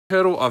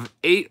Total of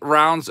 8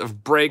 rounds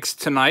of breaks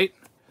tonight.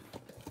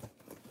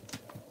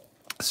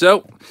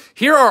 So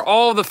here are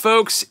all the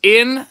folks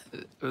in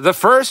the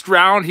first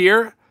round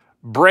here.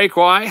 Break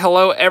Y.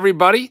 Hello,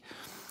 everybody.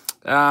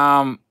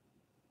 I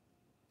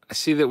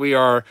see that we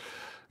are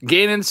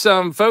gaining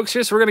some folks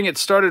here, so we're going to get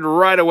started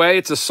right away.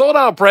 It's a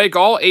sold-out break.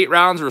 All 8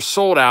 rounds are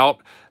sold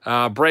out.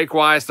 Break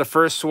Y is the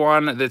first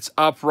one that's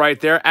up right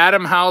there.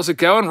 Adam, how's it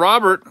going?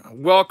 Robert,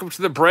 welcome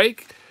to the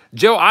break.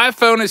 Joe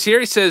iPhone is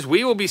here. He says,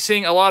 we will be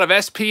seeing a lot of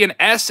SP and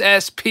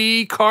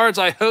SSP cards.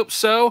 I hope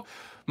so.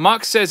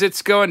 Muck says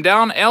it's going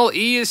down. LE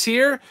is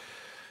here.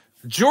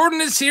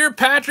 Jordan is here.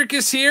 Patrick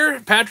is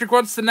here. Patrick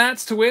wants the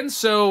Nats to win,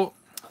 so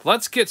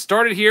let's get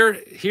started here.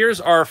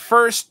 Here's our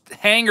first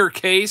hanger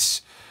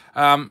case.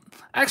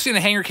 Actually, in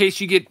the hanger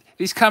case, you get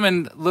these come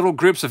in little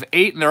groups of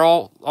 8, and they're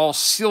all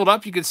sealed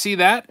up. You can see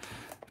that.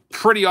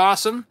 Pretty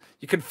awesome.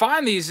 You can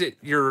find these at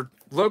your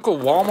local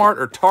Walmart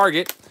or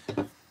Target.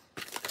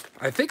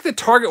 I think the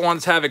Target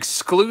ones have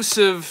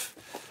exclusive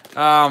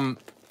cards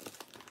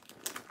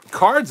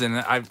in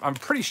it. I'm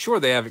pretty sure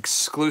they have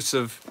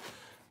exclusive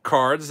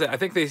cards. I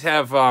think they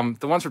have,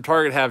 the ones from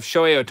Target have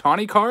Shohei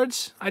Ohtani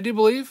cards, I do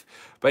believe.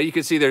 But you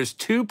can see there's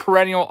 2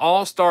 perennial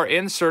all-star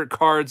insert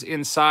cards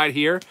inside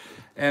here.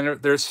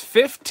 And there's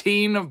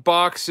 15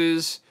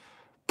 boxes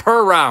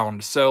per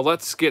round. So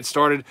let's get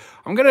started.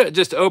 I'm going to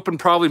just open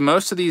probably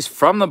most of these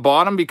from the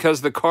bottom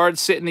because the cards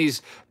sit in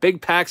these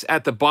big packs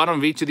at the bottom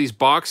of each of these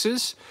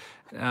boxes.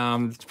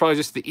 It's probably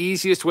just the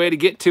easiest way to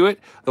get to it.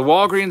 The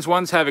Walgreens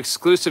ones have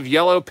exclusive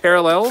yellow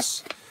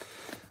parallels.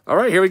 All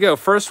right, here we go.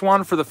 First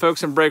one for the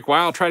folks in Break Y.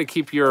 I'll try to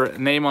keep your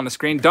name on the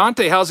screen.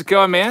 Dante, how's it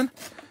going, man?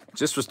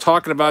 Just was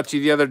talking about you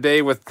the other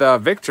day with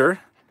Victor.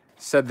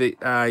 Said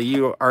that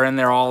you are in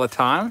there all the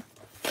time.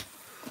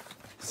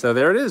 So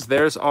there it is.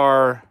 There's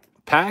our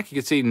pack. You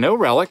can see no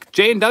relic.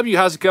 J&W,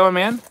 how's it going,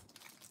 man?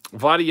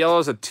 Vladdy Yellow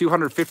is a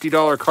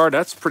 $250 card.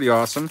 That's pretty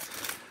awesome.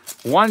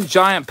 One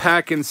giant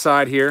pack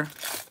inside here.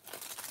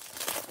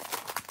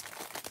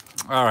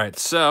 All right,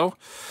 so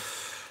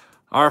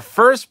our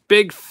first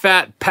big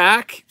fat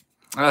pack.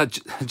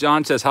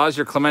 John says, how's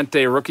your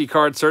Clemente rookie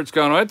card search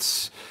going? Well,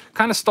 it's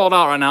kind of stalled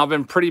out right now. I've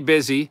been pretty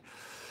busy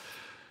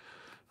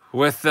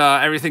with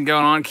everything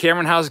going on.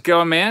 Cameron, how's it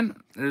going, man?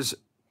 There's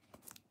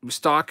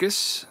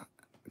Mustakis.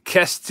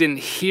 Keston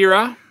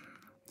Hira.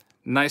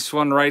 Nice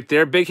one right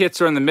there. Big hits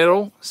are in the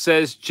middle,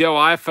 says Joe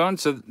iPhone.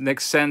 So Nick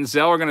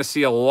Senzel, we're going to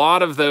see a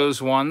lot of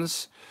those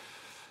ones.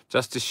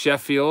 Justice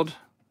Sheffield,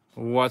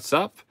 what's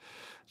up?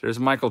 There's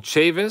Michael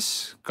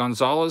Chavis,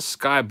 Gonzalez,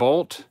 Sky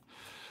Bolt.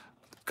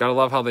 Gotta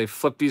love how they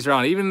flip these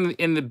around. Even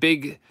in the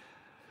big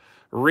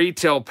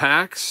retail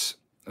packs,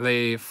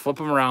 they flip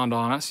them around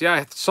on us. Yeah,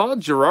 I saw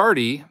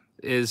Girardi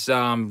is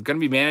going to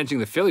be managing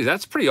the Phillies.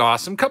 That's pretty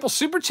awesome. Couple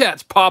super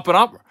chats popping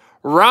up.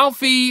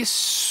 Ralphie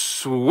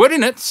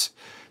Swidinitz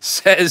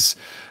says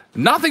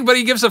nothing, but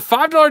he gives a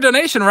 $5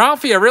 donation.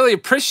 Ralphie, I really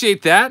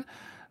appreciate that.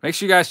 Make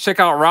sure you guys check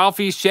out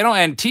Ralphie's channel.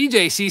 And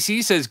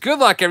TJCC says, good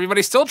luck,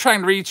 everybody. Still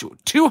trying to reach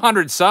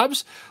 200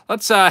 subs.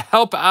 Let's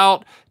help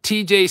out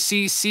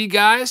TJCC,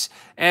 guys.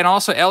 And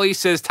also, LE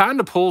says, time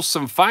to pull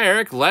some fire,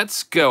 Eric.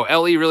 Let's go.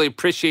 LE, really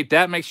appreciate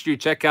that. Make sure you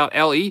check out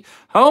LE,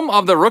 home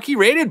of the Rookie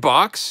Rated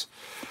box.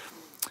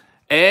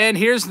 And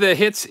here's the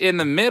hits in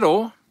the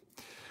middle.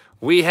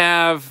 We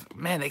have,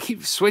 man, they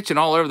keep switching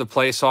all over the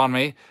place on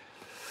me.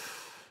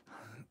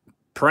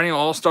 Perennial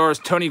All-Stars,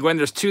 Tony Gwynn.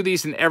 There's 2 of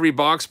these in every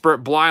box.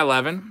 Burt Bly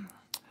 11.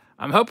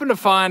 I'm hoping to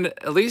find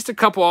at least a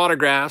couple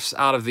autographs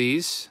out of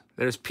these.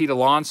 There's Pete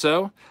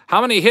Alonso. How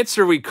many hits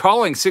are we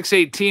calling?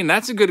 618.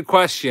 That's a good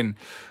question.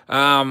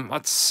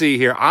 Let's see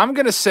here. I'm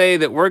going to say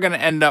that we're going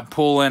to end up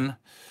pulling.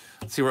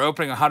 Let's see, we're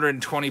opening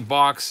 120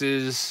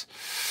 boxes.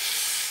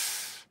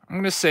 I'm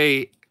going to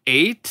say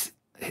 8.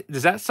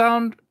 Does that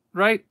sound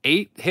right?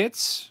 8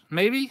 hits,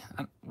 maybe?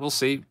 We'll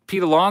see.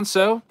 Pete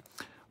Alonso.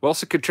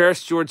 Wilson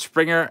Contreras, George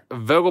Springer,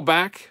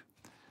 Vogelback,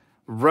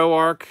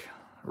 Roark,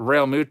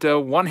 Real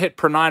Muto. 1 hit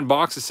per 9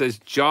 boxes, says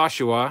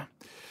Joshua.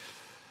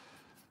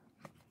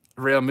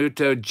 Real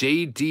Muto,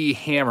 J.D.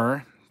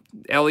 Hammer.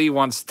 LE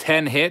wants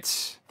 10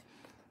 hits.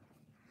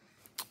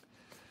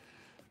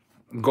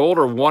 Gold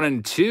are 1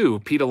 and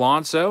 2, Pete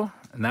Alonso.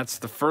 And that's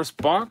the first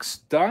box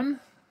done.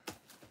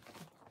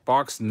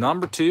 Box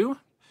number 2.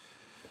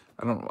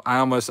 I'm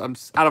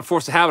out of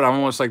force of habit. I'm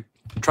almost like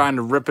trying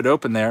to rip it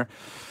open there.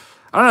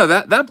 I don't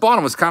know, that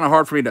bottom was kind of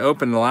hard for me to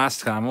open the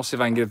last time. We'll see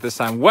if I can get it this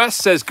time. Wes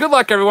says, good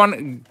luck,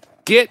 everyone.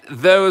 Get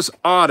those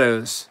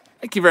autos.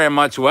 Thank you very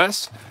much,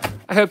 Wes.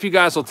 I hope you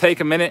guys will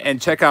take a minute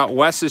and check out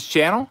Wes's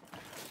channel.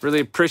 Really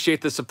appreciate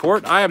the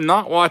support. I am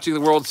not watching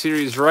the World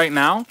Series right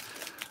now.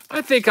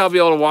 I think I'll be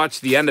able to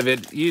watch the end of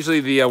it. Usually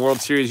the World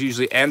Series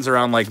usually ends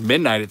around like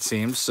midnight, it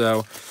seems.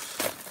 So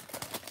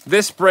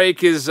this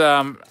break is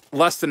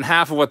less than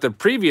half of what the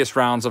previous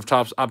rounds of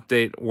Topps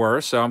Update were.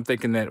 So I'm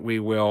thinking that we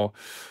will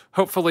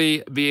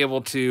hopefully be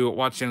able to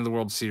watch the end of the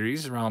World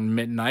Series around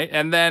midnight.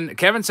 And then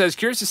Kevin says,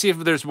 curious to see if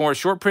there's more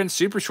short prints,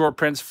 super short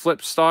prints,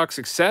 flip stocks,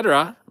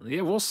 etc.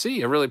 Yeah, we'll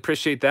see. I really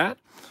appreciate that.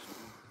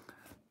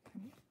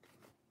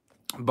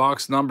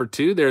 Box number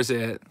 2, there's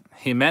a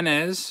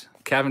Jimenez,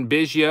 Kevin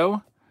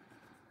Biggio.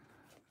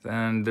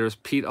 Then there's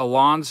Pete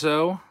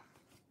Alonso.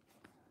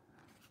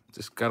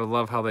 Just got to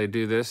love how they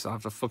do this. I'll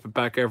have to flip it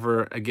back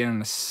over again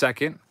in a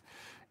second.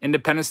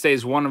 Independence Day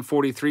is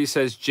 1/43,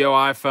 says Joe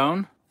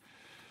iPhone.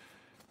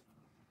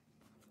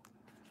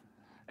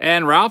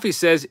 And Ralphie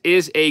says,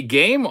 is a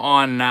game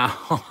on now?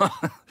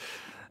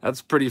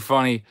 That's pretty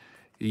funny.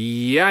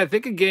 Yeah, I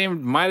think a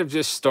game might have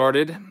just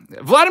started.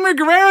 Vladimir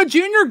Guerrero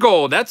Jr.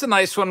 Gold. That's a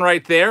nice one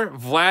right there.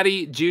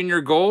 Vladdy Jr.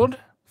 Gold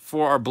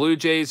for our Blue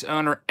Jays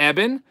owner,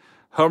 Eben.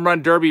 Home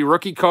Run Derby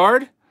rookie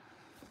card.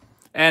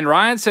 And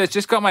Ryan says,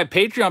 just got my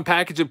Patreon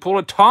package and pulled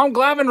a Tom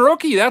Glavine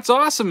rookie. That's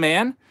awesome,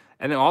 man.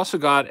 And it also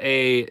got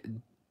a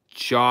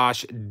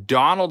Josh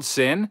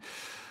Donaldson.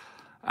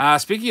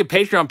 Speaking of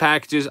Patreon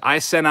packages, I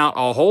sent out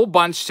a whole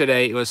bunch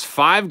today. It was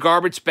 5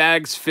 garbage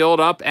bags filled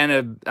up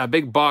and a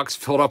big box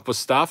filled up with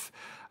stuff.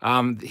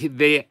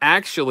 They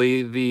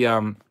actually,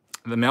 the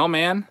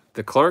mailman,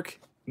 the clerk,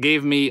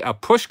 gave me a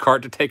push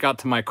cart to take out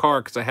to my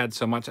car because I had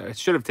so much. I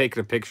should have taken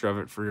a picture of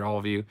it for all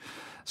of you.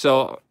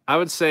 So I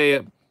would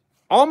say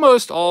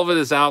almost all of it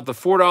is out. The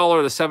 $4,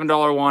 the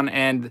 $7 one,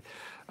 and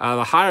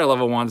the higher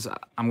level ones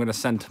I'm going to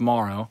send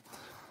tomorrow.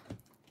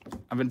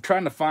 I've been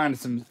trying to find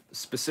some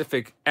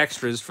specific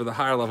extras for the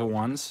higher level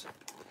ones.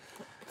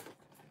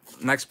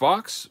 Next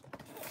box.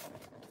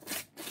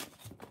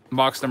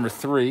 Box number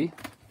 3.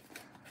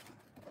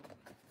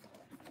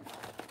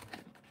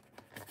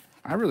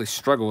 I really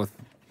struggle with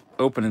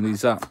opening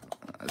these up.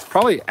 It's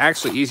probably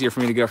actually easier for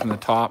me to go from the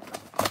top.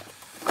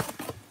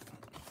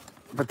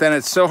 But then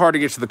it's so hard to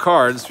get to the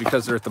cards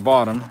because they're at the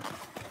bottom.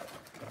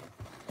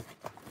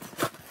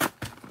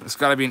 There's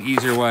got to be an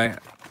easier way.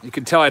 You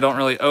can tell I don't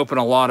really open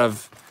a lot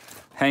of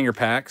hanger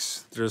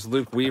packs. There's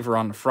Luke Weaver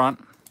on the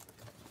front.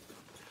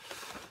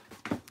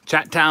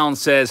 Chat Town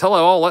says,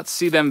 hello all, let's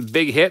see them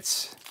big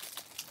hits.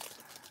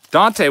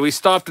 Dante, we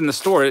stopped in the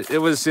store.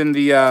 It was in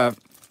the,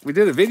 we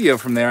did a video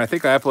from there. I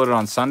think I uploaded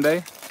on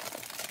Sunday.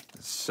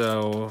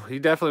 So he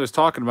definitely was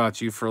talking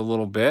about you for a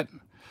little bit.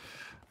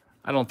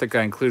 I don't think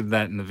I included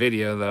that in the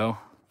video though.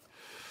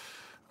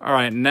 All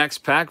right, next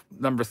pack,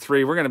 number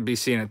 3. We're going to be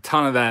seeing a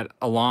ton of that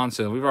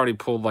Alonso. We've already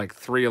pulled like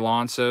 3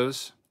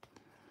 Alonsos.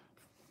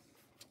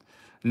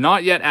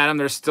 Not yet, Adam.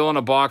 They're still in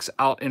a box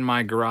out in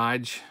my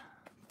garage.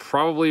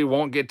 Probably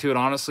won't get to it,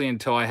 honestly,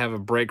 until I have a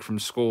break from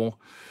school,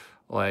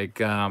 like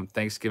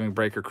Thanksgiving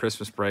break or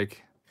Christmas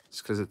break.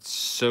 It's because it's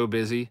so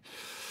busy.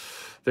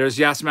 There's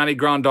Yasmani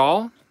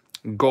Grandal,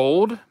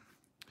 gold.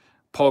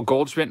 Paul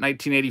Goldschmidt,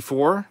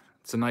 1984.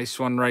 It's a nice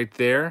one right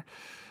there.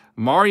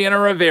 Mariano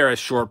Rivera,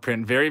 short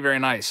print. Very, very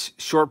nice.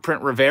 Short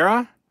print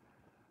Rivera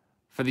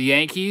for the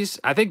Yankees.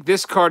 I think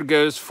this card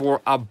goes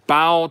for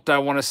about, I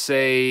want to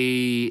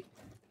say,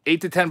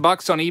 $8 to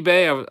 $10 on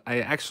eBay.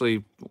 I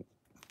actually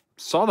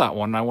saw that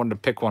one and I wanted to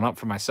pick one up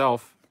for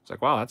myself. It's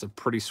like, wow, that's a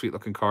pretty sweet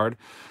looking card.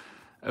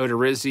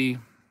 Odorizzi.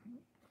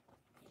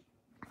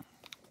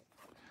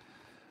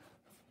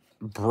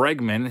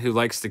 Bregman, who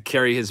likes to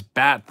carry his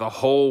bat the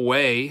whole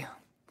way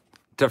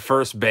to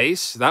first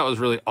base. That was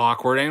really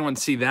awkward. Anyone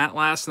see that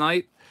last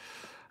night?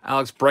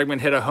 Alex Bregman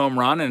hit a home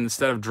run, and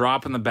instead of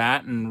dropping the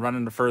bat and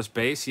running to first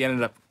base, he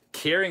ended up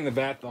carrying the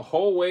bat the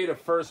whole way to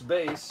first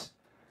base.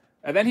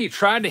 And then he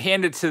tried to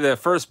hand it to the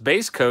first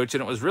base coach,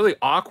 and it was really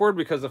awkward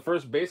because the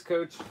first base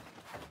coach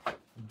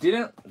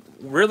didn't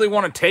really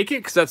want to take it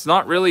because that's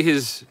not really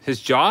his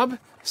job.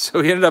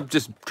 So he ended up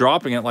just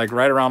dropping it like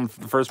right around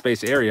the first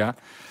base area.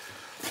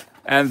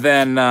 And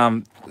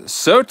then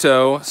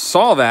Soto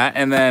saw that,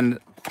 and then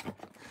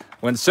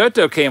when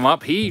Soto came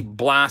up, he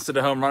blasted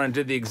a home run and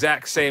did the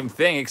exact same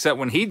thing, except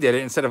when he did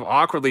it, instead of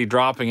awkwardly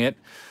dropping it,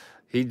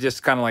 he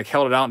just kind of like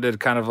held it out and did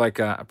kind of like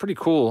a pretty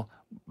cool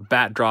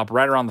bat drop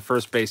right around the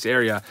first base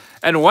area.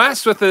 And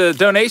Wes with the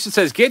donation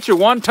says, get your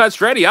one touch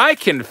ready. I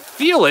can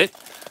feel it.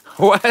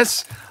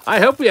 Wes,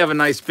 I hope we have a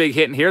nice big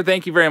hit in here.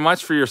 Thank you very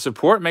much for your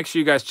support. Make sure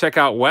you guys check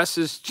out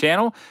Wes's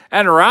channel.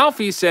 And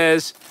Ralphie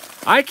says,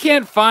 I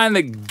can't find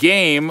the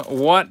game.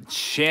 What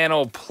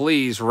channel,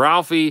 please?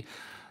 Ralphie,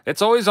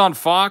 it's always on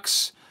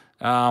Fox.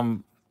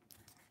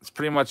 It's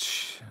pretty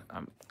much,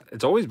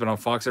 it's always been on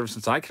Fox ever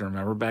since I can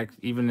remember, back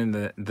even in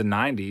the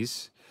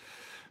 90s.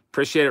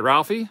 Appreciate it,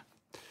 Ralphie.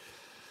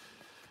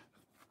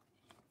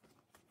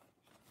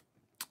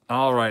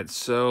 All right,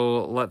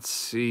 so let's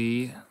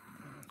see.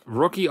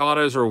 Rookie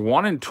autos are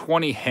 1 in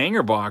 20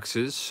 hanger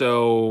boxes,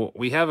 so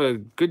we have a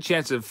good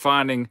chance of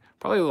finding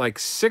probably like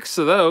 6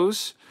 of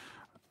those.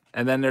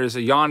 And then there's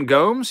a Yan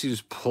Gomes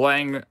who's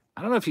playing.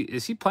 I don't know if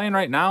is he playing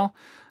right now?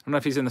 I don't know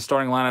if he's in the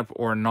starting lineup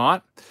or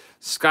not.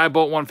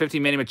 Skybolt 150,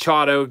 Manny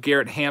Machado,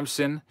 Garrett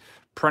Hampson,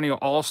 perennial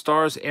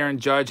All-Stars, Aaron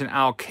Judge, and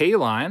Al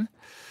Kaline.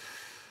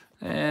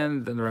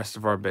 And then the rest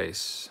of our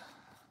base.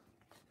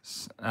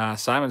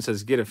 Simon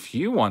says, get a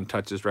few one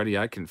touches ready.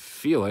 I can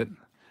feel it.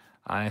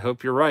 I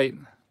hope you're right.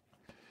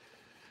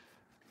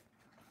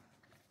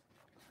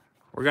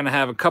 We're going to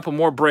have a couple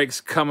more breaks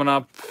coming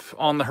up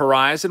on the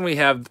horizon. We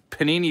have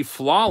Panini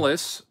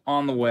Flawless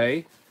on the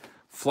way.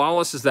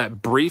 Flawless is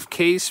that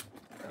briefcase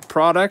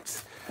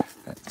product.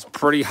 It's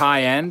pretty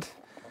high end.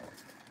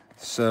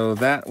 So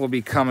that will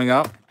be coming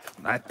up.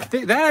 I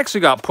think that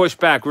actually got pushed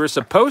back. We were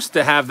supposed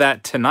to have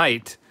that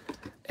tonight,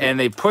 and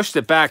they pushed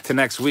it back to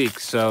next week.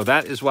 So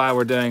that is why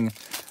we're doing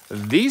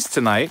these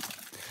tonight.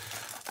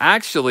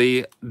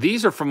 Actually,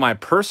 these are from my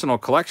personal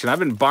collection. I've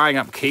been buying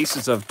up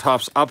cases of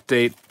Topps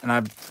Update,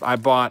 and I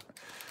bought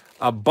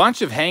a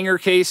bunch of hanger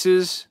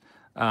cases.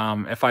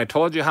 If I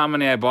told you how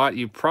many I bought,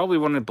 you probably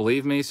wouldn't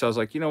believe me. So I was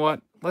like, you know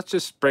what? Let's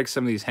just break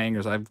some of these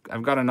hangers. I've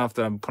got enough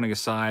that I'm putting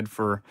aside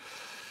for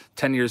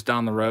 10 years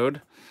down the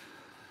road.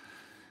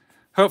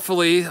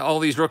 Hopefully, all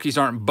these rookies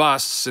aren't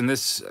busts, and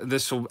this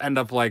will end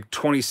up like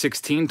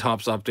 2016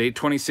 Topps Update.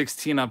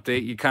 2016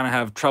 Update, you kind of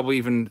have trouble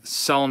even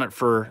selling it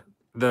for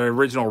the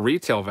original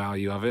retail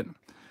value of it.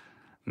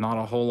 Not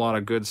a whole lot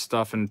of good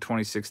stuff in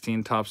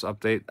 2016 Topps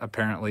Update,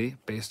 apparently,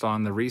 based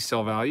on the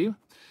resale value.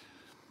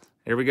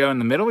 Here we go in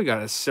the middle. We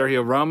got a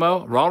Sergio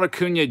Romo. Ronald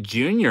Acuna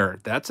Jr.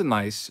 That's a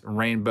nice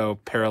rainbow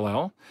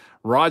parallel.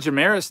 Roger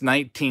Maris,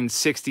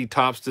 1960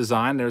 Topps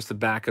design. There's the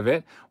back of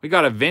it. We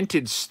got a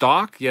vintage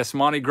stock.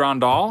 Yasmani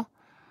Grandal.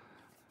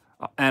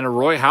 And a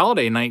Roy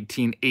Halladay,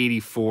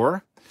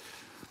 1984.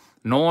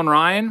 Nolan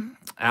Ryan,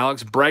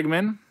 Alex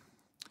Bregman,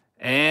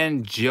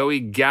 and Joey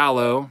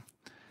Gallo.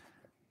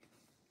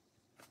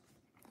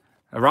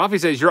 Rafi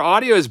says, your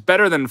audio is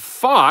better than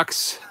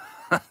Fox.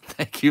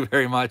 Thank you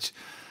very much.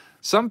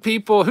 Some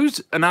people, who's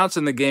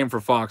announcing the game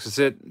for Fox? Is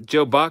it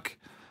Joe Buck?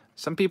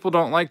 Some people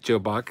don't like Joe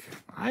Buck.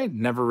 I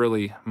never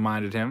really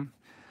minded him.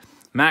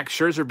 Max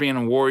Scherzer being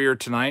a Warrior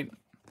tonight.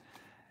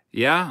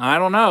 Yeah, I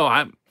don't know.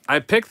 I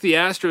picked the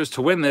Astros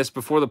to win this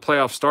before the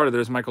playoffs started.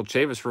 There's Michael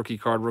Chavis, rookie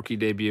card, rookie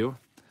debut.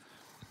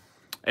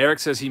 Eric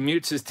says he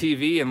mutes his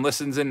TV and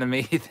listens in to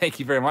me. Thank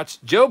you very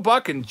much. Joe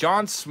Buck and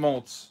John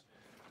Smoltz.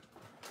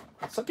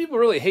 Some people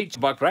really hate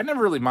Joe Buck, but I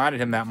never really minded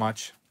him that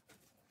much.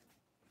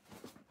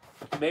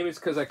 Maybe it's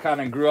because I kind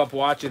of grew up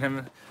watching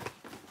him.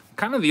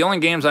 Kind of the only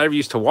games I ever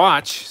used to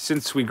watch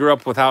since we grew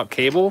up without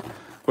cable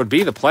would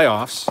be the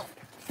playoffs.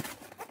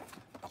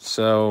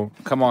 So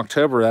come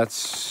October,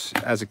 that's,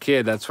 as a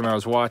kid, that's when I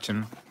was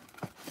watching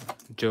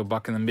Joe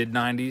Buck in the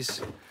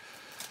mid-90s.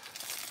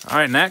 All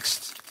right,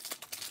 next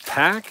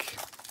pack.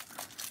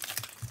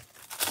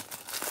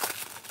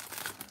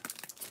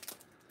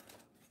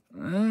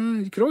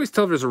 You can always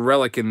tell if there's a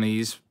relic in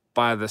these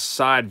by the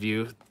side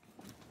view.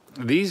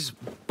 These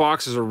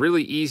boxes are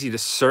really easy to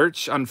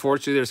search.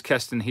 Unfortunately, there's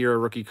Keston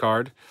Hiura rookie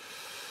card.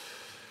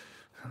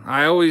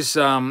 I always,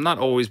 not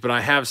always, but I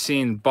have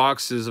seen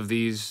boxes of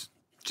these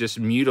just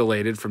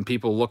mutilated from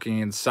people looking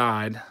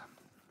inside.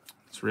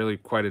 It's really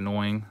quite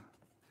annoying.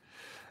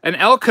 And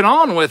El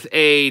Canon with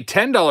a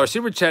 $10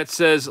 super chat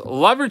says,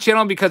 love your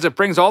channel because it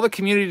brings all the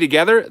community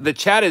together. The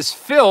chat is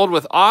filled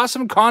with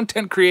awesome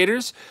content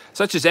creators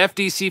such as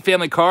FDC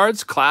Family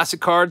Cards,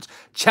 Classic Cards,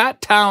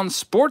 Chat Town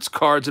Sports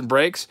Cards and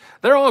Breaks.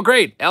 They're all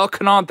great. El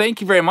Canon,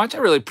 thank you very much. I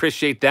really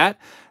appreciate that.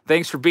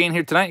 Thanks for being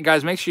here tonight.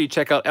 Guys, make sure you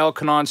check out El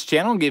Canon's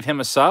channel and give him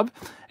a sub.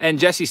 And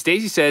Jesse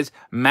Stacy says,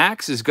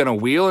 Max is going to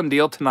wheel and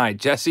deal tonight.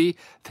 Jesse,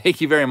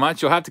 thank you very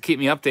much. You'll have to keep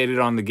me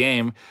updated on the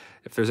game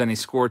if there's any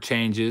score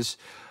changes.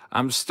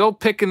 I'm still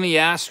picking the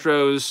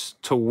Astros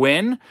to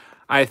win.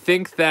 I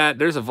think that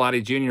there's a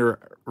Vladdy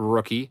Jr.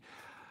 rookie.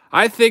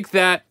 I think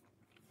that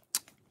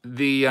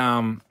the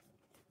I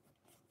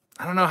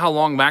don't know how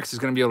long Max is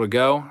going to be able to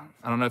go.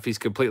 I don't know if he's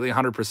completely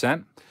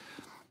 100%.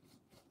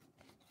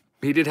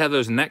 He did have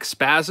those neck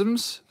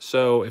spasms,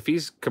 so if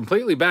he's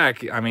completely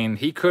back, I mean,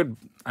 he could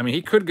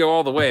go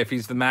all the way if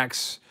he's the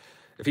Max,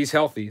 if he's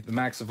healthy, the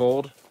Max of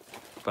old.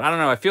 But I don't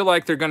know. I feel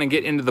like they're going to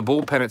get into the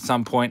bullpen at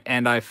some point,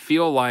 and I just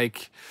feel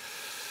like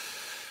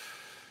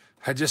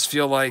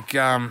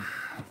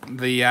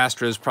the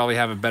Astros probably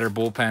have a better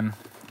bullpen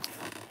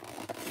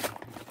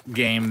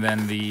game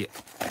than the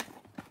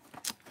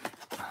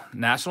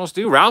Nationals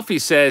do. Ralphie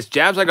says,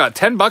 Jabs, I got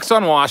 $10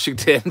 on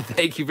Washington.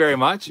 Thank you very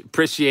much.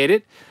 Appreciate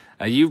it.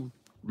 You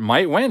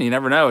might win. You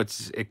never know.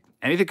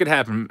 Anything could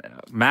happen.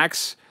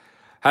 Max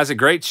has a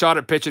great shot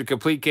at pitching a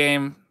complete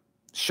game.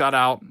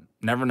 Shutout.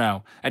 Never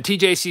know. And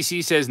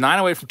TJCC says, 9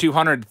 away from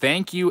 200.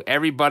 Thank you,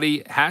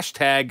 everybody.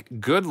 Hashtag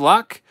good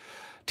luck.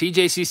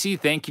 TJCC,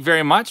 thank you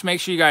very much. Make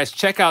sure you guys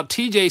check out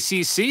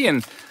TJCC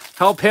and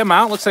help him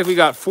out. Looks like we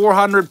got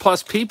 400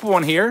 plus people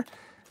in here.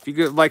 If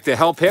you'd like to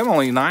help him,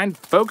 only 9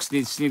 folks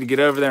need to get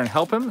over there and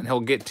help him, and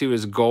he'll get to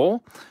his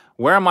goal.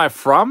 Where am I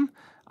from?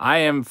 I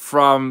am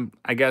from,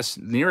 I guess,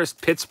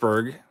 nearest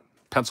Pittsburgh.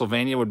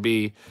 Pennsylvania would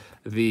be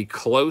the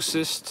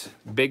closest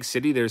big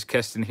city. There's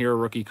Keston Hiura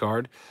rookie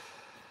card.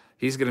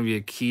 He's going to be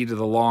a key to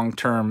the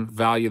long-term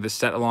value of the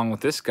set along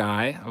with this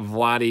guy,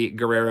 Vladdy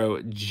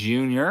Guerrero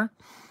Jr.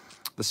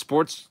 The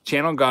Sports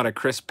Channel got a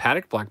Chris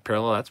Paddock black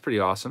parallel. That's pretty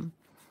awesome.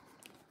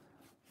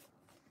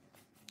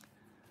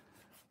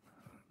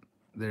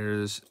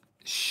 There's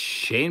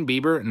Shane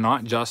Bieber,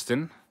 not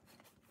Justin.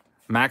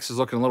 Max is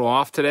looking a little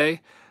off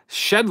today.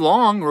 Shed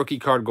Long, rookie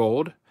card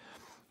gold.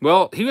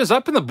 Well, he was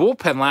up in the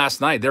bullpen last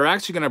night. They're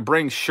actually going to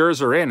bring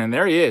Scherzer in, and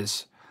there he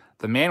is.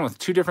 The man with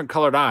 2 different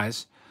colored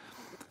eyes.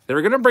 They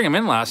were going to bring him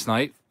in last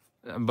night,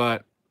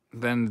 but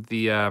Then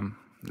the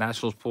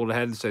Nationals pulled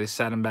ahead, so they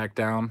sat him back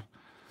down.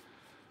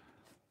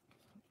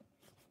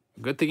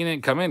 Good thing he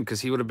didn't come in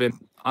because he would have been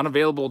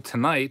unavailable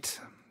tonight.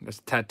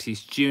 There's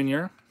Tatis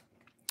Jr.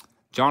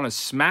 John is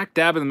smack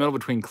dab in the middle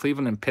between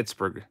Cleveland and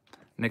Pittsburgh.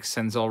 Nick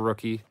Senzel,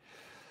 rookie.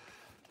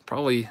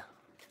 Probably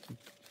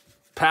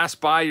pass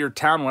by your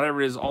town,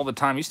 whatever it is, all the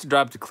time. Used to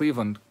drive to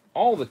Cleveland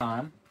all the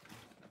time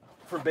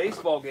for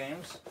baseball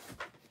games.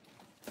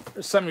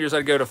 There's some years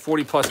I'd go to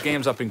 40-plus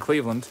games up in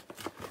Cleveland.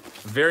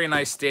 Very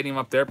nice stadium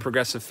up there,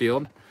 Progressive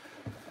Field.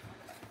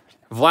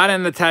 Vlad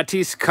and the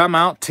Tatis come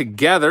out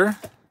together.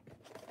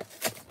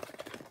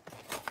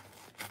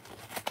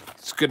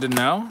 It's good to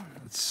know.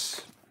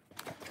 It's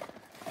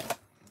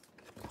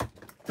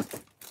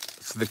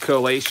the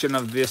collation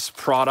of this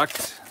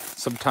product.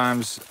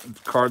 Sometimes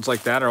cards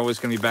like that are always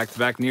going to be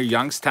back-to-back. Near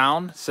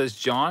Youngstown, says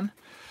John.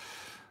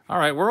 All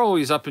right, we're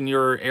always up in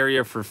your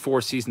area for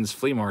Four Seasons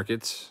flea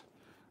markets.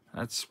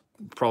 That's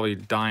probably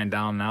dying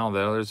down now,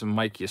 though. There's a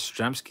Mike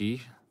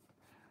Yastrzemski.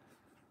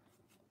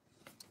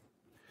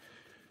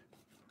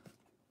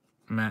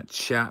 Matt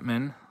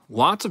Chapman.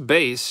 Lots of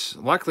base.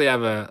 Luckily, I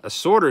have a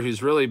sorter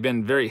who's really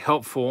been very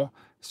helpful.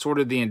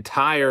 Sorted the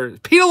entire...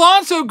 Pete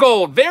Alonso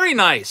gold. Very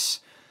nice.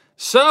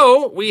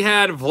 So, we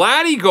had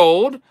Vladdy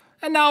gold,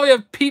 and now we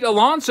have Pete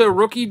Alonso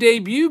rookie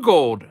debut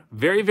gold.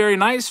 Very, very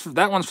nice.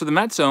 That one's for the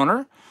Mets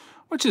owner,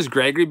 which is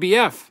Gregory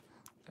BF.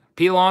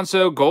 Pete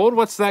Alonso gold,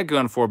 what's that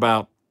going for?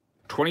 About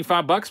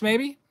 25 bucks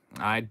maybe?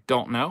 I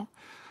don't know,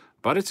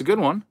 but it's a good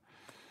one.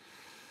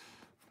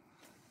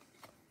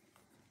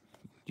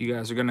 You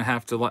guys are going to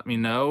have to let me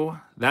know.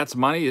 That's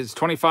money. Is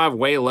 25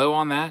 way low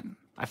on that?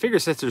 I figure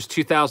since there's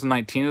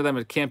 2019 of them,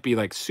 it can't be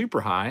like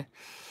super high.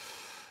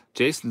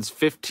 Jason's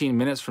 15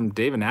 minutes from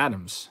David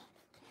Adams.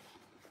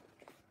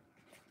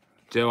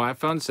 Joe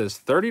iPhone says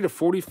 30 to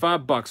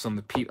 45 bucks on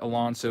the Pete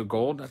Alonso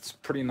gold. That's a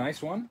pretty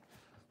nice one.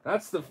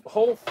 That's the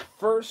whole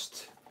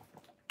first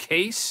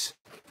case.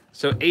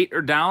 So 8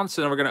 are down.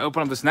 So then we're going to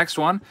open up this next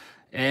one.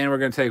 And we're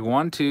going to take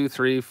 1, 2,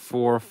 3,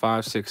 4,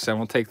 5, 6, 7.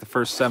 We'll take the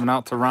first 7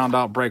 out to round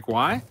out break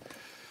Y.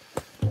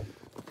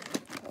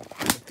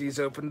 Get these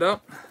opened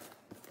up.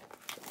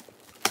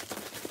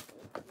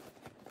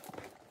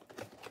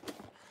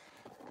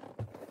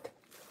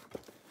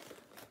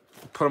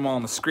 Put them all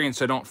on the screen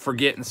so I don't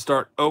forget and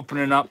start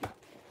opening up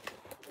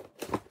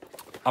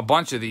a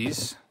bunch of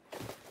these.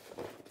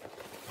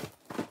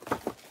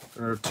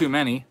 There are too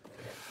many.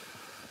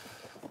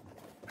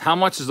 How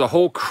much is the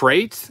whole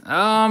crate?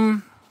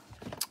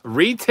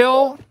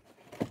 Retail,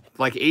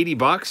 like 80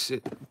 bucks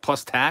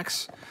plus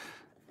tax,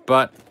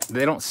 but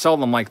they don't sell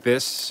them like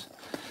this.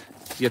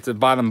 You have to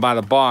buy them by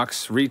the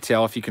box,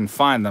 retail, if you can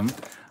find them.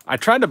 I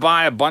tried to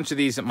buy a bunch of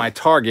these at my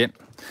Target.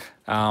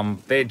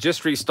 They had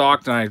just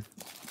restocked, and I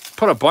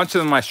put a bunch of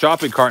them in my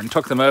shopping cart and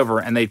took them over,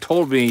 and they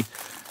told me,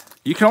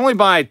 you can only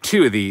buy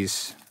 2 of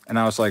these. And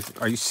I was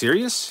like, are you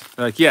serious?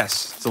 They're like,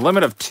 yes, it's a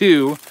limit of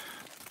 2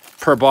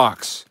 per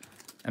box.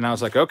 And I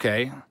was like,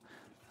 okay.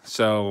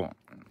 So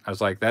I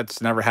was like,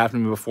 that's never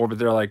happened to me before, but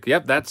they're like,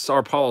 yep, that's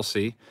our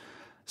policy.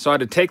 So I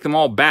had to take them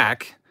all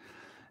back.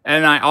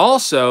 And I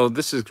also,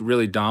 this is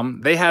really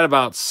dumb, they had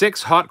about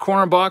 6 hot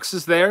corner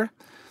boxes there.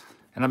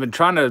 And I've been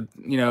trying to,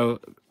 you know,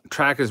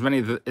 track as many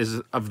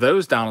of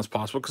those down as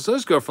possible, because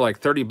those go for like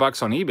 30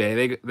 bucks on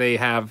eBay. They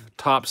have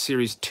Topps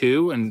Series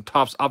 2 and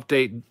Topps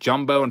Update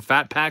Jumbo and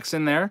Fat Packs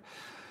in there.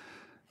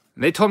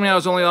 And they told me I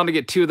was only allowed to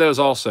get 2 of those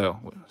also,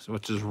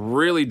 which is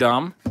really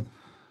dumb.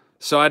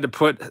 So I had to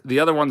put the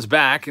other ones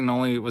back and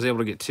only was able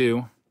to get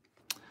 2.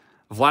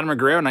 Vladimir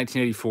Guerrero,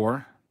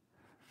 1984.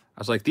 I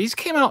was like, these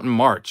came out in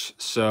March.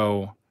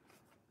 So,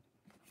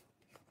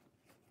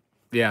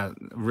 yeah,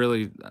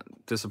 really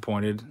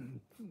disappointed.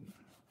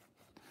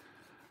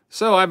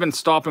 So I've been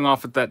stopping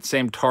off at that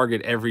same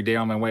Target every day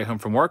on my way home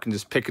from work and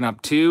just picking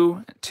up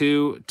 2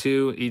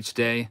 each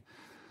day.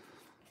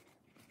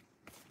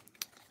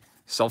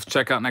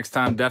 Self-checkout next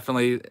time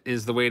definitely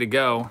is the way to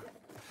go.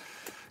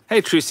 Hey,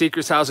 True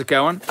Seekers, how's it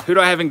going? Who do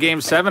I have in Game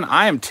 7?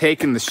 I am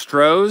taking the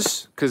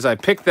Stros because I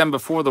picked them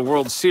before the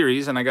World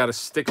Series, and I got to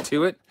stick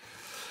to it.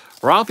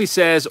 Ralphie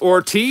says,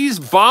 Ortiz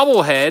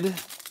bobblehead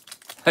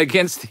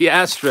against the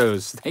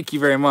Astros. Thank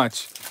you very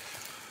much.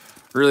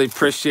 Really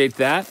appreciate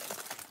that.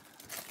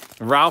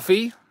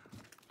 Ralphie,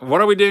 what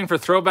are we doing for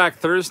Throwback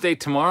Thursday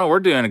tomorrow?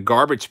 We're doing a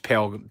Garbage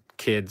Pail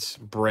Kids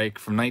break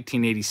from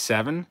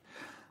 1987.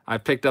 I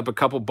picked up a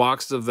couple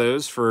boxes of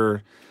those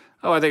for...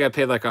 I think I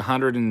paid like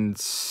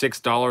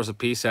 $106 a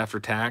piece after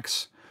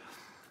tax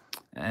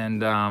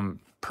and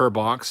per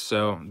box.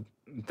 So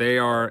they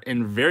are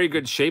in very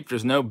good shape.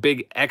 There's no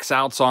big X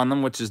outs on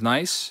them, which is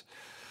nice.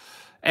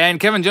 And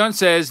Kevin Jones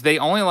says they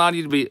only allowed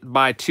you to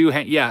buy 2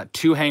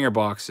 hanger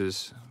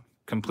boxes.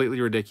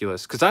 Completely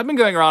ridiculous. Because I've been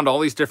going around all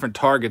these different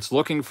Targets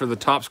looking for the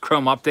Topps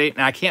Chrome update,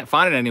 and I can't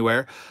find it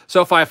anywhere.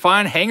 So if I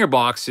find hanger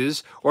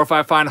boxes or if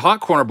I find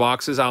hot corner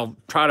boxes, I'll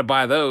try to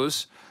buy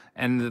those.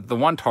 And the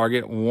one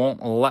Target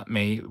won't let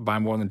me buy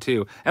more than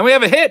 2. And we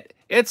have a hit.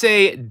 It's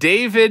a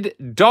David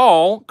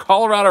Dahl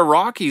Colorado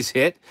Rockies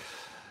hit.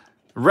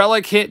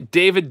 Relic hit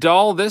David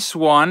Dahl. This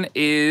one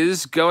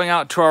is going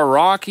out to our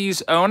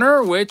Rockies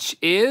owner, which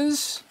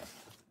is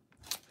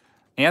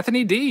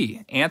Anthony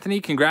D. Anthony,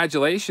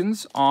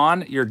 congratulations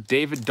on your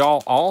David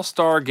Dahl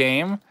All-Star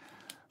Game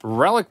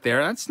relic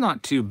there. That's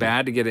not too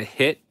bad to get a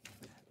hit.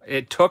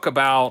 It took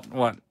about,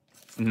 what,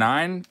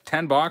 9,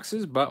 10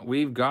 boxes, but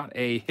we've got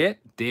a hit.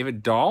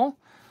 David Dahl.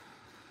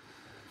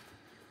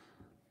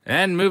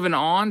 And moving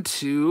on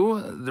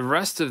to the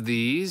rest of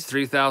these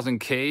 3,000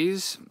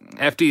 Ks.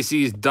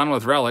 FTC's done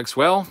with relics.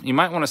 Well, you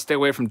might want to stay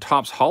away from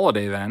Topps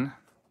Holiday then.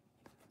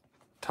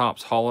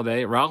 Topps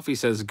Holiday. Ralphie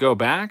says go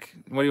back.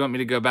 What do you want me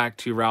to go back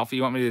to, Ralphie?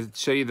 You want me to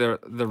show you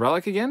the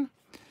relic again?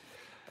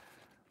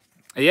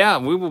 Yeah,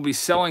 we will be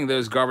selling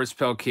those Garbage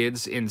Pail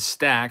Kids in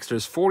stacks.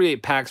 There's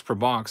 48 packs per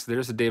box.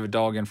 There's a David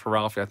Dahl again for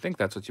Ralphie. I think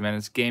that's what you meant.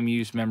 It's game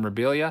use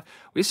memorabilia.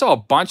 We saw a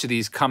bunch of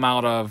these come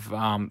out of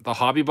the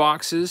hobby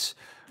boxes.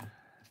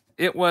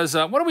 It was,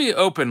 what did we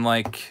open,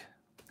 like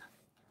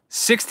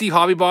 60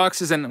 hobby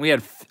boxes, and we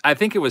had, I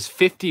think it was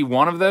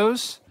 51 of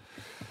those.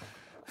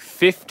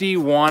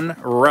 51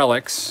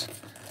 relics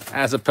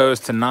as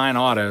opposed to 9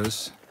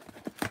 autos.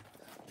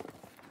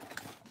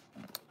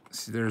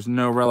 See, there's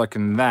no relic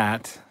in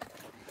that.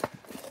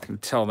 Can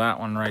tell that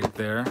one right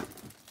there.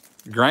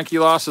 Greinke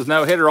lost his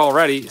no-hitter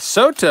already.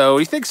 Soto,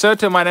 you think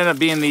Soto might end up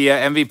being the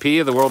MVP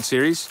of the World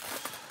Series?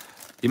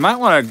 You might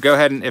want to go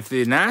ahead and, if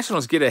the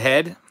Nationals get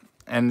ahead,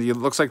 and it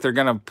looks like they're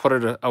going to put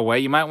it away,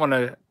 you might want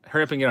to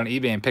hurry up and get on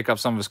eBay and pick up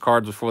some of his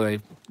cards before they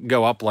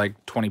go up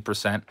like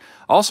 20%.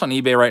 Also on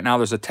eBay right now,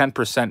 there's a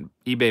 10%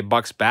 eBay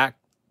bucks back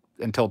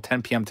until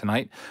 10 p.m.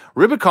 tonight.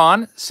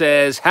 Rubicon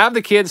says, have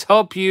the kids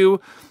help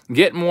you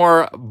get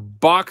more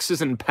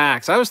boxes and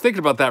packs. I was thinking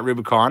about that,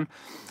 Rubicon.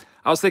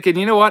 I was thinking,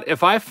 you know what?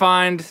 If I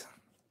find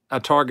a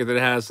Target that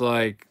has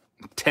like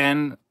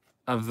 10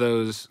 of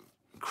those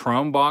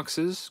Chrome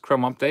boxes,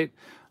 Chrome Update,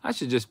 I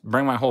should just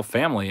bring my whole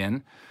family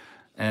in.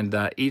 And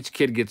each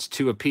kid gets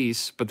 2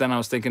 apiece. But then I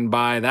was thinking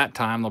by that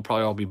time, they'll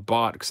probably all be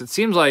bought. Because it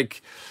seems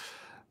like,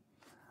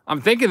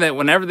 I'm thinking that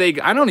whenever they,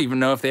 I don't even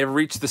know if they ever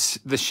reach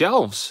the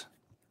shelves.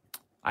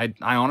 I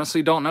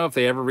honestly don't know if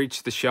they ever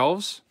reach the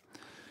shelves.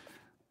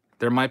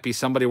 There might be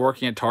somebody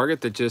working at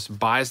Target that just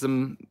buys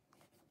them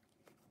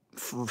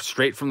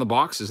straight from the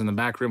boxes in the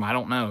back room. I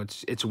don't know.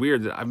 It's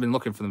weird that I've been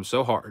looking for them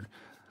so hard.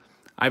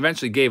 I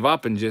eventually gave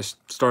up and just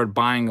started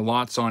buying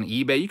lots on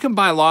eBay. You can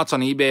buy lots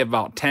on eBay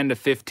about 10 to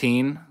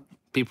 15.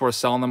 People are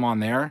selling them on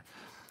there.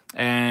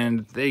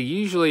 And they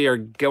usually are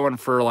going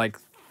for like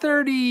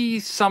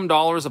 $30-some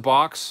a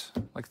box.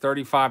 Like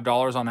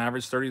 $35 on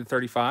average, 30 to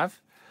 35.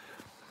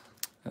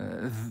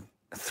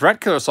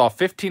 Threat Killer saw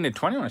 15 to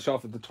 20 on a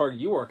shelf at the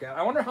Target you work at.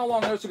 I wonder how long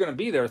those are going to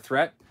be there,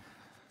 Threat.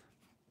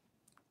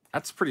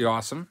 That's pretty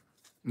awesome.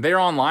 They're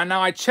online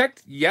now. I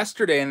checked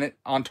yesterday and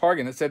on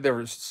Target and it said they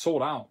were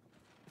sold out.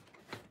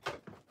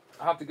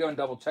 I'll have to go and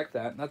double check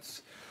that.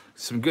 That's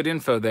some good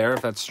info there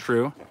if that's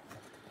true.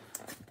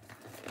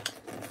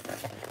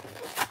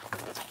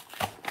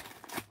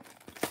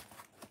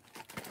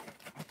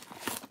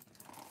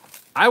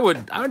 I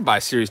would buy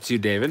Series 2,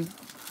 David.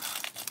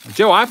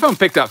 Joe iPhone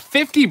picked up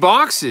 50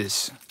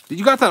 boxes. Did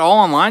you got that all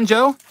online,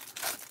 Joe?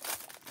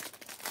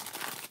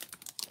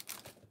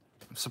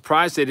 I'm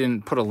surprised they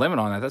didn't put a limit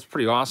on that. That's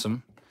pretty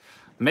awesome.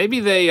 Maybe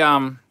they,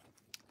 there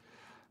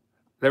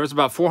was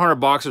about 400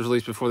 boxes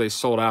released before they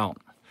sold out.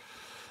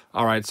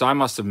 All right, so I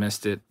must have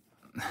missed it.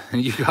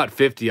 You got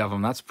 50 of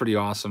them. That's pretty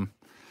awesome.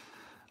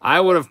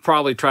 I would have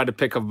probably tried to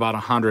pick up about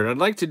 100. I'd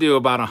like to do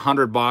about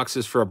 100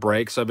 boxes for a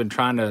break, so I've been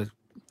trying to,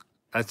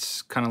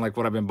 that's kind of like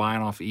what I've been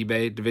buying off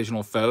eBay,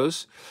 Divisional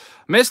Foes.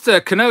 Missed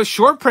a Cano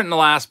short print in the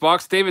last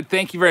box. David,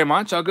 thank you very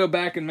much. I'll go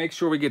back and make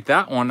sure we get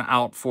that one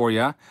out for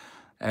you.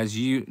 As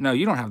you, no,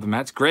 you don't have the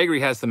Mets.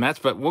 Gregory has the Mets,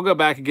 but we'll go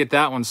back and get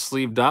that one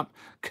sleeved up.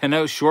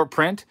 Cano short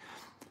print.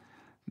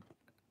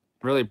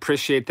 Really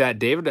appreciate that,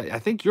 David. I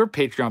think your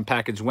Patreon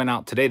package went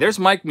out today. There's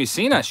Mike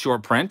Mussina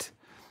short print.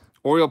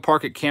 Oriole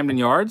Park at Camden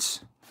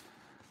Yards.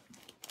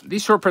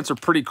 These short prints are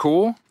pretty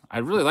cool. I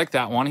really like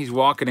that one. He's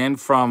walking in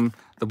from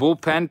the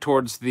bullpen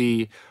towards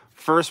the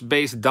first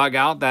base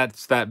dugout.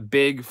 That's that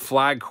big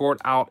flag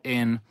court out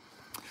in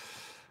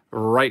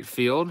right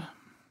field.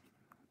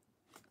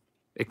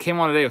 It came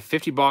on today with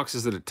 50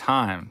 boxes at a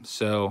time.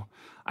 So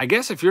I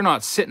guess if you're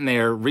not sitting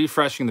there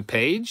refreshing the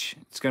page,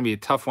 it's going to be a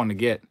tough one to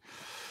get.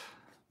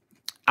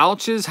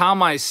 Ouches, how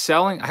am I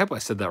selling? I hope I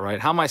said that right.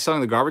 How am I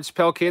selling the Garbage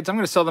Pail Kids? I'm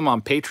going to sell them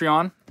on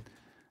Patreon.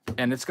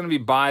 And it's going to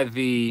be by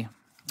the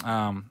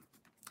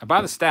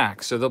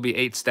stack. So there'll be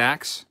 8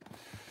 stacks.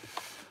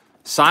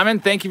 Simon,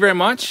 thank you very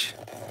much.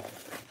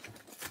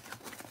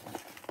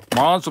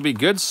 Marlins will be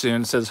good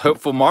soon, says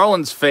Hopeful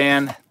Marlins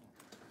fan.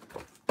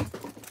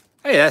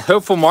 Hey, that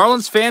Hopeful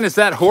Marlins fan, is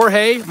that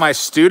Jorge, my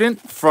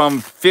student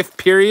from 5th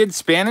period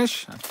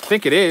Spanish? I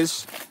think it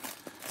is.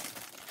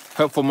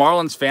 Hopeful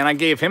Marlins fan. I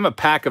gave him a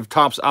pack of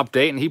Topps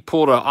Update, and he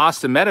pulled a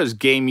Austin Meadows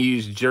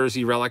game-used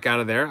jersey relic out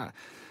of there. I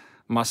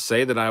must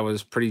say that I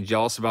was pretty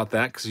jealous about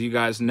that because you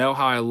guys know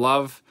how I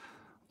love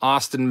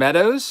Austin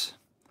Meadows.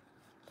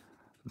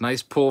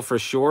 Nice pull for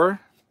sure.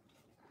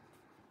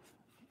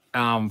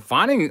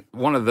 Finding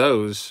one of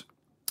those,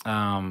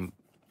 a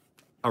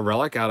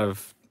relic out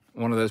of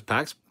one of those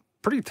packs,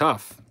 pretty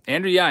tough.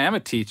 Andrew, yeah, I am a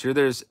teacher.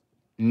 There's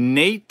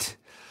Nate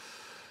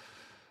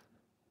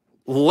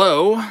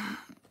Lowe. I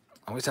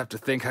always have to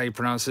think how you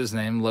pronounce his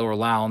name, Low or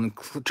Low. And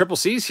Triple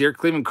C's here,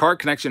 Cleveland Card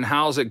Connection.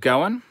 How's it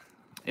going?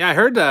 Yeah, I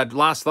heard that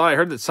last thought. I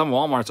heard that some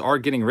Walmarts are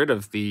getting rid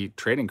of the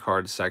trading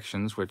card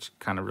sections, which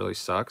kind of really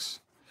sucks.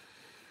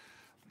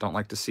 Don't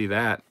like to see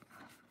that.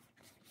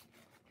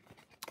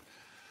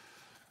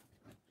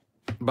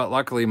 But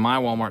luckily, my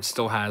Walmart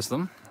still has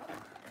them.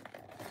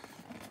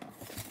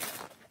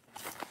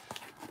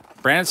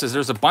 Brandon says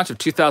there's a bunch of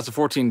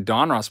 2014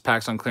 Donruss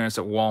packs on clearance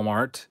at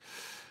Walmart.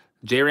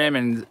 J-Ram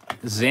and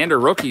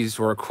Xander rookies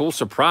were a cool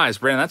surprise.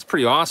 Brandon, that's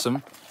pretty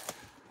awesome.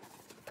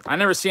 I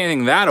never see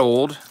anything that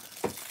old.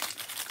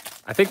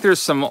 I think there's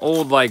some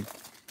old like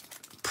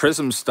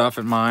Prism stuff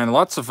at mine.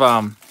 Lots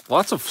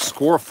of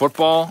Score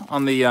football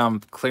on the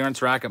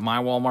clearance rack at my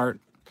Walmart.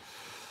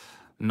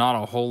 Not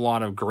a whole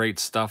lot of great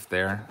stuff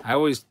there. I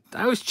always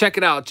check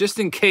it out just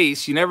in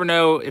case. You never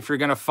know if you're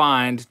gonna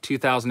find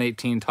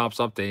 2018 Topps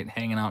Update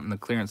hanging out in the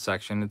clearance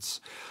section. It's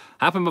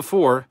happened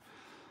before.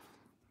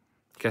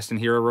 Keston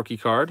Hero rookie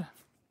card.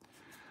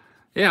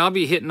 Yeah, I'll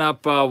be hitting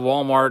up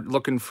Walmart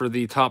looking for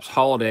the Topps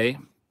Holiday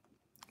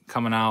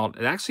coming out.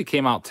 It actually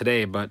came out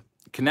today, but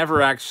can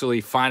never actually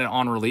find it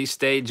on release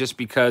day just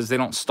because they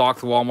don't stock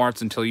the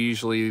Walmarts until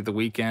usually the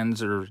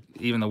weekends or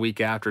even the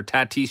week after.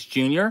 Tatis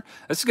Jr.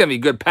 This is going to be a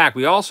good pack.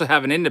 We also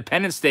have an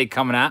Independence Day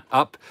coming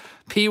up.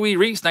 Pee Wee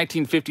Reese,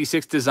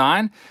 1956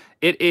 design.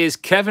 It is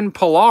Kevin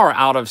Pillar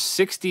out of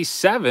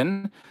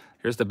 67.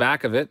 Here's the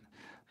back of it.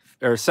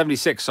 Or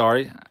 76,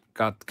 sorry.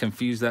 Got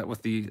confused that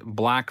with the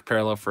black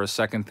parallel for a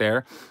second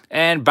there.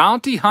 And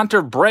Bounty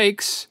Hunter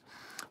Breaks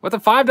with a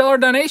 $5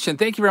 donation.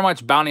 Thank you very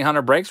much, Bounty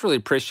Hunter Breaks. Really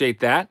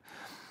appreciate that.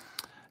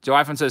 Joe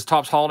Iphone says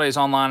Topps Holidays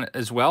online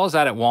as well. Is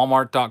that at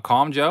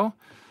walmart.com, Joe?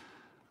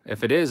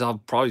 If it is, I'll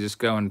probably just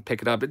go and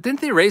pick it up. But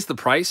didn't they raise the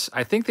price?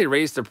 I think they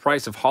raised the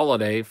price of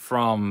Holiday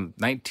from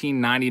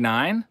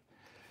 $19.99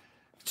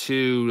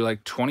 to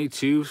like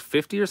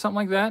 $22.50 or something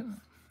like that.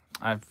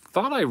 I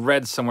thought I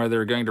read somewhere they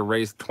were going to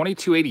raise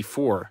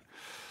 $22.84.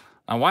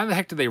 Now, why the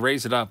heck did they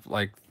raise it up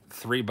like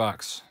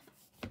 $3?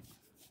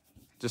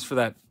 Just for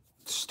that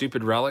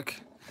stupid relic?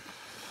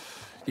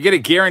 You get a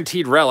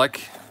guaranteed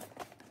relic.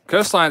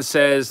 Coastline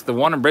says the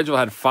one in Bridgeville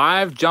had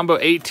 5 Jumbo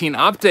 18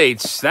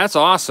 updates. That's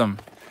awesome.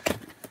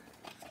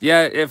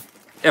 Yeah,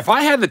 if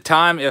I had the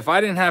time, if I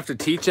didn't have to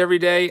teach every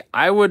day,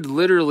 I would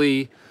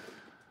literally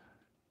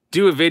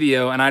do a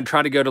video and I'd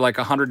try to go to like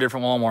 100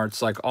 different Walmarts,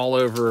 like all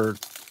over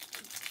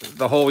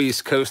the whole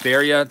East Coast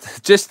area.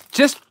 Just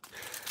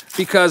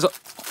because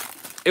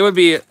it would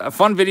be a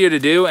fun video to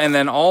do, and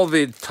then all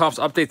the Topps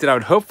updates that I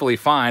would hopefully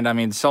find. I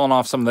mean, selling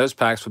off some of those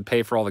packs would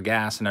pay for all the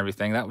gas and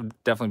everything. That would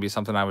definitely be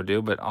something I would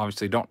do, but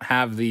obviously don't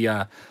have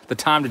the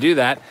time to do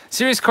that.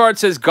 Series Card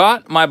says,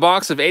 got my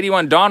box of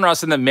 81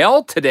 Donruss in the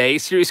mail today.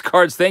 Series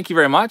Cards, thank you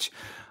very much.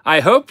 I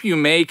hope you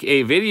make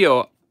a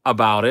video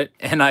about it,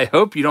 and I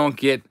hope you don't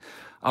get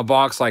a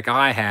box like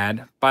I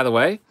had. By the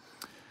way,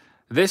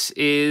 this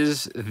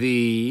is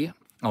the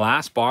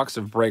last box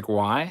of Break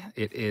Y.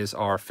 It is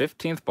our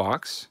 15th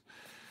box.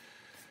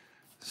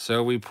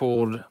 So we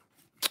pulled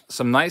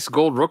some nice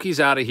gold rookies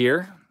out of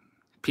here.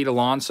 Pete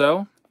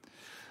Alonso,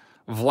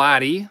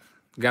 Vladdy,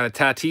 got a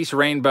Tatis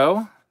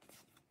rainbow,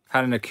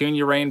 had an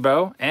Acuna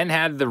rainbow, and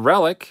had the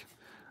relic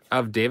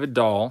of David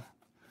Dahl.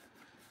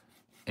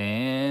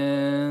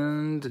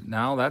 And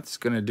now that's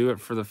going to do it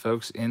for the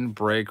folks in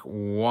Break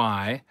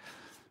Y.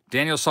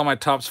 Daniel saw my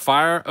Topps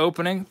Fire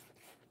opening.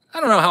 I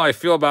don't know how I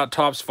feel about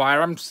Topps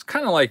Fire. I'm just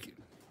kind of like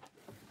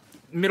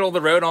middle of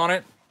the road on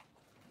it.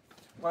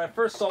 When I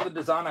first saw the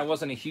design, I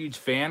wasn't a huge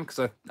fan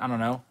because I don't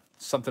know,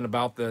 something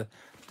about the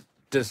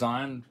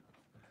design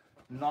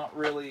not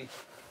really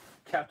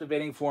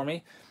captivating for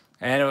me.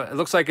 And it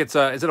looks like it's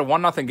is it a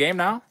 1-0 game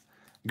now?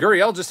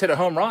 Gurriel just hit a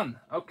home run.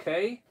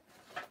 Okay.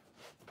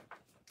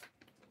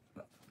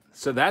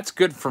 So that's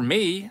good for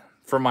me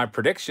for my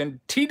prediction.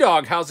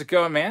 T-Dog, how's it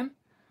going, man?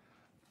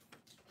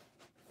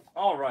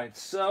 All right,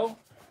 so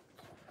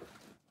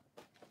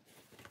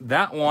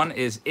that one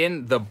is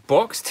in the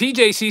books.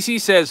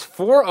 TJCC says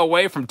 4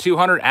 away from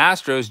 200.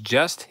 Astros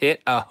just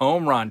hit a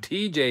home run.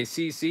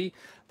 TJCC,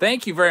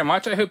 thank you very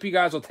much. I hope you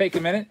guys will take a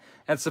minute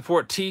and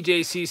support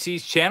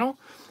TJCC's channel.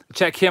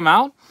 Check him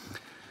out.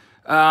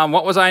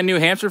 What was I in New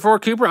Hampshire for,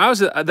 Cooper? I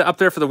was up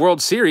there for the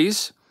World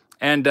Series,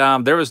 and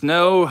there was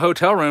no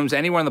hotel rooms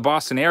anywhere in the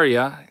Boston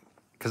area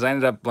because I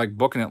ended up like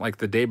booking it like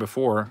the day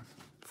before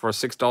for a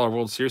 $6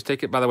 World Series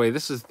ticket. By the way,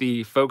 this is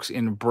the folks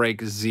in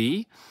Break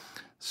Z.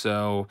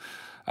 So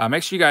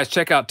make sure you guys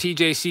check out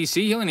TJCC.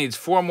 He only needs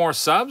 4 more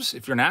subs.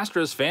 If you're an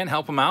Astros fan,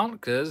 help him out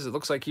because it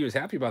looks like he was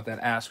happy about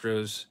that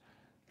Astros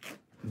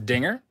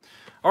dinger.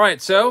 All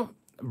right, so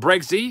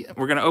Break Z,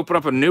 we're going to open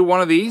up a new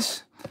one of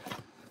these.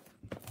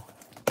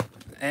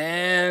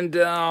 And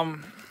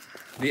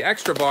the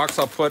extra box,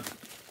 I'll put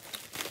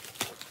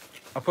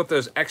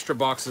those extra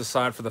boxes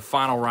aside for the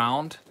final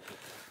round.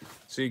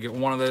 So you get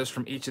one of those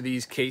from each of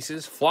these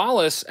cases.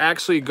 Flawless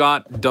actually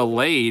got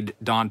delayed,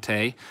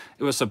 Dante.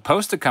 It was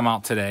supposed to come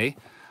out today,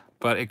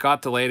 but it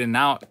got delayed, and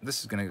now this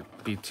is going to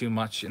be too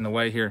much in the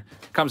way here.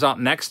 It comes out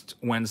next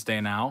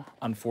Wednesday now,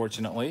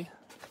 unfortunately.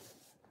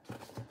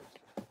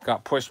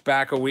 Got pushed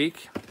back a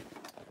week.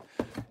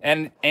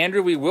 And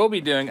Andrew, we will be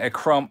doing a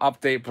Chrome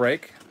update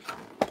break.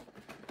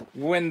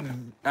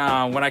 When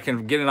I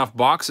can get enough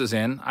boxes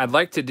in, I'd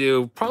like to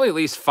do probably at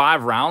least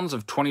 5 rounds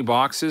of 20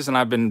 boxes, and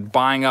I've been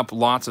buying up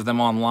lots of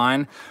them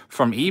online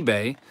from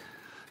eBay.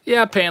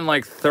 Yeah, paying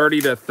like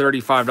 $30 to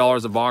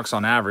 $35 a box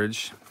on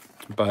average,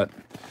 but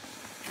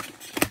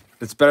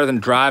it's better than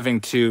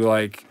driving to,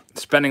 like,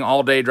 spending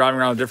all day driving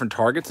around different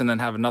targets and then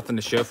having nothing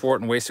to show for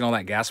it and wasting all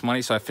that gas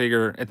money. So I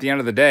figure at the end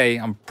of the day,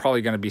 I'm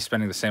probably going to be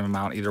spending the same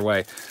amount either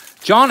way.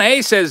 John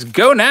A says,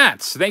 "Go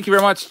Nats." Thank you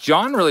very much,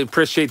 John. Really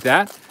appreciate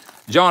that.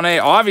 John A.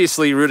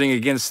 obviously rooting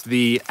against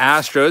the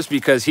Astros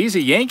because he's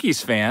a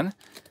Yankees fan,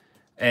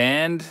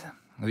 and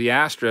the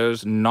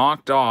Astros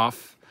knocked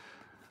off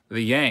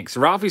the Yanks.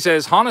 Ralphie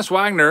says, "Honus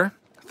Wagner,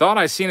 thought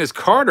I seen his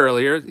card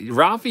earlier."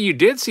 Ralphie, you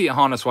did see a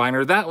Honus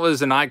Wagner. That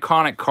was an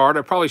iconic card.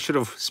 I probably should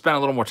have spent a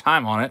little more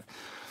time on it.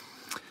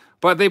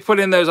 But they put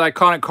in those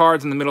iconic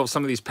cards in the middle of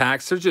some of these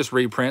packs. They're just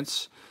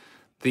reprints.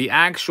 The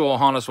actual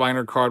Honus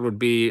Wagner card would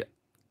be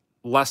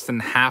less than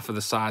half of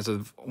the size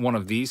of one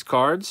of these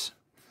cards.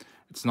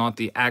 It's not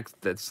the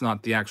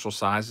actual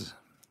size.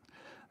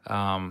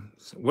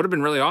 Would have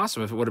been really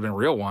awesome if it would have been a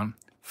real one.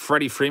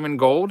 Freddie Freeman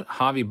Gold,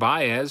 Javi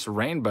Baez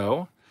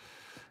Rainbow,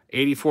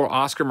 84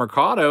 Oscar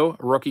Mercado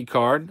rookie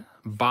card,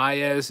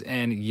 Baez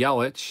and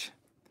Yelich.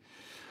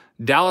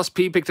 Dallas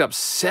P picked up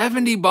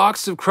 70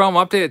 boxes of Chrome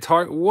update at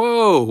Target.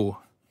 Whoa.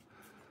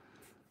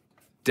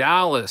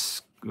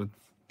 Dallas,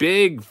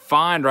 big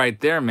find right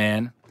there,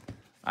 man.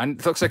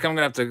 It looks like I'm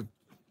going to have to,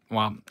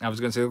 well, I was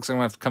going to say, it looks like I'm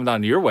going to have to come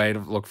down your way to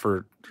look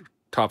for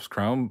Topps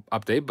Chrome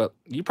update, but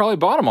you probably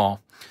bought them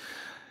all.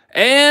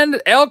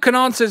 And El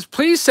Canon says,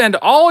 "Please send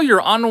all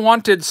your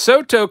unwanted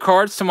Soto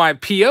cards to my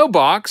P.O.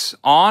 box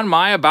on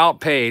my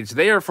About page.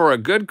 They are for a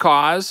good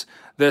cause.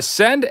 The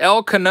Send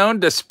El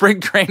Canon to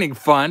Spring Training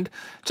Fund.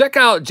 Check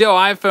out Joe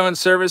iPhone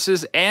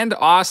Services and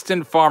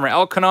Austin Farmer."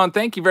 El Canon,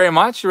 thank you very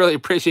much. Really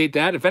appreciate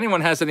that. If anyone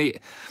has any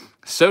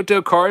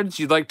Soto cards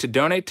you'd like to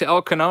donate to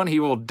El Canon, he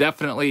will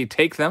definitely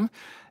take them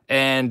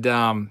and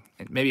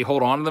maybe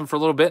hold on to them for a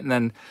little bit and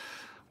then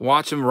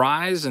watch them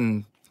rise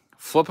and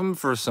flip them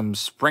for some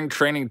spring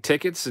training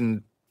tickets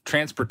and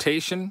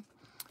transportation.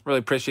 Really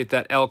appreciate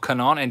that, El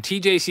Canon. And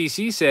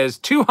TJCC says,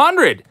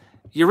 200.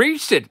 You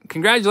reached it.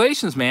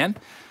 Congratulations, man.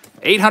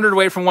 800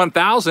 away from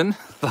 1,000.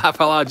 Laugh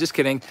out loud. Just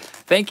kidding.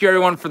 Thank you,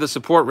 everyone, for the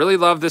support. Really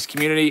love this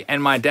community,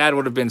 and my dad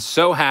would have been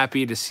so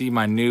happy to see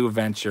my new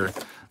venture.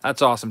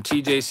 That's awesome.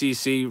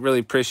 TJCC, really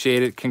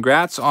appreciate it.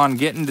 Congrats on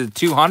getting to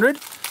 200.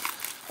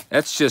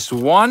 That's just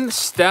one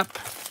step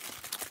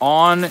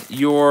on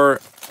your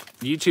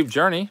YouTube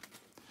journey.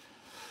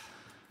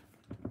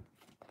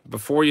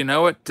 Before you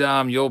know it,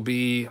 you'll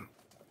be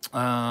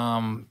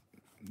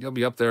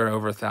up there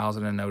over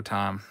 1,000 in no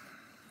time.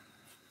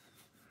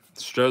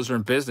 Stros are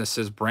in business,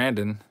 says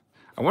Brandon.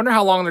 I wonder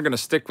how long they're going to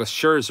stick with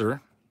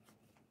Scherzer.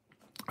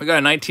 We got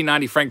a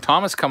 1990 Frank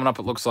Thomas coming up,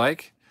 it looks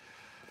like,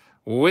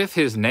 with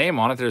his name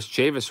on it. There's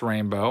Chavis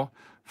Rainbow.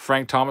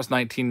 Frank Thomas,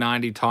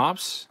 1990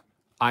 Topps.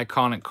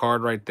 Iconic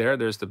card right there.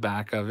 There's the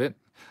back of it.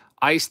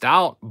 Iced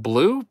out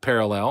blue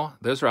parallel.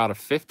 Those are out of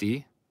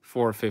 50,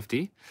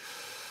 450.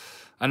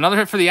 Another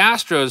hit for the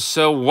Astros.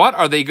 So what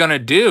are they going to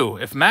do?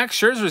 If Max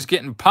Scherzer's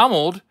getting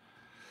pummeled,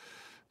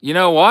 you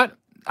know what?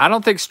 I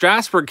don't think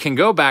Strasburg can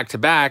go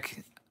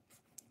back-to-back.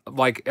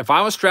 Like, if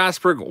I was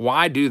Strasburg,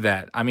 why do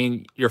that? I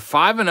mean, you're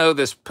 5-0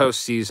 this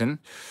postseason.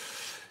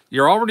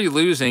 You're already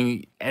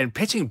losing and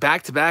pitching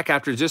back-to-back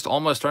after just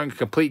almost throwing a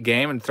complete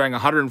game and throwing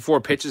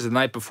 104 pitches the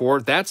night before.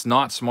 That's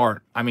not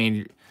smart. I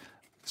mean,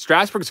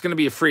 Strasburg's going to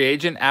be a free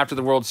agent after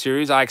the World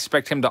Series. I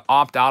expect him to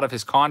opt out of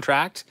his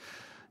contract.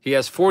 He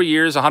has 4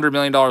 years, $100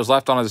 million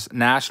left on his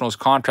Nationals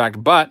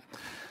contract, but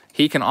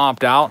he can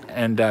opt out.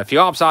 And if he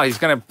opts out, he's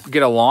going to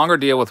get a longer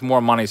deal with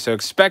more money. So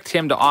expect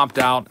him to opt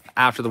out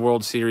after the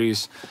World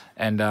Series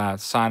and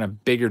sign a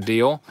bigger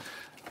deal.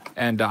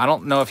 And I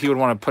don't know if he would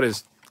want to put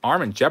his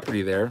arm in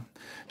jeopardy there.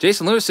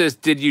 Jason Lewis says,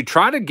 "Did you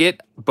try to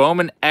get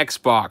Bowman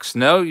Xbox?"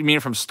 No, you mean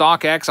from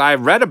StockX? I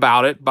read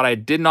about it, but I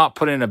did not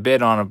put in a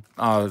bid on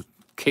a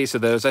case of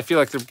those. I feel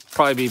like they'll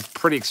probably be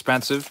pretty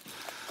expensive.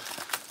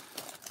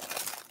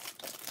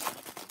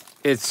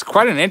 It's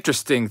quite an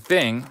interesting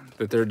thing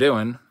that they're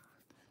doing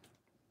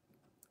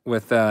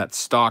with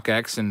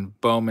StockX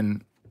and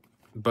Bowman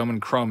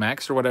Chrome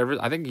X or whatever.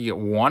 I think you get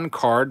one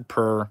card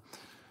per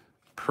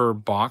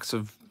box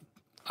of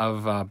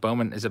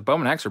Bowman. Is it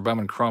Bowman X or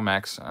Bowman Chrome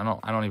X? I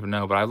don't even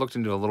know, but I looked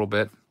into it a little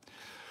bit.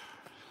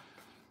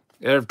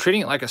 They're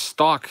treating it like a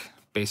stock,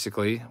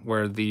 basically,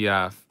 where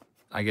the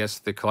I guess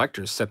the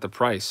collectors set the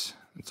price.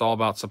 It's all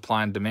about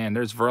supply and demand.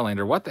 There's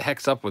Verlander. What the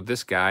heck's up with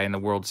this guy in the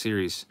World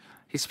Series?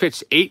 He's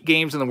pitched 8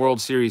 games in the World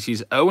Series.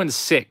 He's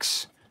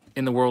 0-6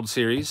 in the World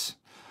Series.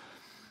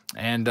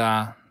 And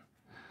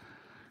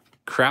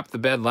crapped the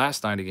bed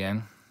last night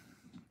again.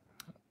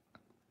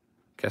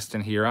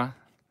 Keston Hiura.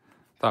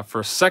 Thought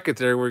for a second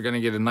there we were going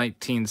to get a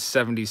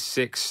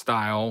 1976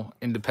 style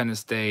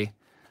Independence Day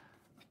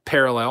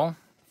parallel.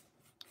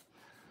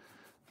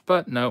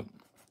 But nope.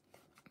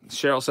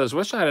 Cheryl says,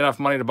 wish I had enough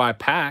money to buy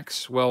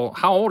packs. Well,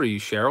 how old are you,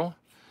 Cheryl?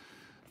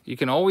 You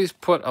can always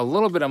put a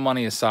little bit of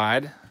money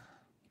aside.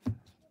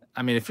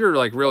 I mean, if you're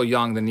like real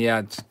young, then yeah,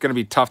 it's going to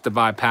be tough to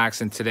buy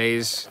packs in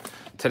today's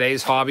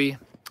hobby.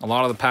 A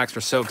lot of the packs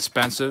are so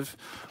expensive.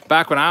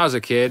 Back when I was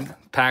a kid,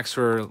 packs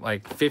were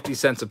like 50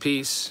 cents a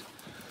piece.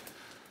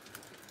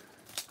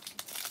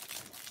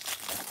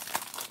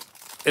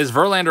 Is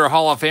Verlander a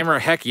Hall of Famer?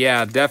 Heck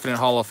yeah, definite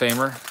Hall of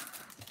Famer.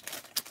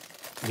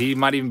 He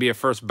might even be a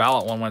first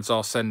ballot one when it's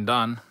all said and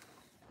done.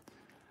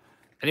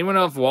 Anyone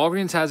know if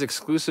Walgreens has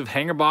exclusive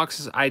hanger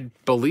boxes? I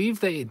believe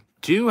they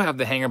do have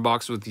the hanger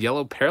boxes with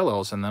yellow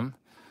parallels in them.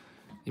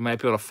 You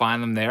might be able to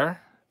find them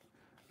there.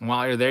 And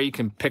while you're there, you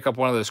can pick up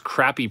one of those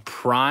crappy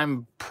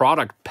Prime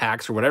product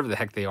packs or whatever the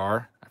heck they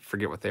are. I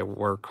forget what they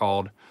were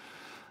called.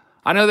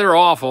 I know they're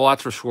awful,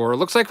 that's for sure.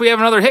 Looks like we have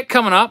another hit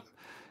coming up.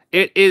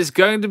 It is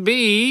going to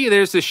be,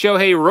 there's the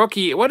Shohei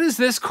rookie. What is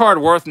this card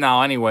worth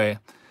now anyway?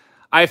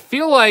 I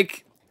feel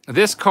like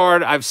this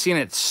card, I've seen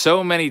it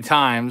so many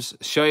times.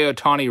 Shohei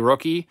Ohtani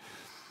rookie.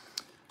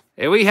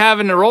 And we have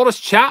an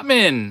Aroldis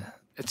Chapman.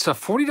 It's a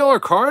 $40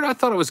 card? I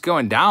thought it was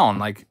going down.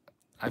 Like,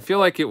 I feel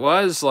like it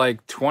was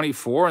like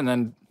 24 and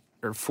then,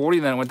 or 40,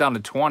 and then it went down to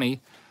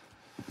 20.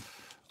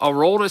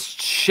 Aroldis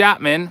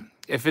Chapman.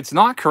 If it's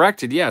not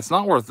corrected, yeah, it's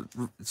not worth,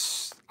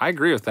 I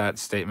agree with that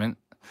statement.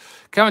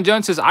 Kevin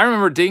Jones says, I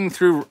remember digging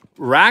through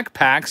rack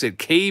packs at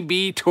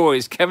KB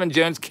Toys. Kevin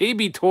Jones,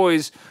 KB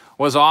Toys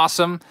was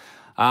awesome.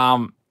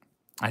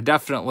 I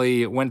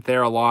definitely went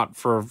there a lot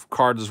for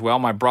cards as well.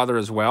 My brother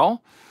as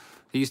well.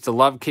 He used to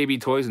love KB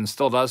Toys and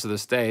still does to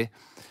this day.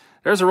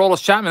 There's a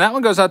Aroldis Chapman. That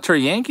one goes out to a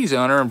Yankees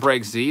owner and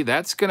Break Z.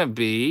 That's going to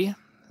be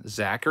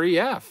Zachary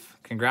F.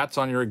 Congrats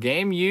on your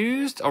game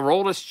used.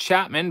 Aroldis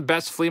Chapman,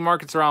 best flea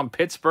markets around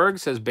Pittsburgh,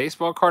 says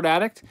Baseball Card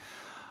Addict.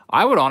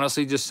 I would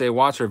honestly just say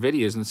watch our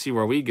videos and see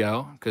where we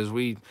go, because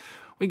we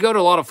go to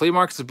a lot of flea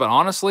markets, but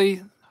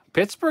honestly,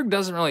 Pittsburgh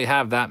doesn't really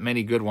have that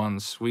many good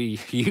ones. We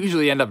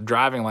usually end up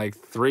driving like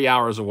 3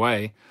 hours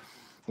away.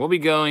 We'll be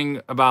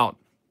going about,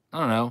 I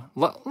don't know,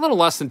 a little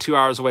less than 2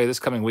 hours away this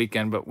coming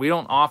weekend, but we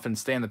don't often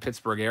stay in the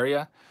Pittsburgh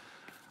area.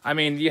 I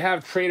mean, you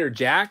have Trader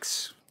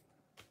Jack's,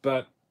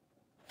 but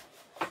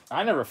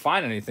I never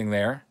find anything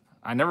there.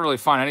 I never really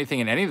find anything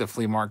in any of the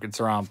flea markets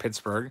around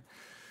Pittsburgh.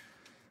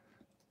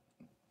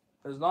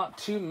 There's not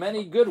too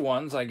many good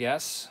ones, I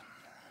guess.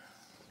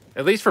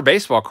 At least for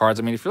baseball cards.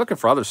 I mean, if you're looking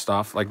for other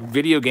stuff, like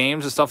video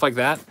games and stuff like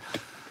that,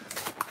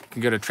 you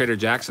can go to Trader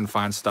Jack's and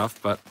find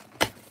stuff, but...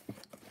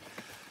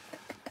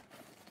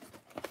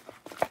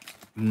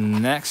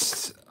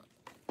 Next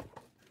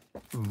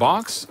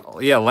box.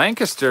 Yeah,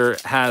 Lancaster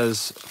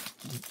has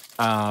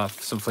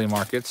some flea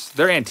markets.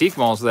 Their antique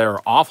malls there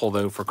are awful,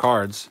 though, for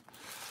cards.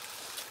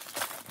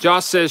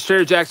 Josh says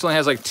Trader Jack's only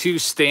has like 2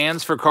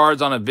 stands for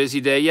cards on a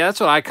busy day. Yeah, that's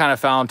what I kind of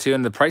found, too,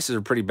 and the prices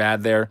are pretty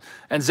bad there.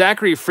 And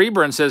Zachary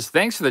Freeburn says,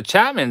 thanks for the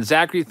Chapman.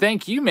 Zachary,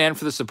 thank you, man,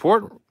 for the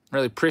support.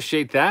 Really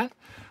appreciate that.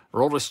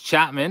 Aroldis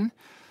Chapman.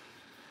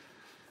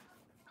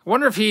 I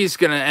wonder if he's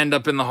going to end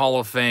up in the Hall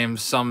of Fame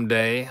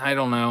someday. I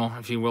don't know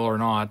if he will or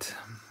not.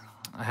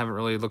 I haven't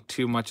really looked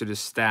too much at his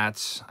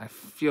stats. I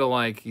feel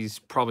like he's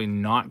probably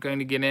not going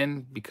to get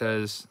in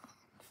because,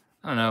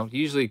 I don't know,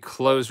 usually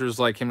closers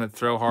like him that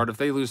throw hard, if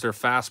they lose their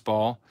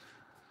fastball,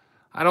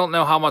 I don't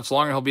know how much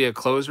longer he'll be a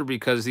closer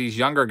because these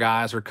younger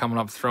guys are coming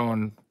up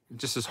throwing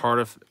just as hard,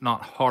 if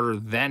not harder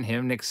than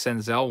him. Nick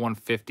Senzel,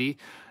 150.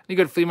 Any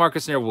good flea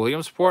markets near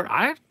Williamsport?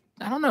 I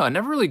don't know. I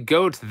never really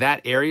go to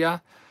that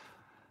area.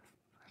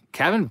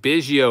 Kevin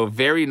Biggio,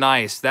 very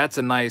nice. That's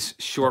a nice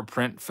short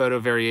print photo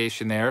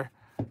variation there.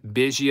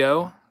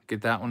 Biggio,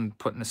 get that one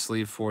put in a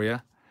sleeve for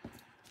you.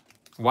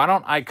 Why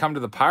don't I come to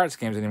the Pirates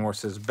games anymore,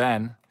 says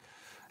Ben.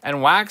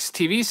 And Wax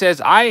TV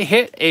says, I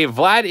hit a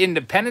Vlad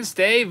Independence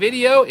Day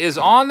video is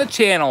on the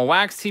channel.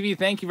 Wax TV,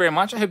 thank you very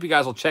much. I hope you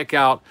guys will check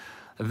out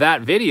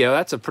that video.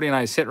 That's a pretty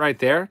nice hit right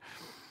there.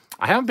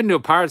 I haven't been to a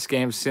Pirates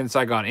game since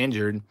I got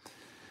injured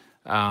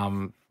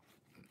at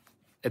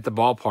the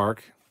ballpark.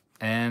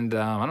 And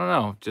I don't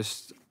know,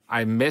 just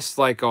I missed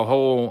like a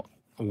whole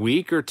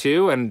week or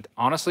two. And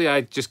honestly,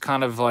 I just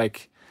kind of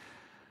like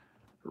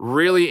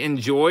really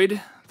enjoyed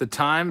the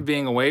time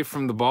being away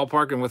from the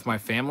ballpark and with my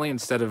family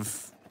instead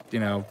of, you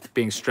know,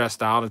 being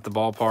stressed out at the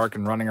ballpark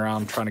and running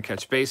around trying to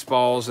catch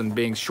baseballs and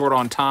being short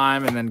on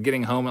time and then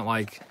getting home at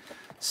like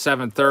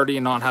 7:30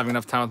 and not having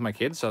enough time with my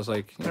kids. So I was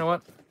like, you know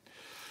what?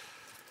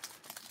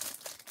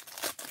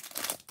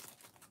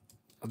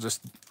 I'll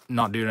just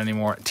not do it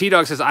anymore.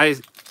 T-Dog says,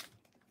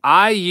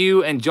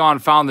 you and John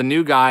found the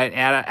new guy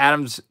at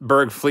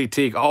Adamsburg Flea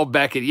Teak. Oh,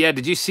 Beckett. Yeah,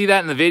 did you see that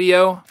in the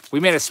video? We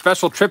made a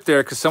special trip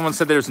there because someone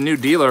said there's a new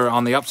dealer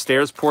on the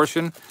upstairs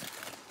portion.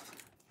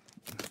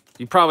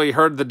 You probably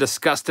heard the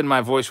disgust in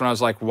my voice when I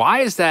was like,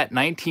 why is that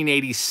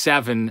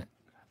 1987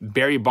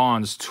 Barry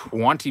Bonds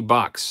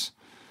 $20?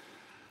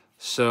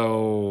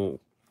 So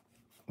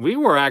we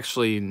were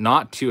actually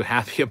not too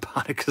happy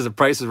about it because the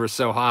prices were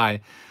so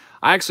high.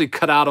 I actually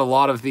cut out a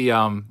lot of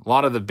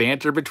the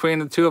banter between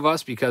the two of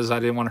us because I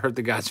didn't want to hurt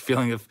the guy's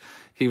feeling if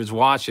he was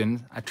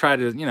watching. I tried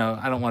to,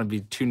 I don't want to be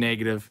too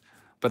negative,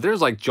 but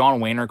there's like John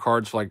Wayner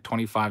cards for like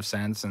 25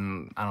 cents,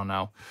 and I don't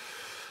know.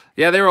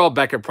 Yeah, they were all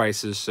Beckett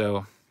prices.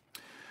 So,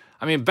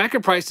 I mean,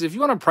 Beckett prices, if you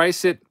want to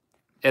price it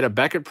at a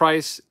Beckett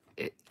price,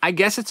 I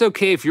guess it's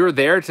okay if you're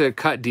there to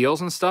cut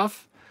deals and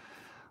stuff.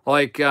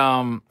 Like,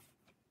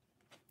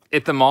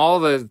 at the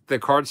mall, the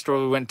card store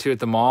we went to at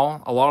the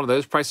mall, a lot of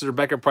those prices are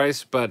Beckett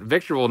price, but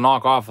Victor will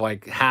knock off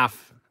like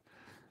half.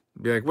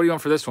 Be like, what do you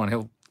want for this one?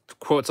 He'll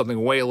quote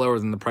something way lower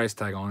than the price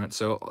tag on it.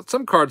 So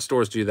some card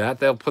stores do that.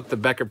 They'll put the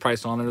Beckett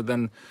price on there,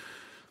 then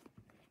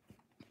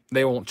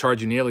they won't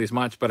charge you nearly as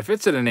much. But if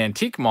it's at an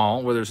antique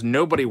mall where there's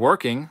nobody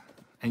working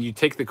and you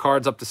take the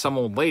cards up to some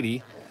old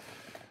lady,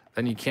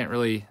 then you can't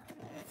really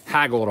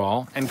haggle at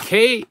all. And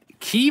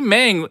Key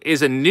Meng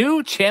is a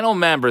new channel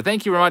member.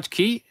 Thank you very much,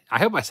 Key. I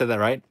hope I said that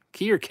right.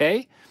 Key or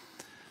K?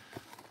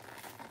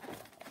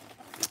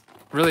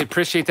 Really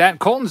appreciate that.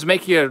 Colton's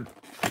making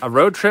a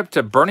road trip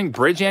to Burning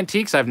Bridge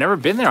Antiques. I've never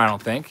been there, I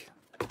don't think.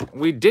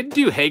 We did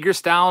do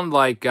Hagerstown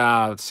like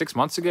 6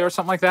 months ago or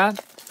something like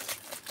that.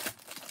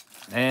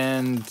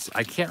 And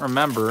I can't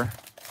remember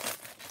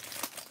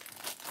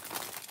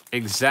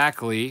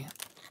exactly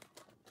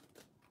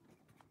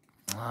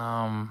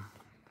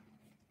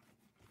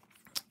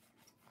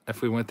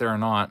if we went there or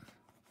not.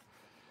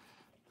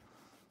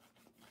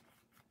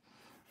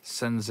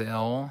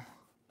 Senzel.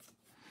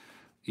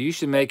 You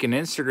should make an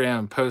Instagram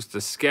and post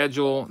a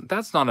schedule.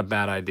 That's not a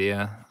bad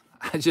idea.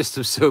 I just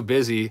am so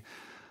busy.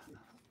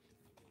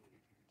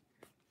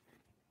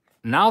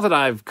 Now that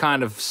I've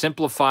kind of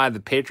simplified the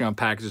Patreon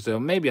packages, though,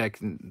 maybe I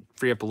can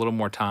free up a little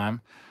more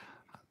time.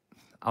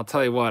 I'll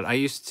tell you what, I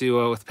used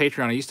to, with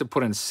Patreon, I used to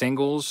put in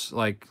singles.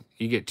 Like,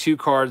 you get 2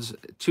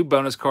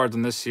 bonus cards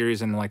in this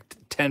series and like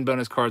 10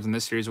 bonus cards in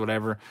this series,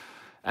 whatever.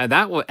 And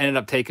that ended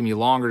up taking me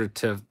longer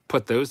to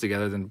put those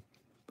together than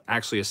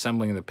actually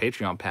assembling the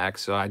Patreon pack.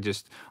 So I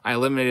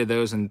eliminated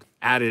those and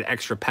added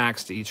extra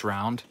packs to each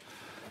round.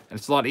 And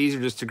it's a lot easier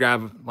just to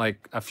grab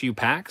like a few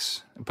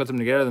packs and put them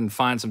together than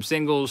find some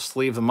singles,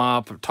 sleeve them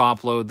up,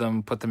 top load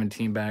them, put them in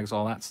team bags,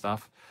 all that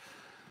stuff.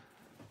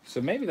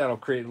 So maybe that'll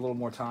create a little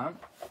more time.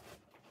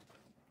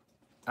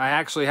 I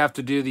actually have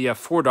to do the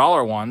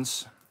 $4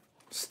 ones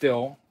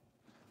still.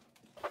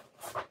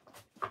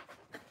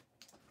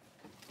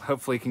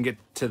 Hopefully can get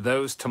to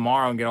those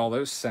tomorrow and get all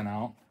those sent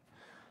out.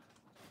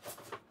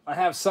 I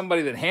have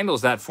somebody that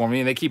handles that for me,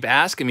 and they keep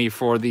asking me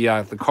for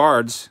the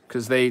cards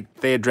because they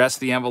address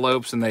the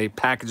envelopes and they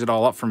package it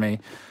all up for me.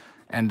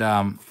 And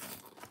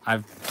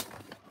I've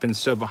been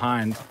so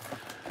behind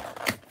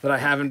that I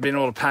haven't been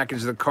able to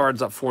package the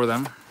cards up for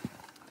them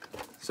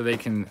so they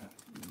can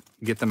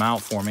get them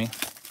out for me.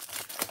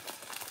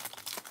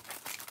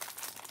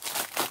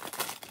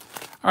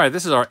 All right,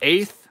 this is our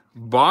 8th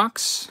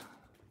box.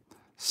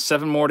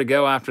 7 more to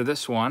go after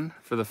this one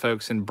for the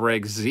folks in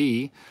Breg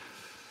Z.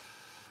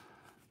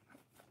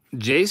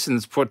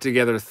 Jason's put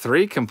together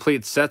 3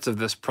 complete sets of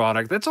this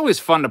product. That's always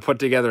fun to put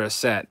together a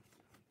set.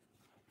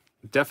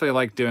 Definitely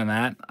like doing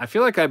that. I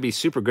feel like I'd be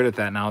super good at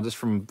that now, just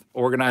from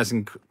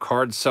organizing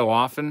cards so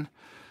often.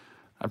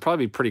 I'd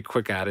probably be pretty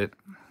quick at it.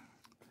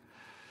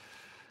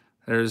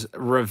 There's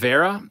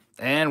Rivera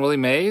and Willie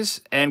Mays.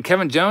 And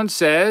Kevin Jones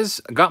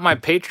says, got my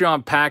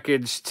Patreon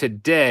package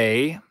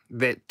today.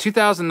 The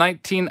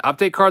 2019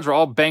 update cards were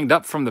all banged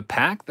up from the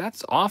pack.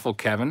 That's awful,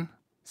 Kevin.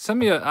 Send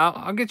me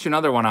I'll get you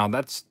another one out.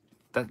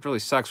 That really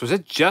sucks. Was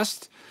it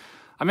just,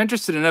 I'm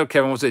interested to know,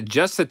 Kevin, was it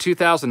just the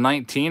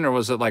 2019 or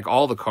was it like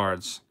all the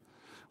cards?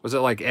 Was it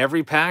like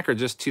every pack or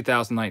just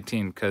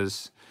 2019?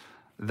 Because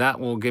that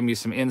will give me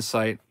some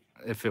insight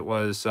if it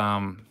was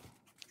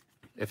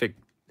if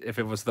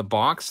it was the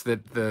box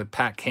that the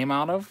pack came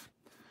out of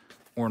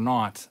or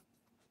not.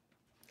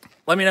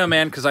 Let me know,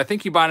 man, because I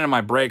think you bought it in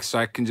my breaks, so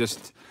I can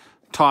just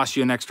toss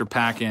you an extra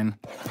pack in.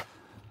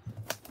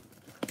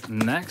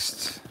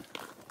 Next.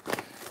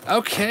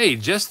 Okay,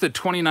 just the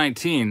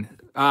 2019.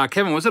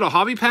 Kevin, was it a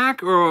hobby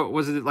pack or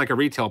was it like a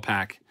retail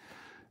pack?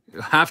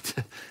 You'll have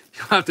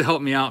to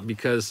help me out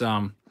because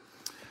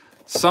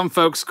some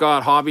folks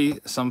got hobby,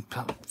 some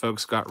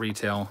folks got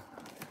retail.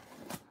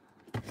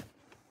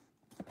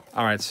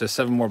 All right, so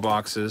 7 more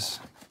boxes.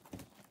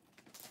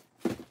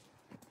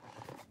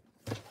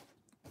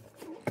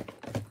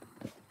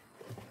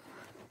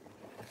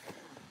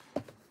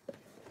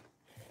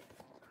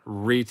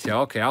 Retail.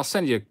 Okay, I'll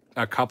send you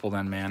a couple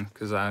then, man,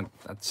 because that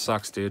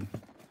sucks, dude.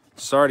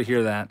 Sorry to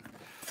hear that.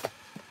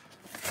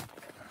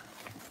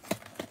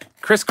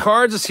 Chris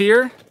Cards is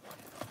here.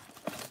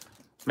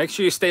 Make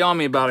sure you stay on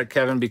me about it,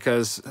 Kevin,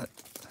 because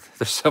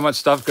there's so much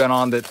stuff going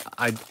on that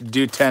I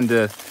do tend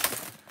to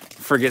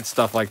forget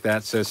stuff like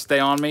that. So stay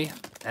on me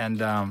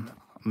and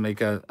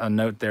make a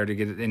note there to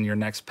get it in your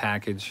next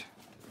package.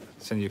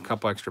 Send you a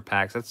couple extra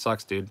packs. That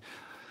sucks, dude.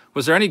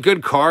 Was there any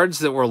good cards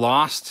that were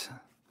lost?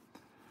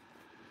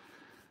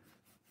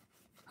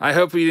 I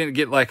hope we didn't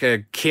get like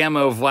a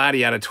camo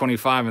Vladdy out of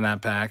 25 in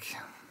that pack.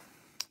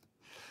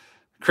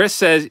 Chris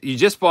says, you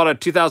just bought a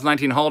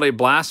 2019 Holiday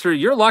Blaster.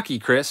 You're lucky,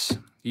 Chris.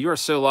 You are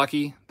so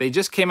lucky. They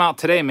just came out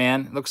today,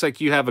 man. It looks like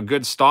you have a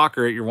good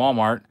stalker at your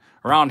Walmart.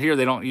 Around here,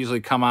 they don't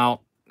usually come out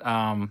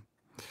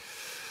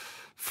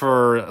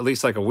for at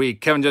least like a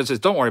week. Kevin Jones says,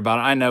 don't worry about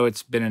it. I know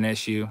it's been an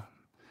issue.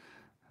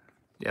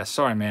 Yeah,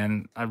 sorry,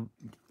 man. I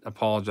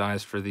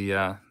apologize for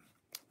the...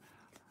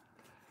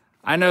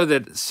 I know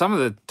that some of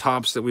the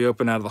tops that we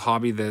opened out of the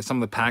hobby, some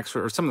of the packs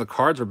or some of the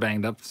cards were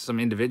banged up, some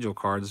individual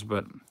cards,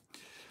 but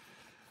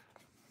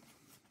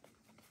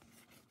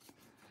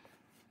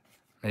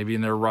maybe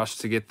in their rush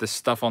to get this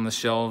stuff on the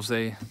shelves,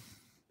 they,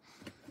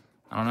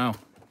 I don't know,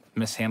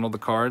 mishandled the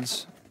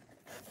cards.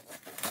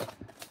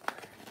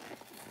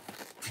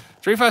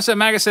 357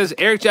 Maga says,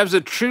 Eric Jab's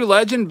a true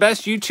legend,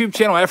 best YouTube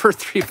channel ever.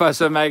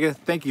 357 Maga,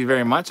 thank you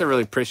very much. I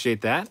really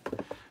appreciate that.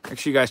 Make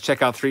sure you guys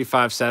check out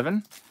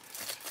 357.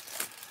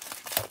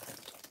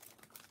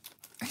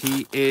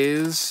 He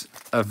is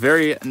a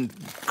very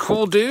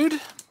cool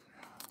dude.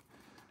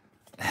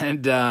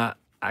 And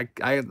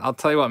I'll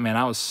tell you what, man,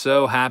 I was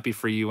so happy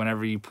for you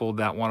whenever you pulled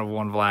that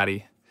 1/1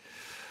 Vladdy.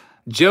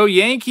 Joe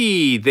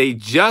Yankee, they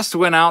just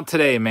went out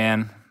today,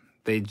 man.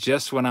 They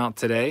just went out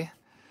today.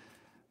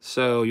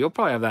 So you'll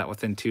probably have that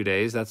within 2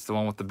 days. That's the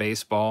one with the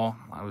baseball.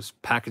 I was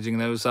packaging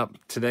those up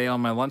today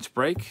on my lunch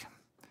break.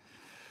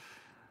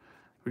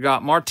 We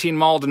got Martin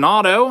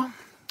Maldonado,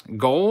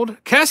 gold.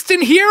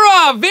 Keston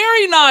Hiura,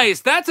 very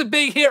nice. That's a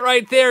big hit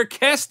right there.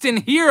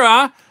 Keston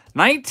Hiura,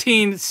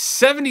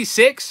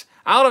 1976,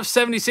 out of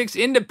 76,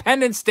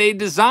 Independence Day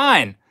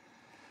design.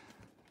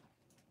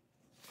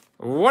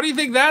 What do you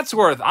think that's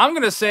worth? I'm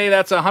going to say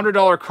that's a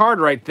 $100 card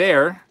right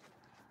there.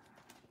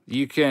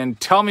 You can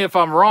tell me if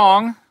I'm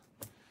wrong.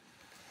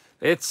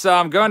 It's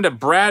going to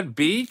Brad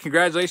B.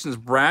 Congratulations,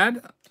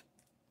 Brad.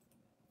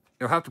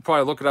 You'll have to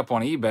probably look it up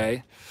on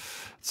eBay.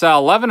 It's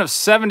 11 of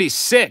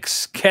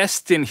 76.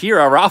 Keston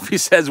Hiura. Ralphie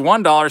says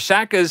 $1.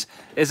 Shaka's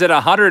is at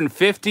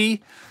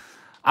 150.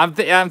 I'm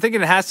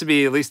thinking it has to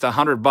be at least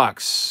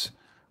 $100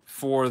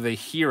 for the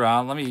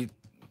Hiura. Let me.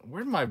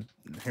 Where am I?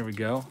 Here we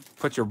go.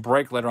 Put your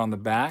break letter on the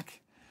back.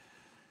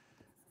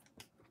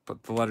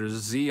 Put the letter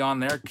Z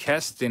on there.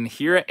 Keston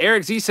Hiura.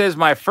 Eric Z says,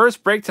 my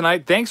first break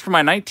tonight. Thanks for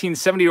my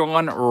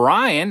 1971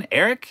 Ryan.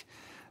 Eric,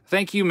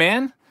 thank you,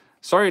 man.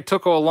 Sorry it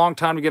took a long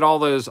time to get all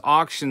those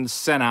auctions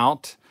sent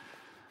out.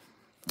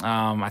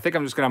 I think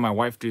I'm just going to have my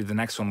wife do the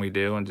next one we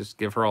do and just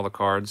give her all the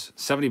cards.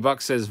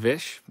 $70 says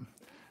Vish.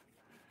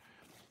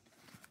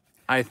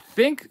 I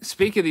think,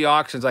 speaking of the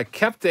auctions, I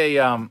kept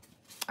a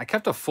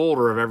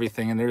folder of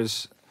everything, and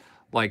there's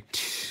like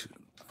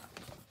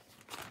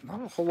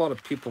not a whole lot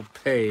of people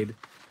paid.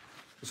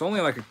 There's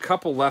only like a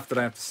couple left that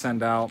I have to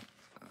send out.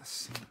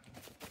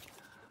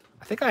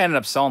 I think I ended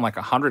up selling like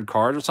 100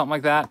 cards or something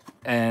like that,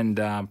 and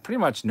pretty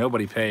much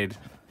nobody paid.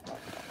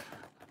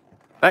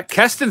 That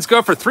Keston's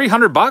go for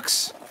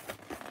 $300?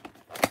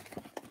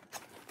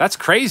 That's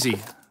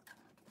crazy.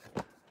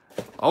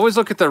 Always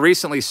look at the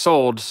recently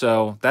sold,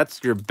 so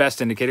that's your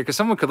best indicator, because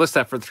someone could list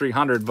that for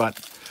 300, but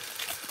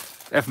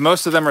if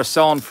most of them are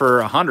selling for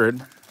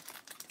 100,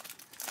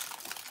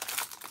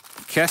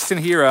 Keston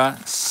Hiura,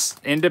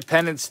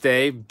 Independence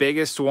Day,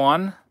 biggest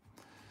one,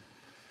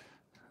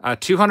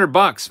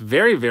 $200.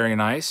 Very, very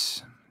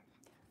nice.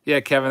 Yeah,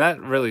 Kevin, that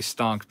really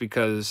stunk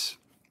because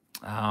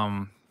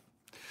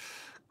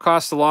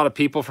cost a lot of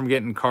people from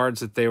getting cards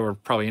that they were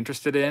probably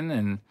interested in,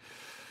 and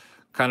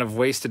kind of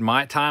wasted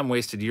my time,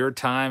 wasted your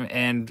time.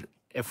 And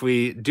if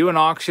we do an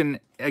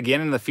auction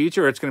again in the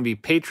future, it's going to be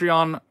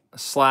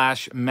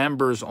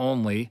Patreon/members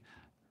only.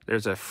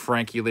 There's a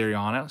Frankie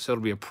Liriano, so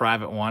it'll be a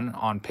private one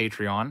on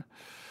Patreon.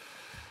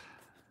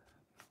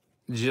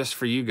 Just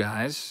for you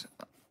guys.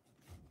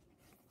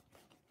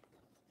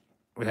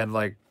 We had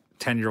like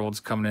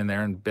 10-year-olds coming in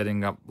there and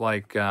bidding up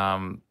like,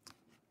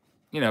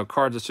 you know,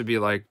 cards that should be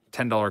like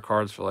 $10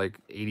 cards for like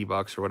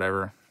 $80 or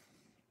whatever.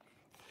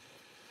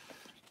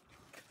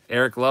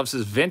 Eric loves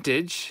his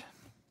vintage.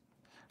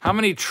 How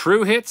many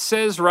true hits,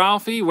 says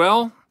Ralphie?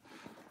 Well,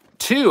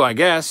 2, I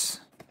guess.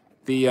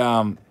 The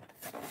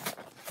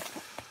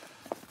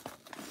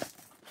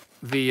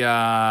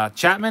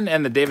Chapman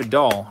and the David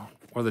Dahl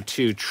were the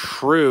 2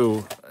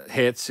 true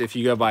hits if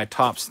you go by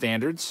top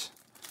standards.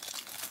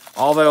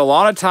 Although a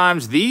lot of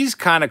times these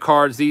kind of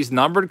cards, these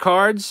numbered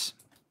cards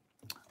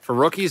for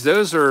rookies,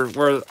 those are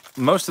where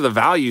most of the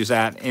value's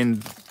at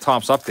in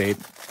Topps Update.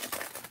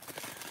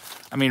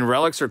 I mean,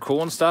 relics are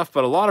cool and stuff,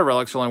 but a lot of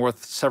relics are only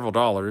worth several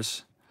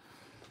dollars.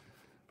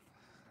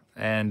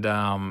 And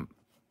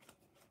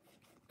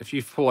if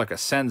you pull like a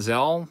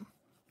Senzel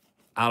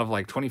out of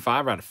like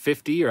 25 or out of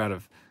 50 or out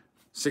of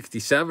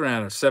 67 or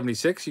out of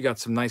 76, you got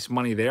some nice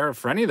money there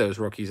for any of those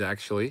rookies,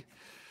 actually.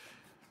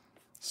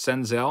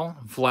 Senzel,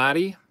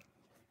 Vladdy.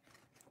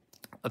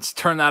 Let's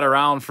turn that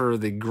around for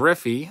the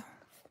Griffey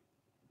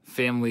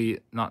family,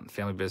 not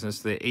family business,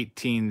 the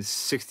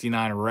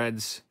 1869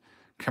 Reds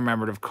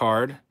commemorative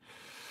card.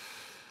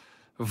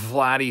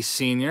 Vladdy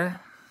Sr.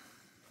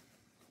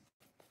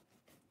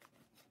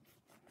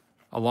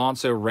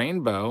 Alonso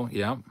Rainbow,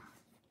 yep.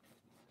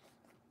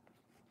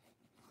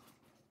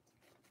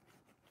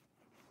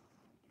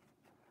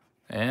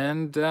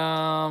 And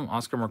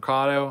Oscar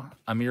Mercado,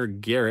 Amir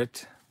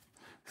Garrett.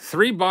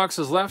 3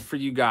 boxes left for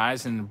you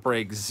guys in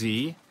break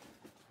Z.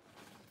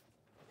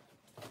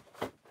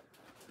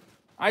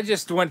 I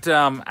just went,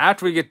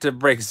 after we get to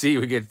break Z,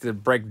 we get to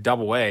break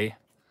double A.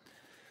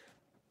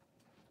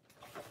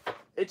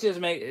 It just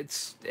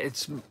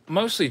it's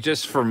mostly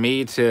just for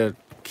me to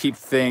keep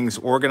things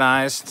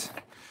organized.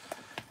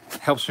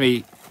 Helps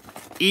me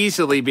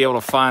easily be able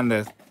to find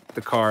the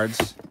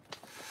cards.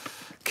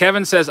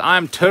 Kevin says,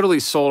 I'm totally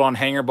sold on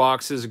hanger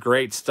boxes.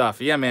 Great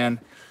stuff. Yeah, man.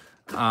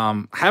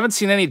 Haven't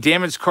seen any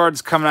damaged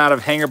cards coming out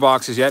of hanger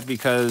boxes yet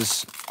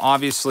because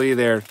obviously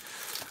they're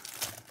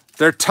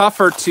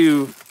tougher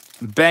to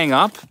bang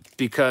up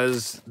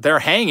because they're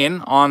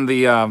hanging on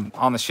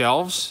the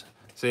shelves,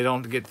 so they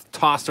don't get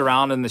tossed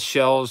around in the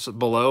shelves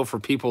below for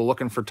people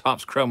looking for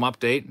Topps Chrome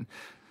Update,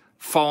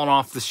 falling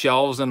off the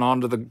shelves and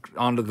onto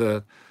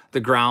the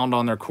ground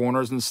on their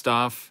corners and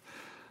stuff,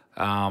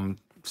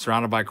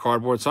 surrounded by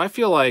cardboard. So I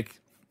feel like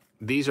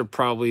these are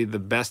probably the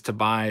best to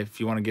buy if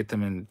you want to get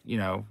them in, you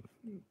know,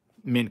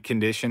 mint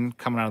condition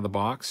coming out of the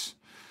box.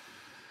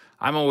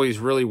 I'm always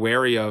really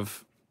wary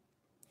of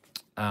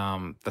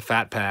the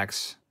fat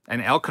packs.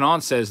 And El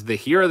Canon says, the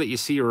hero that you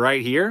see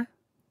right here,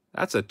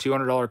 that's a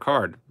 $200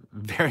 card.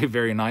 Very,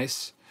 very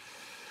nice.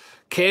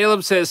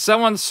 Caleb says,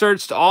 someone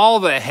searched all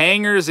the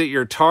hangers at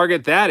your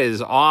Target. That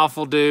is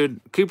awful, dude.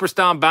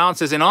 Cooperstown Bounce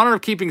says, in honor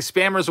of keeping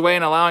spammers away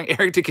and allowing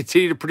Eric to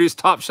continue to produce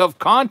top shelf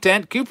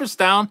content,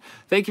 Cooperstown,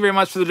 thank you very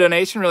much for the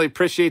donation. Really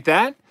appreciate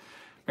that.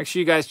 Make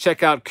sure you guys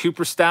check out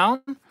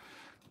Cooperstown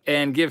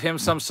and give him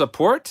some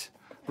support.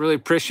 Really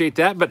appreciate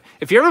that. But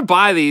if you ever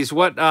buy these,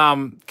 what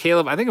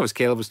Caleb, I think it was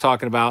Caleb was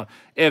talking about,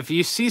 if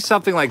you see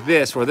something like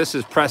this where this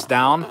is pressed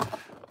down,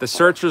 the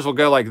searchers will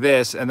go like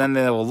this, and then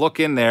they will look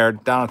in there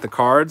down at the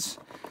cards,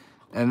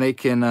 and they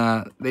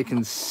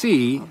can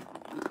see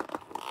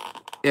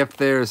if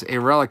there's a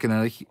relic in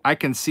there. I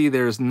can see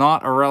there's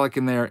not a relic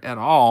in there at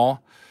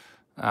all.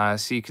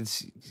 So you can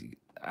see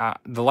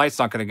the light's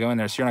not going to go in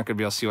there, so you're not going to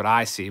be able to see what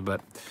I see.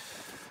 But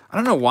I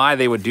don't know why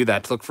they would do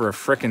that to look for a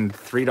frickin'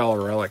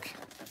 $3 relic.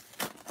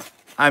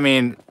 I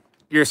mean,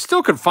 you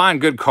still could find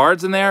good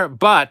cards in there,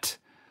 but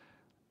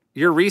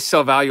your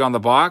resale value on the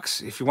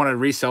box, if you want to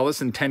resell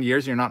this in 10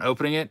 years and you're not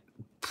opening it,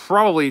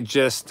 probably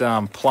just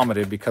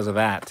plummeted because of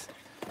that.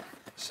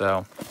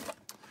 So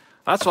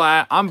that's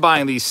why I'm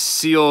buying these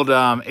sealed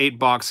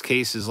 8-box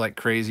cases like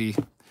crazy.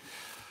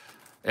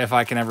 If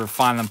I can ever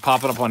find them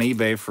popping up on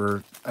eBay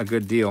for a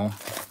good deal,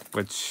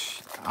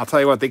 which I'll tell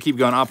you what, they keep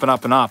going up and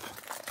up and up.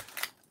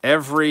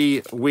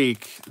 Every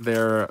week,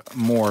 they're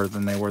more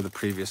than they were the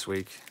previous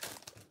week.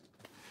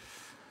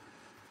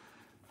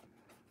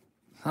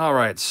 All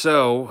right,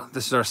 so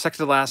this is our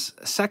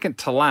second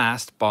to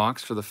last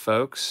box for the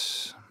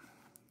folks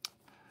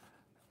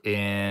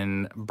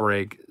in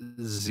break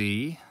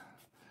Z.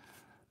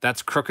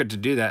 That's crooked to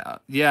do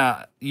that.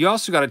 Yeah, you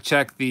also got to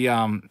check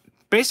the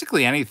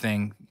basically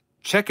anything.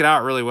 Check it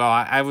out really well.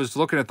 I was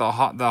looking at the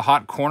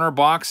hot corner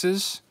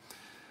boxes,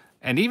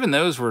 and even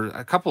those were,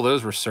 a couple of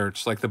those were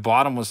searched. Like the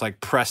bottom was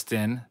like pressed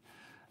in,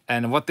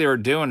 and what they were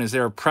doing is they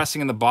were pressing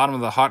in the bottom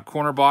of the hot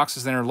corner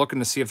boxes, and they were looking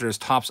to see if there's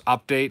Topps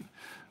Update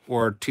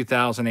or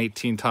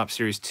 2018 Topps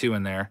Series 2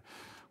 in there,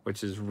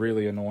 which is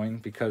really annoying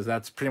because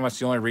that's pretty much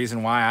the only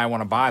reason why I want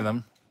to buy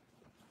them.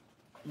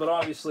 But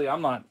obviously,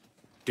 I'm not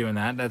doing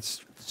that.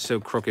 That's so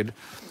crooked.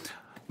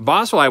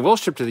 Boswell, I will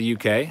ship to the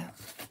UK.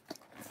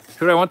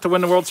 Who do I want to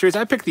win the World Series?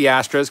 I picked the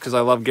Astros because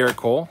I love Garrett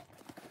Cole.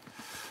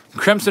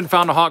 Crimson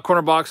found a hot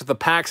corner box with the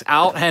packs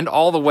out and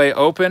all the way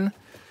open.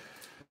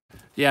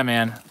 Yeah,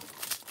 man.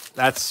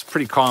 That's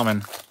pretty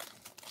common.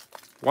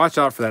 Watch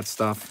out for that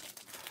stuff.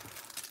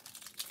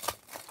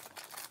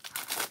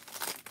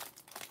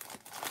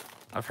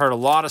 I've heard a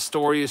lot of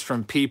stories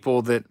from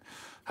people that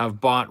have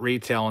bought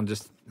retail and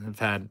just have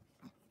had,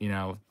 you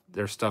know,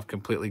 their stuff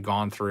completely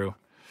gone through.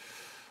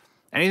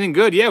 Anything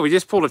good? Yeah, we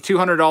just pulled a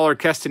 $200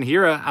 Keston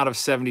Hiura out of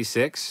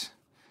 76.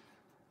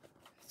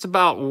 It's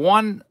about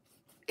 1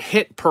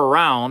 hit per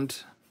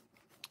round.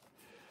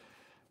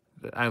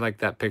 I like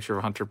that picture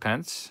of Hunter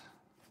Pence.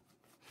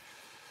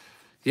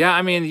 Yeah,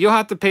 I mean, you'll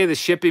have to pay the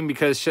shipping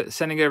because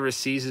sending it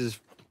overseas is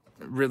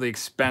really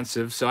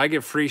expensive. So I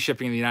get free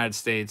shipping in the United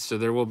States, so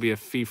there will be a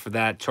fee for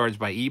that charged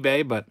by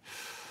eBay, but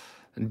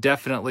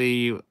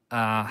definitely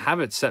have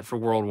it set for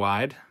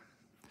worldwide.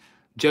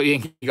 Joe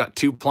Yankee got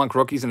 2 Plunk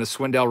rookies and a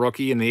Swindell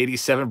rookie in the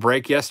 87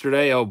 break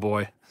yesterday. Oh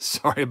boy,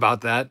 sorry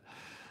about that.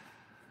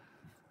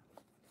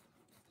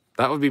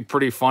 That would be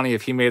pretty funny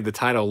if he made the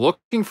title,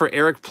 looking for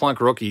Eric Plunk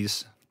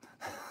rookies.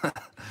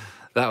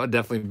 That would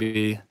definitely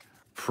be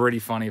pretty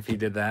funny if he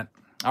did that.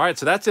 All right,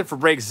 so that's it for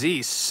break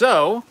Z.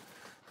 So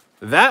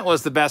that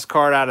was the best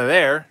card out of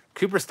there.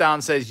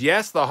 Cooperstown says,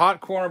 yes, the hot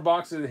corner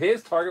boxes at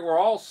his Target were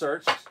all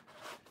searched.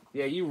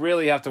 Yeah, you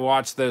really have to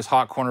watch those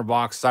hot corner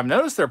boxes. I've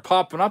noticed they're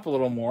popping up a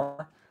little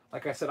more.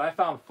 Like I said, I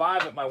found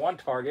 5 at my one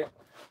Target.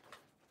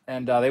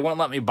 and they wouldn't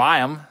let me buy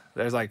them.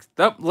 There's like,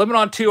 oh, limit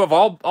on 2 of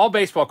all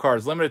baseball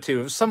cards, limited 2.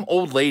 It was some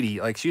old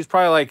lady, like she was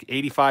probably like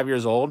 85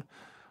 years old.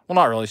 Well,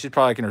 not really. She's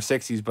probably like in her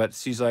 60s, but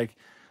she's like,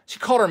 she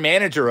called her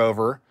manager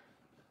over.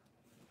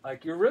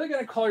 Like, you're really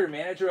gonna call your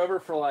manager over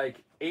for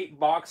like 8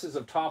 boxes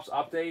of Topps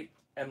Update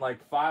and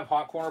like 5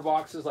 Hot Corner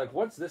boxes? Like,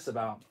 what's this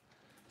about?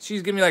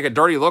 She's giving me like a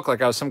dirty look,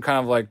 like I was some kind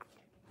of like,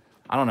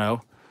 I don't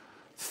know,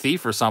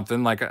 thief or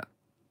something. Like,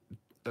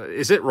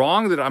 is it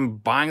wrong that I'm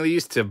buying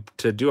these to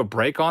do a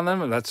break on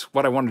them? That's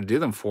what I wanted to do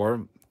them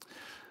for.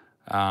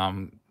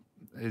 The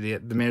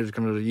manager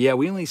comes over, yeah,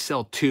 we only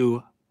sell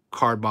 2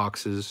 card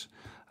boxes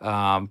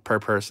per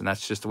person.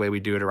 That's just the way we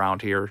do it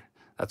around here.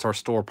 That's our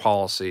store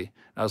policy.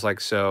 And I was like,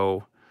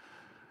 so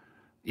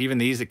even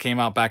these that came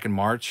out back in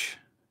March?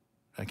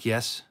 Like,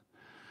 yes.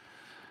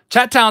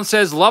 Chattown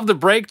says, love the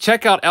break.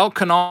 Check out El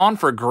Canon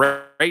for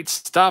great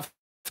stuff.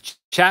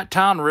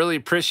 Chattown, really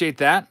appreciate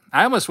that.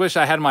 I almost wish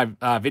I had my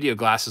video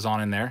glasses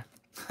on in there.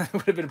 It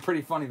would have been a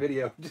pretty funny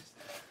video.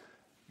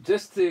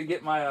 Just to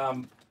get my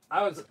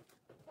I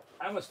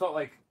almost felt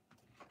like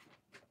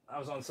I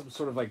was on some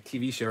sort of like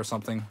TV show or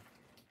something.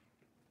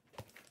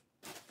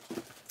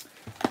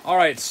 All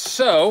right,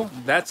 so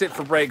that's it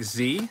for break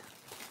Z.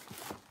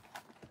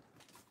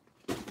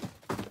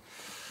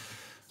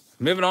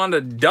 Moving on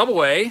to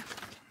double A.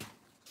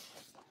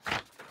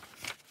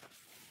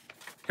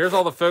 Here's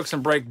all the folks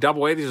in break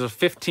double A. These are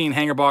 15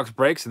 hanger box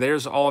breaks.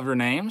 There's all of your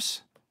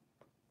names.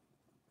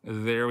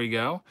 There we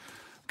go.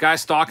 Guy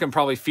stocking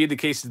probably feed the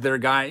cases to their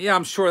guy. Yeah,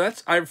 I'm sure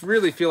that's, I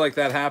really feel like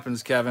that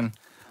happens, Kevin.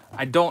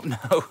 I don't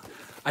know.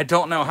 I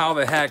don't know how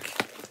the heck.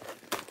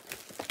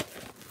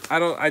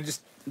 I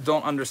just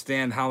don't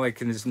understand how they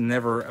can just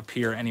never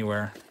appear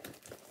anywhere.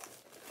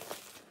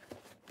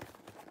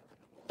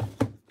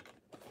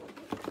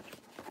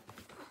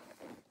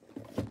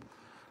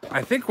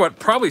 I think what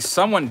probably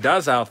someone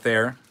does out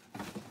there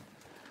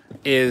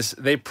is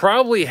they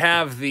probably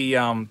have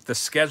the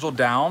schedule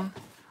down.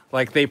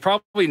 Like, they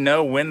probably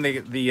know when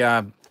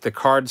the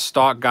card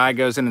stock guy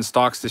goes in and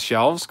stocks the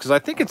shelves, because I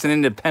think it's an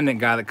independent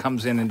guy that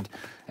comes in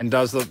and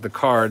does the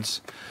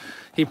cards.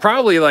 He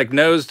probably like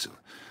knows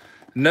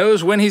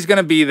when he's going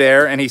to be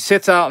there, and he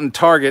sits out in the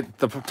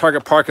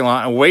Target parking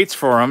lot and waits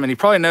for him, and he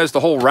probably knows the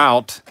whole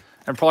route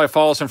and probably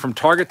follows him from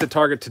Target to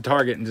Target to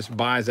Target and just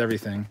buys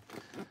everything.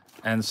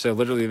 And so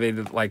literally they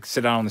like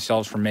sit out on the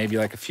shelves for maybe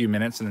like a few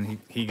minutes, and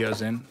then he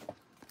goes in.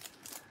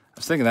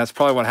 I was thinking that's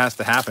probably what has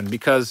to happen,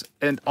 because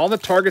in all the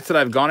Targets that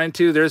I've gone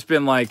into, there's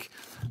been like,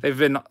 they've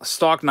been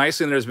stocked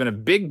nicely, and there's been a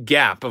big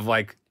gap of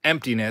like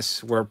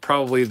emptiness where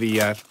probably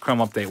the Chrome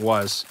Update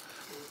was.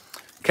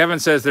 Kevin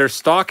says they're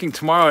stocking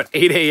tomorrow at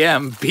 8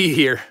 a.m. Be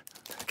here.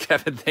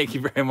 Kevin, thank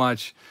you very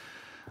much.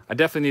 I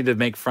definitely need to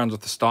make friends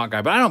with the stock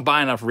guy, but I don't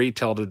buy enough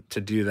retail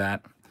to do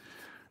that.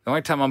 The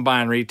only time I'm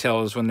buying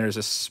retail is when there's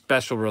a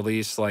special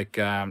release, like,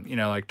 you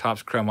know, like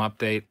Topps Chrome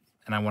Update,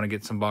 and I want to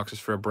get some boxes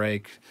for a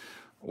break,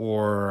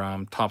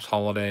 or Topps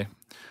Holiday.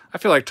 I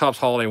feel like Topps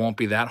Holiday won't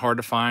be that hard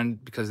to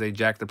find because they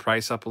jacked the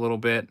price up a little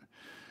bit.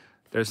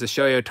 There's the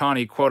Shohei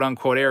Ohtani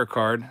quote-unquote error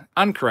card,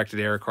 uncorrected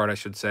error card, I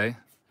should say.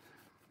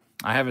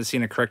 I haven't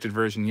seen a corrected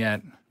version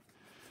yet.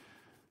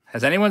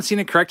 Has anyone seen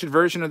a corrected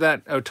version of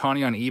that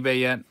Ohtani on eBay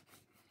yet?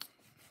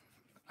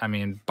 I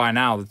mean, by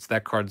now,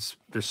 that card's,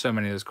 there's so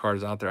many of those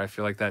cards out there. I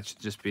feel like that should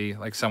just be,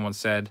 like someone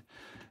said,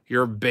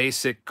 your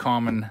basic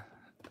common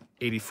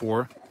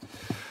 84.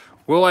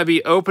 Will I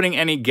be opening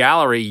any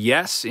gallery?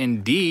 Yes,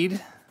 indeed.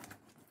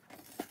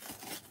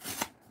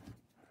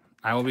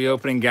 I will be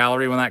opening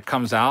gallery when that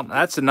comes out.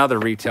 That's another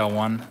retail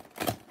one.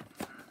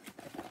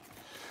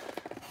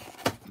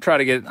 Try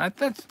to get,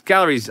 that's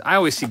galleries. I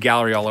always see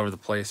gallery all over the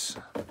place.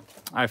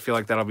 I feel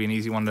like that'll be an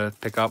easy one to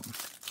pick up.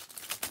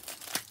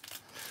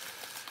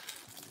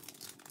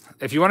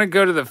 If you want to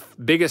go to the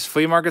biggest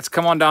flea markets,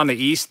 come on down to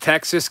East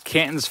Texas.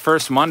 Canton's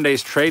First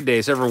Monday's trade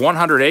days. Over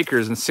 100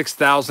 acres and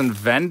 6,000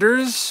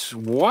 vendors.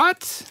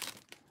 What?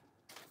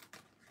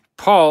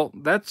 Paul,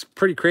 that's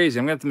pretty crazy.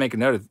 I'm going to have to make a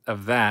note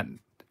of that.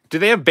 Do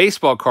they have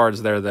baseball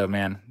cards there, though,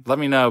 man? Let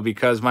me know,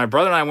 because my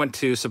brother and I went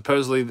to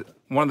supposedly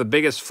one of the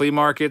biggest flea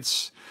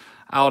markets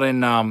out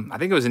in, I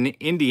think it was in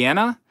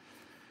Indiana.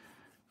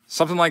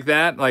 Something like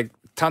that. Like,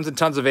 tons and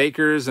tons of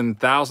acres and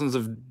thousands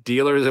of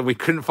dealers, and we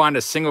couldn't find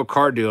a single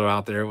card dealer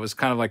out there. It was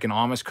kind of like an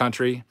Amish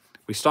country.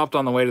 We stopped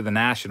on the way to the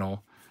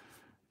National,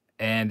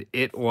 and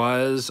it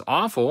was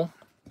awful.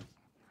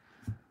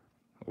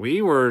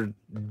 We were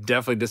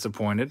definitely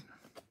disappointed.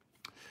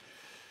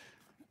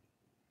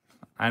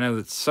 I know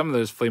that some of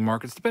those flea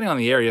markets, depending on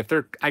the area, if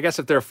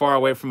they're far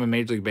away from a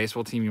Major League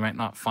Baseball team, you might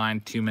not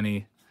find too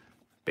many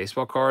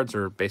baseball cards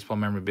or baseball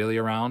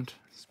memorabilia around,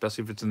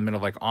 especially if it's in the middle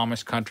of like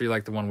Amish country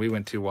like the one we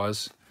went to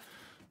was.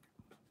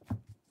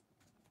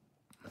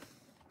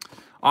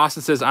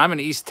 Austin says, I'm in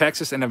East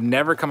Texas and have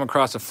never come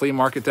across a flea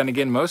market. Then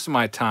again, most of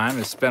my time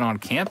is spent on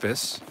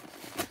campus.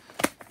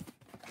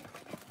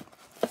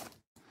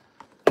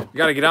 You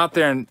got to get out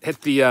there and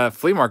hit the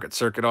flea market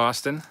circuit,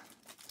 Austin.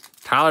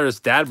 Tyler's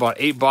dad bought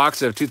 8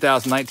 boxes of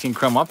 2019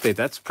 Chrome Update.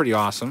 That's pretty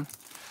awesome.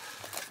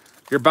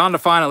 You're bound to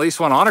find at least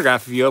one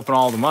autograph if you open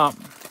all of them up.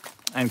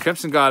 And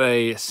Crimson got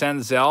a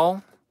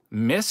Senzel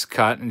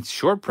miscut and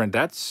short print.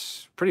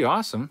 That's pretty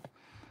awesome.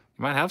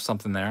 You might have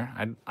something there.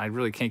 I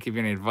really can't give you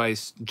any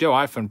advice. Joe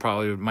Iphone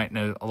probably might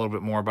know a little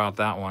bit more about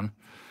that one.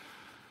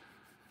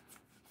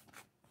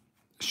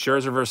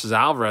 Scherzer versus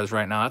Alvarez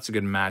right now. That's a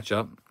good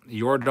matchup.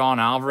 Yordan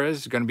Alvarez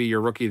is going to be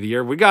your Rookie of the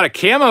Year. We got a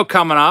camo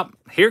coming up.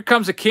 Here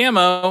comes a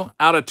camo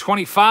out of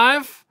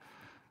 25.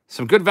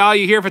 Some good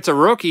value here if it's a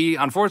rookie.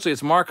 Unfortunately,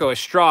 it's Marco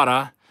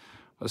Estrada.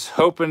 Was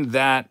hoping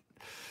that,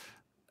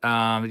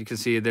 you can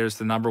see there's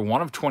the number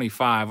 1 of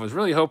 25. I was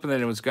really hoping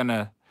that it was going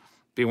to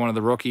be one of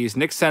the rookies.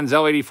 Nick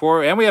Senzel,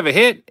 84. And we have a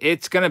hit.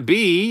 It's going to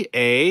be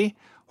a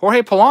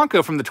Jorge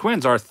Polanco from the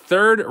Twins, our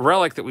third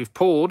relic that we've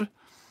pulled.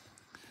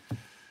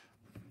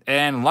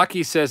 And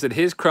Lucky says that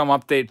his Chrome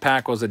Update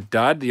pack was a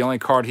dud. The only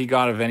card he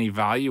got of any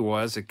value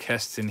was a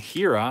Keston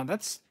Hiura.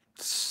 That's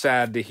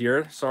sad to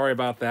hear. Sorry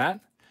about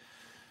that.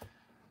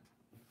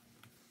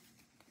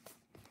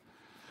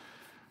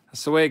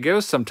 That's the way it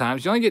goes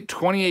sometimes. You only get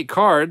 28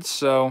 cards,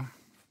 so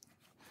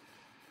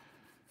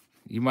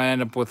you might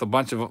end up with a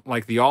bunch of,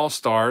 like, the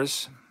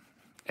All-Stars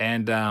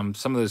and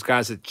some of those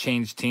guys that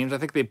changed teams. I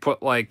think they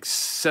put, like,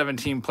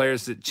 17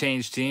 players that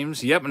changed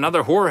teams. Yep,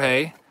 another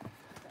Jorge.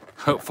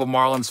 Hopeful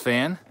Marlins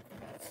fan.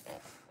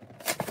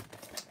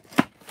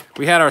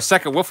 We had our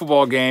second wiffle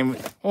ball game.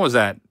 What was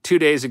that? 2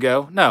 days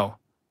ago? No,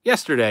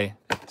 yesterday.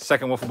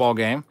 Second wiffle ball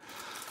game.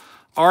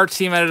 Our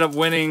team ended up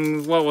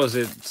winning, what was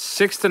it?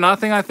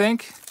 6-0, I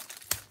think.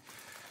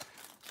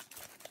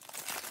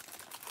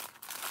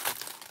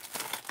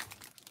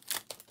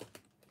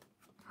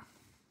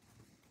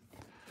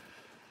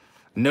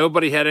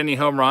 Nobody had any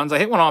home runs. I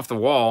hit one off the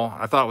wall.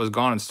 I thought it was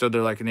gone and stood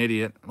there like an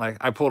idiot. Like,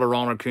 I pulled a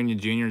Ronald Acuna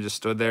Jr. and just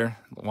stood there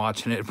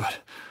watching it, but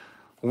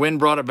wind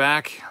brought it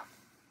back.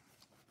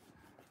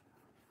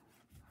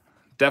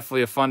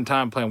 Definitely a fun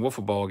time playing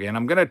wiffle ball again.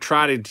 I'm going to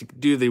try to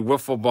do the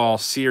wiffle ball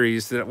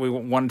series that we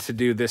wanted to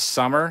do this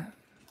summer.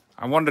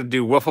 I wanted to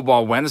do wiffle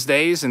ball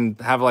Wednesdays and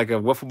have like a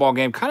wiffle ball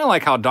game, kind of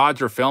like how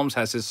Dodger Films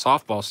has his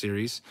softball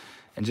series,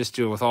 and just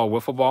do it with all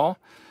wiffle ball.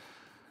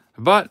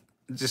 But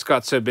just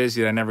got so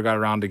busy that I never got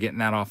around to getting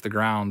that off the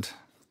ground.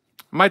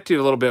 I might do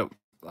a little bit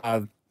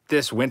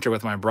this winter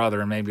with my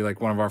brother and maybe like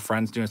one of our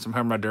friends doing some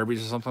home run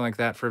derbies or something like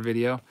that for a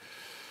video.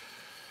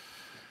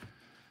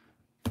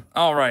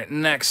 All right,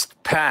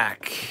 next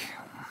pack.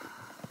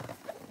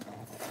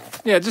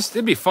 Yeah, just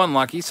it'd be fun,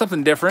 Lucky.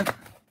 Something different.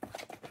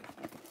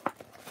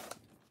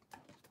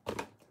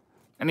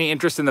 Any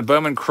interest in the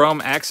Bowman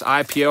Chrome X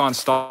IPO on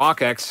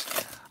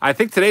StockX? I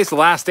think today's the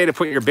last day to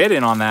put your bid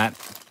in on that,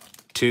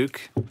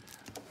 Took.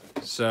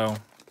 So,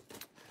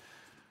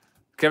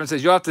 Kevin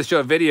says you'll have to show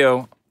a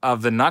video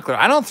of the knuckler.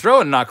 I don't throw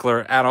a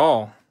knuckler at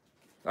all.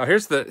 Oh,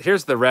 here's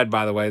the red,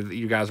 by the way, that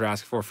you guys are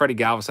asking for. Freddie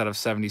Galvis out of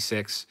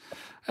 76.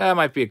 That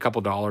might be a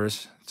couple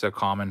dollars. It's a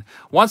common.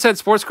 One Set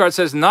Sports Card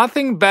says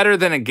nothing better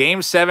than a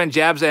Game 7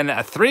 Jabs and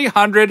a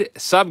 300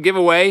 sub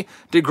giveaway.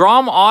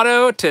 DeGrom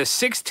auto to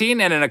 16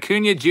 and an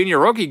Acuna Jr.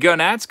 rookie. Go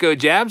Nats, go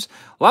Jabs.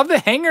 Love the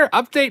hanger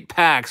update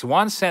packs.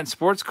 1 Cent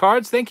Sports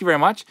Cards. Thank you very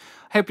much.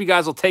 I hope you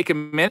guys will take a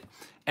minute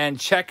and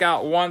check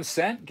out 1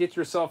 Cent. Get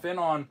yourself in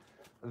on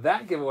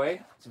that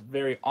giveaway. It's a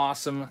very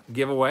awesome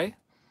giveaway.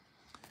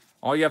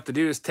 All you have to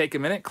do is take a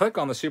minute, click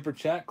on the super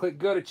chat, click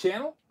go to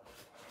channel,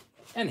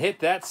 and hit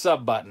that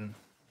sub button.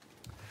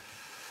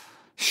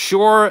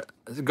 Sure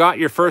got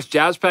your first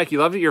Jabs pack. You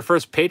loved it. Your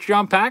first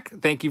Patreon pack.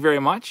 Thank you very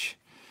much.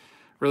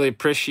 Really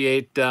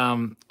appreciate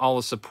all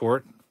the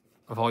support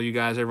of all you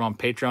guys over on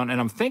Patreon. And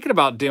I'm thinking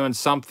about doing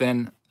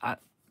something.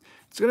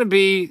 It's going to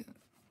be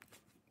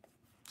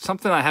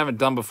something I haven't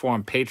done before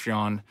on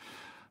Patreon.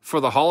 For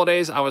the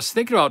holidays, I was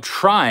thinking about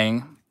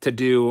trying to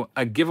do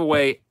a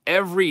giveaway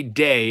every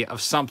day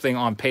of something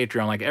on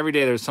Patreon. Like every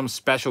day there's some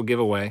special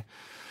giveaway.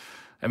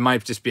 It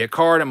might just be a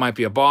card. It might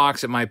be a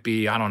box. It might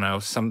be, I don't know,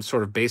 some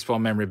sort of baseball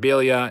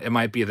memorabilia. It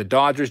might be the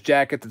Dodgers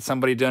jacket that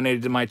somebody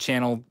donated to my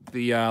channel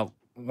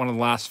one of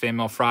the last Fan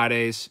Mail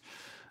Fridays.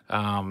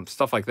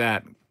 Stuff like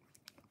that.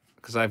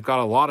 Because I've got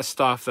a lot of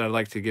stuff that I'd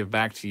like to give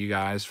back to you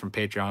guys from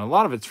Patreon. A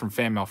lot of it's from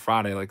Fan Mail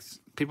Friday. Like,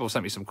 people have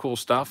sent me some cool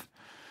stuff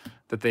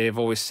that they've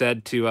always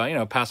said to, you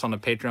know, pass on to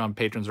Patreon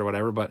patrons or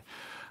whatever. But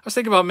I was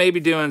thinking about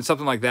maybe doing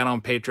something like that on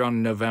Patreon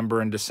in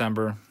November and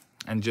December.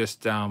 And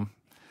just, you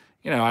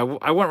know,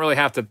 I wouldn't really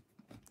have to,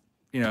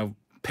 you know,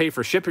 pay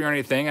for shipping or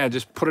anything. I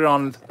just put it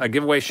on a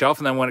giveaway shelf.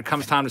 And then when it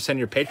comes time to send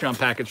your Patreon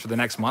package for the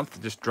next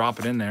month, just drop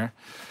it in there.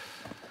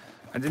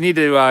 I need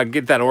to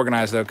get that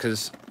organized, though,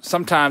 because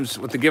sometimes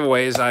with the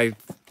giveaways, I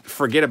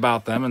forget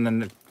about them. And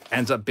then it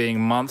ends up being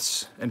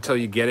months until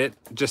you get it.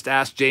 Just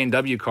ask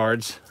J&W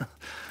Cards.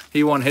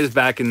 He won his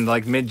back in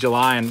like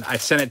mid-July, and I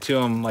sent it to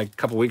him like a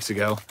couple weeks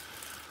ago.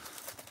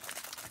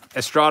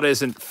 Estrada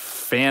isn't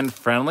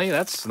fan-friendly.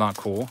 That's not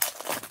cool.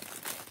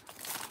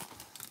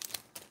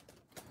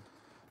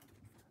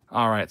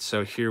 All right,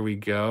 so here we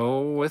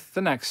go with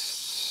the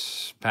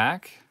next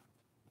pack.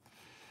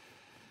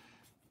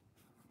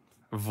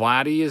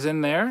 Vladdy is in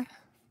there.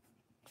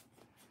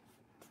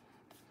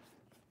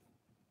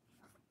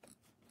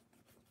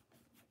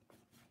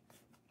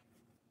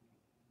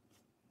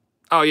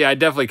 Oh, yeah, I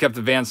definitely kept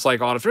the Van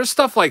Slyke auto. If there's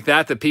stuff like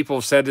that that people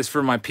have said is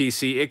for my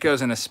PC, it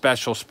goes in a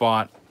special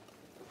spot.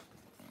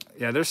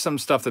 Yeah, there's some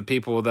stuff that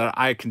people that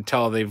I can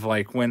tell they've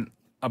like went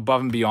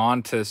above and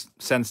beyond to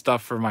send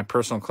stuff for my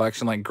personal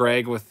collection, like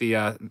Greg with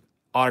the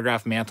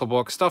autographed mantle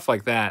book, stuff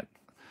like that.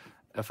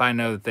 If I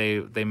know that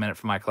they meant it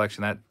for my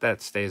collection,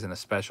 that stays in a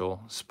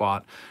special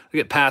spot. We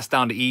get passed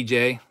down to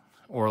EJ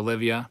or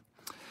Olivia.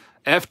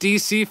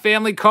 FDC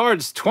Family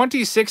Cards,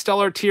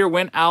 $26 tier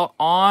went out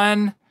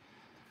on,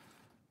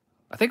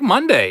 I think,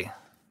 Monday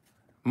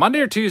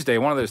or Tuesday,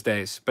 one of those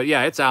days. But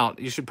yeah, it's out.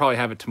 You should probably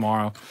have it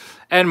tomorrow.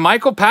 And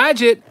Michael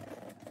Paget,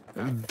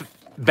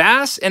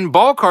 Bass and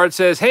Ball Card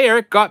says, hey,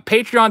 Eric, got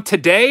Patreon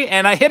today,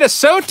 and I hit a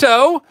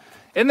Soto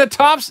in the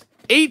Topps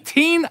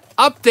 18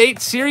 Update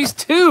Series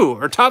 2,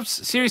 or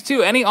Topps Series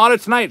 2. Any auto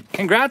tonight?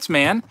 Congrats,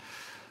 man.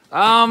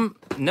 No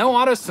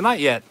autos tonight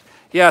yet.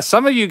 Yeah,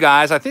 some of you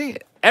guys, I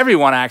think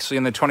everyone actually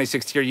in the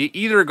 26 tier, you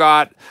either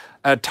got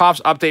a Topps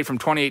Update from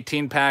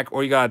 2018 pack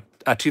or you got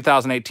a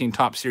 2018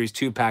 Topps Series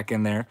 2 pack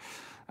in there.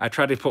 I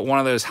tried to put one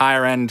of those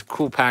higher-end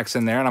cool packs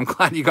in there, and I'm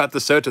glad you got the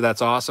Soto.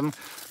 That's awesome.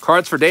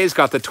 Cards for Days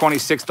got the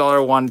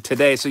 $26 one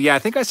today. So, yeah, I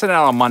think I sent it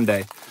out on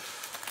Monday.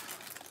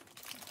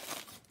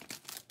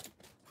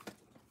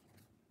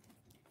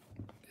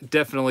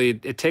 Definitely,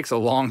 it takes a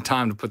long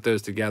time to put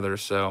those together,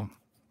 so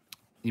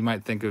you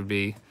might think it would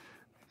be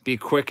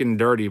quick and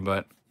dirty,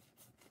 but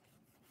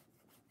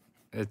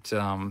I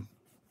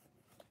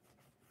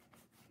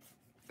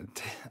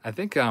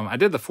think I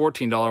did the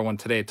 $14 one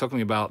today. It took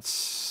me about,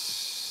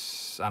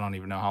 I don't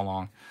even know how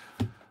long.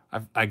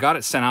 I got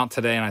it sent out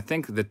today, and I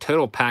think the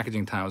total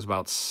packaging time was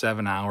about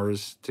 7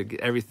 hours to get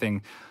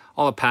everything,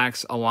 all the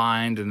packs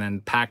aligned and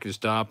then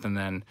packaged up and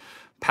then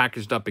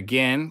packaged up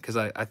again, because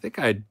I think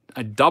I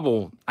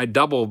double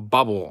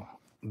bubble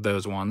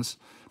those ones,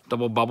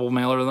 double bubble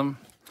mailer them,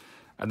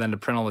 and then to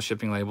print all the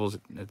shipping labels.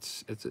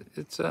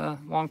 It's a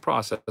long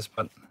process,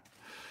 but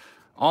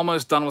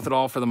almost done with it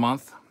all for the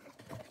month.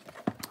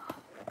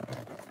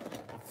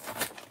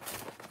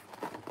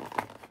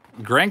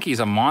 Greinke's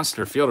a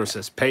monster fielder,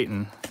 says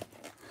Peyton.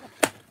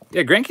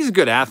 Yeah, Greinke's a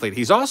good athlete.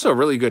 He's also a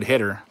really good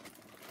hitter.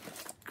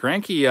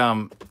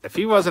 Greinke, if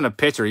he wasn't a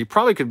pitcher, he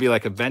probably could be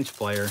like a bench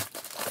player.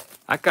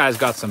 That guy's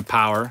got some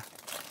power.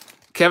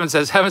 Kevin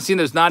says, haven't seen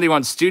those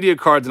 91 studio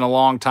cards in a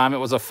long time. It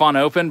was a fun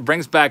open.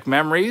 Brings back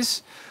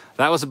memories.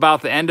 That was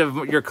about the end of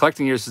your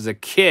collecting years as a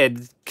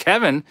kid.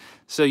 Kevin,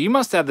 so you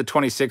must have the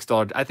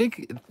 $26. I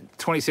think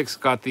 26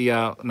 got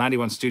the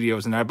 91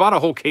 studios in there. I bought a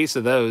whole case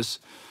of those.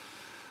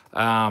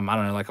 I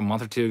don't know, like a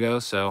month or two ago.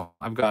 So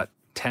I've got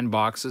 10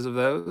 boxes of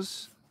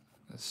those.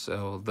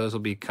 So those will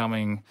be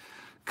coming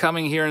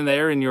here and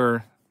there in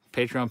your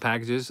Patreon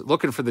packages.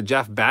 Looking for the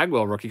Jeff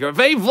Bagwell rookie card.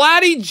 Hey,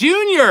 Vladdy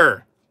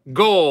Jr.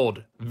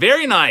 Gold.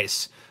 Very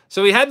nice.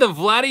 So we had the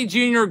Vladdy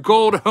Jr.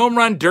 Gold Home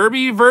Run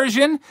Derby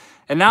version,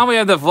 and now we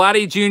have the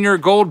Vladdy Jr.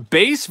 Gold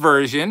base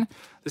version.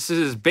 This is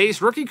his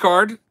base rookie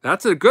card.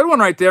 That's a good one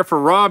right there for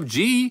Rob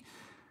G.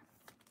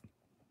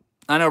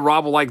 I know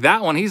Rob will like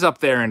that one. He's up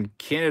there in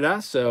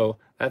Canada, so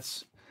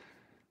that's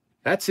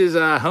his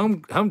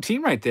home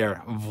team right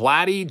there.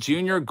 Vladdy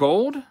Jr.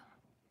 Gold.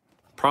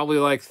 Probably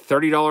like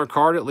 $30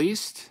 card at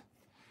least.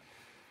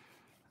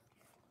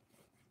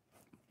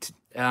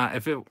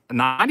 If it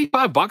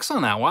 95 bucks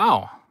on that,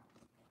 wow.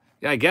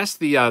 Yeah, I guess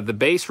the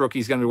base rookie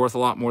is going to be worth a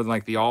lot more than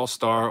like the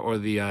All-Star or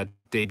the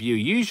debut.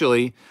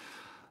 Usually,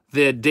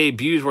 the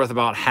debut is worth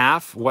about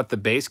half what the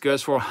base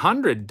goes for.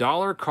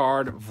 $100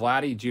 card,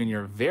 Vladdy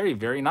Jr. Very,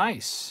 very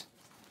nice.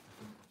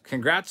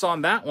 Congrats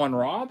on that one,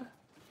 Rob.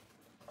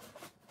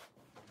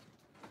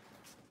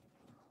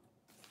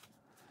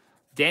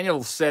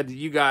 Daniel said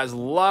you guys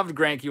loved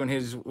Greinke when he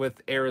was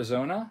with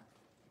Arizona.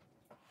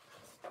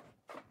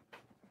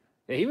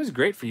 Yeah, he was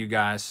great for you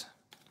guys.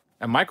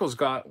 And Michael's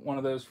got one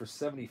of those for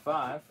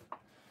 75.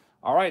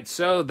 All right,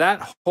 so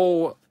that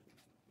whole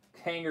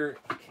hanger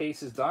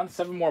case is done.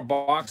 7 more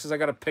boxes I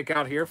got to pick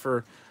out here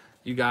for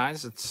you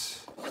guys.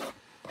 Let's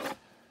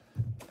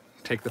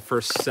take the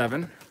first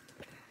 7.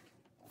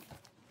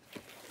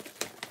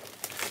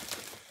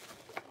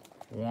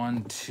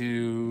 1,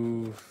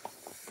 2,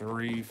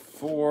 3,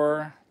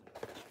 4,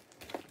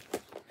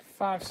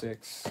 5,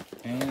 6,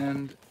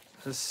 and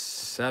a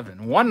 7.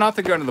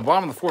 1-0 going to the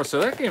bottom of the 4th. So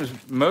that game's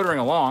motoring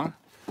along.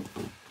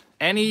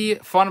 Any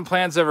fun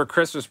plans over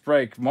Christmas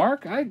break?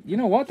 Mark, you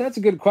know what? That's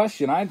a good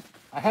question. I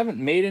haven't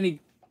made any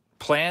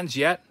plans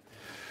yet.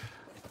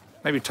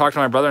 Maybe talk to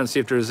my brother and see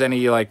if there's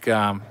any like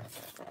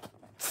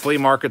flea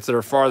markets that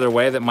are farther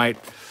away that might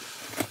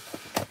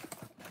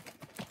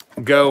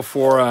go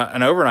for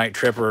an overnight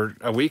trip or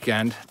a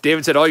weekend.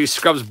 David said, all you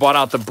scrubs bought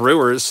out the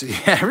Brewers.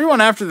 Yeah,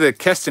 everyone after the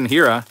Keston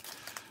Hira.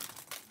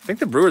 I think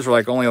the Brewers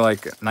were only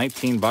like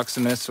 19 bucks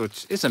in this,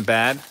 which isn't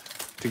bad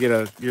to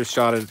get your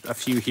shot at a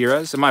few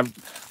Hiras. And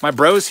my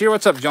bros here,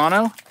 what's up,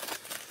 Jono?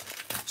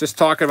 Just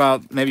talking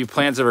about maybe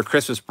plans over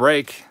Christmas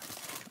break.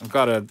 I've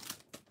got a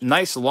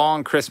nice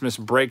long Christmas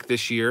break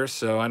this year,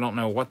 so I don't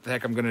know what the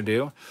heck I'm going to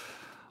do.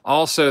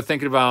 Also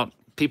thinking about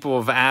people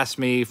have asked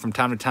me from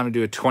time to time to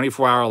do a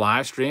 24-hour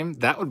live stream.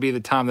 That would be the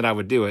time that I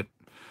would do it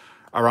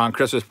around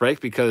Christmas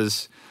break,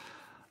 because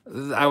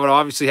I would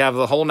obviously have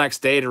the whole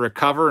next day to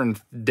recover and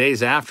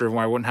days after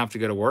when I wouldn't have to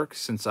go to work,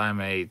 since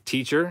I'm a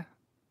teacher.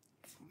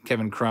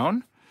 Kevin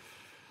Crone.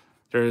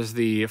 There's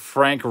the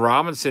Frank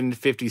Robinson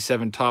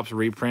 57 Topps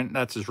reprint.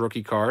 That's his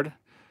rookie card.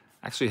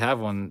 I actually have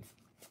one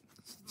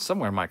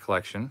somewhere in my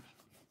collection.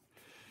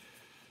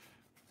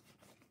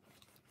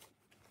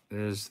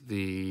 There's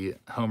the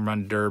Home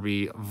Run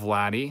Derby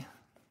Vladdy.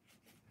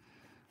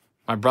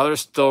 My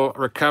brother's still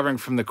recovering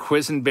from the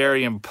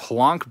Quisenberry and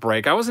Plunk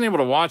break. I wasn't able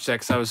to watch that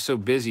because I was so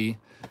busy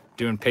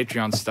doing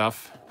Patreon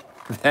stuff.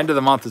 The end of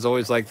the month is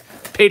always like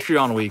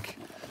Patreon week.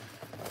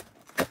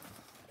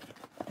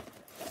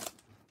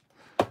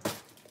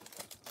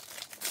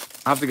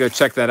 I'll have to go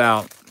check that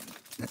out.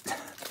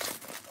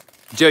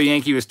 Joe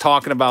Yankee was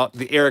talking about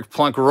the Eric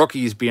Plunk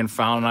rookies being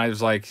found, and I was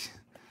like,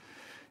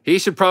 he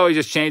should probably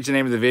just change the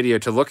name of the video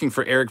to Looking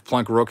for Eric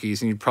Plunk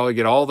Rookies, and you'd probably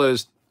get all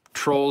those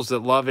trolls that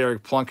love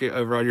Eric Plunk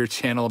over on your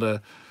channel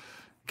to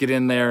get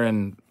in there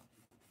and,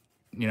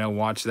 you know,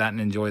 watch that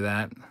and enjoy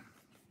that.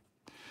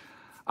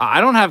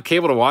 I don't have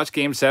cable to watch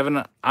Game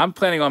 7. I'm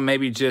planning on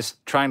maybe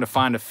just trying to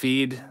find a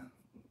feed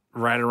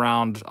right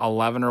around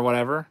 11 or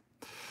whatever,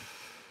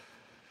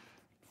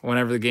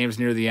 whenever the game's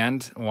near the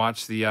end,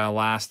 watch the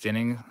last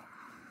inning.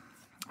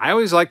 I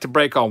always like to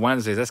break on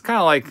Wednesdays. That's kind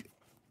of like,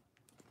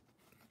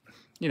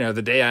 you know,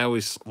 the day I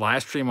always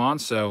live stream on.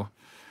 So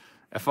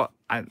if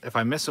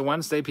I miss a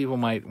Wednesday, people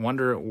might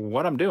wonder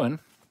what I'm doing.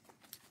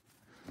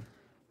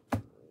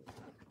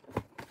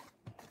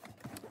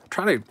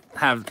 Try to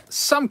have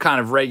some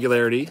kind of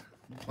regularity.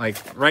 Like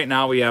right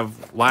now we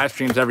have live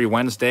streams every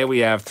Wednesday. We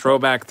have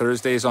Throwback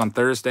Thursdays on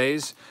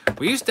Thursdays.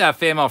 We used to have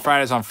FanMail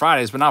Fridays on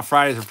Fridays, but now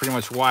Fridays are pretty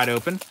much wide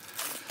open.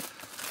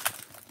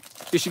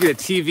 You should get a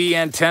TV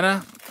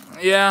antenna.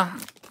 Yeah.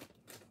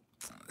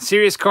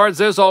 Serious cards,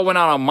 those all went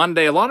out on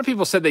Monday. A lot of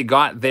people said they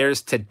got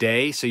theirs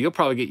today, so you'll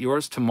probably get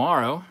yours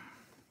tomorrow.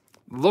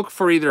 Look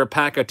for either a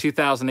pack of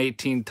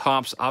 2018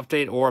 Topps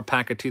Update or a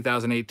pack of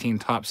 2018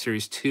 Topps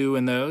Series 2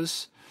 in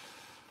those.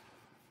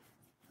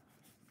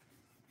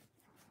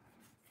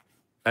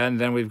 And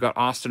then we've got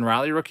Austin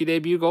Riley rookie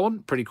debut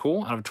gold. Pretty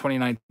cool, out of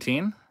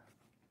 2019.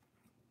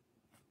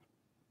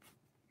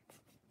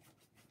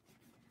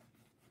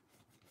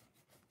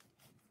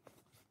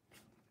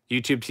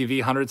 YouTube TV,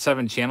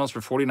 107 channels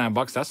for 49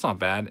 bucks. That's not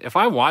bad. If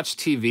I watched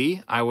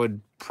TV, I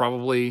would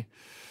probably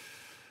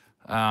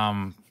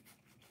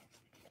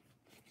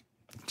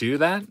do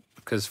that,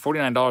 because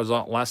 $49 is a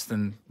lot less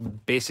than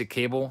basic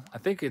cable. I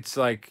think it's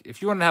like,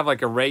 if you want to have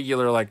like a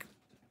regular, like,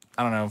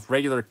 I don't know,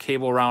 regular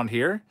cable around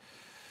here,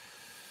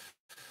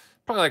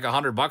 probably like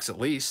 100 bucks at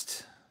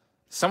least.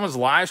 Someone's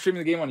live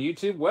streaming the game on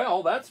YouTube.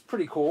 Well, that's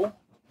pretty cool.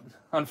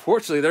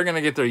 Unfortunately, they're going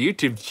to get their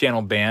YouTube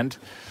channel banned.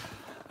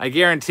 I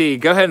guarantee,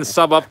 go ahead and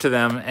sub up to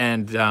them,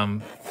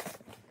 and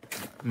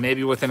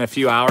maybe within a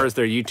few hours,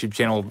 their YouTube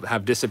channel will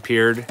have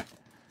disappeared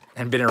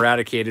and been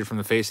eradicated from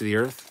the face of the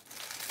earth.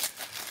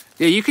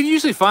 Yeah, you can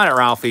usually find it,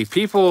 Ralphie.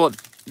 People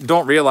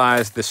don't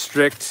realize the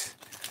strict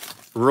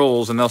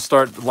rules, and they'll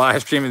start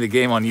live streaming the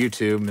game on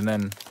YouTube, and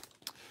then,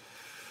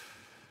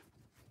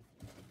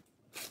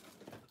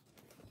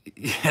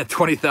 yeah,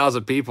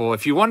 20,000 people.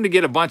 If you wanted to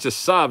get a bunch of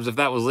subs, if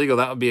that was legal,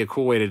 that would be a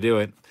cool way to do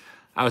it.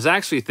 I was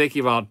actually thinking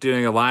about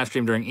doing a live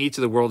stream during each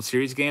of the World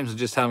Series games and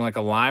just having like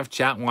a live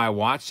chat while I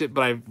watched it,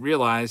 but I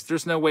realized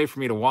there's no way for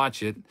me to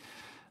watch it.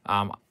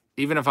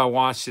 Even if I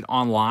watched it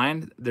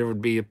online, there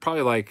would be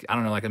probably like, I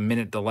don't know, like a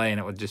minute delay, and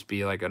it would just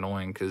be like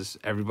annoying because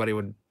everybody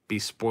would be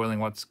spoiling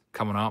what's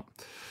coming up.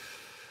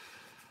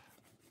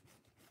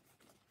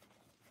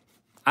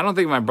 I don't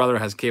think my brother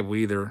has cable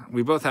either.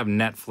 We both have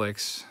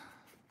Netflix.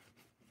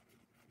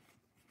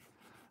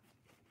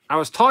 I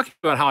was talking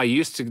about how I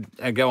used to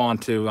go on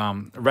to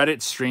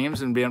Reddit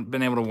streams and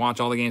been able to watch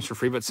all the games for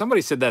free, but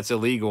somebody said that's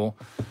illegal,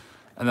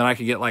 and then I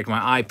could get like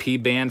my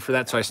IP banned for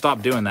that, so I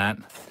stopped doing that.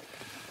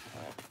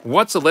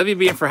 What's Olivia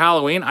being for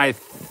Halloween? I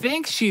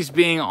think she's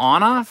being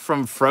Anna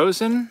from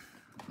Frozen.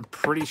 I'm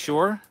pretty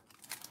sure.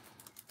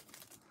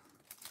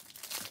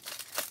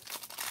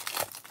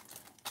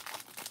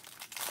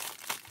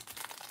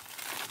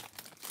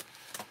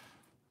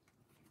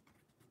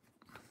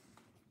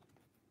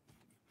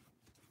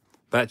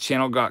 That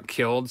channel got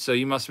killed, so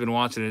you must have been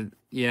watching it.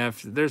 Yeah,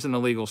 if there's an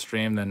illegal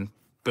stream, then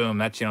boom,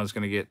 that channel is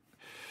going to get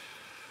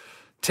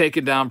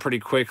taken down pretty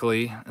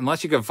quickly.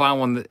 Unless you can find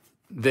one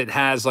that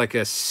has like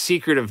a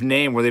secretive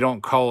name where they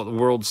don't call it the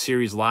World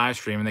Series live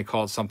stream and they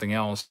call it something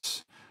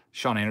else.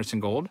 Sean Anderson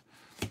Gold.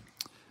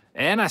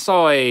 And I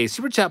saw a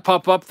super chat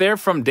pop up there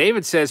from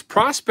David. Says,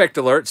 prospect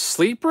alert,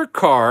 sleeper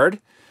card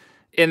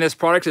in this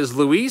product is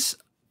Luis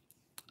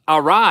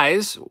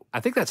Arraez. I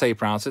think that's how you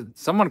pronounce it.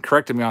 Someone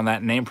corrected me on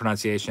that name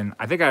pronunciation.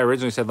 I think I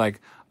originally said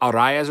like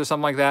Arraez or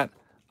something like that.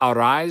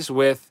 Arraez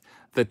with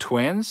the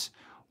Twins.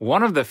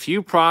 One of the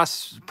few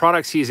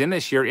products he's in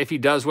this year. If he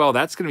does well,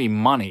 that's going to be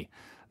money.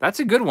 That's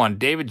a good one.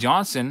 David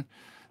Johnson,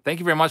 thank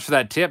you very much for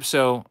that tip.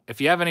 So if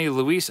you have any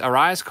Luis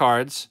Arraez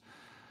cards,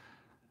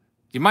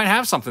 you might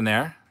have something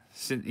there.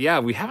 So, yeah,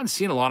 we haven't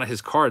seen a lot of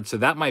his cards, so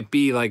that might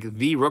be like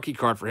the rookie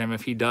card for him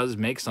if he does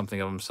make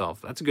something of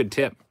himself. That's a good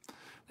tip.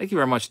 Thank you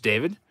very much,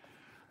 David.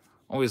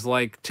 Always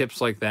like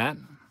tips like that.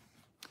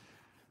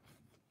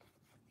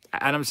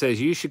 Adam says,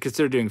 you should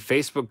consider doing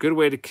Facebook. Good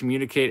way to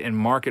communicate and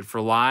market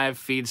for live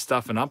feed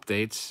stuff and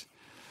updates.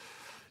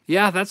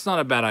 Yeah, that's not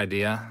a bad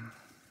idea.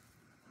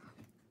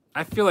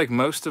 I feel like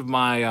most of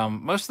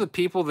the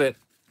people that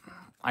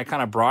I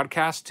kind of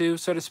broadcast to,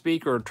 so to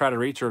speak, or try to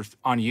reach are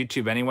on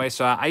YouTube anyway.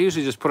 So I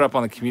usually just put it up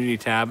on the community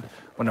tab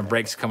when a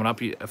break's coming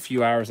up a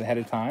few hours ahead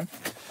of time.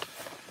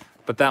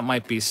 But that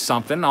might be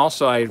something.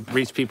 Also, I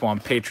reach people on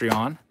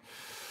Patreon.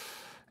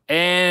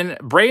 And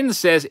Braden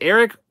says,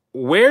 Eric,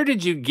 where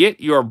did you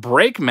get your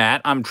brake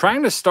mat? I'm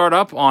trying to start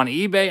up on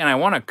eBay and I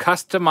want to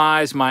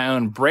customize my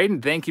own.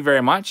 Braden, thank you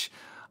very much.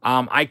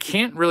 I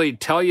can't really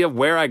tell you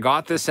where I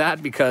got this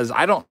at because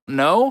I don't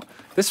know.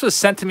 This was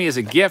sent to me as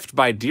a gift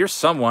by Dear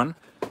Someone,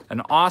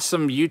 an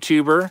awesome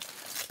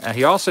YouTuber.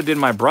 He also did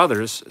my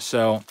brother's.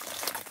 So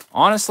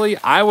honestly,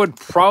 I would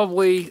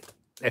probably,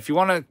 if you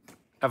want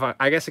to,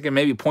 I guess I can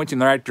maybe point you in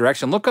the right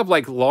direction. Look up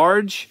like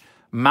large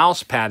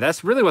mouse pad.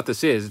 That's really what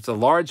this is. It's a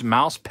large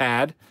mouse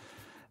pad.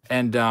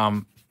 And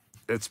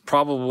it's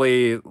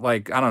probably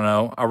like, I don't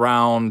know,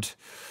 around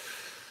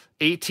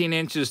 18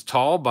 inches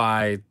tall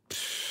by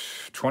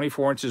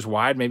 24 inches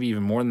wide, maybe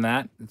even more than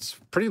that. It's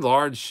pretty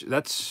large.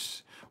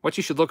 That's what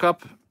you should look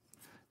up.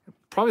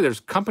 Probably there's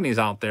companies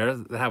out there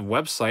that have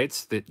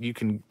websites that you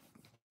can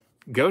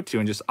go to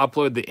and just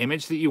upload the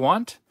image that you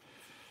want.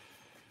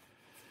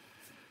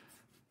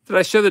 Did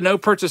I show the no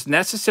purchase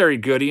necessary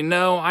goodie?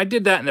 No, I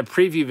did that in a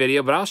preview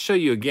video, but I'll show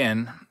you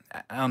again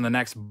on the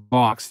next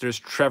box. There's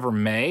Trevor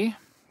May,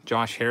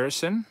 Josh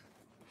Harrison.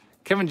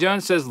 Kevin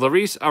Jones says,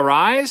 Luis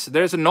Arraez.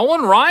 There's a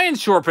Nolan Ryan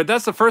short print.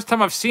 That's the first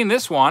time I've seen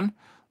this one.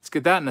 Let's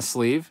get that in the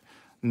sleeve.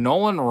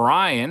 Nolan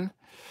Ryan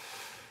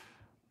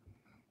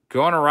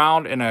going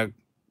around in a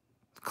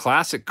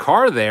classic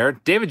car there.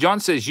 David John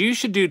says, you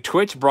should do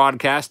Twitch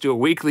broadcast, do a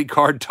weekly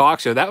card talk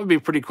show. That would be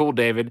pretty cool,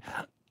 David.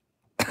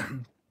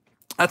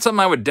 That's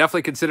something I would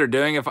definitely consider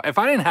doing. If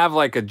I didn't have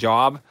like a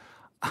job,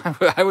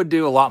 I would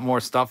do a lot more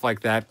stuff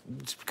like that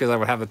just because I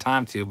would have the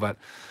time to. But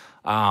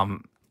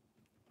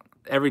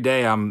every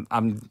day I'm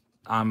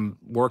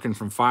working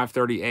from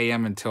 5:30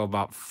 a.m. until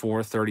about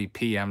 4:30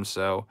 p.m.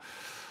 So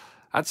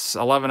that's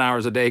 11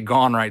 hours a day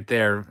gone right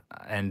there.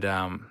 And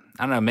I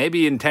don't know,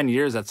 maybe in 10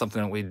 years that's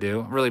something that we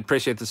do. Really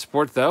appreciate the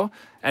support though.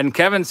 And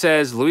Kevin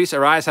says Luis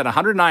Arraez had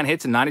 109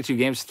 hits in 92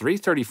 games,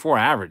 334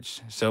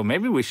 average. So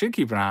maybe we should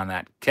keep an eye on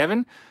that.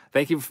 Kevin,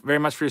 thank you very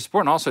much for your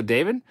support. And also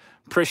David,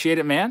 appreciate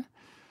it, man.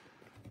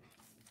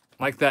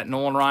 Like that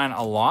Nolan Ryan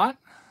a lot.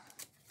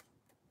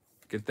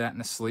 Get that in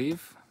the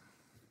sleeve.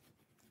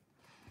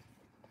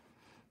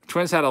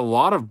 Twins had a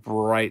lot of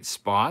bright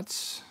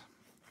spots.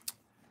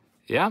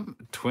 Yeah,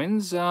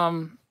 Twins,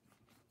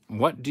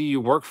 what do you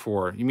work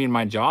for? You mean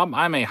my job?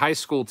 I'm a high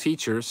school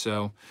teacher,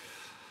 so...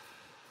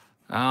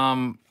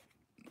 no,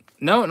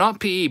 not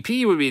PE.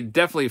 PE would be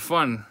definitely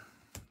fun,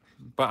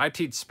 but I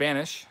teach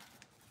Spanish.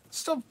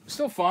 Still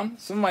fun.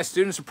 Some of my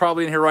students are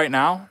probably in here right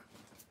now.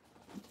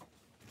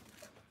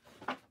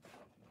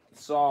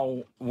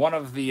 Saw one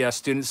of the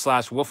students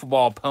slash wiffle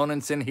ball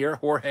opponents in here,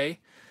 Jorge.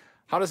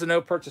 How does the no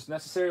purchase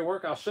necessary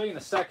work? I'll show you in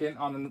a second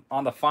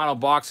on the final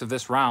box of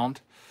this round.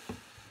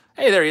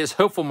 Hey, there he is,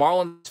 hopeful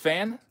Marlins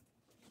fan.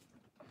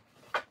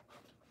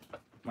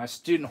 My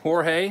student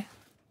Jorge.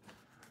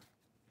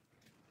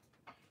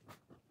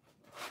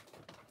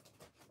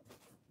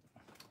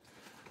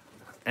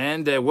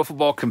 And a wiffle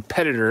ball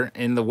competitor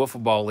in the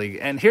wiffle ball league.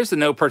 And here's the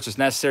no purchase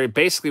necessary.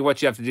 Basically,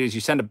 what you have to do is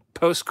you send a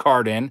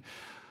postcard in,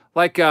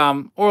 like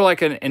or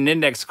like an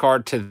index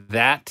card to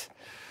that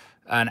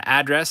an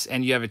address,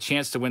 and you have a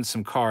chance to win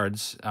some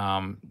cards.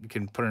 You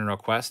can put in a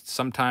request.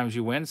 Sometimes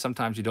you win,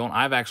 sometimes you don't.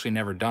 I've actually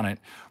never done it.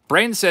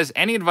 Braden says,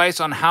 any advice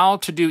on how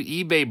to do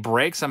eBay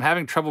breaks? I'm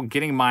having trouble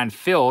getting mine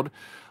filled.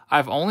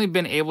 I've only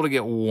been able to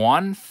get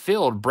one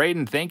filled.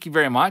 Braden, thank you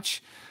very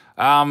much.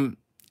 And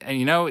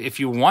you know, if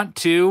you want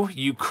to,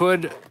 you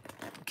could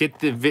get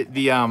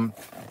the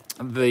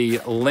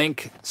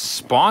link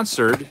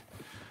sponsored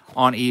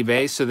on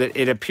eBay so that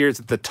it appears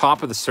at the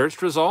top of the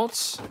search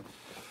results.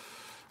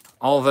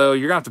 Although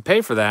you're going to have to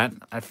pay for that.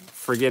 I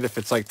forget if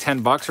it's like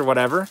 10 bucks or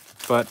whatever,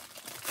 but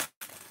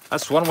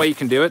that's one way you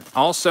can do it.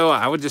 Also,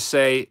 I would just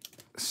say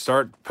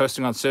start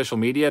posting on social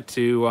media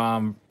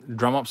to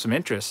drum up some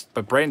interest.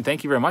 But Braden,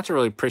 thank you very much. I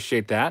really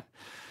appreciate that.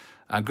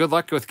 Good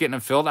luck with getting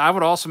them filled. I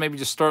would also maybe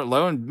just start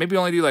low and maybe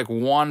only do like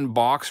one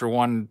box or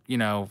one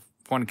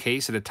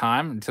case at a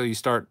time until you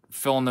start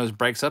filling those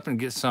breaks up and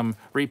get some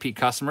repeat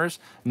customers.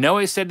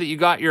 Noe said that you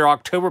got your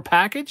October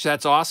package.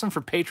 That's awesome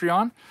for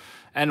Patreon.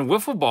 And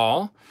Wiffle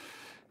Ball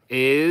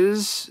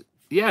is,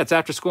 yeah, it's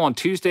after school on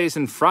Tuesdays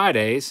and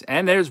Fridays.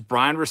 And there's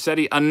Brian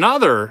Rossetti,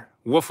 another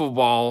Wiffle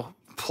Ball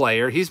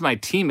player. He's my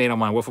teammate on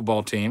my Wiffle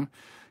Ball team.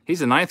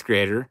 He's a 9th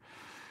grader.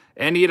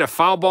 And he had a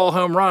foul ball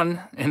home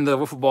run in the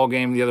wiffle ball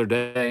game the other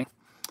day.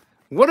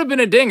 Would have been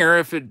a dinger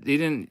if he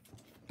didn't,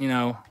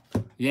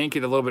 yank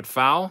it a little bit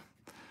foul.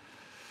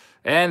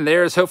 And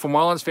there's Hope from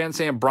Wellens fan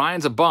saying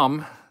Brian's a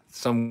bum.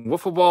 Some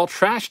wiffle ball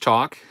trash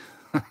talk.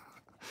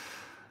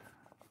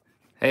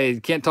 Hey,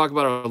 you can't talk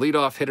about a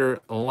leadoff hitter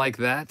like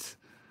that.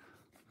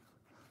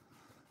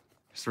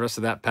 Just the rest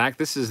of that pack.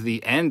 This is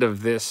the end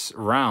of this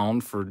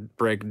round for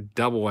break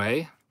double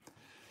A.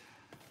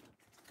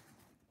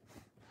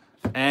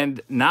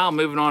 And now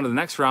moving on to the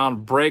next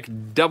round, break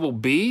double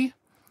B.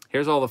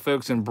 Here's all the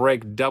folks in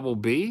break double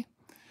B.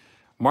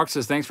 Mark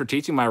says, thanks for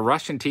teaching. My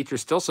Russian teacher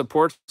still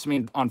supports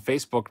me on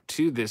Facebook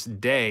to this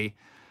day.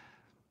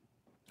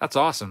 That's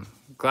awesome.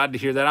 Glad to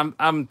hear that.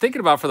 I'm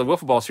thinking about for the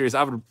wiffle ball series,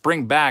 I would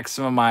bring back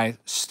some of my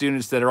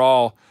students that are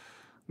all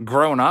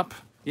grown up,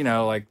 you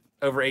know, like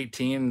over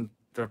 18.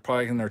 They're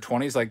probably in their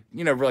 20s, like,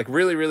 you know, like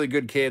really, really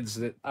good kids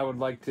that I would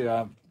like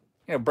to,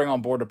 you know, bring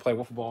on board to play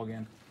wiffle ball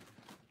again.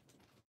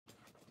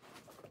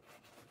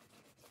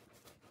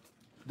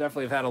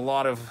 Definitely have had a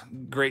lot of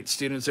great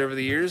students over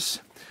the years.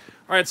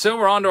 All right, so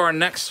we're on to our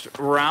next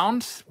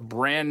round.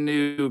 Brand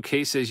new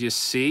case, as you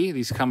see.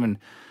 These come in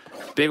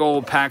big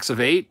old packs of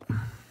 8.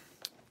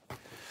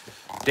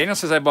 Daniel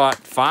says I bought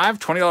 5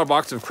 $20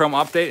 boxes of Chrome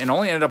Update and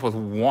only ended up with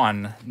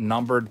 1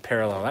 numbered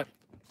parallel.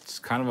 That's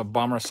kind of a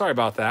bummer. Sorry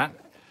about that.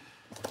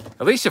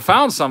 At least you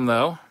found some,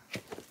 though.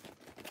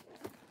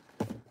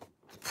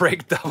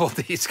 Break double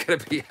D is going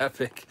to be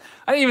epic.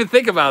 I didn't even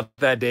think about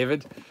that,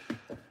 David.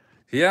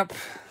 Yep.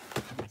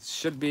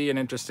 Should be an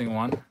interesting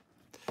one.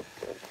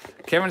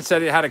 Kevin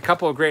said he had a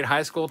couple of great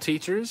high school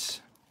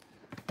teachers.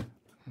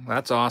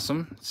 That's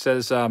awesome.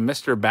 Says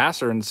Mr.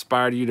 Basser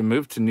inspired you to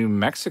move to New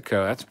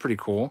Mexico. That's pretty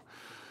cool.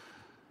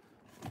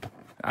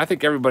 I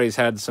think everybody's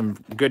had some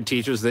good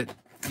teachers that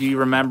you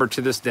remember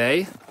to this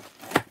day.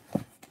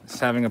 It's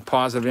having a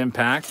positive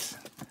impact.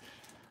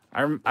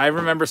 I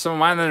remember some of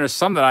mine, and then there's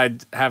some that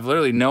I have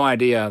literally no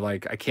idea.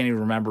 Like, I can't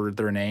even remember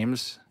their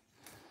names.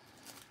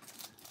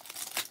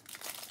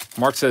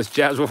 Mark says,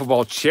 Jazz Wiffle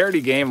Ball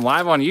charity game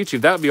live on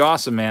YouTube. That would be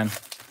awesome, man.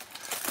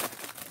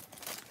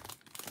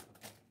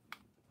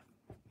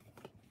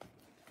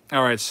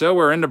 All right, so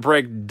we're into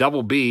break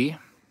double B.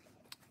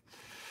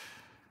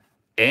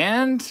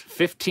 And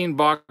 15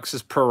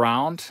 boxes per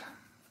round.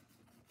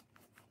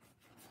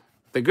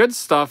 The good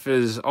stuff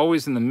is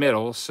always in the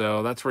middle,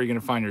 so that's where you're going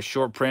to find your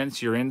short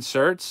prints, your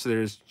inserts.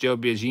 There's Joe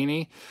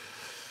Biagini.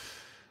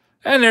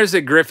 And there's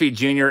a Griffey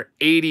Jr.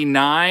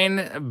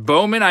 89.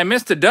 Bowman, I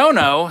missed a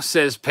dono,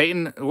 says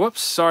Peyton.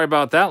 Whoops, sorry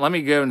about that. Let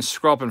me go and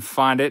scroll up and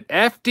find it.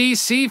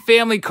 FDC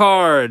Family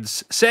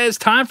Cards says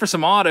time for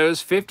some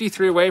autos.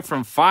 53 away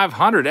from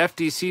 500.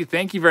 FDC,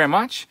 thank you very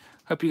much.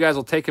 Hope you guys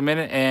will take a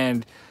minute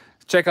and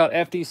check out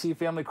FDC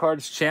Family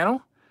Cards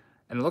channel.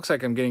 And it looks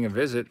like I'm getting a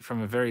visit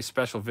from a very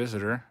special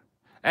visitor.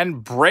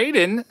 And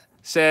Braden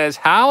says,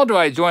 how do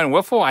I join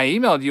Wiffle? I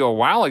emailed you a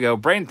while ago.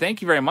 Braden,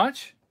 thank you very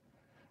much.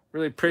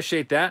 Really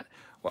appreciate that.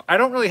 Well, I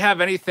don't really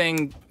have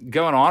anything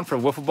going on for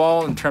wiffle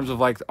ball in terms of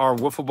like our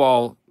wiffle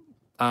ball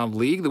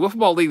league. The wiffle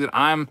ball league that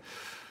I'm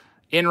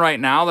in right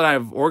now that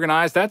I've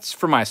organized, that's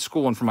for my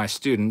school and for my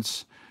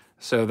students.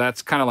 So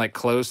that's kind of like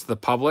closed to the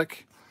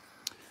public.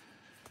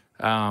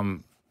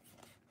 And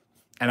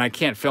I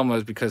can't film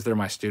those because they're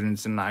my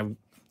students, and I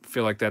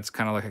feel like that's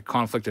kind of like a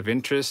conflict of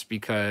interest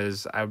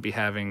because I would be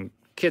having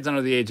kids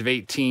under the age of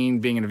 18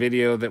 being in a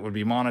video that would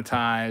be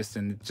monetized,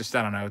 and just,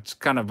 I don't know, it's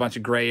kind of a bunch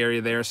of gray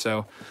area there.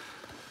 So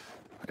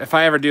if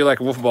I ever do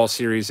like a wiffle ball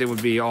series, it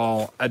would be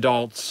all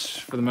adults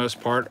for the most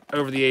part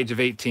over the age of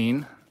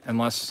 18,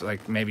 unless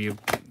like maybe you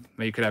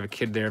could have a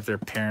kid there if their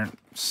parent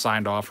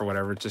signed off or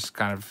whatever. It's just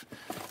kind of,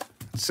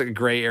 it's a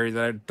gray area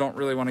that I don't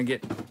really want to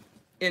get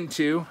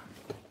into.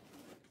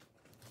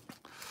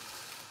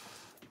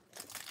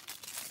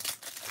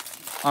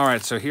 All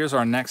right, so here's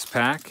our next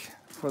pack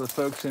for the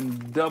folks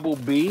in double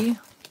B.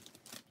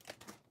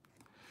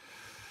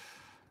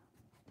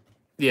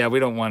 Yeah, we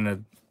don't want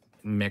to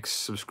mix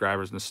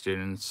subscribers and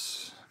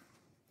students.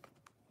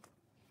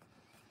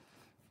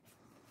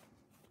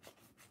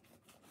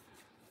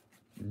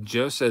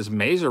 Joe says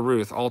Mays or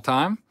Ruth all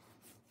time.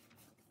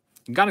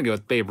 Gotta go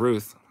with Babe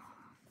Ruth.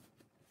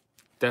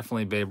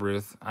 Definitely Babe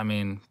Ruth. I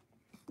mean,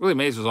 Willie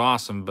Mays was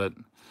awesome, but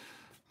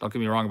don't get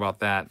me wrong about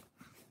that.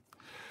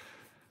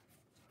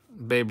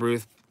 Babe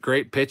Ruth,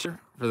 great pitcher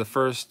for the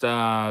first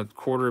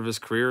quarter of his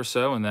career or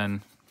so, and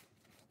then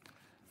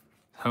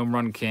home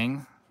run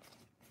king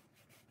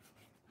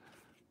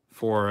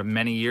for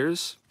many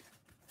years.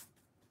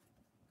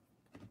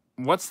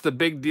 What's the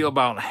big deal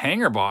about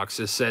hanger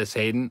boxes, says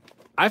Hayden.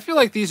 I feel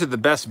like these are the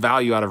best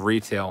value out of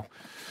retail.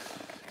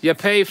 You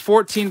pay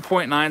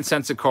 14.9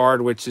 cents a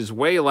card, which is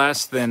way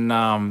less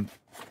than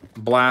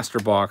blaster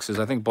boxes.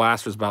 I think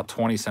blaster's about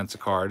 20 cents a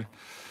card.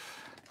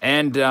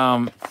 And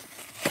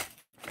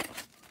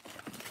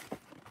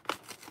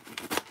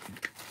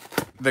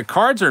the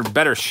cards are in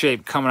better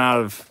shape coming out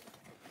of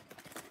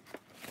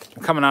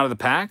the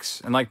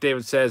packs. And like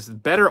David says,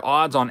 better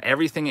odds on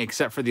everything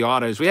except for the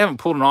autos. We haven't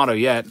pulled an auto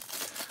yet.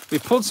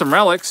 We've pulled some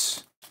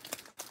relics.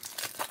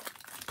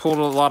 Pulled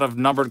a lot of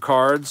numbered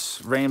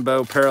cards,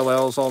 rainbow,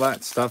 parallels, all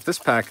that stuff. This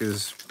pack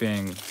is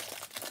being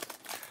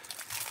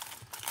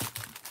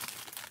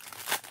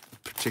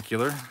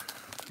particular.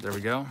 There we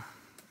go.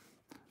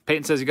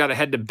 Peyton says you got to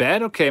head to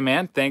bed. Okay,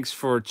 man. Thanks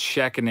for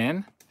checking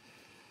in.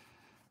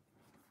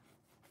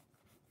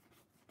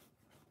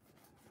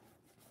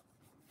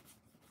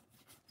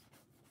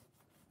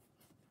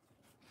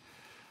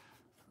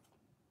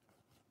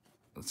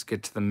 Let's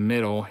get to the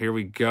middle. Here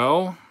we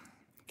go.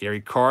 Gary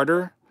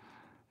Carter,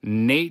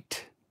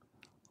 Nate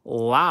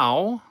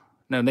Lowe,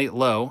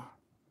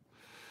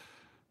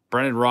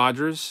 Brendan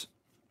Rodgers.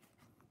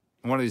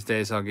 One of these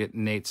days I'll get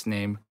Nate's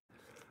name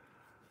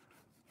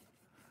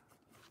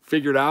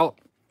figured out.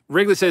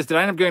 Wrigley says, did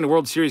I end up going to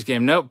World Series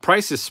game? Nope,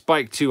 prices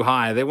spiked too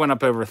high. They went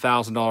up over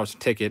 $1,000 a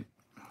ticket.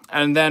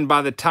 And then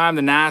by the time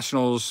the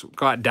Nationals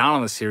got down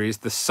on the series,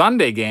 the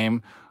Sunday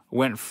game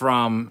went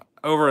from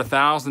over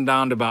 1,000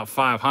 down to about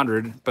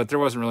 500, but there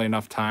wasn't really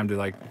enough time to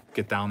like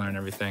get down there and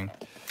everything.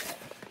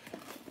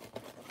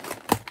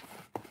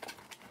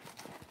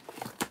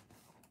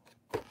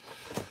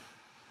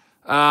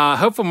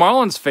 Hopeful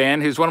Marlins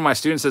fan, who's one of my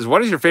students, says,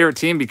 what is your favorite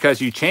team?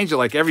 Because you change it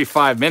like every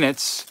 5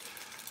 minutes.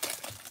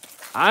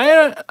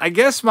 I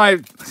guess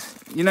my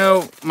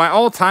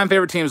all-time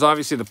favorite team is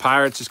obviously the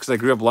Pirates, just because I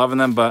grew up loving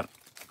them, but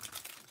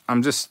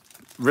I'm just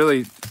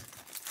really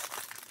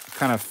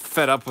kind of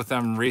fed up with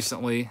them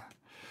recently.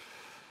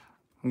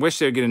 I wish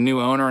they would get a new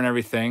owner and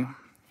everything.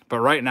 But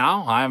right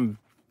now, I'm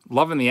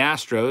loving the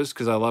Astros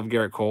because I love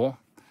Garrett Cole.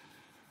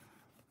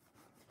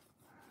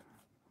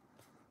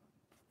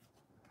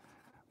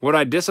 Would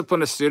I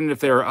discipline a student if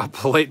they were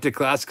up late to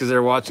class because they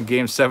were watching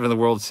Game 7 of the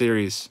World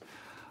Series?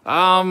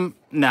 No,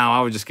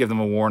 I would just give them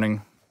a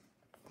warning.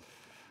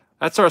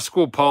 That's our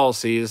school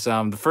policy is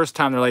the first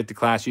time they're late to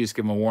class, you just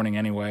give them a warning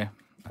anyway.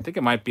 I think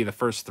it might be the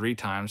first 3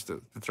 times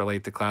that they're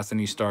late to class. Then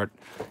you start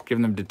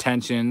giving them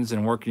detentions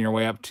and working your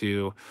way up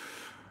to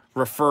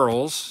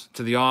referrals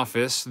to the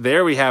office.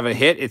 There we have a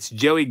hit. It's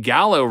Joey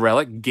Gallo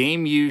relic.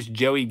 Game used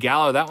Joey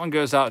Gallo. That one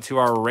goes out to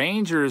our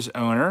Rangers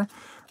owner.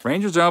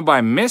 Rangers owned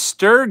by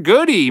Mr.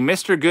 Goody.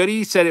 Mr.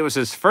 Goody said it was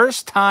his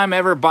first time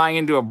ever buying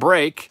into a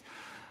break.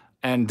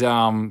 And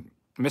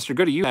Mr.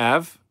 Goody, you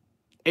have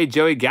a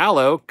Joey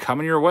Gallo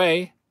coming your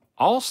way.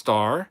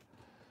 All-star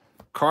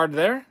card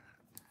there.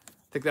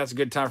 I think that's a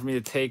good time for me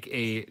to take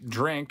a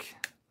drink.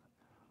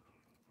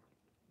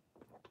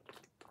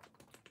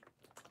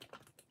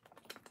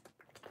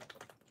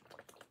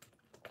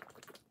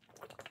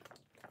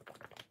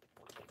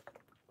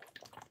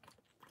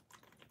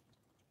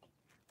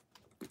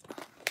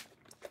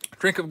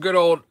 Drink of good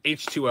old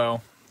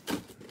H2O.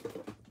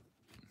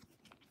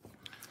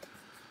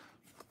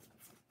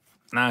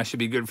 Now it should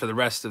be good for the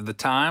rest of the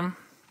time.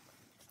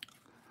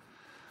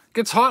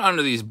 Gets hot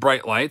under these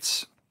bright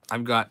lights.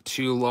 I've got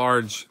 2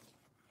 large,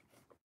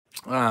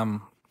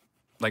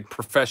 like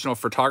professional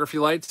photography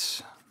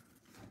lights.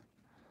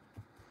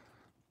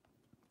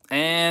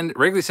 And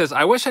Wrigley says,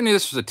 I wish I knew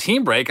this was a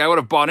team break. I would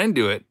have bought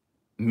into it.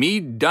 Me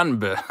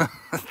Dunba.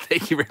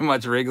 Thank you very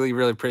much, Wrigley.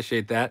 Really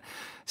appreciate that.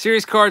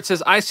 Series Card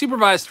says, I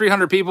supervise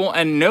 300 people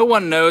and no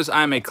one knows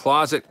I'm a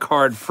closet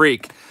card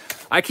freak.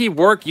 I keep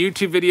work,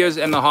 YouTube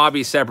videos, and the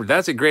hobby separate.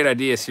 That's a great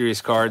idea,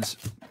 Series Cards.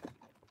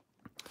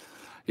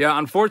 Yeah,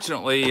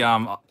 unfortunately,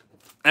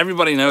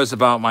 everybody knows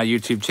about my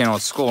YouTube channel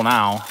at school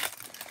now.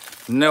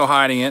 No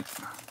hiding it.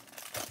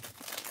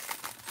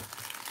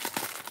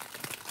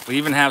 We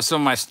even have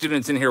some of my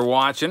students in here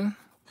watching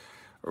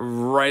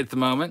right at the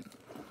moment,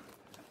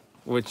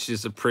 which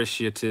is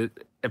appreciated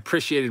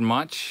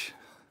much.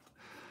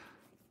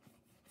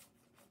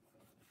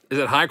 Is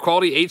it high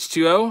quality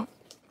H2O?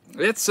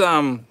 It's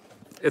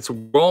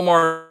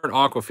Walmart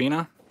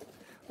Aquafina.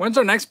 When's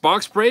our next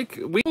box break?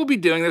 We will be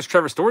doing this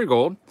Trevor Story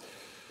Gold.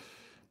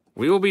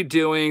 We will be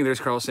doing,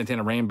 there's Carlos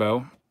Santana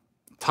Rainbow.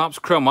 Topps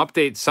Chrome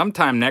update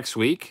sometime next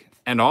week.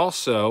 And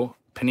also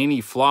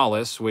Panini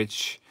Flawless,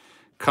 which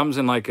comes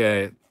in like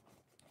a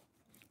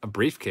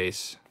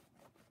briefcase,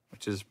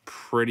 which is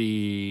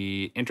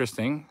pretty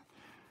interesting.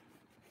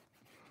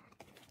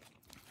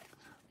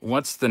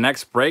 What's the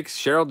next break?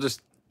 Cheryl,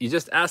 you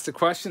just asked a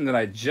question that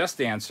I just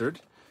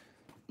answered.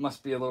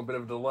 Must be a little bit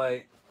of a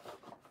delay.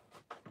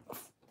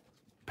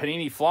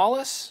 Panini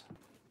Flawless?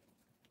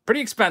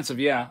 Pretty expensive,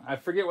 yeah. I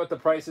forget what the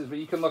price is, but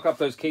you can look up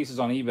those cases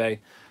on eBay.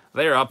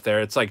 They're up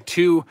there. It's like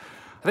I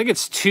think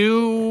it's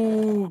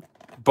 2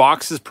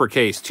 boxes per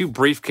case, 2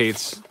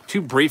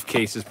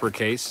 briefcases per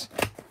case.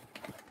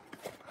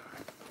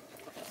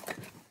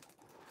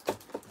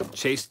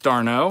 Chase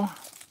Darno.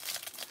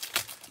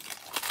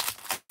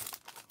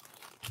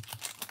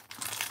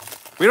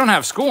 We don't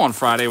have school on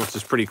Friday, which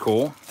is pretty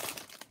cool.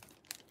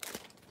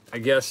 I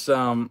guess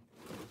all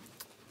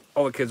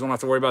the kids won't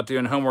have to worry about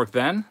doing homework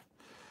then.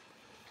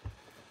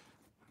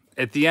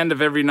 At the end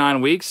of every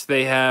 9 weeks,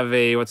 they have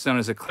what's known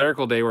as a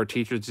clerical day where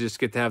teachers just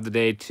get to have the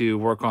day to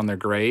work on their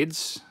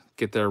grades,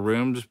 get their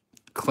rooms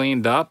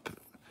cleaned up,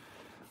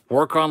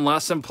 work on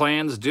lesson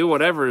plans, do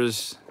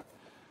whatever's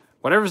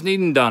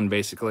needing done,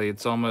 basically.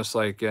 It's almost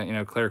like,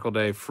 clerical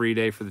day, free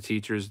day for the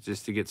teachers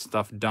just to get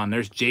stuff done.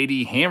 There's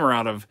J.D. Hammer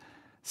out of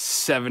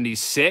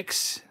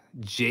 76.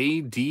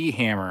 J.D.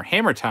 Hammer.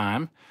 Hammer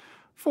time.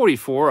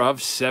 44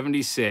 of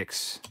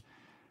 76.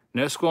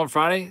 No school on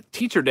Friday.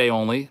 Teacher day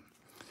only.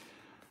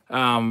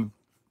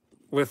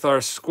 With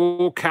our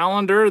school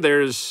calendar,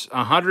 there's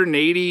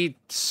 180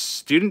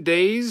 student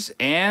days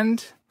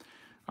and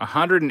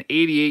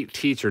 188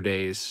 teacher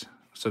days.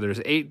 So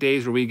there's 8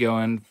 days where we go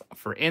in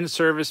for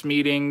in-service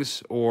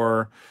meetings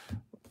or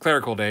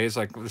clerical days.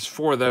 Like there's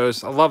 4 of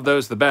those. I love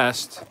those the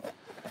best,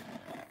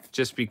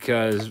 just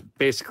because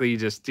basically you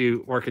just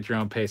do work at your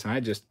own pace. And I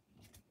just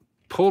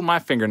pulled my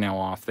fingernail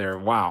off there.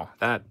 Wow,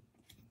 I'm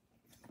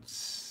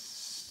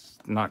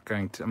not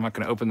going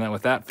to open that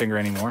with that finger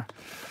anymore.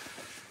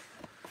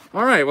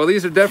 All right, well,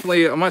 these are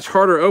definitely a much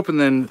harder open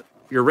than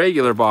your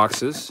regular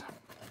boxes.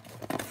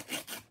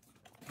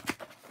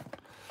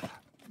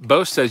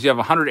 Bo says you have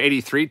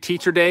 183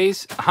 teacher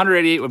days.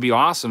 188 would be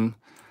awesome.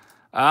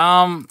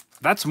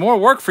 That's more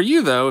work for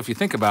you, though, if you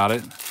think about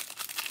it.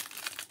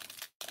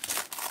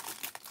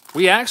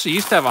 We actually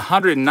used to have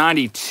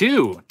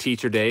 192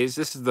 teacher days.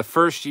 This is the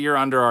first year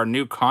under our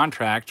new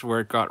contract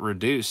where it got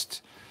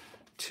reduced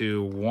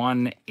to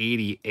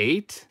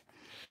 188.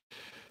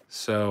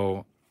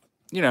 So,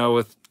 you know,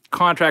 with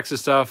contracts and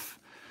stuff,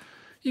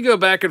 you go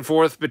back and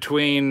forth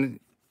between,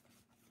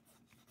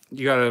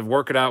 you got to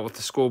work it out with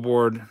the school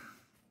board.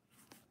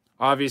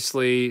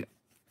 Obviously,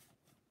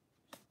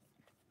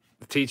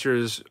 the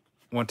teachers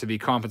want to be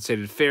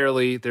compensated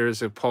fairly.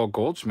 There's a Paul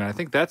Goldschmidt. I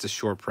think that's a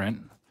short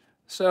print.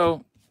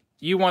 So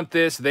you want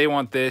this, they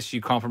want this,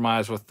 you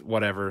compromise with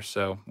whatever.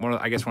 So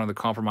I guess one of the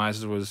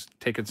compromises was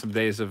taking some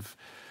days of,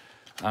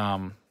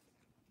 some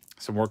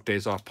work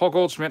days off. Paul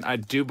Goldschmidt, I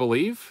do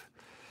believe.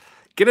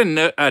 Get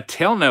a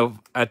toenail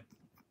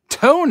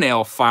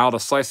file to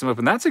slice them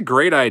open. That's a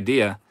great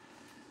idea.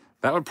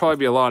 That would probably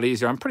be a lot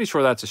easier. I'm pretty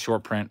sure that's a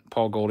short print,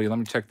 Paul Goldie. Let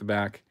me check the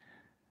back.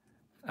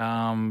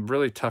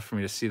 Really tough for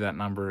me to see that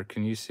number.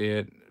 Can you see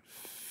it?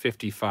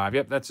 55.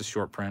 Yep, that's a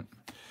short print.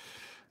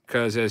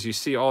 Because as you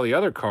see, all the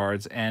other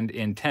cards end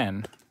in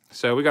 10.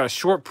 So we got a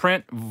short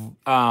print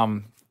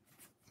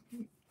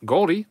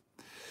Goldie.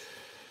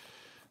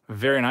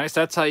 Very nice.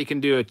 That's how you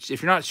can do it.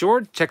 If you're not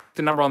sure, check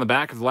the number on the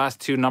back. If the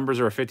last 2 numbers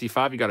are a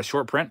 55, you got a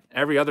short print.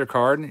 Every other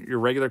card, your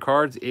regular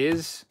cards,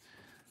 is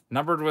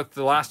numbered with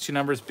the last 2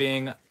 numbers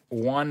being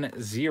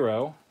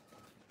 10.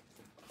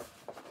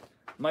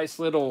 Nice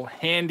little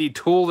handy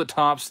tool that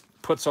Topps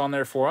puts on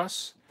there for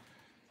us.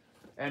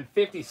 And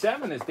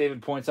 57, as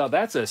David points out,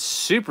 that's a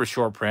super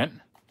short print.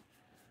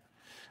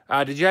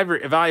 Did you have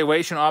your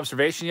evaluation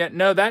observation yet?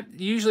 No, that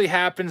usually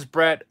happens,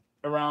 Brett,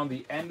 around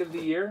the end of the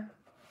year.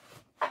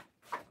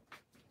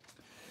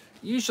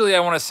 Usually I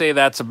want to say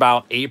that's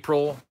about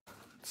April,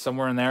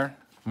 somewhere in there,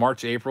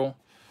 March, April.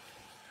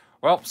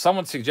 Well,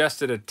 someone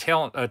suggested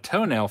a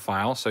toenail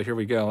file, so here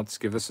we go. Let's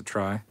give this a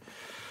try.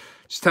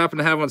 Just happen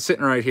to have one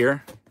sitting right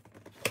here.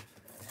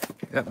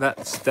 Yep,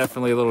 that's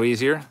definitely a little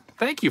easier.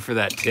 Thank you for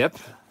that tip.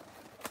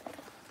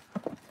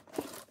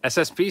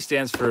 SSP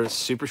stands for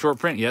super short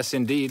print. Yes,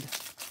 indeed.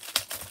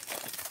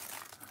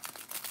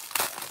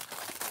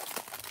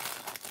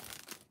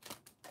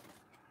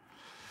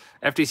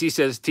 FTC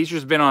says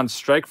teachers have been on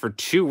strike for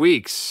 2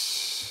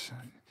 weeks.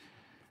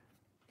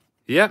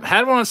 Yep,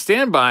 had one on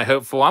standby,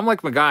 hopeful. I'm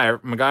like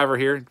MacGyver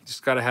here.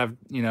 Just got to have,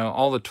 you know,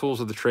 all the tools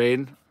of the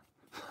trade.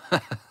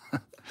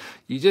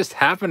 You just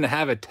happen to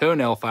have a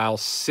toenail file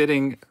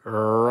sitting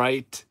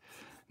right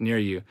near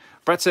you.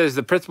 Brett says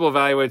the principal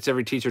evaluates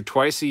every teacher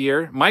twice a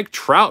year. Mike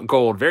Trout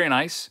gold, very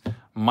nice.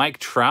 Mike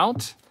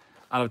Trout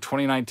out of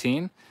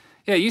 2019.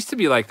 Yeah, it used to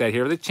be like that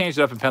here. They changed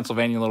it up in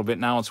Pennsylvania a little bit.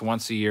 Now it's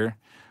once a year.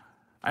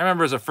 I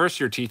remember as a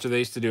first-year teacher, they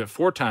used to do it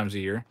 4 times a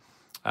year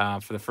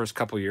for the first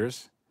couple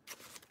years.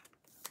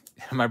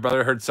 My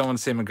brother heard someone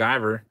say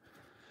MacGyver.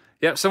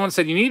 Yep, someone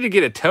said, you need to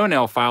get a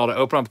toenail file to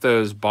open up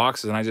those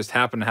boxes, and I just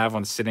happened to have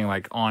one sitting,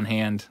 like, on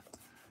hand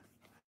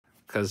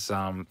because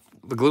the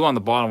glue on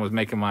the bottom was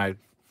making my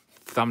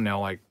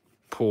thumbnail, like,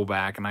 pull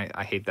back, and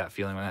I hate that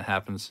feeling when that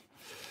happens.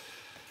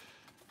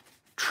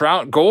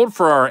 Trout gold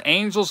for our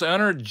Angels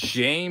owner,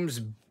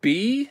 James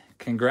B.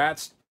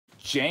 Congrats,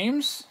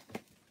 James.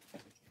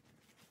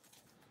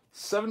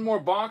 7 more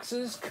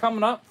boxes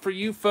coming up for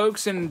you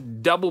folks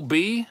in Double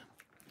B.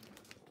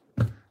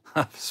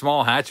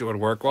 Small hatchet would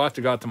work. We'll have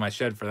to go out to my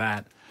shed for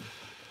that.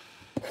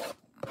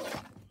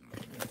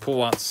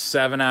 Pull out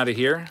 7 out of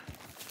here.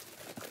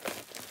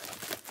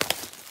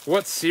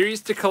 What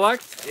series to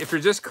collect? If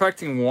you're just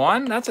collecting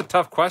one, that's a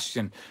tough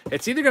question.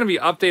 It's either going to be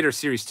Update or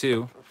Series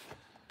 2.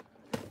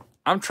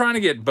 I'm trying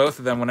to get both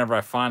of them whenever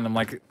I find them.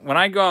 Like, when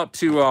I go out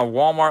to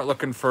Walmart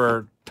looking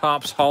for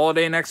Topps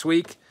Holiday next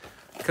week,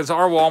 because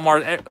our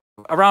Walmart,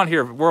 around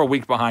here, we're a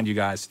week behind you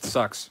guys. It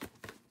sucks.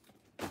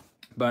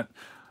 But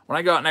when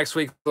I go out next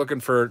week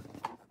looking for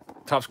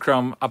Topps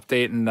Chrome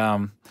Update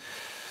and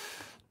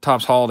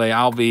Topps Holiday,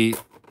 I'll be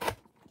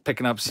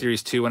picking up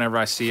Series 2 whenever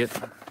I see it.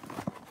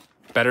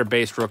 Better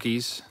based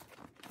rookies.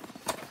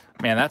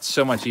 Man, that's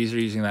so much easier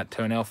using that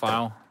toenail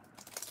file.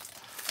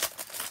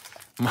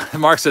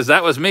 Mark says,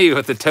 that was me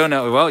with the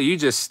toenail. Well, you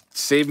just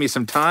saved me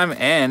some time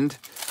and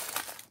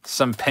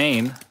some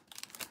pain.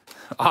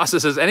 Asa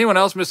says, anyone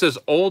else miss those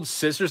old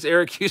scissors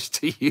Eric used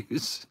to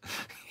use?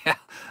 Yeah,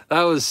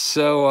 that was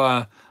so,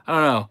 I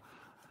don't know.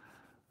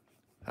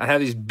 I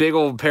had these big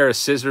old pair of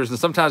scissors, and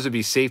sometimes it'd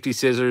be safety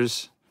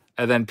scissors.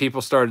 And then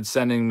people started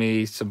sending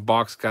me some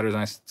box cutters,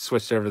 and I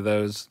switched over to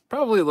those.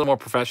 Probably a little more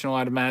professional,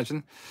 I'd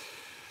imagine.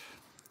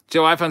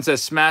 Joe iPhone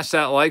says, smash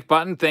that like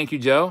button. Thank you,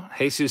 Joe.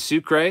 Jesus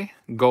Sucre,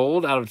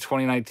 gold out of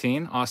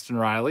 2019. Austin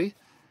Riley.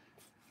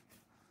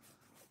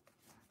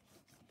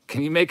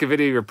 Can you make a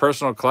video of your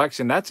personal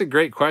collection? That's a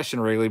great question,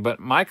 Wrigley, but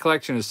my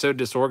collection is so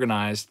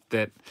disorganized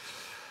that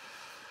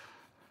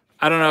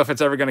I don't know if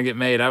it's ever going to get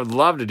made. I would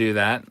love to do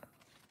that.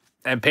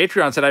 And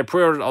Patreon said I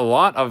pre-ordered a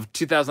lot of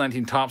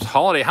 2019 Topps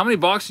Holiday. How many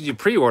boxes did you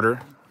pre-order?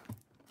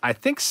 I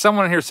think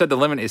someone here said the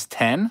limit is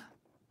 10.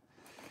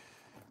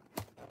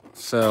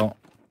 So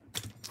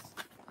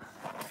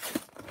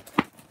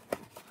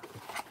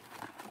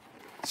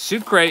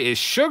Sucre is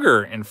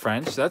sugar in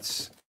French.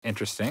 That's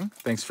interesting.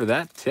 Thanks for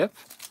that tip.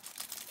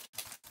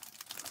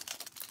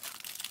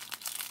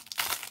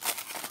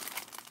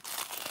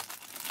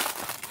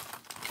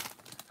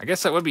 I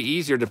guess that would be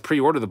easier to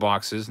pre-order the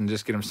boxes and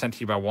just get them sent to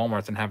you by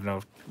Walmart than having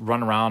to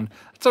run around.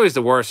 That's always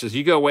the worst, is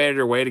you go way out of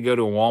your way to go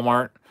to a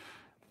Walmart,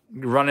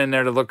 you run in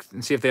there to look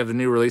and see if they have the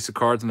new release of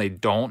cards, and they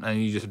don't,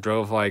 and you just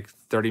drove like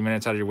 30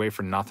 minutes out of your way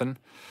for nothing.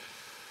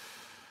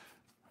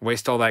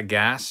 Waste all that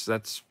gas.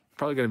 That's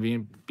probably going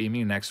to be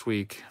me next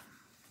week.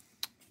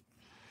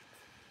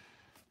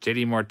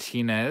 JD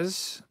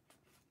Martinez.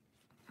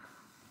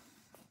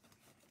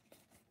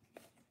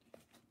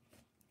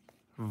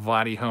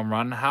 Vladdy home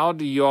run. How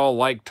do you all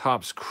like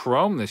Topps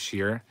Chrome this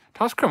year?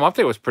 Topps Chrome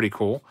Update was pretty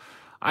cool.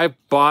 I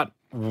bought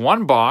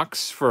one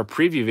box for a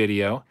preview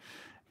video,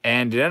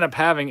 and it ended up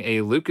having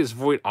a Lucas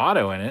Voigt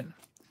auto in it,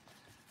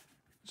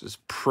 which is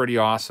pretty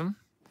awesome.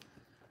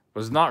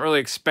 Was not really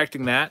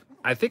expecting that.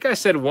 I think I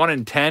said 1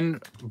 in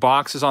 10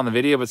 boxes on the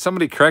video, but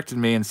somebody corrected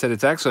me and said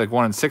it's actually like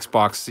 1 in 6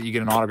 boxes that you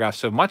get an autograph.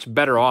 So much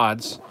better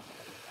odds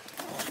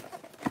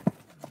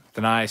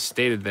than I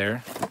stated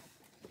there.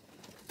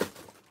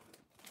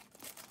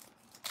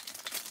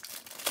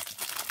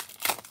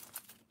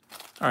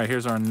 All right,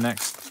 here's our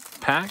next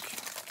pack.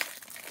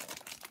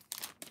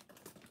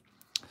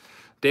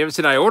 David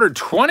said, I ordered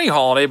 20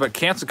 Holiday, but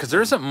canceled because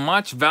there isn't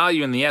much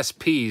value in the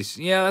SPs.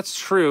 Yeah, that's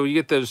true. You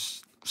get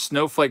those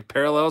Snowflake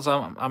Parallels.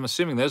 I'm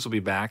assuming those will be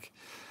back.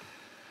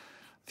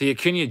 The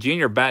Acuna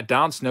Jr. Bat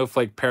Down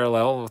Snowflake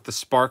Parallel with the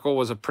Sparkle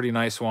was a pretty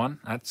nice one.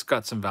 That's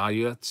got some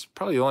value. That's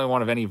probably the only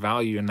one of any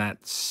value in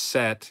that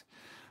set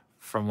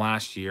from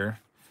last year.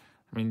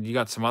 I mean, you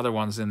got some other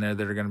ones in there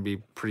that are going to be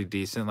pretty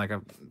decent. Like,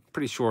 I'm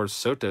pretty sure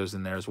Soto's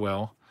in there as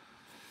well.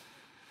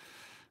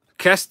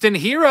 Keston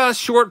Hiura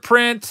short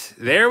print.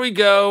 There we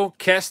go.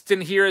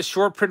 Keston Hiura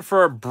short print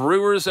for a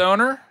Brewers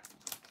owner.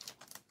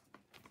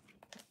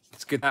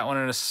 Let's get that one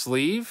in a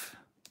sleeve.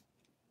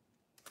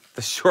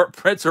 The short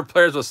prints are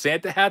players with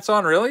Santa hats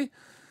on, really?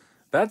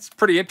 That's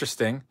pretty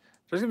interesting.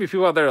 There's going to be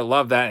people out there that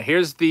love that.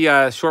 Here's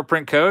the short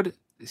print code.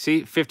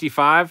 See,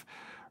 55.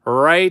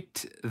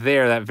 Right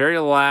there, that very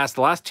last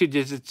 2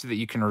 digits that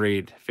you can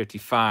read.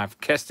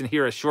 55. Keston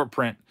Hiura short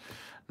print.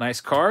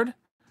 Nice card.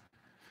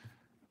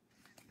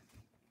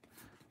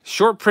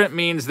 Short print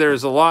means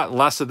there's a lot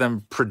less of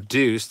them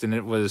produced, and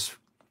it was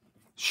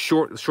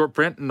short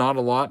print, not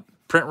a lot.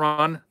 Print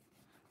run,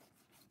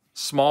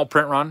 small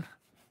print run.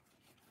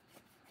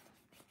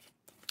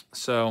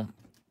 So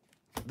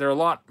they're a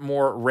lot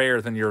more rare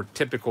than your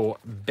typical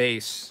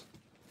base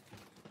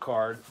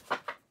card.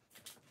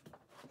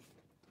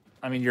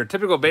 I mean, your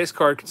typical base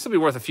card can still be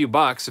worth a few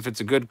bucks if it's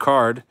a good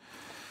card.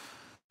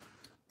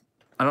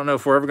 I don't know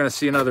if we're ever going to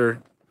see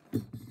another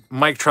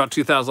Mike Trout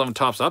 2011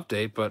 Topps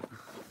update, but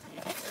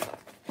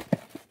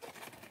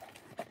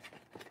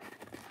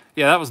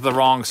yeah, that was the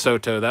wrong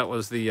Soto. That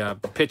was the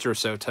pitcher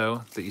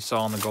Soto that you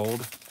saw on the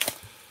gold.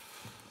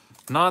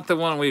 Not the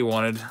one we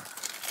wanted.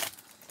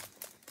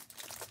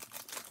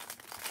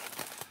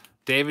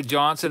 David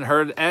Johnson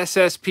heard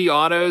SSP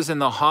autos in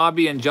the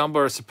hobby and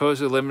jumbo are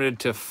supposedly limited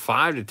to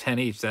 5 to 10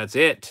 each. That's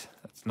it.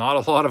 That's not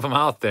a lot of them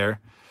out there.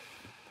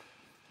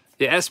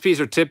 The SPs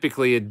are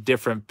typically a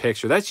different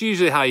picture. That's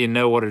usually how you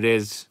know what it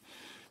is.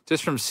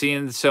 Just from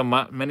seeing so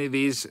many of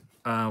these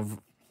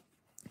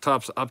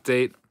Topps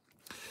update.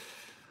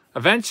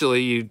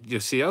 Eventually,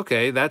 you see,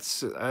 okay, that's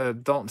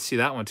don't see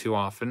that one too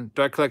often.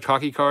 Do I collect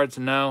hockey cards?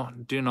 No,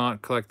 do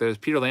not collect those.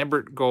 Peter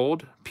Lambert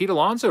gold. Pete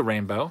Alonso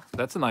rainbow.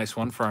 That's a nice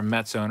one for our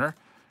Mets owner.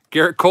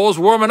 Garrett Cole's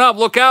warming up.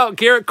 Look out.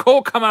 Garrett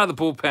Cole come out of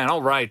the bullpen.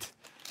 All right.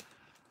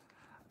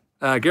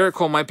 Garrett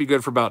Cole might be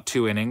good for about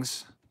 2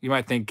 innings. You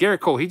might think,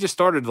 Garrett Cole, he just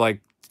started like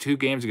 2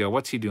 games ago.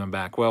 What's he doing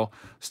back? Well,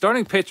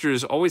 starting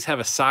pitchers always have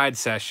a side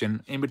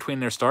session in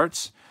between their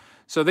starts.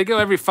 So they go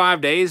every 5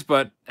 days,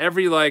 but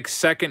every like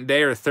 2nd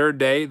day or 3rd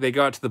day, they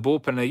go out to the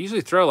bullpen. They usually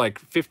throw like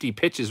 50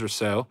 pitches or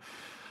so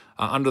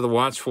under the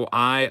watchful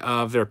eye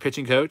of their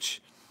pitching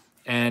coach.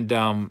 And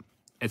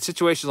in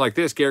situations like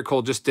this, Garrett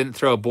Cole just didn't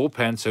throw a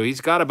bullpen, so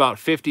he's got about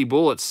 50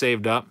 bullets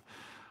saved up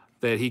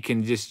that he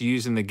can just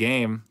use in the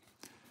game.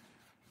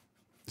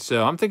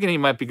 So I'm thinking he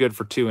might be good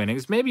for 2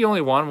 innings. Maybe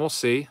only 1. We'll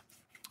see.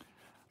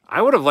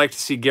 I would have liked to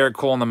see Garrett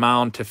Cole on the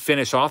mound to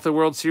finish off the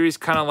World Series,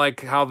 kind of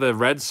like how the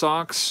Red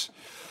Sox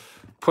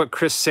put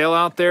Chris Sale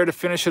out there to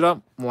finish it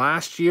up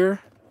last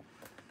year.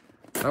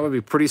 That would be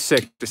pretty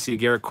sick to see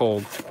Garrett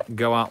Cole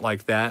go out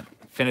like that,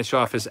 finish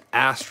off his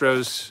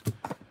Astros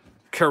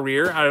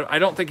career. I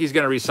don't think he's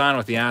going to re-sign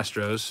with the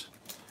Astros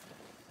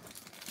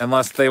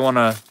unless they want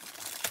to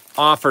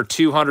offer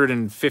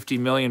 $250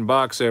 million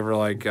over,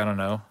 like, I don't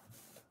know,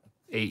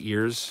 8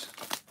 years.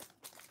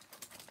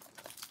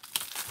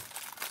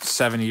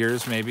 7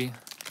 years, maybe.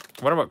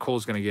 I wonder what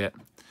Cole's going to get.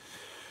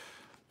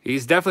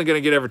 He's definitely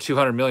going to get over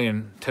 $200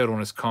 million total in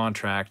his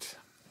contract.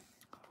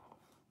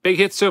 Big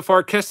hits so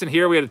far. Keston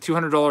Hiura. We had a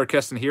 $200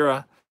 Keston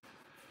Hiura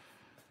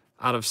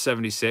out of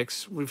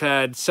 76. We've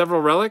had several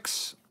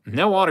relics.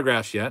 No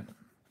autographs yet.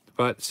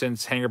 But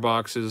since hanger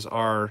boxes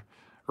are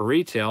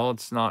retail,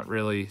 it's not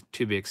really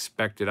to be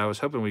expected. I was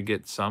hoping we'd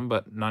get some,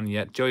 but none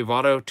yet. Joey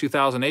Votto,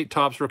 2008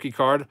 Topps rookie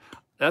card.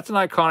 That's an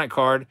iconic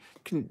card.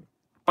 You can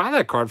buy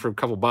that card for a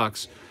couple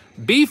bucks.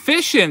 B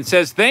Fishin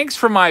says, thanks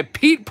for my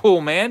Pete pool,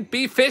 man.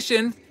 B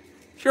Fishin,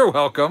 you're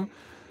welcome.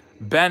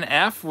 Ben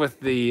F with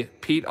the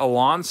Pete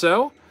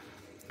Alonso.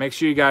 Make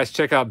sure you guys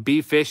check out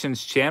B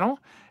Fishin's channel.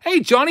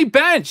 Hey, Johnny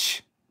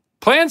Bench,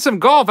 playing some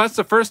golf. That's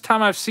the first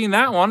time I've seen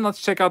that one.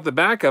 Let's check out the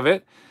back of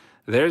it.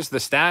 There's the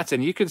stats,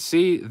 and you can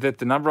see that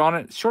the number on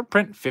it, short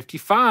print,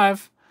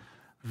 55.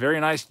 Very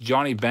nice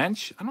Johnny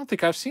Bench. I don't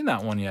think I've seen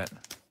that one yet.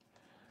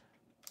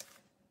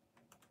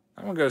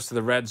 That one goes to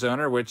the Red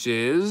Zoner, which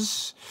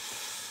is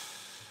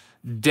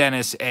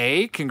Dennis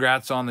A.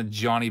 Congrats on the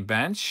Johnny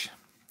Bench.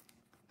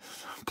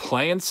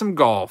 Playing some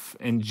golf,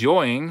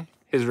 enjoying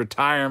his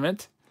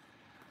retirement.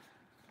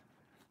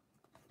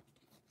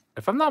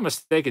 If I'm not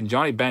mistaken,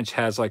 Johnny Bench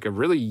has like a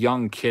really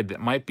young kid that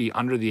might be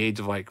under the age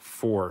of like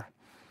 4.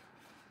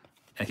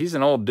 And he's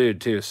an old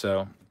dude too,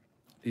 so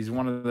he's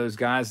one of those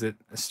guys that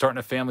is starting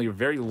a family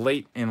very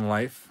late in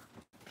life.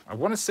 I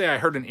want to say I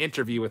heard an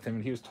interview with him,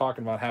 and he was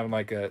talking about having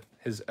like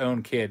his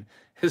own kid.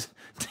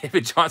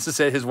 David Johnson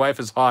said his wife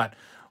is hot.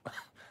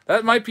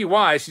 That might be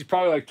why. She's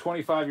probably like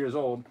 25 years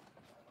old.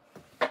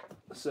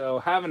 So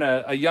having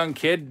a young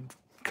kid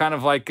kind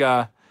of like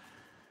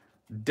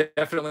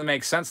definitely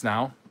makes sense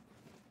now.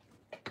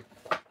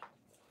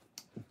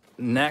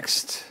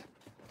 Next,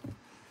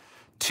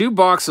 2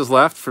 boxes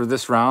left for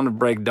this round of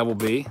break double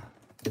B.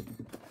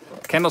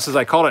 Kendall says,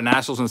 I called it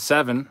Nationals in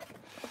 7.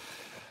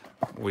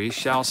 We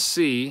shall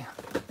see.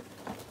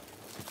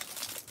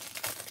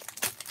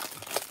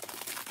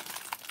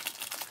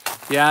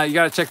 Yeah, you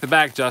got to check the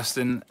back,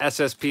 Justin.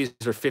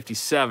 SSPs are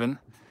 57.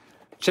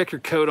 Check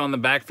your code on the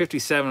back.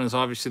 57 is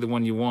obviously the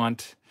one you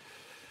want.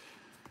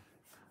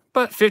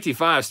 But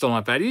 55 is still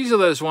not bad.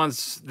 Usually those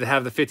ones that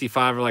have the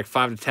 55 are like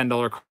 $5 to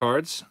 $10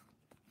 cards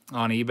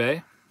on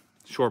eBay.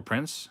 Short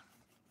prints.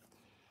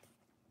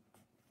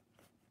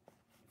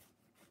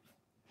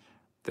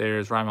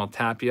 There's Raimel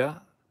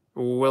Tapia.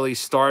 Willie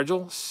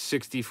Stargell,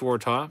 64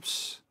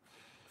 Topps.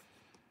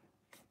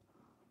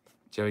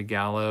 Joey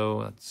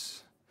Gallo.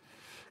 That's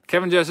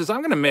Kevin Joe says, I'm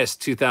going to miss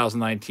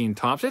 2019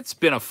 Topps. It's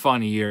been a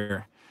fun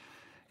year.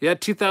 Yeah,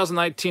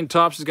 2019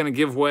 Topps is going to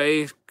give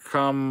way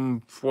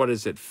come, what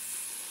is it,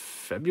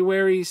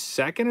 February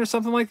 2nd or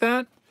something like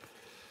that?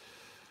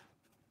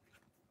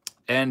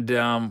 And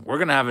we're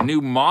going to have a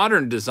new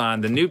modern design.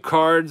 The new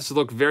cards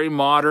look very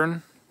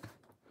modern.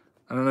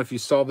 I don't know if you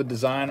saw the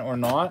design or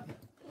not.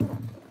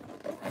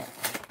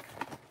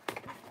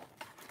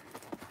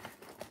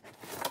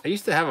 I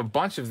used to have a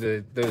bunch of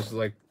those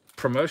like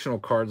promotional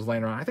cards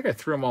laying around. I think I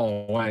threw them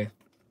all away.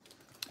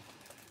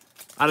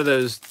 Out of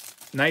those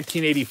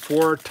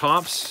 1984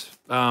 Topps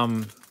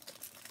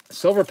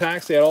silver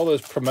packs, they had all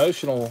those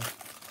promotional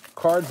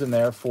cards in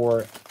there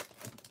for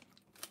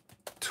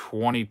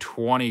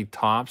 2020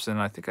 Topps,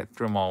 and I think I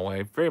threw them all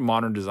away. Very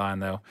modern design,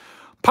 though.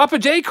 Papa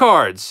J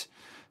Cards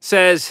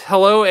says,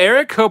 hello,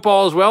 Eric. Hope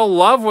all is well.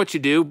 Love what you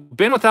do.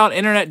 Been without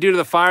internet due to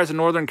the fires in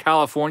Northern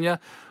California.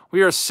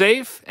 We are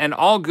safe and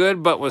all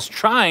good, but was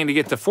trying to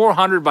get to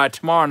 400 by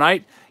tomorrow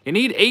night. You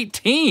need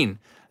 18.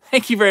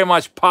 Thank you very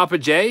much, Papa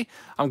J.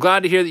 I'm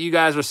glad to hear that you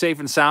guys are safe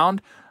and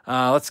sound.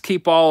 Let's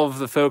keep all of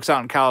the folks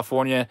out in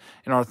California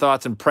in our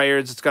thoughts and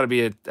prayers. It's got to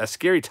be a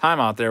scary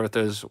time out there with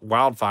those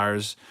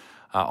wildfires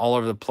all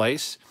over the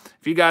place.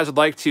 If you guys would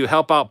like to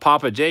help out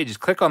Papa J,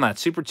 just click on that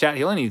super chat.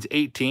 He only needs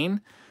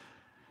 18.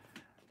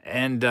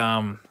 And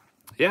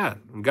yeah,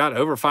 we've got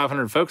over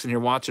 500 folks in here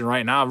watching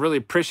right now. I really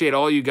appreciate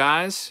all you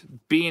guys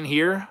being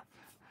here.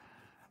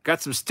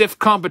 Got some stiff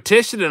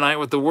competition tonight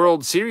with the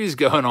World Series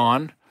going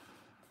on.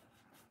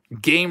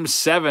 Game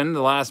 7,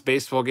 the last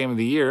baseball game of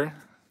the year.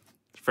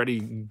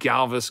 Freddie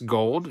Galvis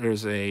Gold.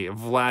 There's a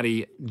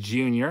Vladdy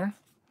Jr.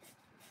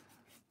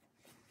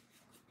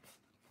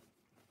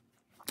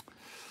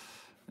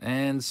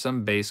 And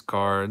some base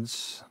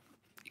cards.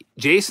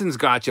 Jason's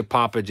got you,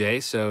 Papa J.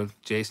 So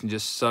Jason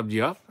just subbed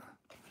you up.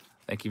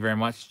 Thank you very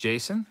much,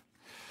 Jason.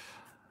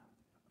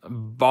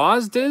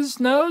 Bosdiz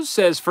knows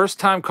says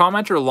first-time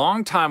commenter,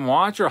 long-time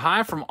watcher.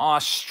 Hi from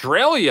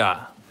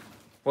Australia.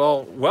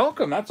 Well,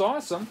 welcome. That's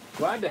awesome.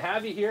 Glad to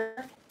have you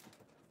here.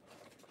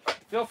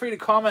 Feel free to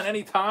comment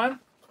anytime.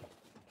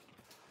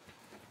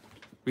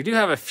 We do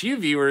have a few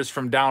viewers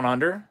from down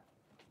under.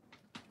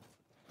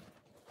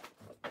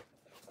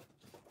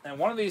 And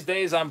one of these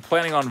days I'm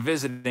planning on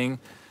visiting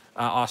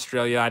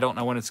Australia. I don't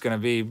know when it's going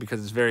to be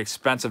because it's very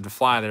expensive to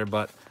fly there,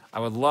 but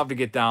I would love to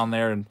get down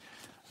there and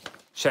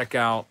check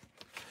out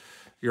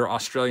your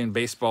Australian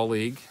Baseball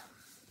League.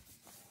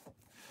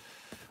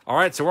 All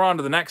right, so we're on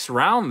to the next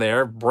round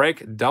there.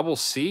 Break double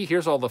C.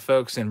 Here's all the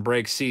folks in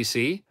break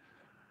CC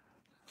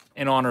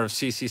in honor of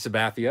CC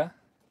Sabathia.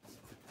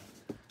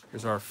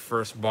 Here's our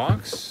first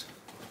box.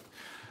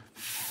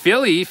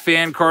 Philly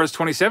Fan Cars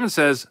 27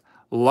 says,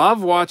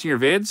 love watching your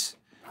vids.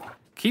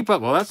 Keep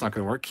up. Well, that's not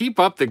going to work. Keep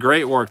up the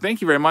great work.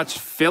 Thank you very much,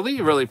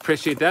 Philly. Really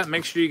appreciate that.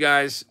 Make sure you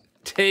guys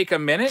take a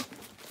minute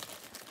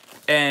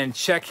and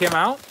check him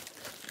out.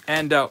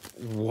 And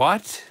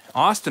what?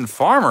 Austin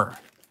Farmer.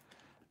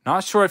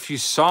 Not sure if you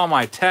saw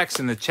my text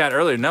in the chat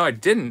earlier. No, I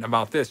didn't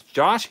about this.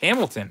 Josh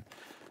Hamilton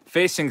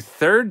facing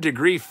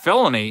third-degree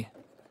felony.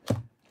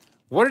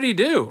 What did he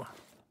do?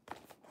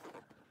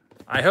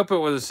 I hope it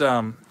was,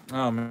 oh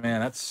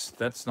man,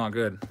 that's not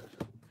good.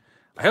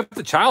 I hope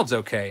the child's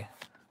okay.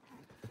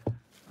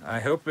 I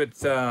hope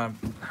it's, I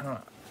don't know.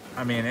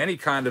 I mean, any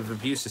kind of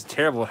abuse is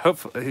terrible.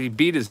 Hopefully he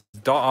beat his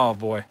dog. Oh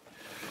boy.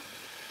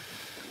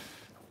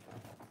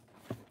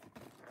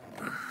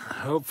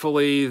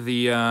 Hopefully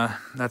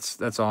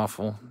that's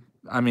awful.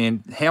 I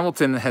mean,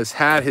 Hamilton has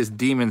had his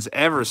demons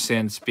ever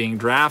since being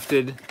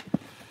drafted.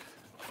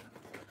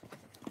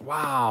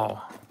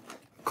 Wow.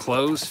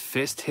 Closed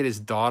fist hit his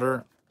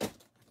daughter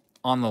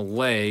on the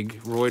leg.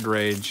 Roid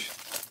rage.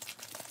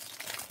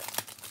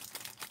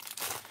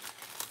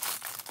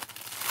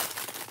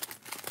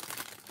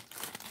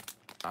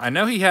 I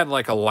know he had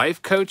like a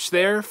life coach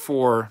there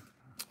for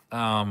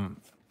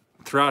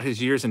throughout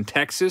his years in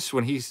Texas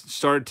when he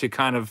started to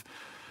kind of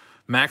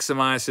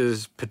maximize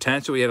his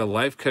potential. He had a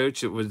life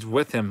coach that was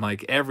with him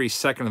like every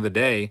second of the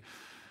day,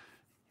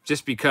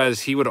 just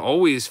because he would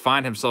always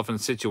find himself in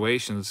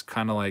situations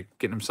kind of like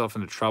getting himself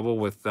into trouble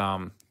with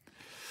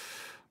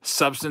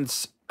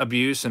substance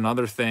abuse and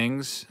other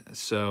things.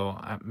 So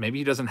maybe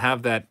he doesn't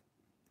have that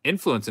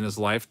influence in his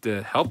life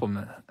to help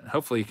him.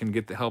 Hopefully he can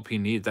get the help he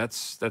needs.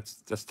 That's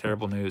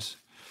terrible news.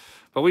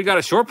 But we got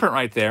a short print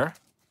right there.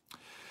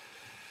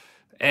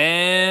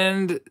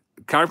 And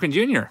Cal Ripken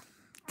Jr.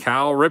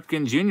 Cal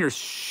Ripken Jr.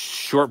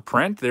 short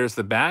print. There's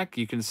the back.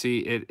 You can see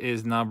it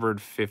is numbered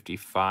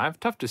 55.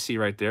 Tough to see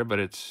right there, but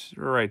it's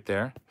right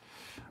there.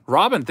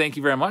 Robin, thank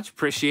you very much.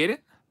 Appreciate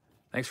it.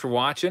 Thanks for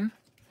watching.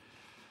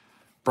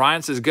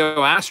 Brian says, go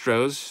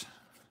Astros.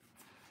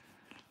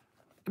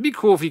 It'd be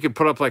cool if you could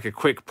put up like a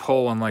quick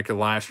poll on like a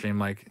live stream,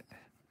 like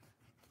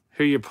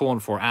who you're pulling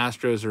for,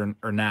 Astros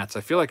or Nats.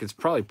 I feel like it's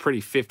probably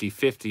pretty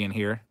 50-50 in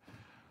here.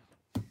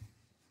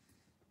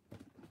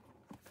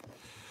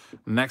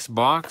 Next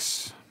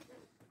box.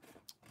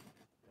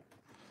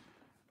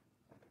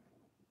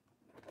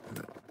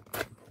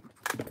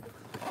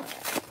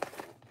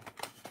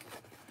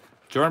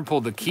 Jordan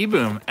pulled the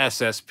Keyboom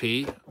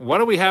SSP. What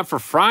do we have for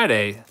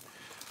Friday?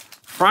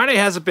 Friday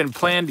hasn't been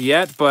planned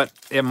yet, but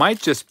it might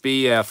just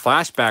be a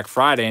flashback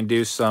Friday and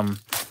do some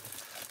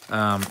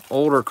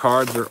older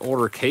cards or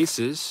older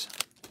cases.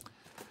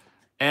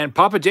 And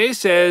Papa J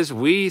says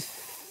we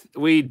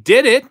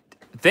did it.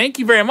 Thank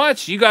you very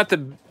much. You got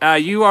the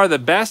you are the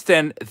best,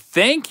 and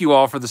thank you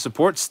all for the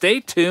support. Stay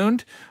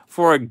tuned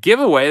for a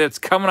giveaway that's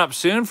coming up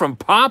soon from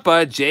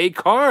Papa J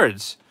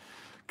Cards.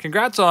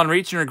 Congrats on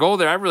reaching your goal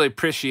there. I really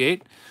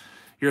appreciate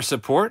your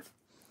support,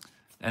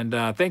 and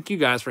thank you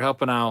guys for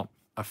helping out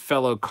a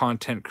fellow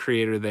content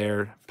creator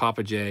there,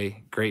 Papa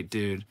J. Great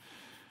dude.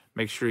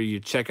 Make sure you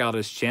check out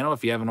his channel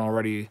if you haven't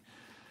already.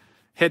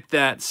 Hit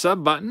that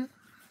sub button.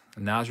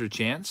 Now's your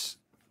chance.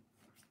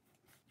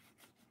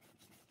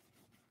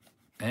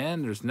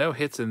 And there's no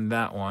hits in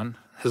that one,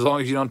 as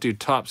long as you don't do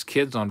Topps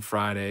Kids on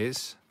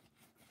Fridays.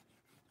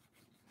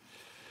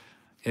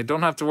 You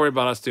don't have to worry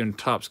about us doing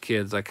Topps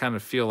Kids. I kind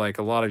of feel like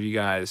a lot of you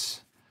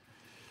guys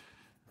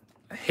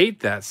hate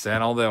that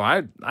set, although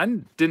I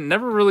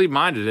never really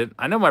minded it.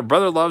 I know my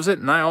brother loves it,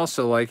 and I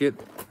also like it.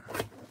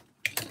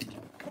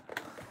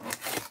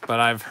 But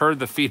I've heard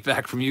the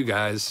feedback from you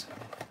guys.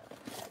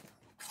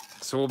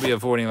 So we'll be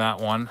avoiding that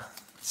one,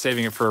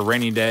 saving it for a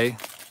rainy day.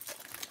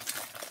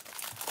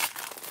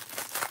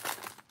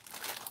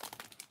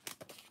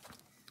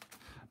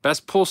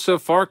 Best pull so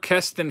far,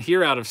 Keston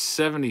here out of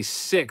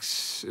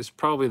 76 is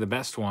probably the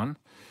best one.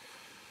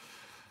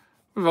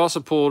 We've also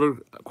pulled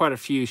quite a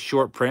few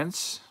short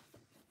prints.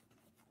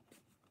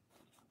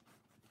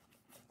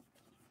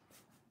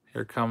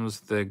 Here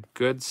comes the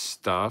good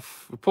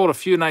stuff. We pulled a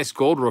few nice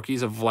gold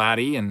rookies of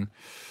Vladdy and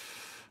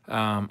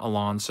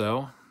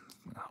Alonso.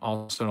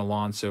 Also an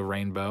Alonso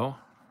rainbow.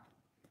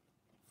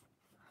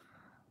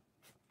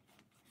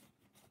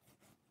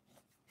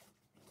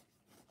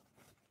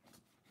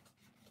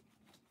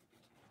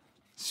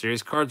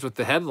 Series cards with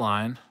the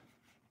headline,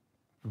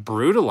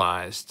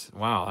 brutalized.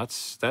 Wow,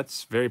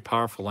 that's very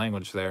powerful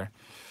language there.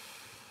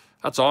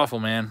 That's awful,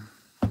 man.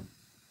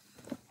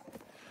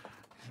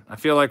 I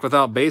feel like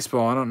without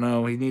baseball, I don't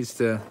know. He needs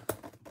to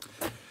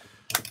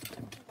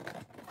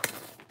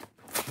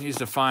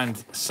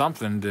find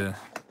something to.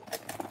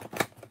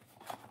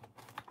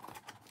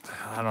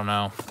 I don't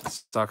know.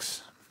 It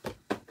sucks.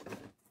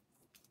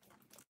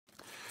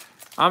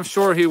 I'm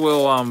sure he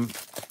will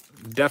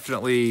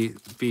definitely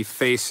be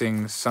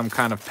facing some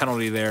kind of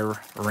penalty there,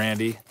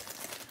 Randy.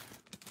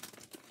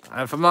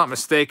 If I'm not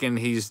mistaken,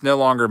 he's no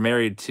longer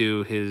married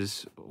to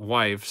his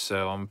wife,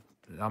 so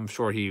I'm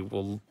sure he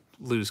will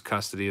lose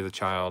custody of the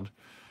child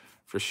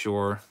for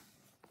sure.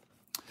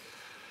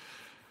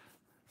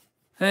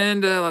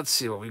 And let's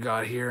see what we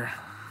got here.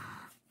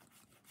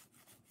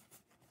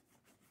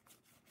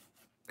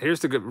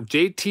 Here's the good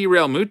JT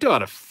Realmuto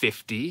out of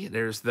 50.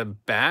 There's the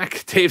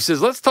back. Dave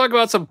says, let's talk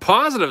about some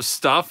positive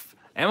stuff.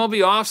 MLB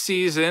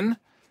offseason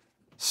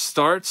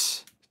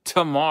starts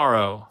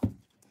tomorrow.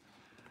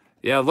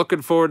 Yeah,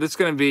 looking forward. It's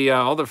going to be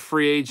all the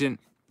free agent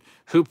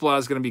hoopla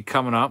is going to be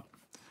coming up.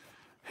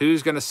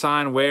 Who's going to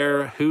sign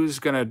where? Who's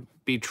going to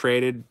be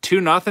traded?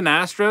 2-0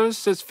 Astros,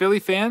 says Philly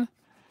fan.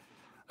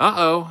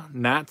 Uh-oh,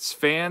 Nats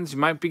fans, you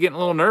might be getting a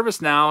little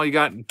nervous now. You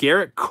got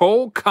Garrett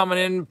Cole coming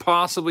in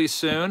possibly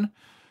soon.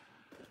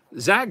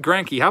 Zach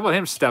Greinke, how about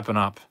him stepping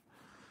up?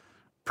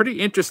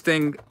 Pretty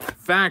interesting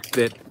fact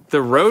that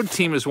the road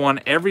team has won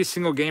every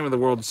single game of the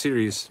World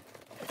Series.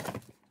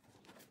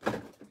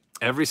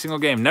 Every single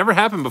game. Never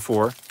happened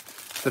before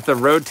that the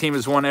road team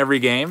has won every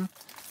game.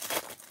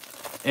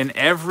 In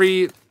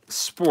every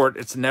sport,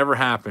 it's never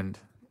happened.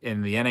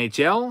 In the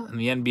NHL, in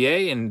the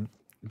NBA, in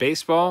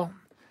baseball,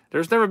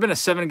 there's never been a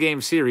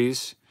 7-game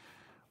series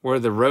where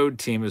the road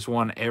team has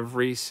won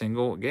every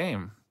single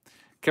game.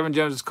 Kevin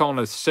Jones is calling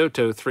a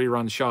Soto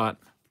 3-run shot.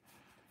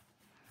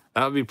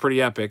 That would be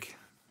pretty epic.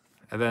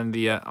 And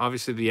then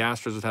obviously the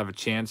Astros would have a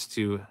chance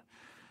to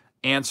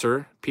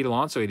answer. Pete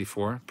Alonso,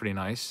 84. Pretty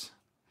nice.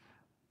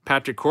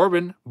 Patrick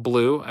Corbin,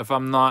 blue, if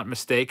I'm not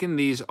mistaken.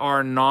 These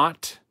are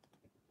not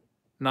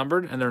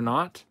numbered, and they're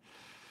not.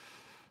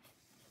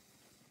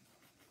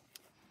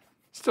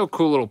 Still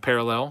cool little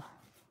parallel.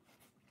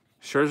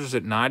 Scherzer's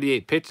at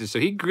 98 pitches, so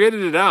he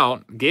gritted it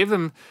out. Gave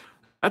them,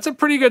 that's a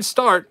pretty good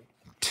start.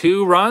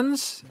 2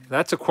 runs,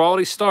 that's a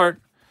quality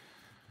start.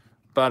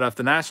 But if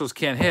the Nationals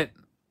can't hit,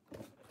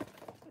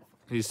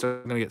 he's still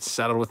going to get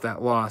settled with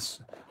that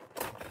loss.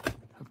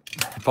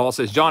 Paul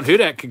says John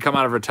Hudek can come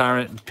out of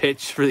retirement and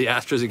pitch for the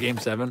Astros at Game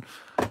 7.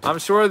 I'm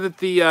sure that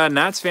the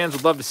Nats fans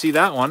would love to see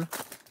that one.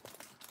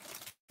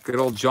 Good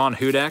old John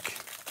Hudek.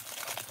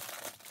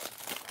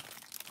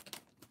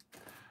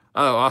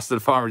 Oh, Austin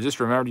Farmer, just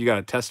remembered you got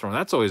a test run.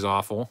 That's always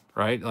awful,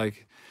 right?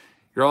 Like,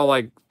 you're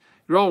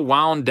all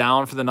wound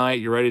down for the night.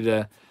 You're ready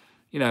to,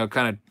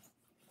 kind of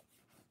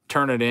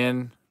turn it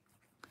in.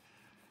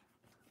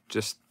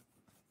 Just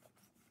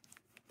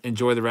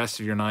enjoy the rest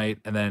of your night.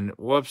 And then,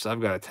 whoops, I've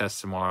got a test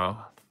tomorrow.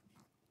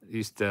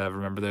 Used to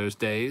remember those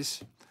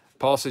days.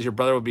 Paul says your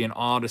brother will be in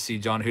awe to see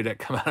John Hudek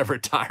come out of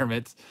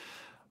retirement.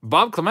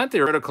 Bob Clemente,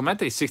 Roberto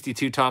Clemente,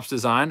 62 Topps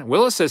design.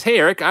 Willis says, hey,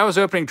 Eric, I was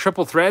opening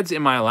triple threads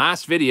in my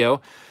last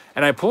video,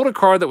 and I pulled a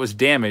card that was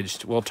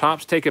damaged. Will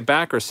Topps take it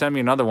back or send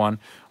me another one?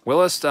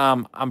 Willis,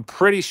 I'm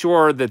pretty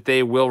sure that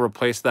they will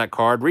replace that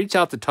card. Reach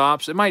out to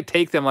Topps. It might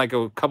take them like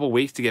a couple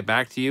weeks to get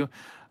back to you.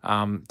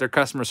 Their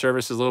customer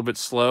service is a little bit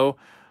slow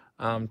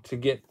to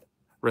get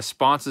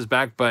responses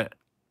back, but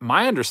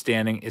my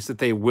understanding is that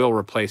they will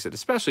replace it,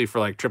 especially for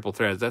like triple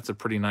threads. That's a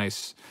pretty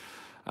nice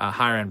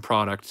higher-end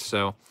product.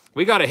 So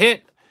we got a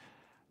hit.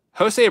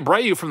 Jose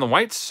Abreu from the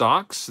White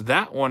Sox.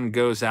 That one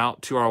goes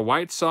out to our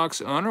White Sox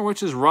owner,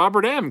 which is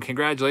Robert M.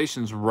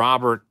 Congratulations,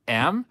 Robert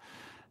M.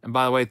 And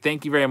by the way,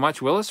 thank you very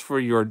much, Willis, for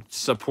your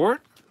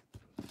support.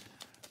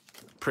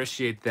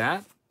 Appreciate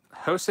that.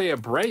 Jose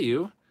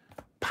Abreu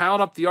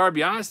piled up the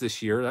RBIs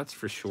this year, that's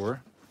for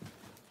sure.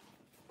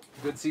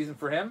 Good season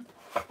for him.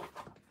 Let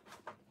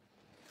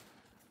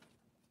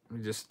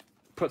me just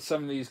put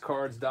some of these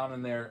cards down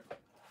in their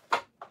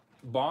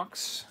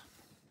box.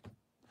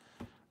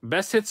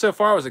 Best hit so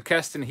far was a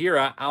Keston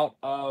Hiura out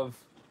of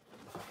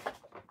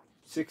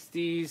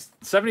 76,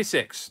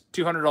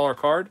 $200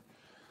 card.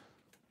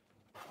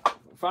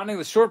 Finding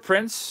the short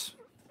prints,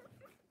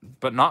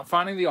 but not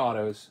finding the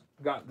autos.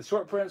 We've got the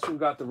short prints, we've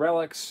got the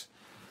relics.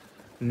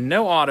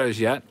 No autos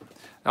yet.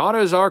 The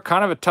autos are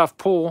kind of a tough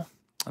pull.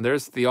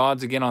 There's the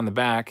odds again on the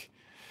back.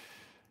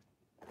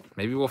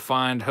 Maybe we'll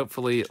find,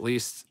 hopefully, at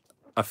least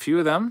a few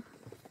of them.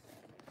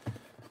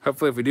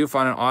 Hopefully, if we do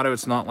find an auto,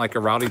 it's not like a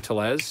Rowdy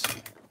Tellez.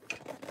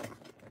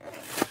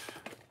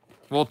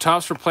 Will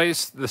Topps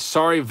replace the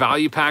sorry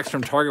value packs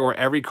from Target where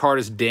every card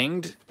is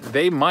dinged?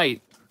 They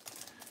might.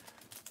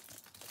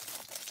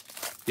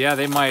 Yeah,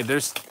 they might.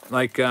 There's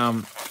like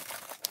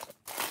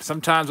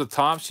sometimes with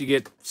Topps you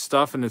get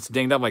stuff and it's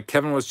dinged up. Like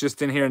Kevin was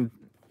just in here and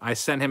I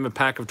sent him a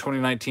pack of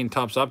 2019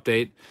 Topps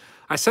Update.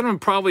 I sent him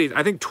probably,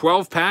 I think,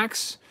 12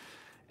 packs,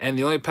 and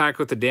the only pack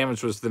with the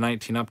damage was the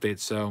 19 Update.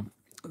 So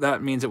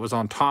that means it was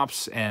on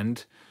Topps'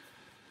 end.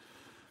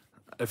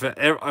 If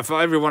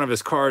every one of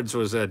his cards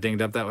was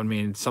dinged up, that would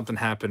mean something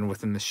happened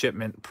within the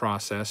shipment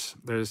process.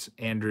 There's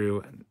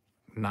Andrew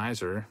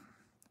Nizer.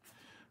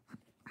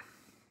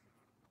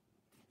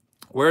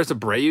 Where's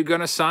Abreu going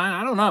to sign?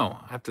 I don't know.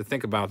 I have to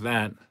think about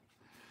that.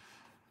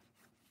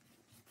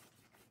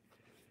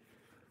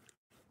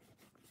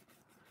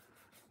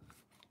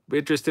 Be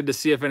interested to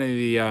see if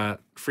any of the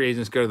free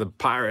agents go to the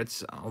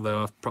Pirates,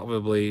 although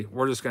probably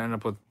we're just going to end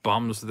up with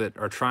bums that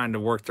are trying to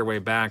work their way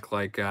back,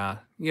 like, guys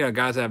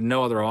that have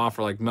no other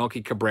offer, like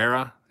Melky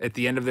Cabrera at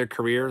the end of their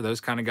career, those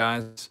kind of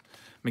guys.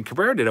 I mean,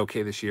 Cabrera did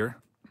okay this year,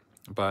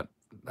 but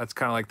that's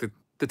kind of like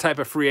the type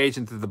of free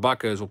agent that the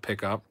Buccos will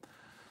pick up.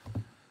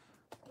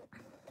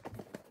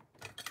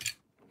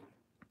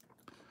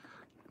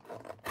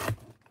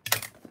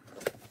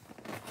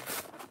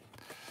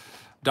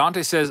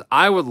 Dante says,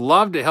 I would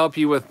love to help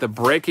you with the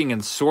breaking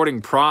and sorting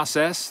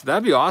process.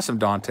 That'd be awesome,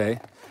 Dante.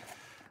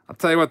 I'll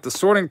tell you what, the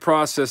sorting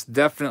process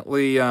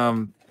definitely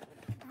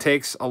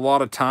takes a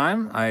lot of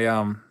time.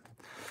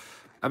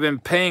 I've been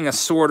paying a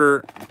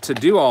sorter to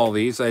do all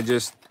these. I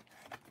just,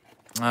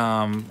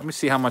 let me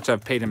see how much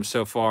I've paid him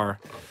so far.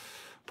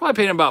 Probably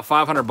paid him about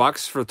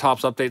 $500 for the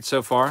Topps update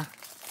so far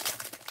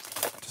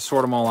to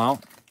sort them all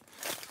out.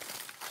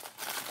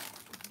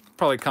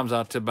 Probably comes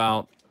out to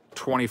about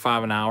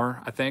 $25 an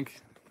hour, I think.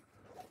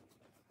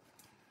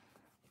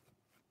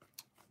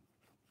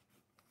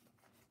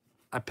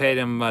 I paid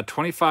him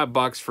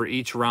 $25 for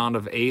each round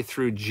of A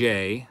through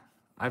J.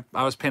 I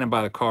was paying him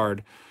by the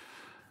card.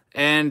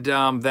 And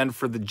then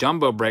for the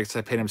jumbo breaks,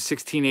 I paid him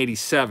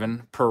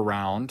 $16.87 per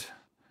round.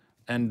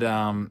 And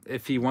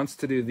if he wants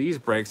to do these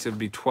breaks, it would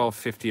be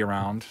 $12.50 a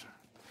round.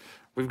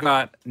 We've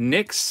got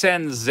Nick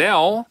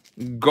Senzel,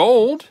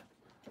 gold,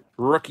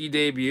 rookie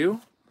debut.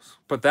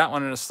 Put that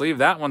one in a sleeve.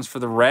 That one's for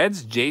the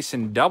Reds,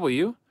 Jason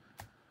W.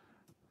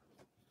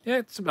 Yeah,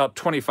 it's about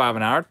 $25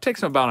 an hour. It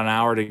takes him about an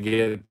hour to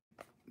get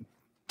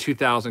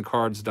 2,000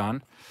 cards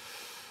done.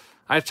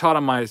 I taught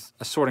him a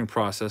sorting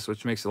process,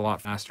 which makes it a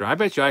lot faster. I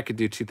bet you I could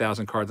do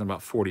 2,000 cards in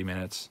about 40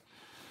 minutes.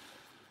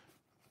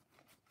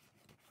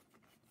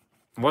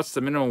 What's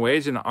the minimum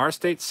wage in our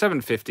state?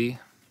 $7.50.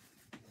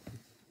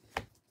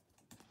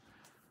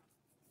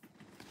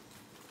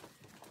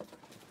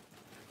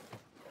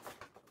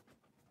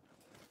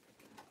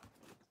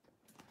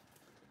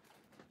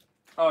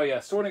 Oh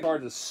yeah, sorting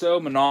cards is so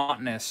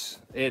monotonous.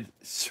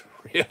 It's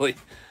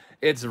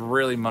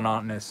really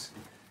monotonous.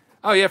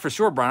 Oh yeah, for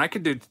sure, Brian. I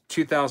could do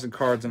 2,000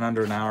 cards in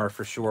under an hour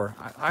for sure.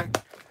 I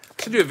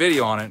should do a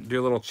video on it.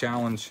 Do a little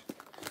challenge.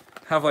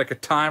 Have like a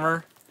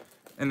timer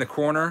in the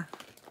corner.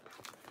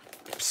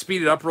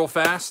 Speed it up real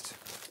fast.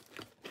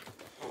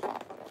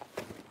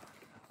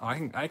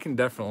 I can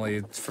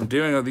definitely, from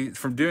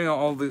doing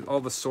all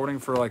the sorting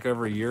for like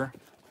over a year.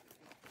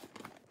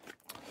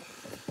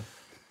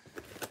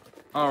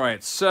 All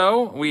right,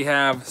 so we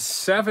have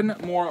 7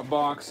 more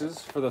boxes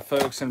for the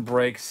folks in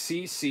break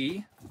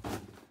CC.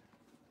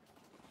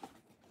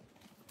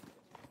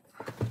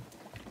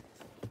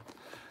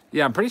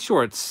 Yeah, I'm pretty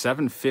sure it's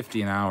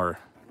 $7.50 an hour.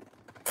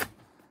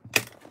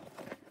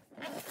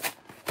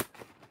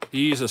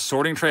 You use a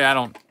sorting tray? I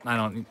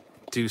don't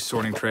do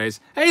sorting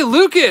trays. Hey,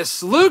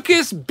 Lucas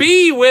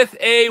B with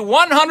a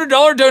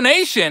 $100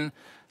 donation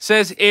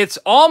says it's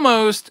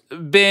almost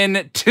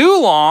been too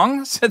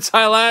long since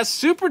I last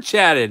super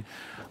chatted.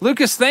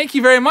 Lucas, thank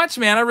you very much,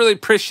 man. I really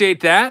appreciate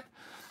that.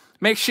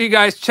 Make sure you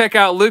guys check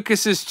out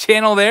Lucas's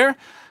channel there.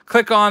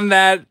 Click on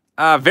that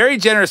very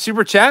generous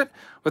super chat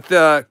with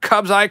the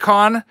Cubs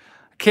icon. I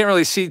can't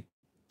really see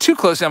too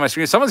closely on my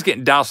screen. Someone's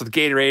getting doused with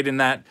Gatorade in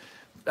that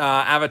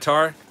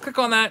avatar. Click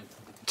on that.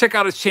 Check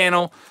out his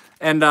channel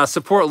and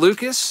support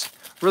Lucas.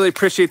 Really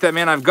appreciate that,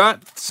 man. I've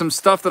got some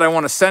stuff that I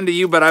want to send to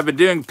you, but I've been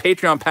doing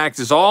Patreon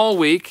packages all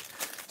week,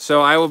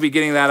 so I will be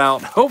getting that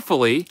out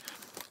hopefully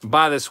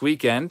by this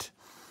weekend.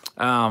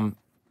 I'm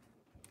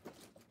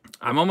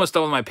almost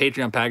done with my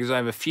Patreon packages. I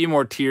have a few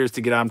more tiers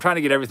to get out. I'm trying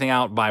to get everything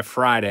out by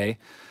Friday,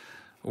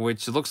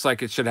 which looks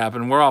like it should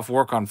happen. We're off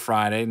work on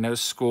Friday, no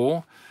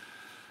school.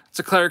 It's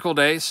a clerical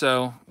day,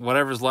 so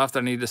whatever's left I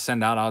need to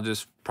send out, I'll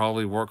just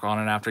probably work on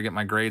it after I get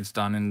my grades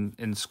done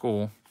in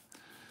school.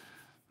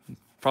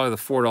 Probably the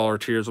 $4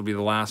 tiers will be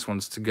the last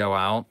ones to go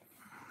out.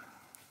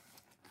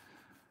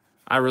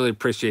 I really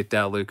appreciate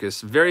that,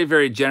 Lucas. Very,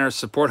 very generous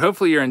support.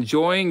 Hopefully you're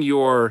enjoying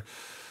your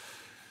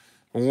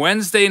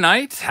Wednesday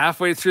night,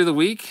 halfway through the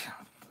week.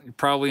 You're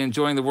probably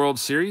enjoying the World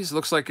Series.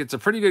 Looks like it's a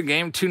pretty good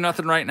game,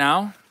 2-0 right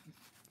now.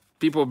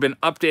 People have been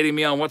updating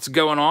me on what's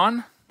going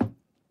on.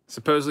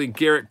 Supposedly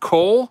Garrett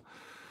Cole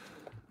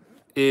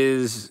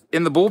is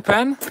in the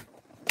bullpen.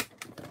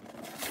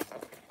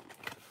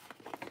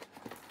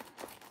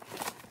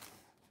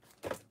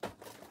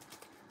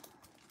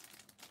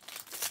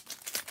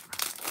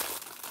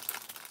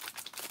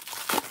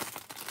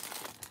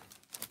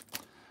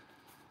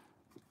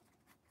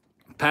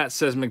 Pat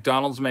says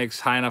McDonald's makes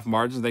high enough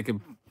margins they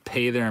could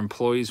pay their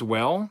employees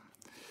well.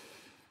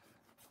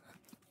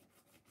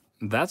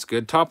 That's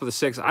good. Top of the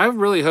 6th. I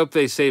really hope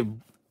they save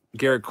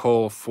Garrett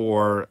Cole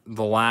for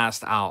the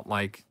last out.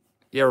 Like,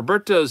 yeah,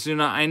 Roberto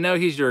Osuna, I know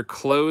he's your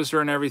closer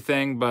and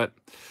everything, but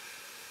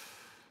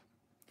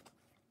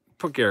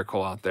put Garrett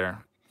Cole out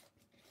there.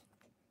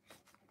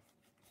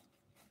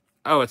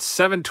 Oh, it's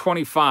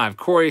 725.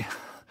 Corey,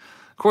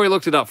 Corey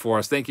looked it up for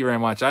us. Thank you very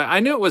much. I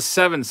knew it was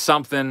 7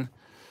 something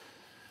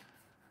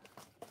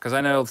because I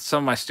know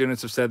some of my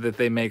students have said that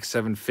they make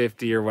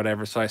 750 or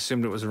whatever, so I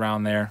assumed it was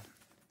around there.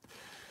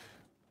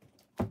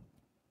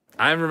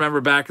 I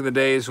remember back in the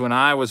days when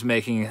I was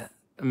making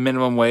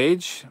minimum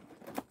wage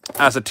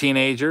as a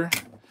teenager.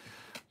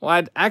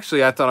 Well, I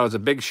thought I was a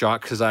big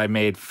shot because I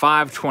made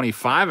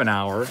 $5.25 an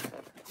hour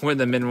when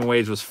the minimum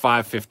wage was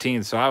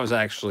 $5.15. So I was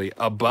actually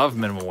above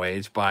minimum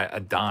wage by a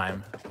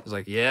dime. I was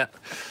like, yeah.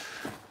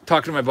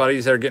 Talking to my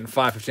buddies that are getting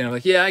 $5.15, I'm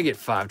like, yeah, I get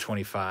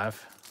 $5.25.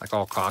 Like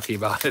all cocky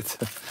about it.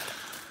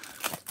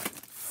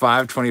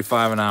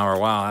 $5.25 an hour.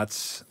 Wow,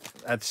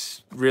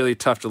 that's really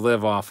tough to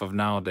live off of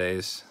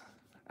nowadays.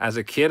 As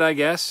a kid, I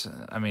guess.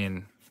 I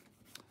mean,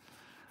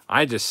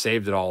 I just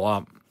saved it all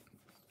up.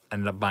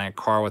 Ended up buying a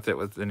car with it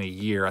within a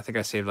year. I think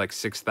I saved like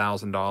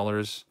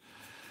 $6,000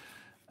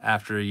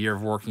 after a year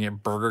of working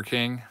at Burger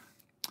King.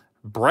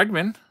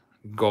 Bregman,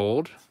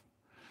 gold.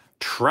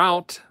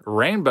 Trout,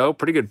 rainbow,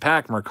 pretty good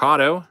pack.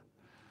 Mercado.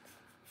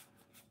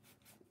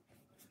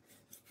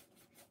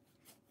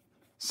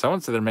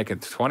 Someone said they're making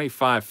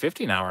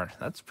 $25.50 an hour.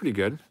 That's pretty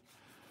good.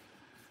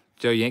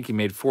 Joe Yankee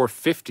made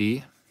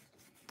 $4.50.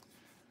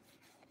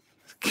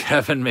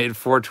 Kevin made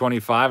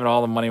 $4.25, and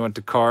all the money went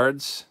to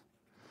cards.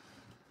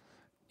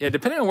 Yeah,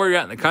 depending on where you're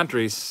at in the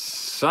country,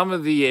 some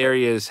of the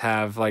areas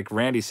have, like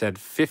Randy said,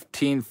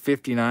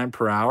 $15.59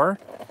 per hour.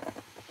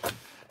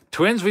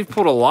 Twins, we've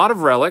pulled a lot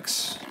of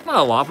relics. Not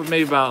a lot, but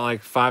maybe about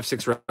like 5,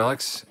 6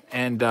 relics.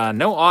 And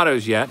no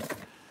autos yet.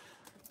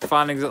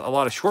 Finding a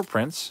lot of short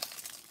prints.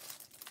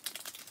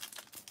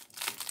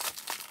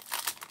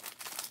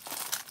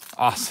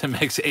 Austin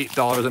makes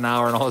 $8 an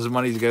hour, and all his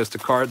money goes to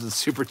cards and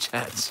super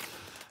chats.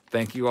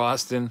 Thank you,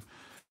 Austin.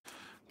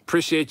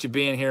 Appreciate you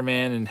being here,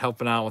 man, and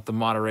helping out with the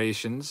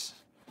moderations.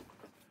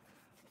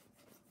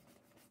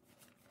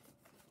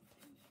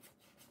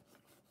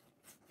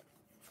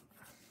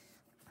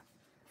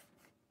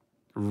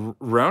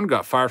 Roan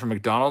got fired from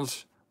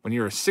McDonald's when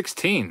you were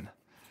 16.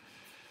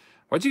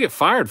 What'd you get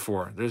fired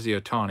for? There's the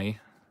Ohtani.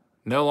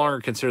 No longer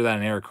consider that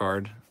an error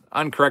card.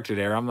 Uncorrected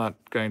error. I'm not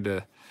going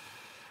to...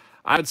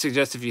 I would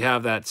suggest if you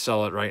have that,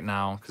 sell it right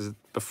now, because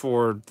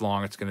before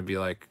long it's going to be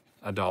like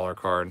a $1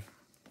 card.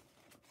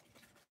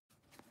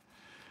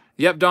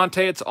 Yep,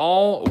 Dante, it's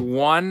all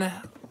one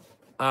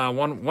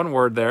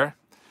word there.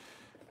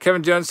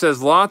 Kevin Jones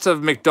says, lots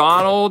of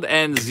McDonald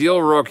and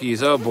Zeal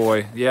rookies. Oh,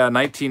 boy. Yeah,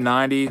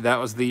 1990. That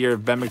was the year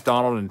of Ben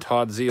McDonald and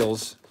Todd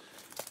Zeals.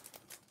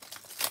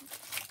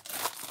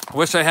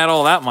 Wish I had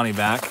all that money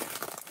back.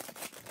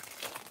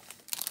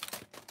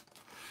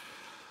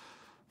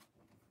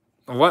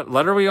 What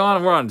letter are we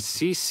on? We're on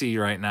CC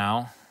right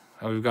now.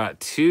 We've got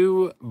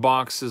 2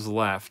 boxes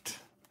left.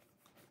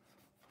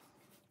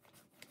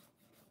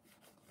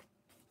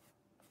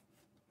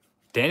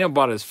 Daniel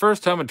bought his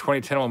first home in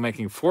 2010 while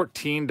making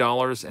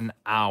 $14 an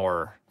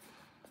hour.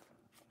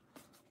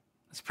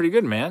 That's pretty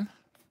good, man.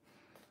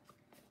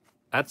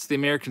 That's the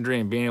American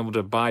dream, being able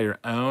to buy your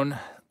own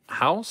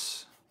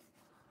house.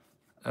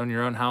 Own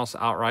your own house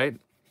outright.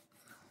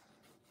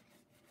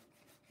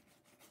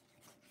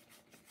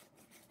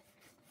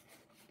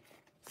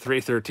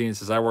 $313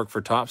 says, I work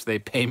for Topps. They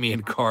pay me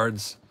in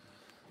cards.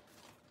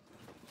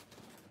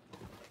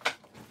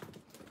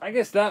 I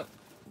guess that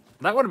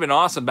would have been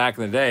awesome back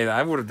in the day.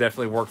 I would have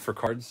definitely worked for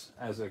cards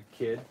as a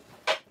kid.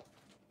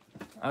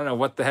 I don't know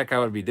what the heck I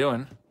would be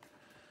doing.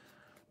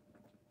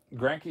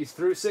 Greinke's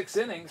through 6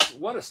 innings.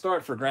 What a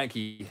start for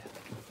Greinke.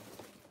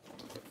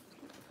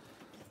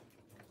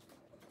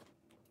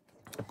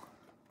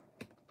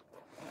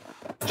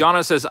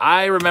 Jono says,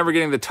 I remember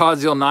getting the Todd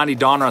Zeal 90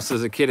 Donruss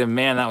as a kid, and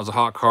man, that was a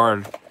hot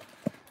card.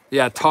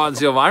 Yeah, Todd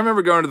Zeal. I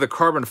remember going to the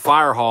Carbon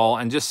Fire Hall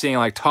and just seeing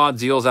like Todd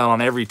Zeals out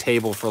on every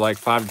table for like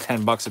 $5 to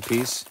 $10 a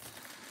piece.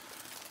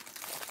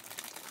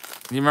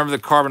 You remember the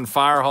Carbon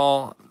Fire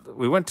Hall?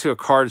 We went to a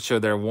card show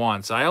there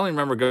once. I only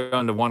remember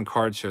going to one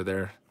card show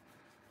there.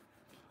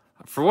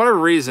 For whatever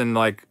reason,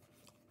 like,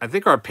 I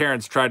think our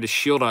parents tried to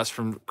shield us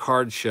from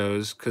card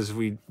shows because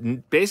we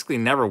basically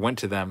never went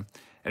to them.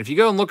 And if you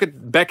go and look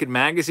at Beckett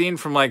Magazine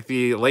from like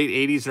the late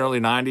 80s and early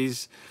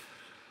 90s,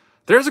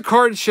 there's a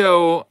card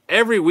show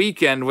every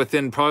weekend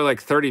within probably like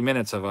 30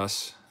 minutes of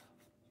us.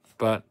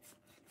 But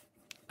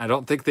I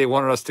don't think they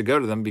wanted us to go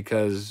to them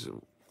because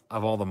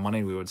of all the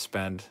money we would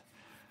spend.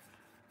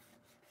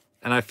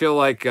 And I feel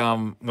like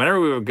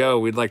whenever we would go,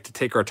 we'd like to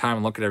take our time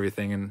and look at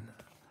everything. And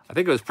I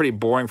think it was pretty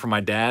boring for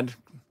my dad.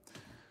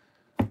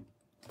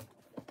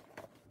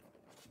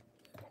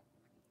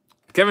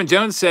 Kevin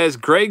Jones says,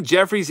 Greg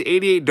Jeffries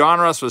 88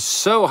 Donruss was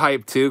so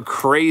hyped too.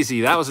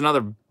 Crazy. That was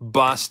another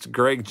bust,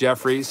 Greg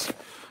Jeffries.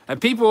 And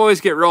people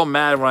always get real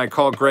mad when I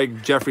call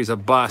Greg Jeffries a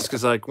bust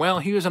because like, well,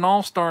 he was an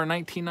all-star in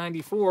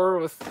 1994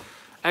 with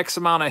X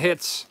amount of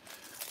hits.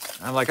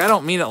 I'm like, I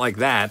don't mean it like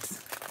that.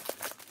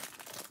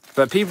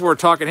 But people were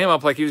talking him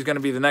up like he was going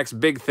to be the next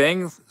big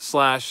thing,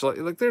 slash,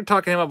 like they're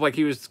talking him up like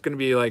he was going to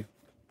be like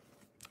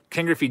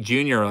Ken Griffey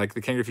Jr., like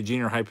the Ken Griffey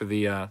Jr. hype of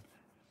the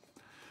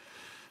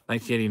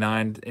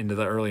 1989 into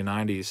the early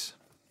 90s.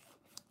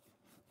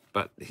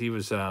 But he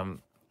was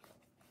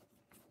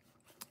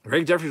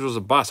Greg Jeffries was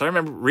a bust. I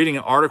remember reading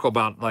an article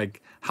about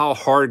like how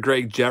hard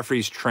Greg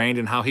Jeffries trained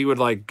and how he would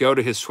like go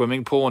to his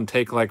swimming pool and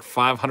take like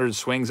 500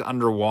 swings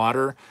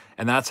underwater,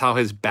 and that's how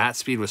his bat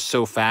speed was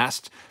so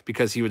fast,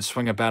 because he would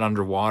swing a bat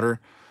underwater.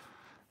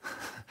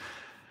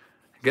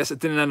 I guess it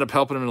didn't end up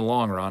helping him in the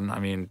long run. I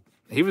mean,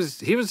 he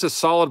was a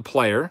solid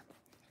player.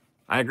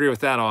 I agree with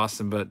that,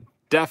 Austin, but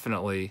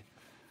definitely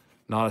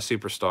not a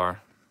superstar.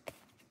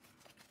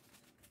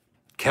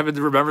 Kevin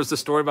remembers the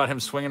story about him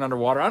swinging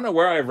underwater. I don't know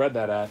where I read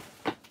that at.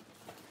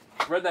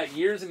 I read that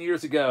years and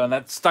years ago, and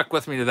that stuck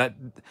with me. That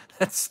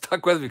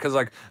stuck with me because,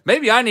 like,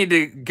 maybe I need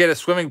to get a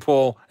swimming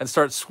pool and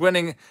start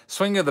swinging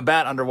the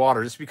bat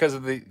underwater, just because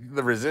of the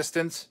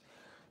resistance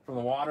from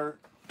the water.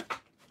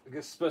 I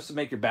guess it's supposed to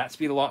make your bat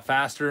speed a lot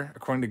faster,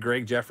 according to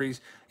Greg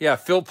Jeffries. Yeah,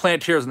 Phil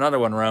Plantier is another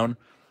one, Roan.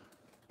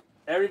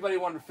 Everybody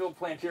wanted Phil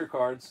Plantier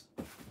cards.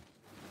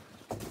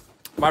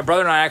 My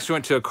brother and I actually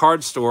went to a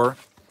card store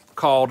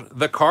called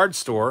The Card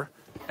Store,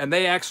 and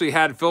they actually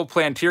had Phil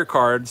Plantier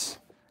cards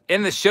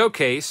in the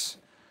showcase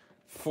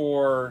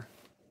for,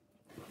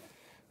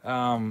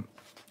 I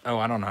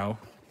don't know,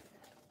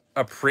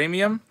 a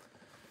premium,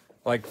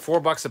 like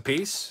 $4 a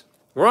piece.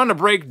 We're on the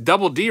break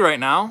double D right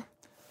now.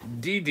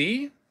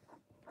 DD,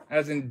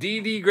 as in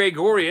DD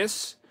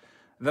Gregorius.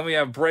 Then we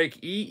have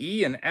break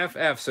EE and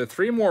FF, so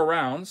 3 more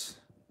rounds.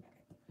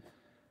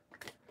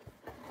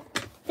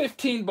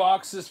 15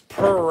 boxes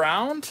per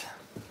round.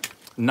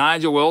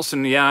 Nigel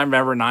Wilson, yeah, I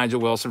remember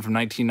Nigel Wilson from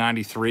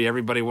 1993.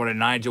 Everybody wanted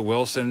Nigel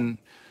Wilson,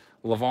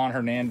 Livan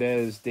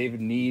Hernandez, David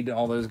Need,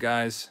 all those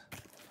guys.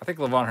 I think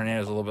Livan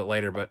Hernandez a little bit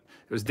later, but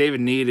it was David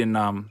Need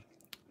and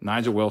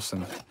Nigel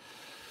Wilson.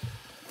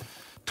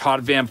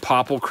 Todd Van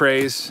Poppel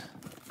craze.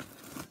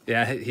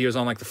 Yeah, he was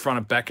on like the front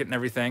of Beckett and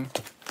everything.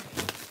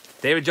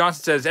 David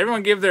Johnson says,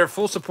 everyone give their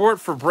full support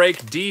for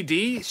break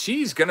DD.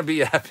 She's going to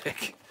be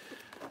epic.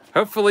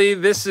 Hopefully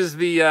this is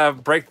the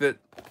break that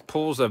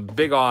pulls a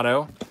big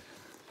auto.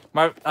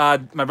 My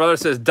brother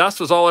says, dust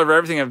was all over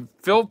everything, and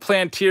Phil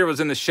Plantier was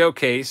in the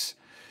showcase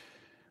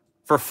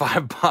for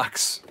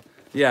 $5.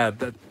 Yeah,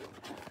 I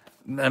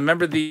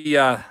remember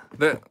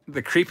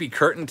the creepy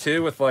curtain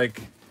too, with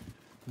like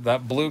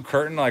that blue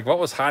curtain. Like, what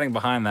was hiding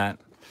behind that?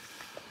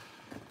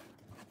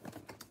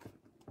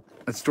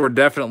 That store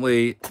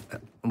definitely,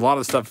 a lot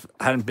of stuff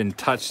hadn't been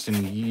touched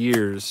in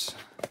years.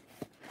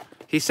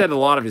 He said a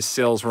lot of his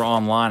sales were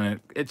online, and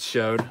it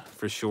showed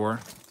for sure.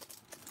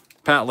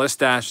 Pat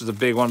Listash was a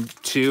big one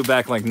too,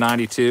 back in like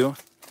 '92.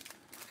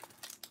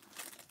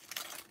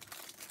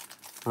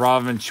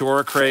 Rob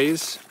Ventura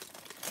craze.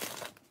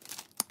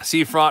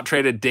 Seafront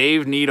traded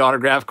Dave Need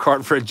autograph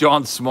card for a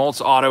John Smoltz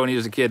auto when he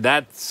was a kid.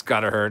 That's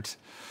gotta hurt.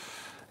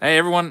 Hey,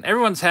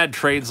 everyone's had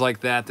trades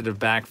like that have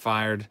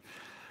backfired.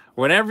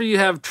 Whenever you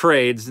have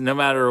trades, no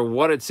matter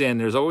what it's in,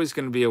 there's always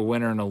going to be a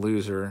winner and a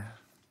loser.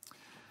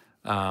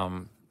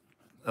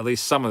 At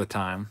least some of the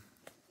time.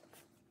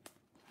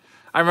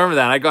 I remember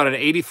that. I got an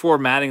 84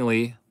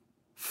 Mattingly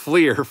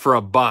Fleer for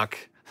 $1.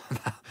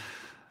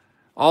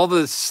 All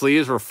the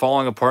sleeves were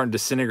falling apart and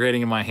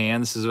disintegrating in my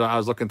hands as I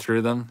was looking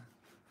through them.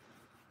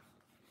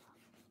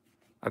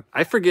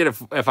 I forget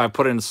if I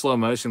put it in slow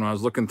motion when I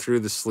was looking through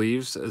the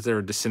sleeves as they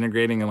were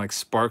disintegrating and like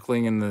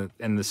sparkling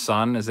in the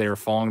sun as they were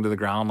falling to the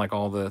ground, like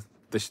all the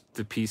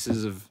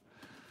pieces of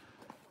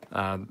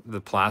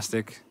the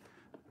plastic.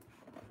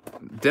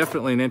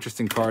 Definitely an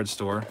interesting card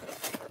store.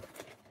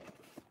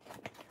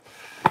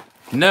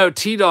 No,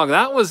 T-Dog,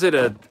 that was at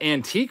an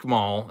antique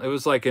mall. It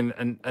was like a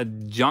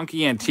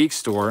junky antique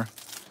store.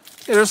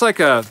 Yeah, there's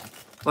like a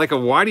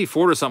Whitey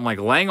Ford or something like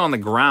laying on the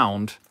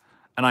ground,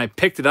 and I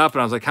picked it up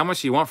and I was like, "How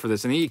much do you want for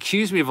this?" And he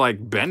accused me of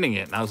like bending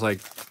it, and I was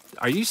like,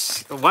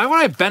 why would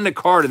I bend a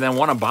card and then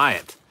want to buy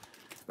it?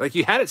 Like,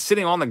 you had it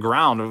sitting on the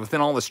ground within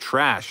all this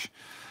trash.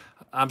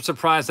 I'm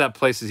surprised that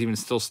place is even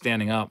still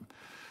standing up.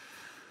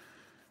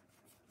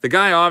 The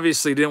guy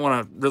obviously didn't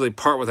want to really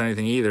part with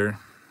anything either.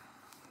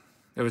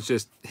 It was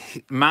just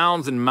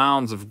mounds and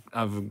mounds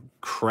of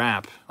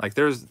crap. Like,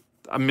 there's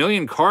a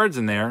million cards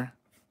in there.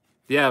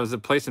 Yeah, it was a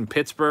place in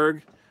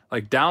Pittsburgh,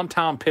 like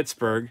downtown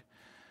Pittsburgh.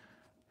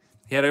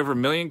 He had over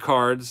 1 million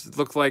cards. It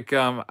looked like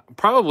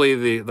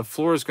probably the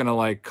floor is going to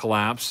like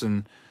collapse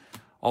and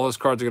all those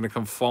cards are going to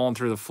come falling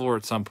through the floor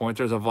at some point.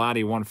 There's a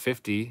Vladdy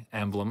 150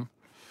 emblem.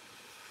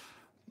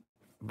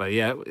 But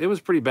yeah, it was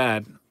pretty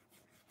bad.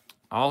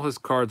 All his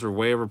cards were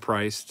way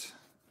overpriced.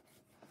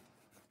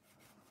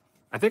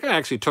 I think I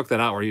actually took that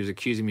out where he was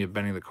accusing me of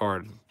bending the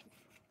card.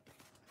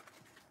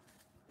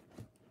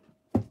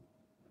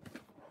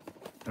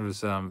 It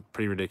was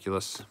pretty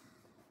ridiculous.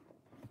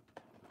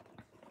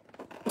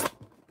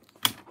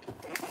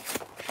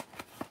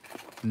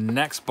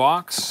 Next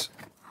box.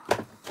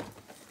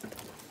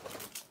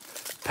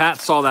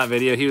 Pat saw that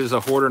video. He was a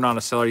hoarder, not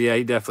a seller. Yeah,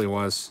 he definitely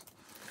was.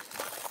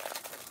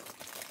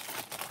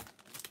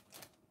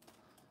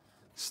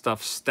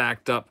 Stuff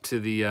stacked up to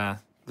the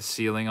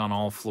ceiling on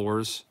all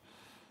floors.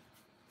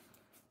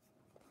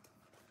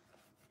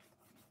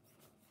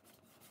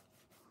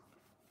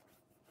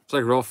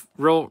 It's like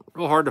real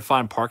hard to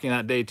find parking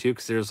that day too,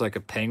 because there's like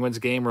a Penguins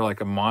game or like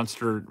a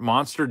monster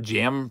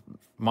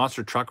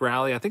truck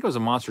rally. I think it was a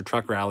monster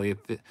truck rally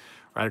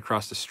right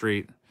across the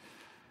street.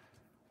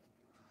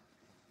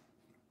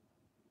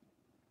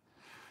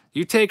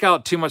 You take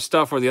out too much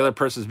stuff where the other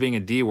person's being a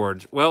D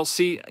word. Well,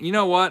 see, you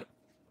know what?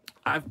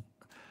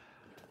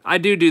 I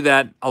do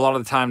that a lot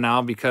of the time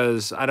now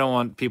because I don't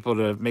want people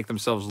to make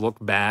themselves look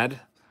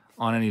bad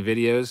on any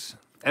videos.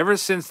 Ever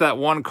since that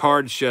one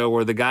card show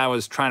where the guy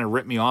was trying to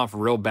rip me off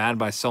real bad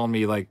by selling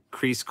me like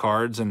crease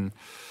cards and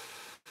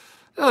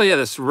oh yeah,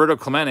 this Roberto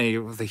Clemente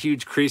with a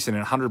huge crease in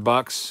it,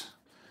 $100.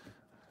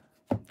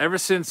 Ever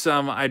since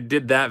I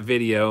did that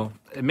video,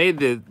 it made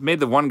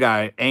the one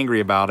guy angry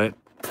about it,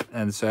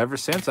 and so ever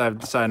since I've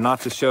decided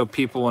not to show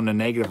people in a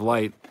negative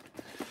light.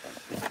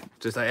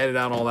 Just I edit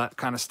out all that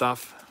kind of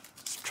stuff.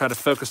 Just try to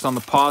focus on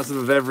the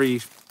positive of every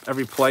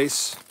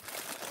place.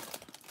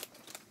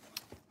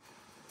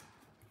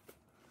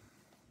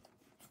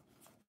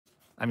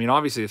 I mean,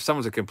 obviously, if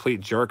someone's a complete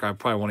jerk, I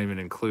probably won't even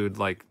include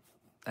like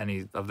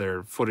any of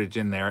their footage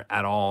in there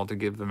at all to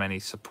give them any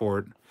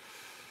support.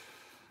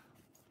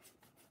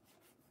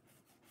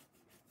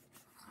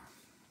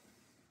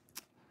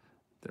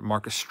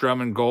 Marcus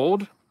Stroman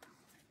gold.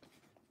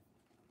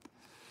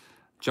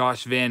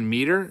 Josh Van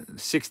Meter,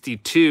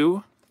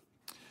 62.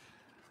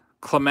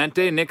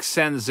 Clemente, Nick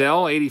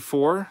Senzel,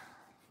 84.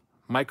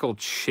 Michael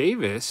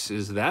Chavis,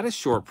 is that a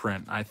short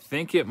print? I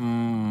think it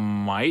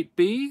might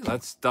be.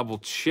 Let's double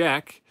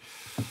check.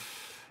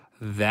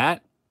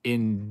 That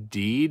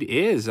indeed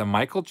is a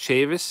Michael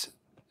Chavis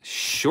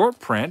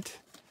short print.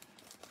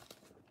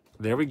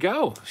 There we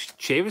go.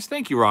 Chavis,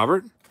 thank you,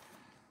 Robert.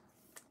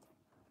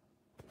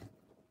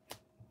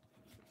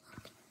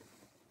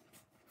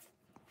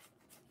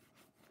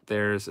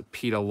 There's a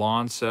Pete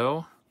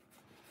Alonso.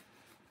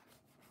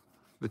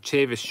 The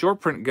Chavis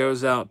short print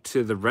goes out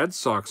to the Red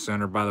Sox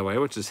owner, by the way,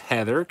 which is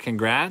Heather.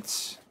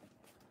 Congrats.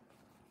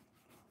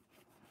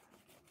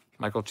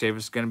 Michael Chavis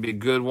is going to be a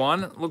good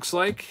one, it looks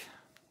like.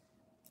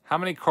 How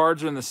many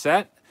cards are in the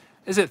set?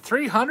 Is it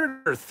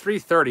 300 or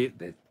 330?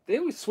 They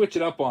always switch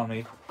it up on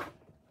me.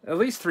 At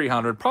least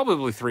 300,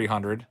 probably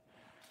 300.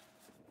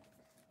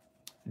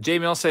 J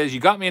Mill says, you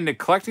got me into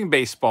collecting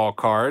baseball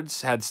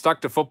cards. Had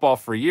stuck to football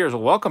for years.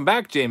 Well, welcome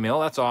back, J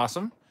Mill. That's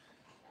awesome.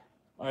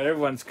 All right,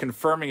 everyone's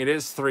confirming it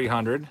is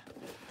 300.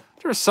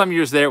 There were some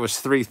years there it was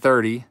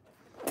 330.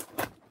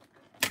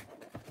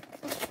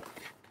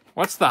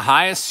 What's the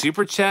highest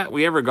super chat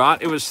we ever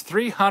got? It was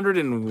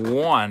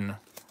 301.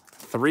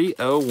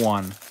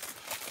 301.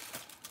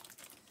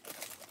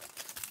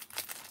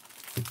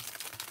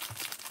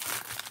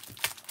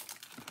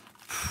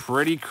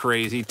 Pretty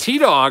crazy.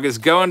 T-Dog is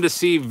going to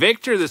see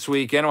Victor this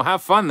weekend. We'll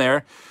have fun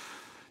there.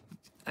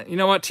 You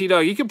know what,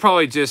 T-Dog? You could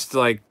probably just,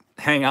 like,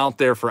 hang out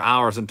there for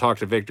hours and talk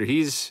to Victor.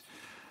 He's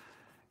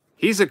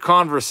a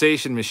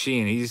conversation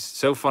machine. He's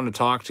so fun to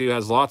talk to.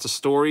 Has lots of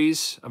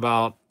stories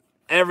about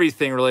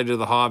everything related to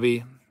the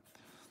hobby.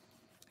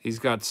 He's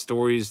got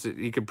stories that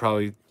he could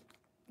probably,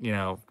 you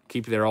know,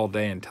 keep you there all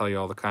day and tell you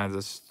all the kinds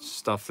of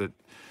stuff that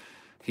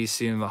he's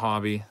seen in the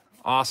hobby.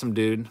 Awesome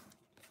dude.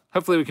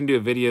 Hopefully we can do a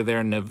video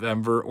there in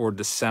November or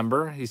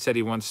December. He said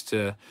he wants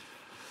to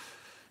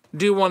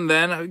do one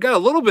then. I got a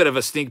little bit of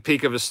a sneak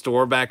peek of his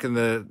store back in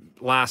the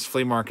last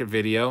flea market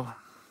video.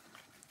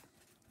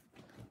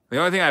 The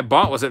only thing I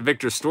bought was at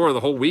Victor's store the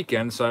whole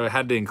weekend, so I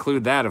had to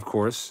include that, of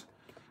course.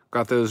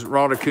 Got those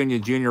Ronald Acuna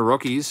Jr.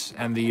 rookies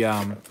and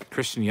the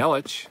Christian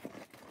Yelich.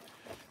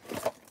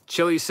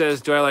 Chili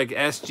says, do I like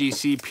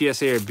SGC,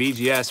 PSA, or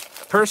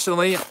BGS?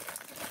 Personally,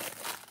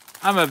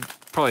 I'm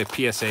probably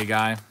a PSA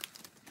guy.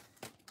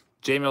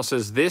 J-Mill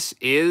says, this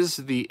is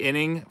the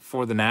inning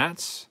for the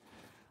Nats.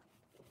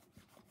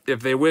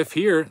 If they whiff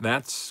here,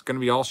 that's going to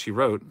be all she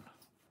wrote.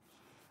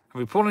 Have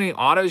we pulled any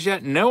autos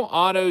yet? No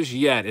autos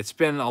yet. It's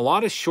been a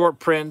lot of short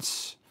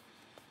prints,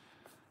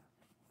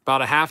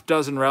 about a half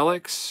dozen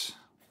relics,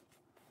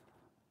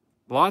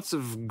 lots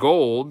of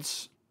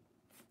golds.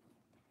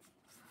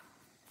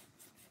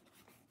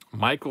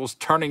 Michael's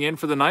turning in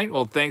for the night.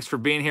 Well, thanks for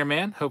being here,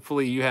 man.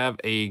 Hopefully you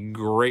have a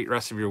great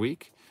rest of your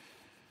week.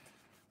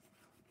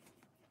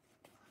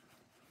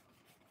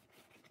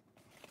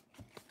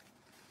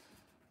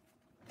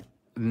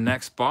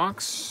 Next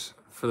box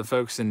for the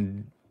folks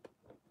in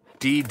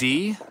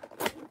DD.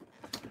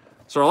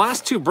 So our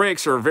last two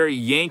breaks are very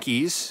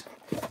Yankees.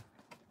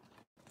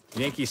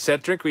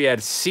 Yankee-centric. We had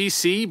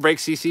CC, break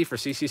CC for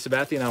CC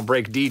Sabathia, and I'll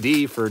break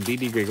DD for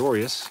DD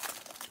Gregorius.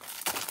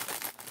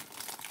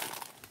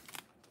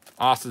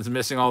 Austin's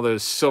missing all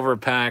those silver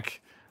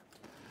pack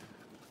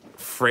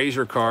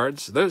Frazier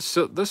cards. Those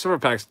silver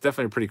packs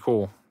definitely pretty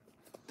cool.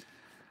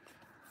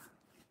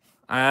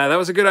 That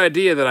was a good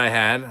idea that I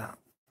had.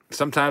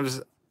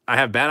 Sometimes I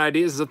have bad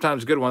ideas,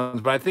 sometimes good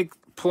ones, but I think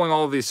pulling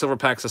all of these silver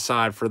packs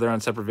aside for their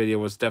own separate video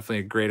was definitely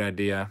a great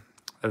idea.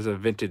 There's a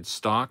vintage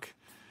stock.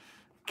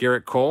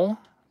 Garrett Cole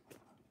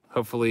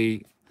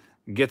hopefully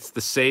gets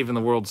the save in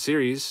the World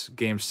Series,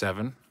 Game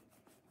 7.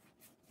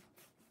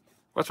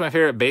 What's my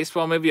favorite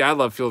baseball movie? I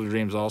love Field of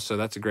Dreams also.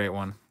 That's a great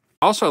one.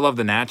 Also, I love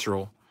The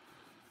Natural.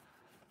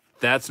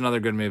 That's another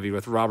good movie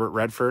with Robert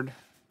Redford.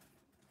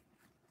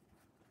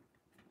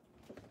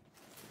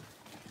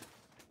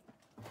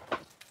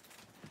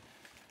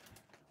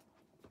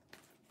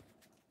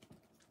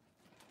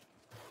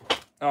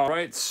 All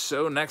right,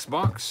 so next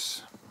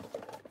box.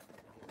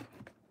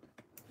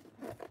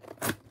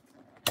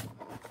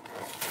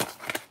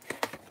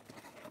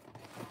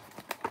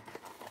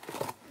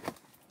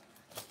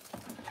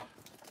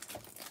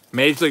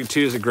 Major League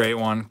 2 is a great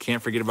one.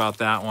 Can't forget about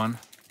that one.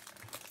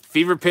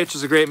 Fever Pitch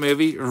is a great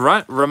movie.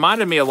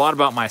 Reminded me a lot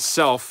about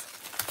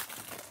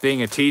myself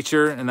being a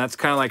teacher, and that's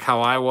kind of like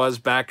how I was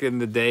back in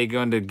the day,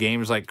 going to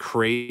games like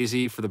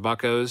crazy for the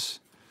Buccos.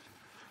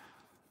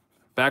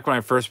 Back when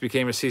I first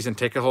became a season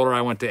ticket holder,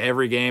 I went to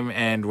every game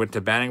and went to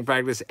batting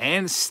practice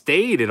and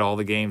stayed at all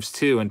the games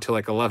too until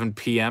like 11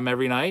 p.m.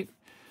 every night.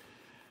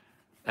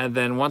 And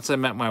then once I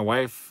met my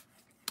wife,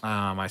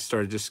 I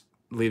started just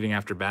leaving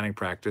after batting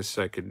practice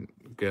so I could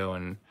go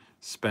and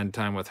spend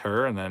time with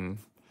her, and then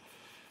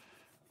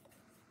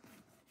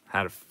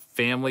had a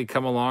family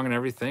come along and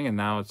everything, and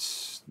now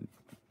it's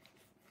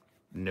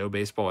no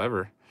baseball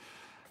ever.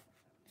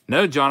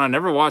 No, John, I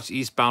never watched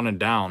Eastbound and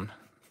Down.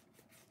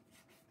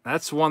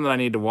 That's one that I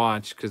need to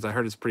watch because I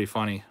heard it's pretty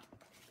funny.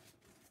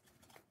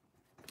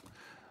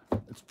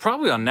 It's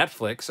probably on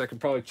Netflix. I could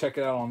probably check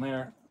it out on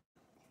there.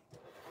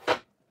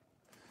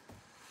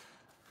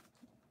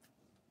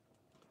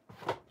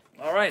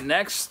 All right,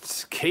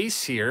 next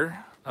case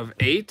here of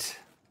 8.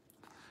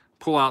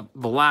 Pull out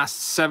the last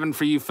 7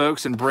 for you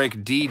folks and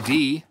break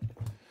DD.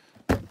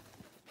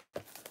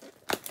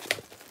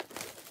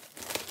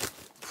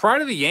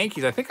 Pride of the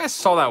Yankees, I think I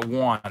saw that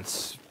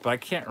once, but I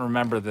can't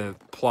remember the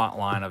plot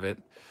line of it.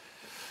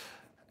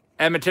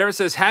 And Matera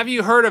says, have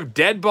you heard of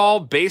Dead Ball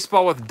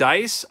Baseball with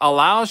Dice?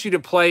 Allows you to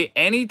play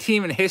any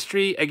team in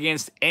history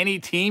against any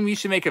team. You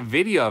should make a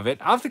video of it.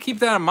 I'll have to keep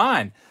that in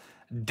mind.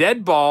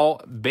 Dead Ball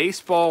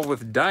Baseball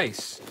with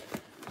Dice.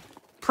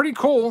 Pretty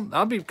cool.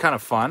 That'll be kind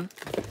of fun.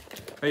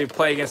 Maybe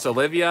play against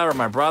Olivia or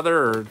my brother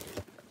or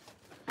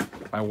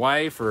my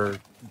wife or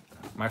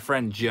my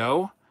friend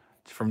Joe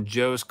from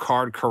Joe's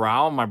Card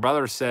Corral. My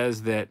brother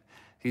says that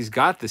he's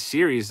got the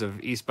series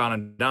of Eastbound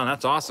and Down.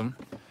 That's awesome.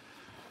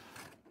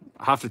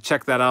 I'll have to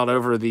check that out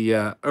over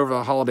the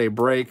holiday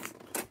break.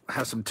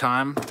 Have some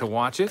time to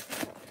watch it.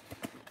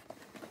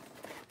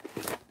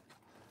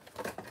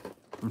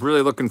 I'm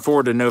really looking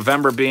forward to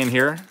November being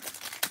here.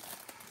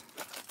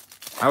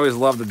 I always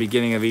love the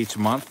beginning of each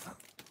month.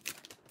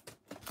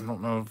 I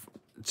don't know if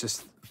it's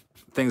just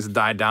things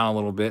die down a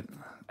little bit.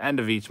 End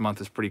of each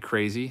month is pretty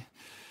crazy.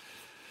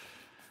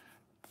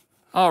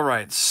 All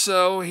right,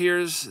 so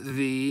here's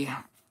the...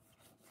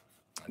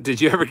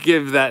 Did you ever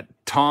give that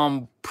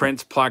Tom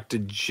Prince plaque to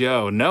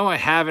Joe? No, I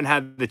haven't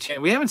had the chance.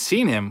 We haven't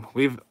seen him.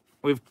 We've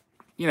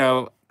you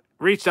know,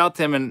 reached out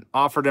to him and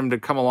offered him to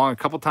come along a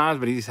couple times,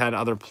 but he's had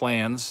other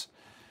plans.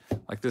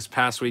 Like this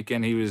past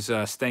weekend, he was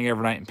staying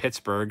overnight in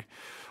Pittsburgh.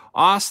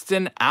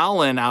 Austin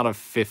Allen out of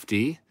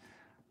 50.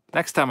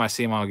 Next time I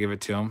see him, I'll give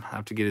it to him. I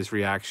have to get his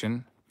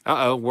reaction.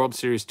 Uh-oh, World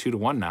Series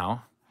 2-1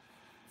 now.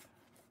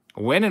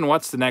 When and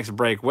what's the next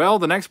break? Well,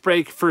 the next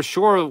break, for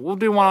sure, we'll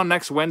do one on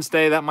next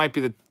Wednesday. That might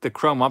be the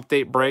Chrome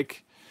Update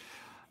break.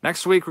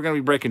 Next week, we're going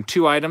to be breaking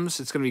 2 items.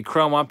 It's going to be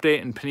Chrome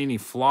Update and Panini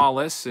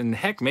Flawless. And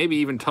heck, maybe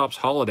even Topps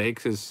Holiday,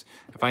 because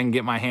if I can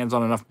get my hands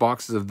on enough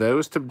boxes of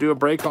those to do a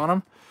break on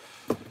them.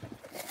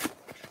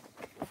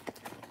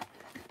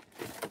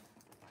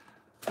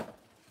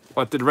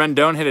 What, did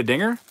Rendon hit a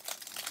dinger?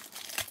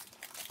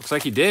 Looks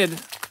like he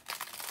did.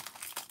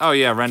 Oh,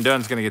 yeah,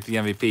 Rendon's going to get the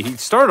MVP. He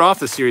started off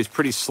the series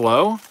pretty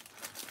slow,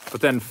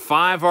 but then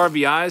 5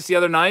 RBIs the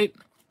other night.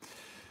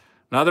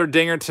 Another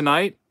dinger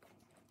tonight.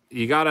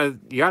 You gotta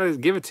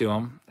give it to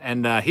him.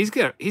 And he's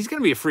gonna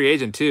be a free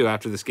agent, too,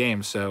 after this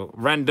game. So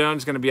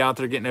Rendon's going to be out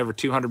there getting over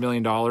 $200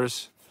 million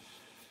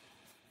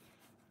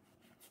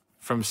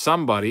from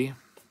somebody.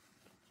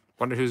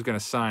 Wonder who's going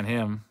to sign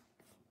him.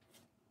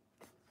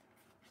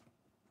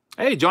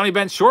 Hey, Johnny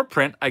Bench short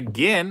print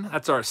again.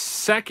 That's our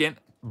second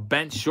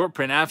bench short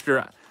print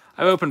after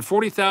I've opened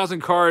 40,000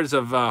 cards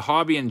of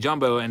Hobby and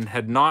Jumbo and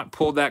had not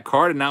pulled that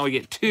card, and now we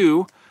get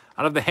 2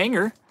 out of the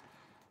hanger.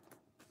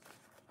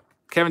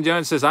 Kevin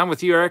Jones says, I'm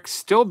with you, Eric.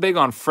 Still big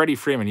on Freddie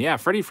Freeman. Yeah,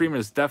 Freddie Freeman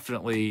is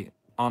definitely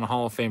on a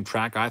Hall of Fame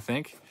track, I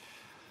think.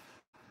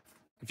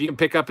 If you can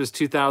pick up his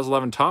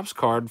 2011 Topps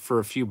card for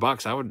a few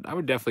bucks, I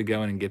would definitely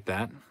go in and get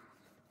that.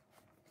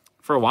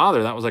 For a while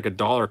there, that was like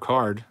 $1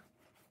 card.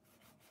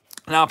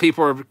 Now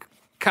people are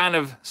kind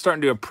of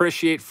starting to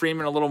appreciate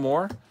Freeman a little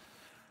more.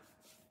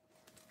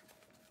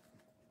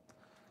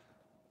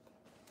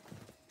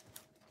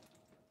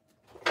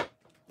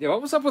 Yeah,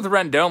 what was up with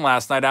Rendon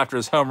last night after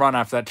his home run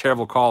after that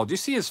terrible call? Did you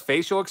see his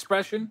facial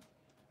expression?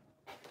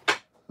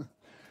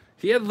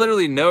 He had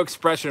literally no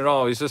expression at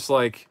all. He's just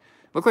like,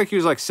 looked like he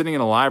was like sitting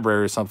in a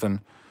library or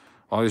something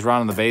while he's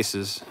rounding the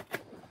bases.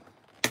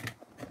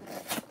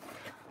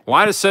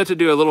 Why does Soto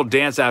do a little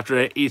dance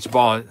after each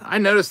ball? I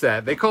noticed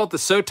that. They call it the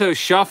Soto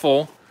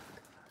Shuffle.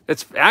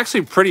 It's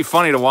actually pretty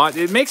funny to watch.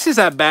 It makes his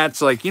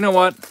at-bats like, you know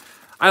what?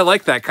 I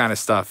like that kind of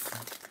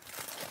stuff.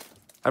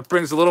 That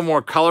brings a little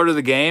more color to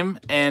the game,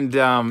 and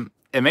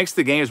it makes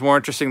the games more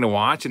interesting to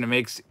watch, and it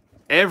makes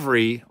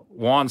every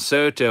Juan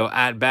Soto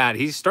at-bat.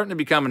 He's starting to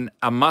become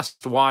a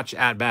must-watch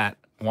at-bat,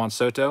 Juan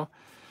Soto.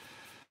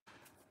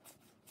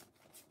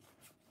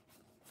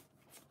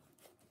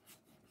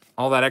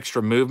 All that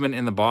extra movement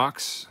in the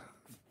box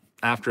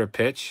after a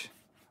pitch.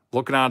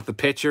 Looking out at the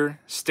pitcher,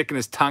 sticking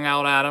his tongue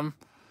out at him.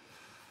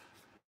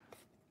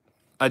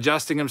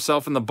 Adjusting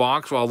himself in the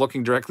box while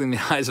looking directly in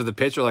the eyes of the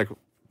pitcher. Like,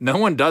 no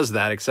one does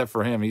that except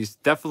for him. He's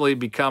definitely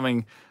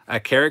becoming a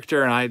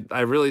character, and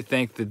I really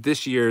think that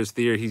this year is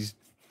the year he's,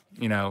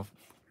 you know,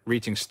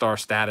 reaching star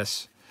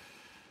status.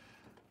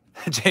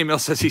 Jay Mill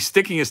says he's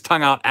sticking his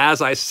tongue out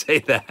as I say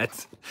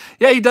that.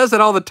 Yeah, he does that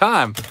all the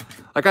time.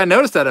 Like, I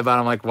noticed that about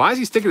him. Like, why is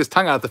he sticking his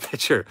tongue out at the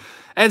pitcher?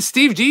 And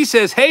Steve G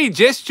says, hey,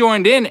 just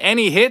joined in.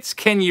 Any hits?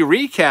 Can you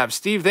recap?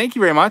 Steve, thank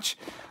you very much.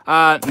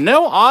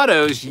 No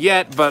autos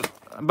yet, but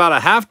about a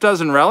half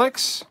dozen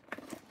relics.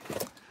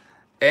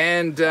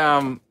 And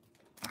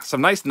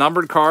some nice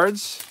numbered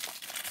cards.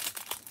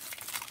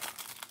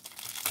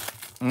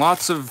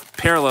 Lots of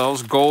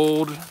parallels.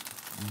 Gold,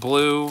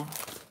 blue,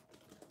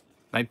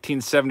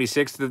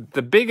 1976.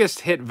 The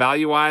biggest hit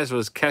value-wise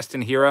was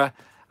Keston Hiura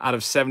out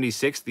of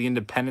 76, the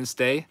Independence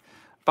Day.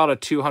 About a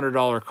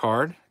 $200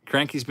 card.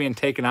 Cranky's being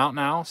taken out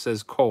now,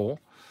 says Cole.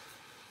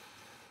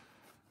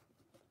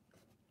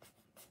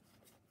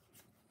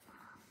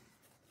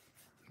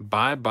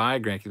 Bye-bye,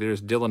 Granky.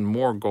 There's Dylan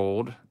Moore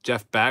gold.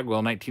 Jeff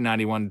Bagwell,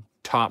 1991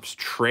 Topps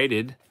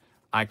traded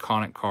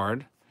iconic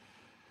card.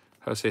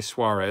 Jose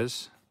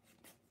Suarez.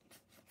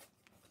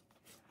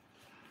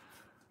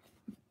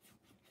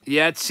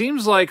 Yeah, it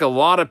seems like a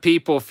lot of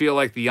people feel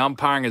like the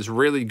umpiring has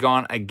really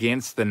gone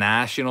against the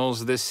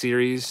Nationals this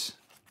series.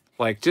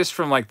 Like, just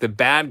from, like, the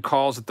bad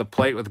calls at the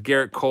plate with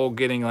Garrett Cole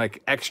getting,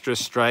 like, extra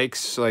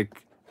strikes,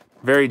 like,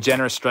 very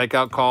generous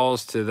strikeout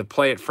calls to the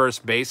play at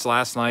first base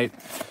last night.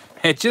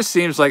 It just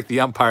seems like the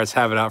umpires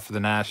have it out for the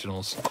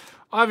Nationals.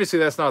 Obviously,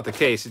 that's not the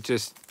case. It's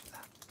just,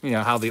 you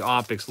know, how the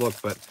optics look.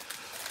 But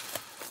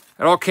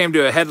it all came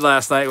to a head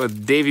last night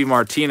with Davey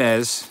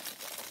Martinez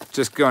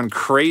just going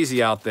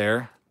crazy out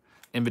there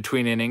in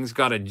between innings.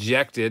 Got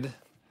ejected.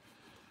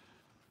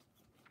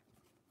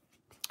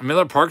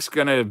 Miller Park's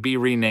going to be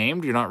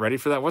renamed. You're not ready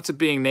for that? What's it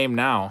being named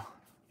now?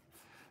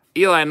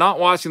 Eli, not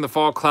watching the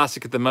Fall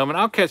Classic at the moment.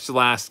 I'll catch the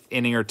last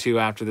inning or two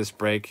after this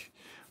break.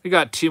 We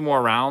got 2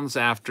 more rounds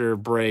after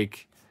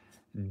break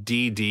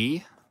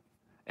DD.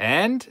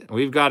 And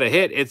we've got a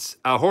hit. It's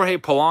a Jorge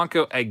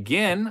Polanco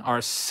again, our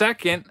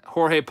second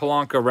Jorge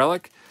Polanco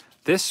relic.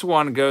 This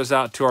one goes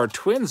out to our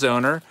Twins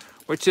owner,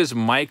 which is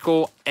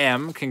Michael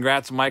M.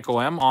 Congrats, Michael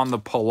M. on the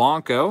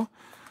Polanco.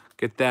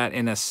 Get that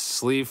in a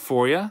sleeve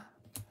for you.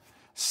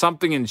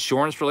 Something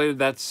insurance related,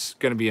 that's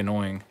going to be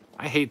annoying.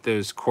 I hate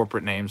those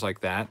corporate names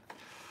like that.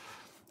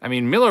 I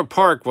mean, Miller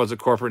Park was a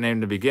corporate name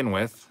to begin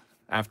with,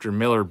 after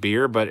Miller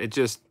Beer, but it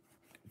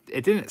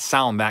didn't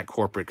sound that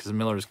corporate because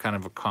Miller is kind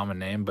of a common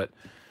name. But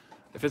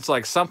if it's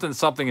like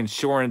something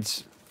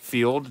insurance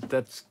field,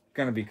 that's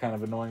going to be kind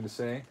of annoying to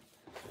say.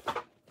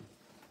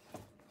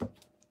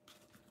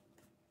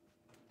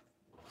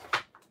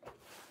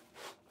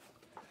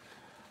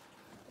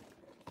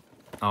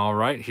 All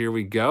right, here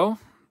we go.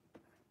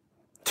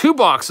 2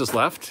 boxes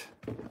left.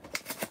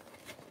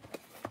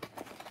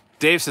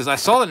 Dave says, I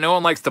saw that no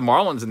one likes the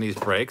Marlins in these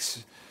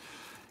breaks.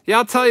 Yeah,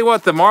 I'll tell you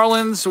what, the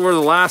Marlins were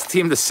the last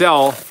team to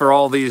sell for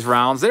all these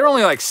rounds. They were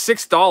only like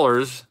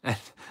 $6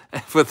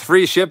 with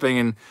free shipping,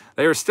 and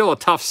they were still a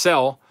tough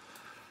sell.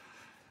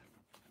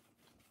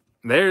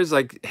 There's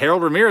like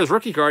Harold Ramirez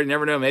rookie card. You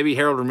never know. Maybe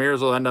Harold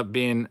Ramirez will end up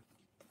being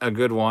a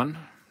good one.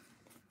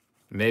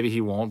 Maybe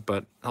he won't,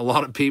 but a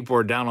lot of people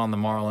are down on the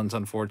Marlins,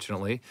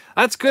 unfortunately.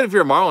 That's good if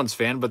you're a Marlins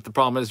fan, but the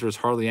problem is there's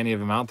hardly any of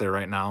them out there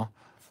right now.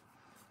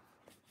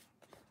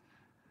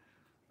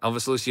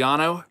 Elvis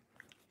Luciano.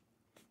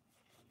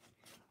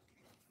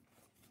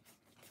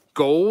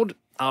 Gold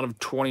out of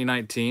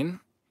 2019.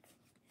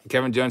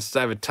 Kevin Jones says,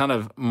 I have a ton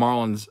of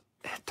Marlins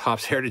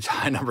Topps Heritage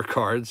high number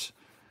cards.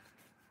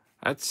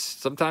 That's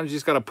sometimes you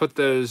just got to put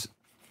those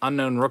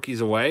unknown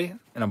rookies away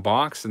in a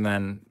box and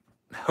then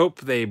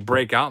hope they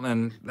break out, and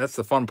then that's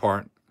the fun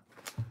part.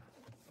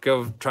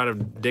 Go try to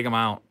dig them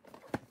out.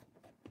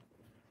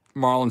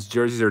 Marlins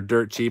jerseys are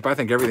dirt cheap. I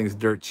think everything's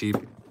dirt cheap,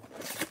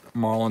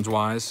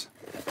 Marlins-wise.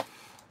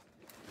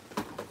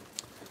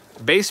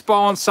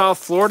 Baseball in South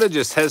Florida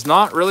just has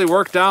not really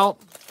worked out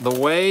the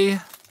way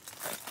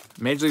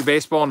Major League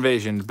Baseball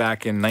envisioned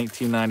back in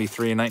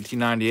 1993 and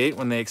 1998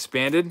 when they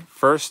expanded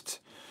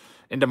first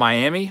into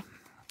Miami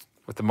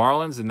with the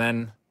Marlins and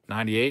then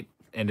 98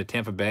 into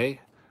Tampa Bay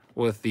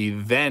with the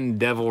then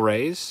Devil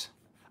Rays.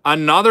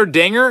 Another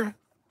dinger?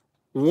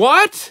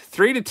 What?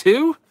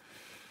 3-2?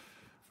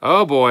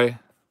 Oh, boy.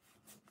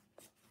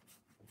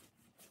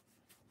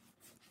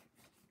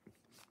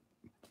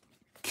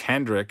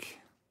 Kendrick.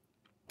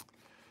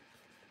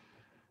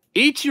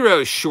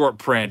 Ichiro short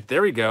print.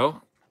 There we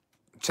go.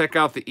 Check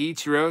out the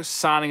Ichiro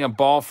signing a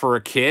ball for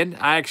a kid.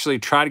 I actually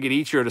tried to get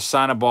Ichiro to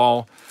sign a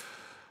ball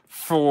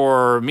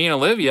for me and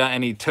Olivia,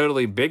 and he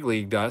totally big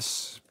leagued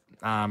us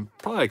probably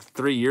like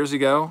 3 years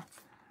ago.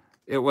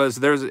 It was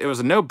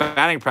a no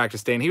batting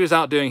practice day, and he was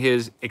out doing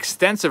his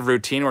extensive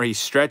routine where he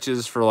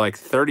stretches for like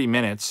 30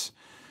 minutes,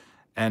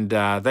 and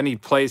then he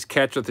plays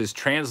catch with his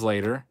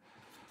translator.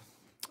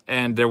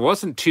 And there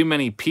wasn't too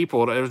many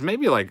people. There was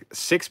maybe like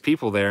 6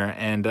 people there,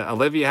 and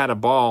Olivia had a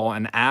ball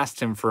and asked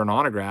him for an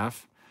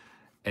autograph,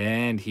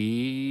 and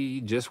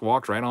he just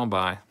walked right on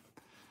by.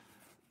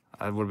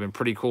 It would have been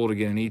pretty cool to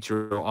get an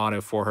Ichiro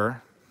auto for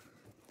her.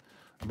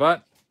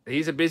 But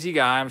he's a busy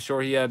guy. I'm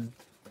sure he had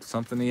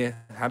something he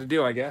had to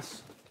do, I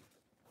guess.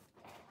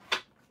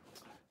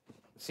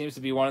 Seems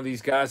to be one of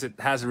these guys that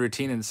has a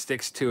routine and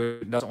sticks to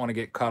it. Doesn't want to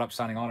get caught up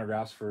signing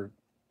autographs for,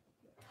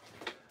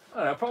 I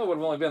don't know, probably would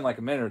have only been like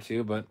a minute or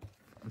two, but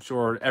I'm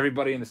sure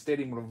everybody in the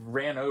stadium would have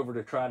ran over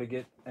to try to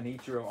get an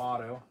Ichiro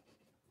auto.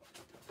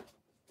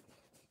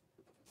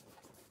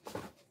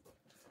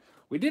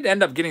 We did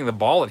end up getting the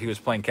ball that he was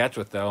playing catch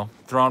with, though,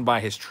 thrown by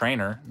his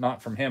trainer.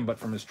 Not from him, but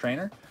from his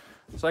trainer.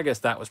 So I guess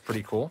that was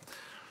pretty cool.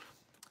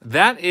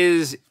 That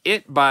is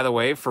it, by the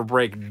way, for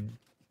break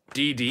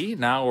DD.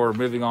 Now we're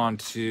moving on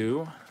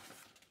to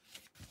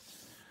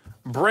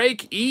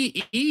break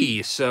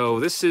EE. So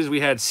this is,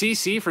 we had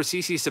CC for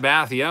CC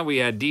Sabathia. We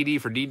had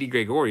DD for DD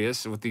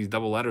Gregorius with these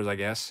double letters, I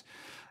guess.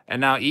 And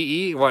now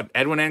EE, what?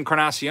 Edwin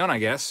Encarnacion, I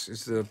guess,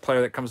 is the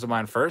player that comes to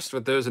mind first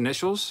with those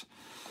initials.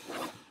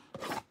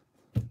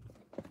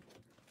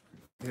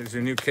 Here's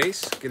your new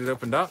case. Get it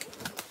opened up.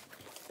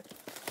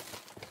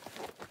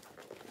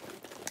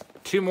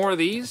 2 more of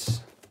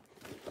these.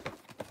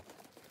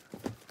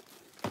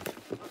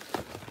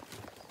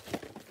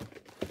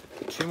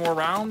 2 more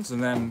rounds,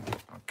 and then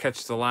I'll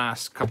catch the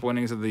last couple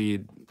innings of the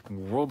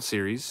World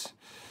Series.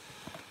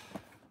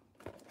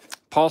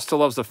 Paul still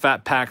loves the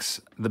fat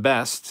packs the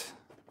best.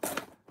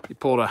 He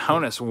pulled a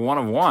Honus 1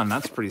 of 1.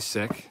 That's pretty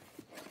sick.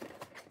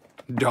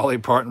 Dolly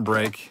Parton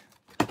break.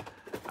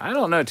 I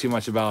don't know too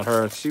much about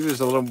her. She was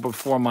a little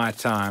before my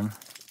time.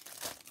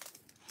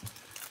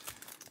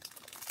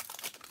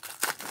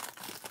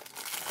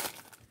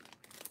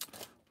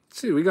 Let's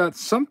see, we got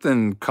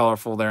something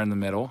colorful there in the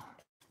middle.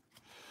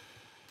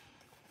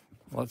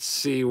 Let's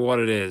see what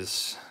it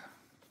is.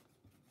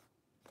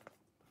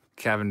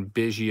 Kevin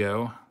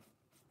Biggio.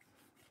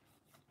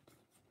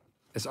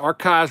 Is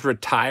Archives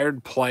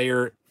retired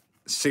player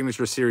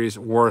signature series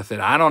worth it?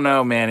 I don't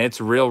know, man.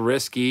 It's real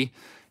risky.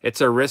 It's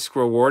a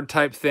risk-reward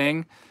type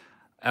thing.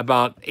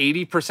 About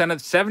 80% of,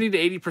 70 to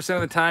 80%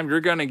 of the time, you're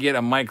going to get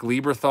a Mike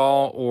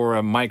Lieberthal or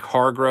a Mike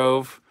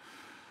Hargrove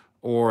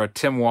or a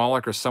Tim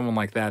Wallach or someone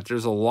like that.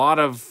 There's a lot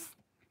of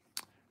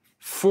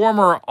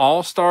former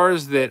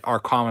All-Stars that are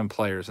common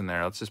players in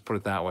there. Let's just put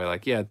it that way.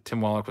 Like, yeah, Tim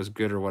Wallach was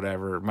good or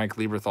whatever. Mike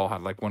Lieberthal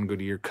had like 1 good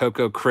year.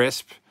 Coco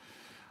Crisp.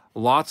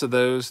 Lots of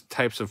those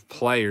types of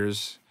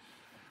players.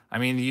 I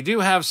mean, you do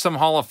have some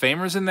Hall of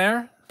Famers in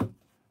there,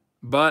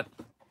 but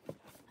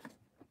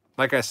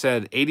like I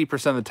said,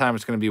 80% of the time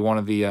it's going to be one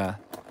of the,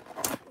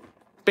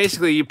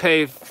 basically you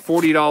pay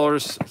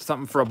 $40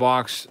 something for a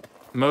box.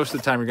 Most of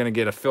the time you're going to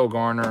get a Phil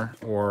Garner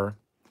or,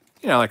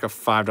 you know, like a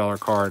 $5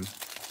 card.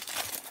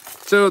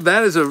 So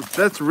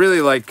that's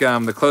really like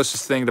the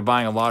closest thing to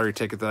buying a lottery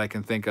ticket that I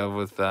can think of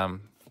with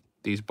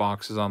these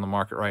boxes on the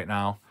market right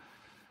now.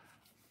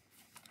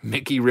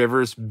 Mickey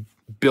Rivers,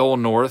 Bill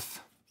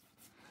North.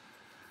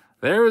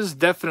 There is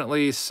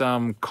definitely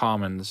some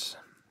commons.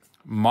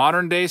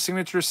 Modern day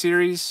signature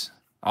series.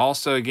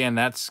 Also, again,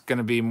 that's going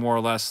to be more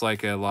or less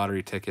like a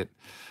lottery ticket.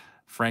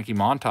 Frankie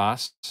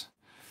Montas.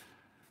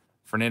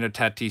 Fernando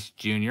Tatis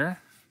Jr.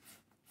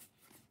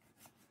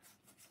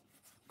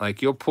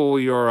 Like, you'll pull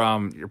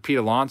your Pete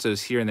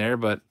Alonso's here and there,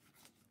 but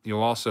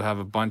you'll also have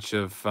a bunch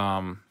of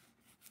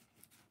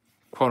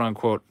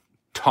quote-unquote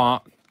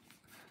common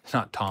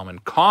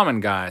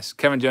guys.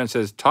 Kevin Jones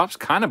says, Topps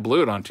kind of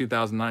blew it on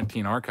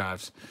 2019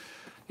 Archives.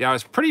 Yeah, I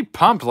was pretty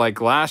pumped like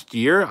last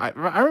year. I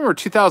remember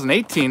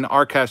 2018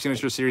 Archive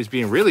Signature Series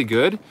being really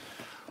good.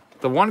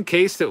 The one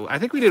case that, I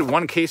think we did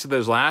 1 case of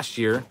those last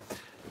year.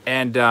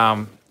 And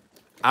out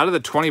of the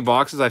 20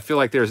 boxes, I feel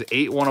like there's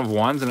 8 1 of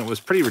 1s, and it was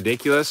pretty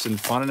ridiculous and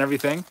fun and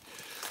everything.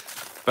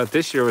 But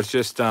this year was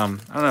just, I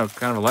don't know,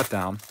 kind of a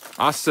letdown.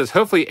 Austin says,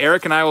 hopefully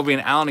Eric and I will be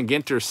in Allen and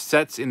Ginter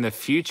sets in the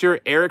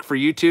future. Eric for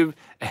YouTube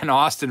and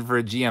Austin for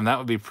a GM. That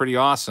would be pretty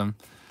awesome.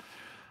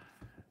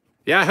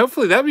 Yeah,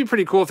 hopefully that would be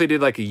pretty cool if they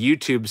did like a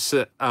YouTube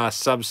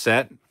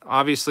subset.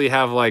 Obviously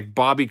have like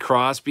Bobby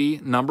Crosby,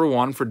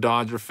 #1 for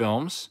Dodger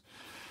Films.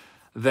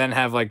 Then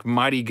have like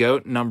Mighty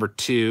Goat,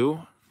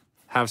 #2.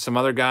 Have some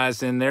other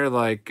guys in there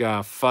like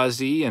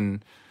Fuzzy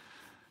and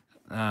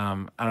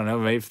I don't know,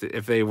 maybe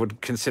if they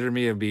would consider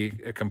me, it'd be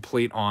a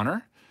complete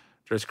honor.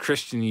 There's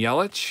Christian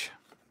Yelich.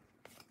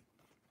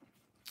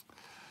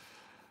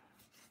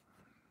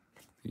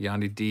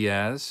 Yandy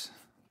Diaz.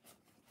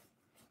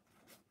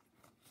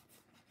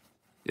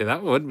 Yeah,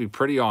 that would be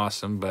pretty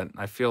awesome, but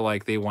I feel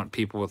like they want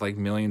people with like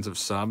millions of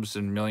subs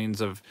and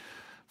millions of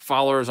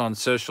followers on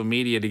social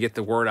media to get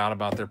the word out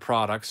about their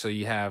products. So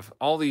you have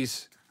all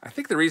these, I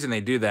think the reason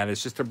they do that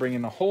is just to bring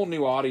in a whole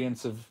new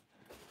audience of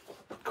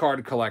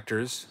card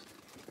collectors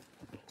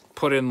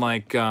put in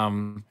like, I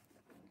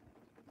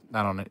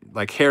don't know,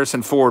 like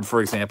Harrison Ford,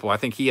 for example. I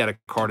think he had a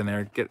card in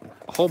there. Get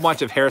a whole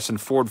bunch of Harrison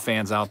Ford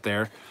fans out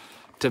there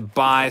to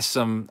buy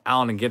some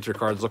Allen and Ginter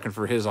cards looking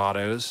for his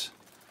autos.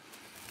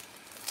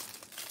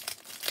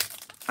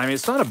 I mean,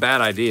 it's not a bad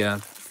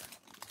idea.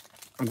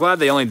 I'm glad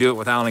they only do it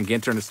with Allen and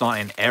Ginter and it's not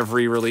in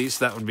every release.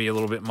 That would be a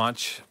little bit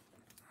much.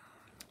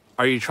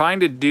 Are you trying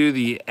to do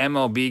the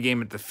MLB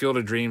game at the Field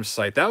of Dreams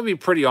site? That would be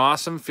pretty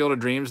awesome, Field of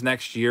Dreams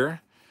next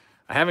year.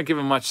 I haven't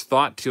given much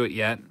thought to it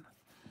yet.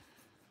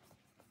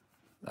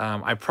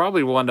 I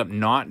probably will end up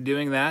not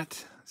doing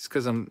that. It's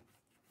because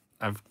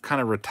I've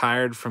kind of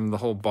retired from the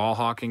whole ball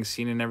hawking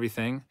scene and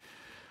everything.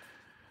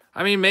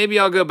 I mean, maybe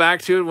I'll go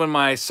back to it when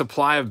my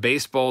supply of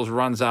baseballs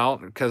runs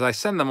out, because I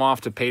send them off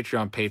to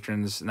Patreon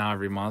patrons now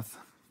every month.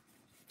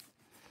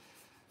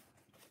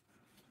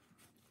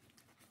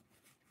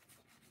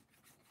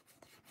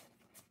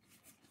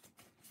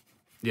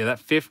 Yeah, that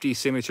 50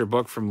 signature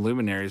book from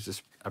Luminary is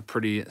just a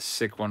pretty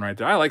sick one right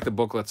there. I like the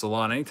booklets a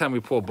lot. Anytime we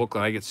pull a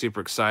booklet, I get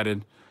super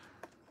excited.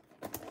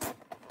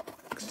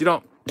 Because you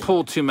don't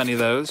pull too many of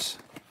those.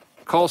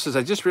 Cole says,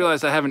 I just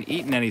realized I haven't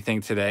eaten anything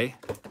today.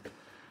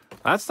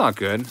 That's not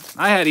good.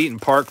 I had Eaton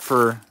Park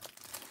for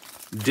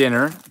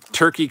dinner.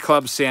 Turkey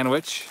club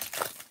sandwich.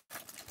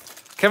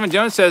 Kevin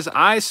Jones says,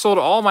 I sold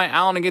all my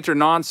Allen & Ginter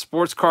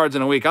non-sports cards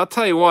in a week. I'll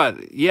tell you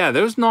what. Yeah,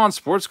 those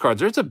non-sports cards,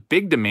 there's a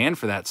big demand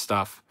for that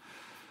stuff.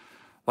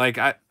 Like,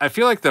 I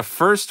feel like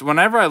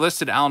whenever I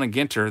listed Allen &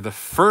 Ginter, the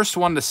first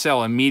one to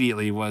sell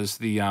immediately was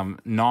the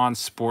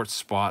non-sports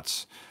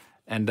spots.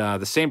 And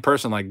the same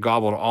person, like,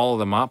 gobbled all of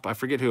them up. I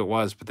forget who it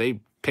was, but they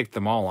picked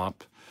them all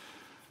up.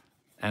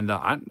 And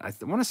I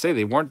want to say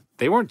they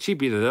weren't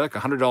cheap either. They're like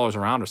 $100 a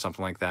round or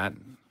something like that.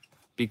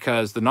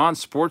 Because the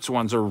non-sports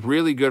ones are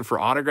really good for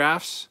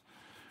autographs.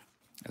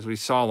 As we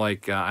saw,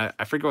 like, I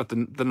forget what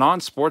the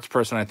non-sports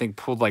person, I think,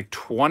 pulled like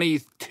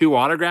 22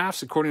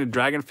 autographs, according to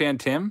Dragon Fan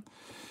Tim.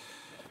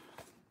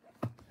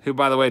 Who,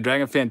 by the way,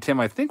 Dragon Fan Tim,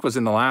 I think, was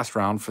in the last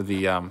round for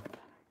the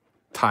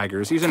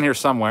Tigers. He's in here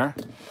somewhere.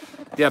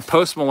 Yeah,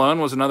 Post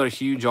Malone was another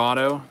huge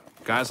auto.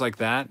 Guys like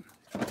that.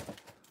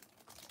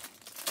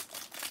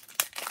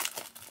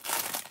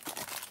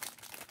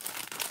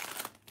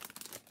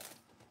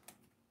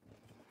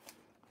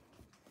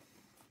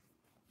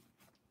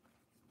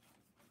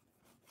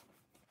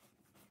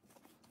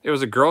 It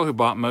was a girl who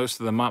bought most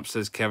of them up,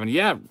 says Kevin.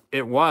 Yeah,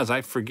 it was. I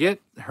forget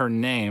her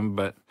name,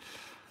 but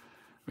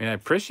I mean, I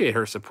appreciate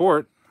her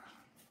support.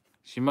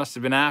 She must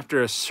have been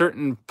after a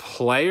certain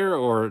player,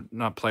 or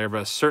not player,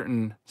 but a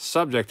certain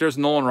subject. There's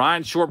Nolan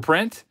Ryan, short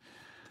print.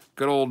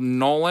 Good old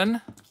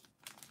Nolan.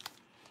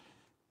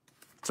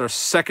 It's our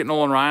second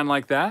Nolan Ryan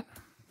like that.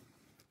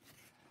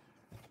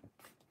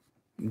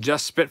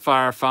 Just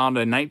Spitfire found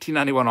a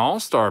 1991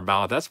 All-Star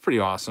ballot. That's pretty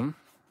awesome.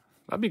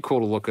 That'd be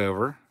cool to look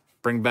over.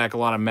 Bring back a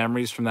lot of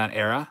memories from that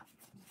era.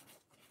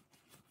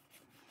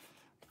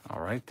 All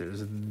right,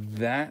 there's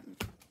that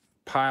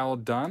pile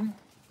done.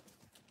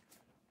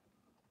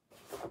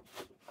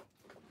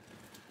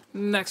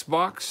 Next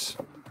box.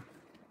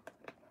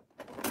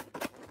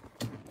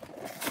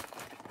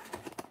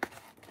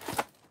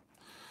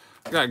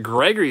 We got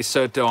Gregory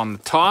Soto on the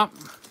top.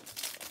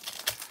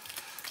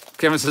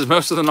 Kevin says,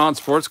 most of the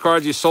non-sports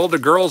cards you sold to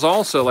girls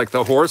also, like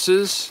the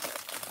horses.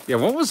 Yeah,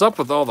 what was up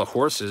with all the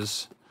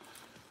horses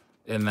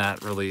in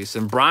that release?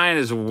 And Brian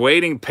is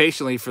waiting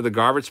patiently for the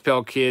Garbage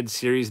Pail Kids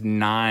Series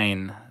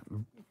 9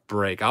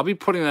 break. I'll be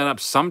putting that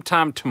up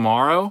sometime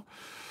tomorrow.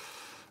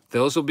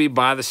 Those will be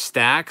by the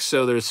stack.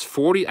 So there's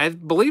 40, I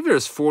believe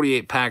there's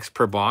 48 packs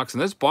per box. And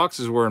those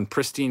boxes were in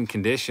pristine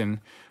condition,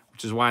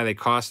 which is why they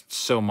cost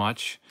so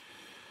much.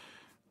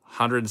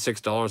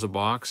 $106 a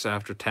box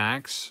after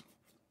tax.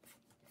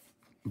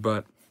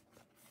 But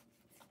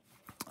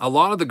a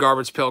lot of the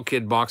Garbage Pail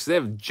Kid boxes, they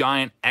have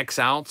giant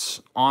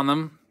X-outs on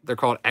them. They're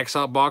called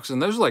X-out boxes.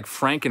 And those are like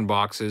Franken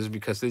boxes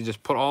because they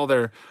just put all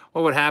their,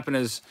 what would happen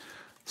is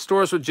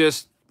stores would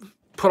just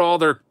put all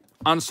their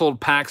unsold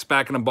packs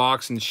back in a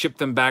box and ship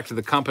them back to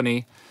the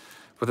company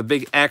with a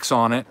big X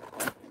on it.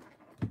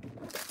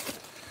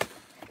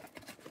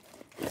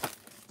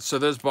 So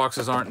those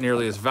boxes aren't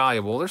nearly as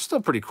valuable. They're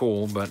still pretty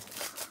cool, but...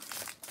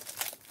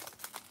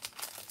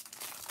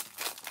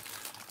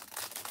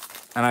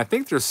 And I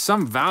think there's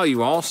some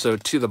value also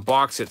to the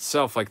box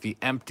itself, like the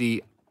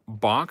empty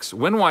box.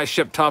 When will I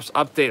ship Topps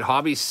Update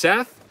Hobby?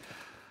 Seth?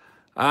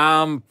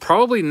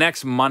 Probably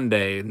next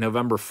Monday,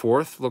 November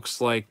 4th. Looks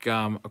like,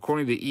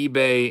 according to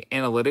eBay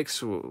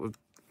Analytics,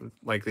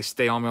 like they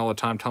stay on me all the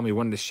time, tell me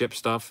when to ship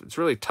stuff. It's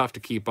really tough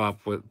to keep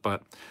up with, but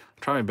I'm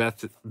trying my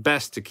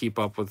best to keep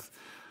up with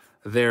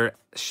their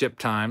ship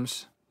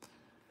times.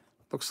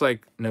 Looks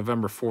like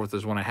November 4th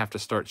is when I have to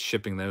start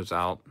shipping those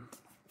out.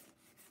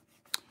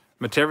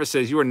 Matera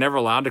says, you were never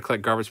allowed to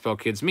collect Garbage Pail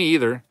Kids. Me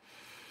either.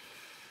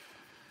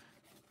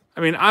 I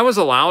mean, I was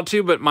allowed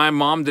to, but my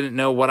mom didn't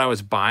know what I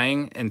was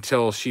buying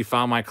until she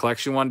found my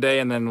collection one day.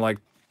 And then, like,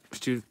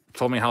 she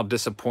told me how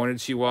disappointed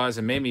she was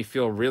and made me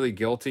feel really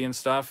guilty and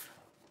stuff.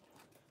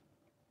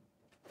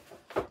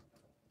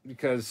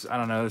 because I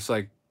don't know, it's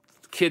like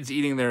kids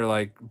eating their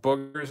like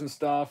boogers and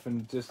stuff,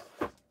 and just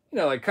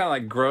like kind of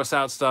like gross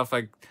out stuff.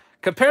 Like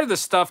compared to the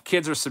stuff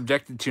kids are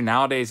subjected to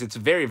nowadays, it's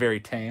very, very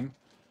tame.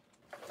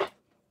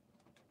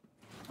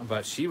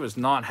 But she was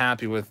not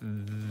happy with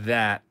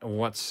that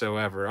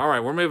whatsoever. All right,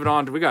 we're moving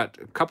on. We got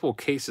a couple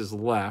cases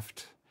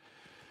left.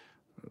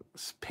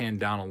 Let's pan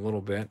down a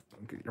little bit.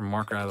 Get your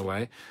marker out of the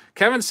way.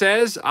 Kevin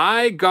says,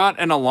 I got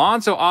an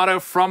Alonso auto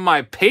from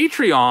my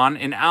Patreon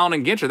in Allen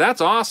and Ginter. That's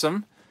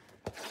awesome.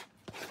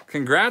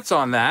 Congrats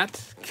on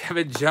that.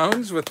 Kevin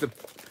Jones with the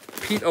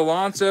Pete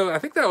Alonso. I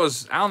think that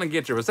was Allen and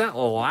Ginter. Was that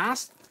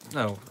last?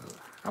 No.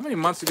 How many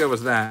months ago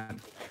was that?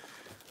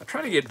 I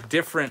try to get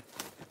different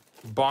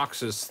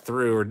boxes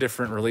through or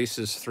different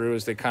releases through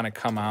as they kind of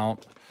come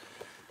out.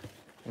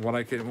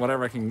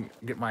 Whatever I can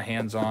get my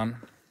hands on.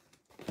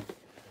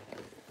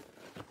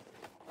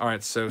 All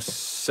right, so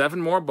 7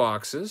 more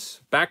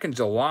boxes. Back in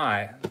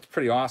July. That's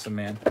pretty awesome,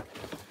 man.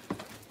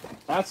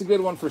 That's a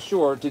good one for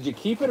sure. Did you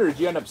keep it or did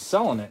you end up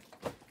selling it?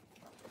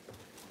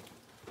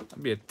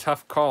 That'd be a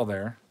tough call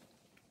there.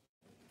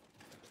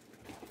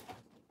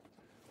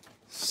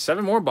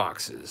 7 more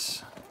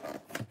boxes.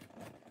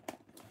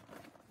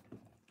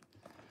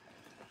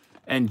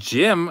 And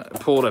Jim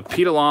pulled a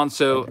Pete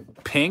Alonso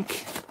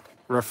pink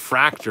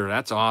refractor.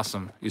 That's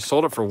awesome. You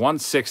sold it for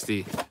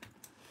 $160.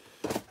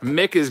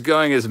 Mick is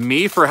going as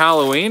me for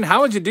Halloween.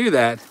 How would you do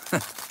that?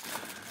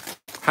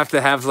 Have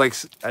to have like,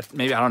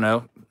 maybe, I don't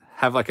know,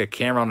 have like a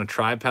camera on a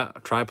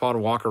tripod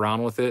and walk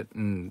around with it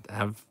and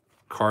have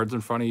cards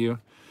in front of you.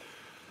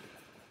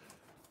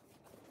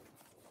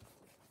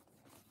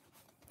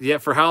 Yeah,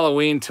 for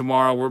Halloween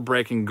tomorrow, we're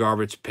breaking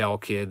Garbage Pail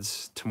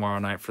Kids tomorrow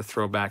night for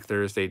Throwback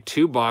Thursday.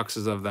 2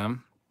 boxes of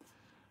them.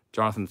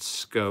 Jonathan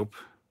Scope.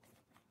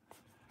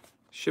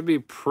 Should be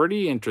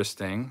pretty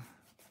interesting.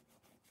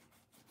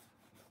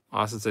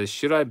 Austin says,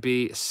 should I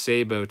be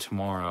Sabo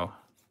tomorrow?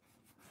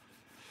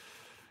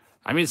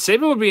 I mean,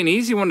 Sabo would be an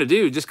easy one to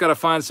do. Just got to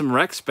find some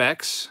rec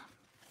specs.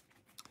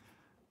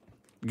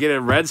 Get a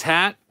Reds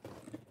hat.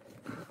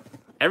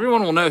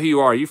 Everyone will know who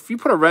you are. If you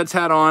put a Reds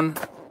hat on,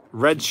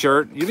 red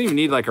shirt. You don't even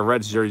need like a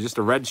Reds jersey, just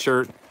a red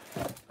shirt,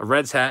 a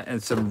Reds hat,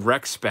 and some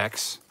rec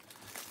specs.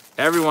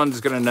 Everyone's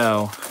going to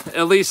know,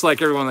 at least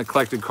like everyone that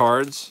collected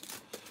cards,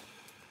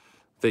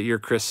 that you're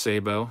Chris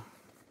Sabo.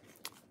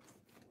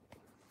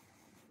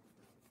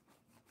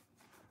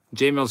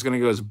 J-Mill's going to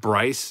go as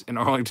Bryce in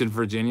Arlington,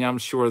 Virginia. I'm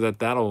sure that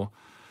that'll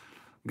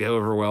go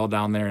over well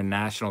down there in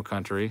National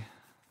Country.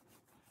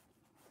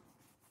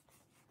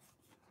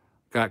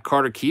 Got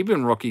Carter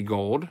Kieboom rookie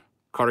gold.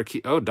 Double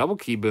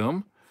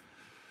Kieboom.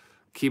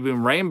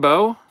 Kieboom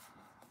Rainbow.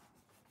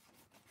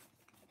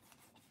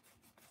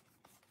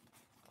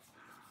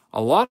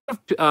 A lot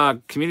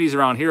of communities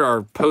around here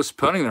are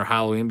postponing their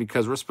Halloween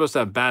because we're supposed to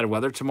have bad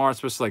weather tomorrow. It's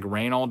supposed to like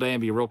rain all day and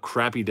be a real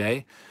crappy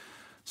day.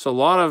 So a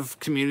lot of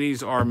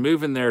communities are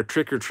moving their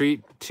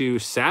trick-or-treat to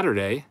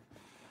Saturday,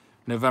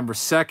 November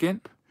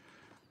 2nd,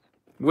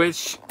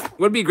 which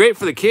would be great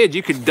for the kids.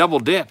 You could double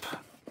dip.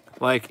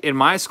 Like in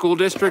my school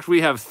district,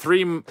 we have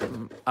 3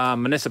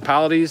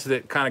 municipalities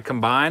that kind of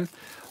combine.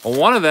 Well,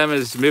 one of them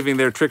is moving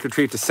their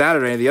trick-or-treat to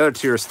Saturday, and the other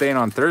 2 are staying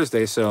on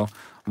Thursday. So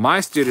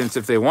my students,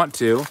 if they want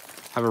to,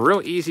 have a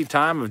real easy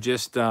time of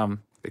just,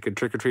 they could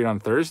trick-or-treat on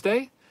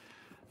Thursday.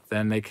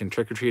 Then they can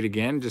trick-or-treat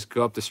again, just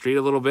go up the street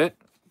a little bit,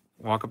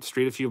 walk up the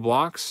street a few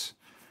blocks,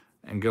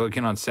 and go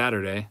again on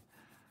Saturday.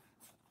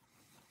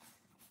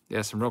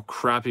 Yeah, some real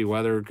crappy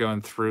weather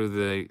going through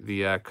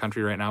the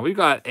country right now. We've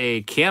got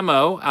a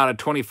camo out of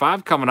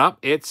 25 coming up.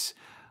 It's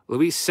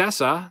Luis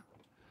Cessa.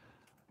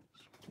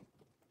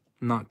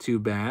 Not too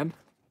bad.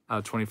 Out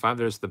of 25,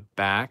 there's the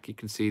back. You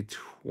can see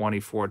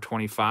 24,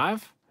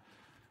 25.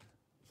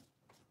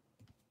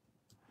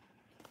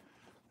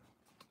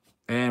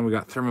 And we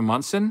got Thurman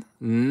Munson.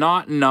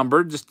 Not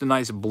numbered, just a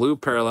nice blue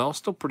parallel.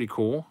 Still pretty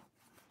cool.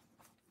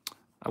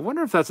 I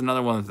wonder if that's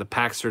another one that the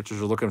pack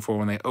searchers are looking for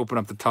when they open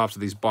up the tops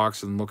of these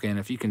boxes and look in.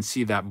 If you can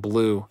see that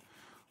blue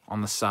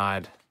on the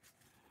side.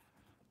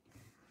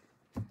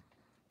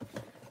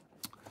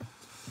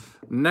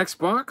 Next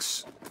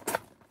box.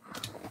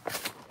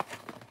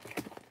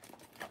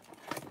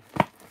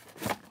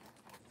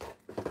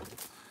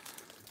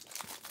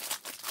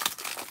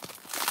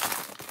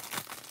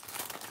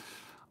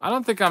 I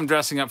don't think I'm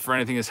dressing up for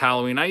anything as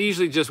Halloween. I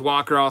usually just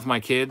walk around with my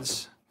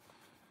kids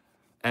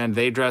and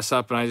they dress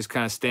up and I just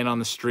kind of stand on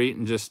the street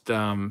and just,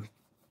 you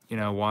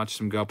know, watch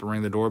them go up and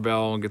ring the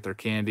doorbell and get their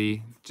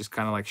candy. Just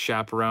kind of like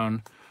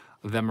chaperone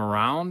them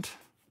around.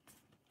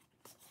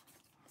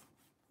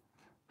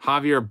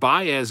 Javier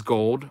Baez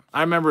gold.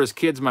 I remember as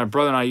kids, my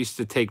brother and I used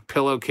to take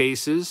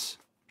pillowcases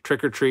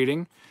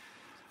trick-or-treating.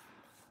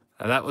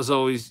 That was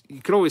always,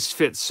 you could always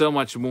fit so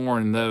much more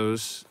in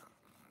those.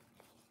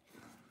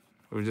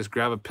 We would just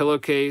grab a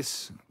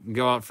pillowcase,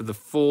 go out for the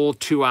full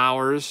 2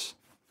 hours.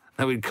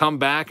 Then we'd come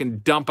back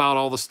and dump out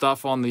all the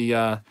stuff on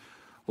the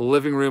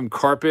living room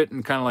carpet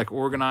and kind of like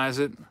organize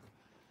it.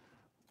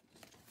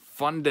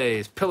 Fun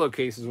days.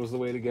 Pillowcases was the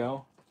way to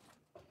go.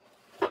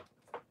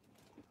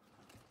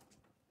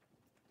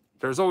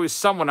 there's always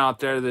someone out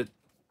there that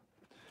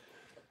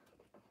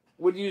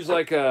would use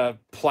like a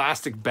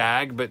plastic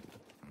bag, but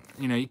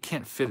you know, you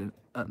can't fit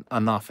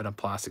enough in a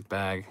plastic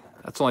bag.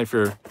 That's only if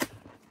you're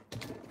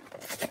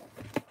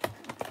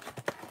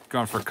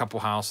going for a couple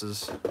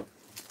houses.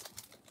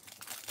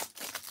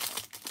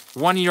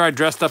 One year I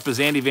dressed up as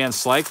Andy Van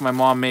Slyke. My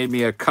mom made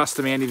me a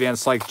custom Andy Van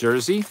Slyke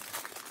jersey.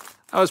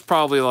 I was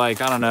probably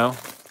like, I don't know,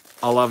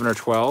 11 or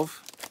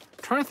 12.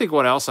 I'm trying to think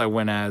what else I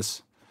went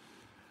as.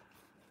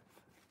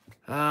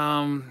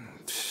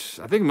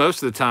 I think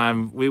most of the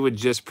time we would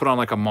just put on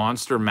like a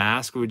monster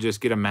mask. We would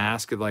just get a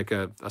mask at like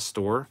a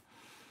store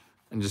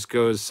and just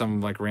go as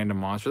some like random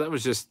monster. That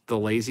was just the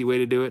lazy way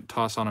to do it.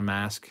 Toss on a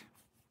mask.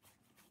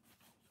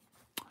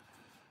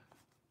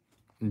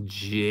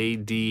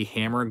 JD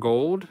Hammer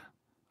Gold.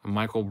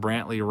 Michael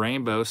Brantley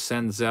Rainbow.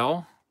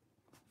 Senzel.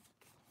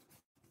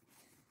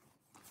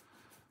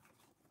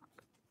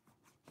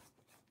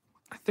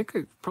 I think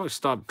I probably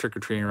stopped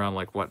trick-or-treating around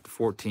like, what,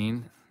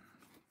 14?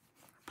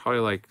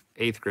 Probably like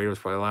 8th grade was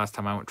probably the last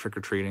time I went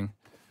trick-or-treating.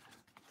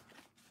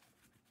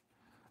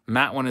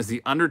 Matt one is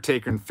the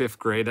Undertaker in 5th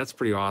grade. That's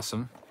pretty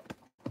awesome.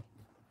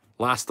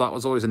 Last thought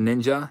was always a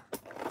ninja.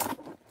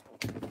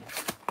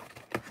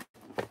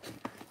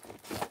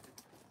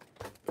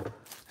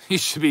 You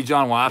should be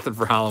John Watson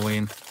for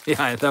Halloween.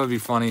 Yeah, that would be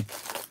funny.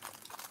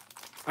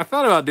 I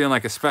thought about doing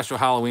like a special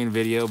Halloween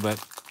video,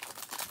 but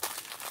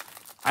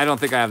I don't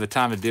think I have the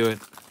time to do it.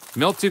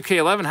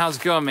 Mill2K11, how's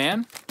it going,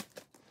 man?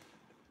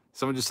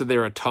 Someone just said they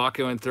were a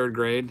taco in 3rd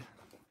grade.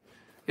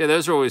 Yeah,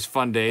 those are always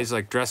fun days,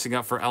 like dressing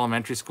up for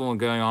elementary school and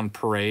going on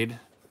parade.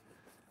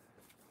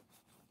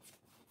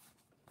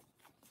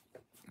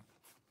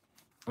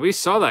 We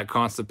saw that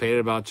Constipated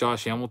about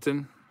Josh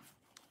Hamilton.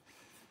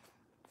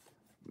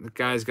 The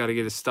guy's got to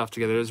get his stuff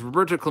together. There's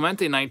Roberto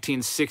Clemente,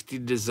 1960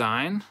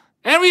 design.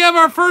 And we have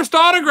our first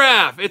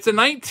autograph. It's a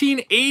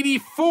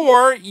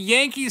 1984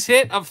 Yankees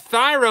hit of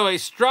Thairo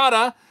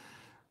Estrada.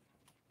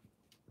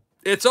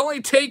 It's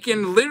only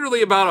taken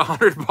literally about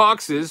 100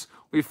 boxes.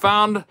 We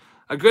found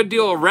a good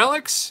deal of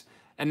relics,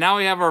 and now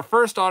we have our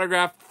first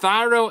autograph,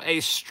 Thairo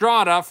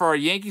Estrada, for our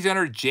Yankees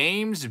owner,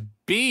 James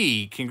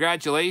B.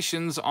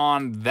 Congratulations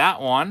on that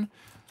one.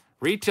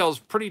 Retail's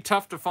pretty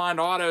tough to find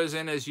autos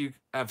in, as you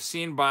have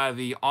seen by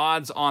the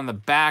odds on the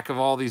back of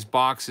all these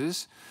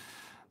boxes.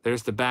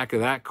 There's the back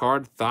of that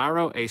card,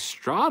 Thairo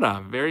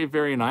Estrada. Very,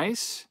 very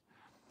nice.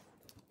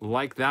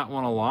 Like that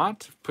one a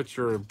lot. Put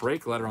your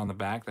break letter on the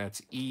back.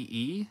 That's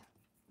EE.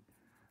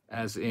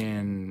 As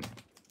in,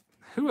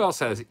 who else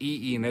has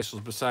EE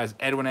initials besides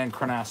Edwin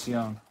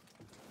Encarnacion?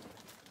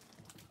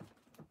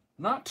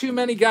 Not too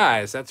many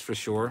guys, that's for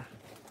sure.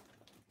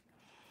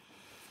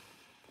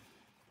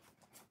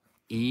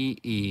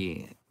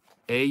 EE.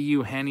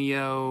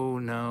 Eugenio,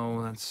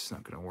 no, that's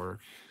not going to work.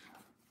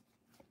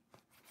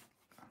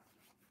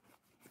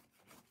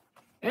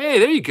 Hey,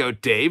 there you go,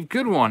 Dave.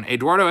 Good one.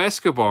 Eduardo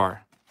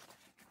Escobar.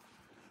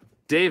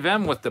 Dave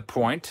M with the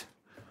point.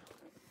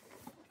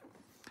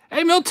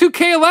 Hey,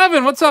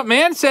 Mill2K11, what's up,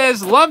 man?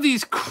 Says, love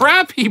these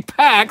crappy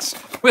packs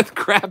with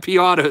crappy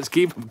autos.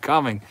 Keep them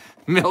coming.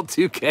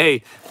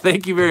 Mill2K,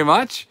 thank you very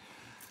much.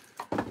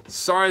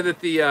 Sorry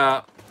that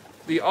the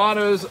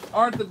autos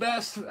aren't the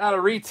best out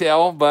of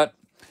retail, but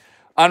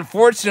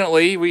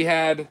unfortunately, we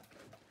had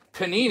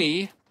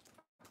Panini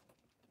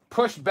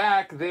push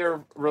back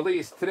their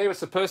release. Today was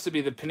supposed to be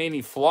the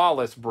Panini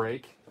Flawless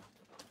break,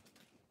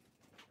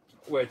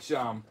 which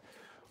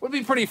would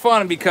be pretty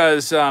fun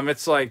because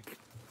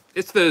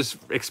it's those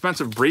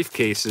expensive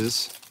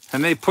briefcases,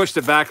 and they pushed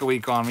it back a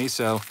week on me.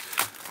 So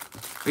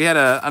we had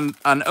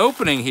an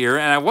opening here,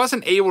 and I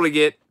wasn't able to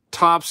get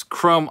Topps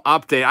Chrome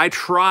Update. I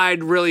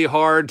tried really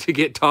hard to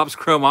get Topps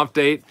Chrome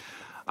Update.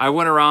 I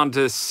went around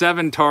to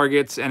 7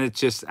 targets, and it's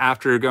just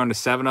after going to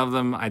 7 of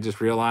them, I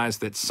just realized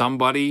that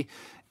somebody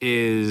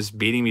is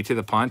beating me to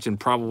the punch and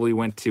probably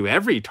went to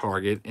every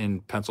Target in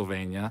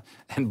Pennsylvania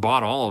and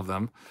bought all of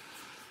them.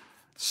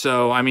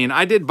 So, I mean,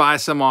 I did buy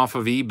some off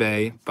of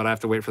eBay, but I have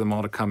to wait for them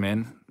all to come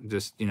in.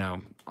 Just, you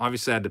know,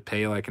 obviously I had to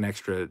pay like an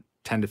extra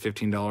 $10 to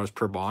 $15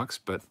 per box,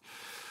 but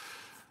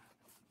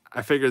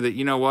I figured that,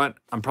 you know what,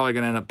 I'm probably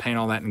going to end up paying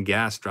all that in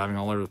gas driving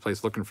all over the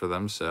place looking for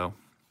them. So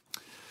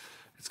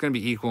it's going to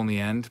be equal in the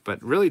end,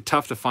 but really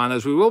tough to find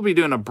those. We will be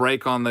doing a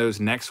break on those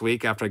next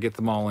week after I get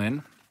them all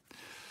in.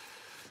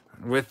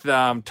 With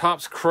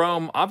Topps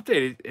Chrome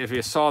Updated, if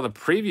you saw the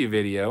preview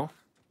video,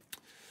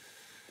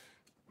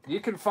 you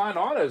can find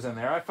autos in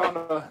there.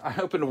 I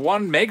opened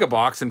one mega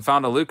box and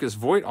found a Lucas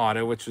Voigt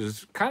auto, which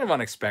was kind of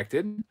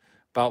unexpected.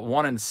 About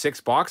 1 in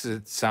 6 boxes,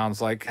 it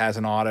sounds like, has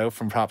an auto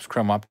from Topps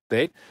Chrome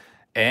Update.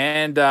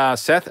 And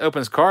Seth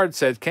Opens Cards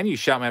said, can you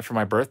shout me out for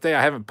my birthday?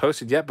 I haven't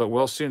posted yet, but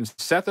will soon.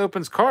 Seth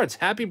Opens Cards,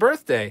 happy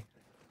birthday.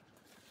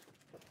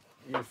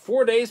 You're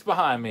 4 days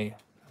behind me.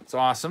 That's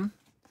awesome.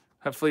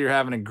 Hopefully you're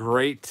having a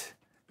great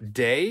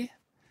day.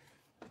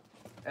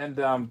 And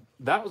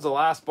that was the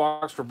last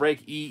box for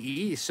Break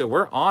EE. So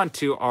we're on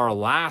to our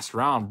last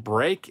round.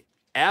 Break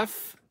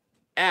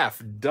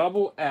FF,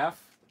 double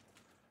F.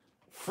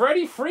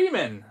 Freddie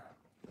Freeman.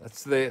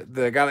 That's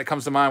the guy that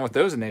comes to mind with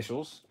those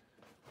initials.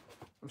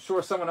 I'm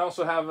sure someone else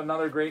will have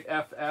another great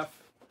FF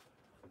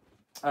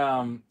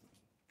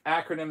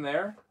acronym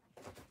there.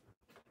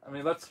 I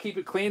mean, let's keep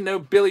it clean. No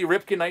Billy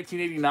Ripken,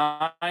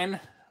 1989.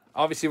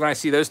 Obviously, when I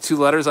see those two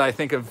letters, I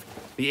think of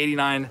the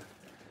 89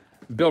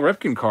 Bill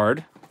Ripken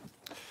card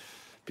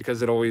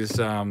because it always,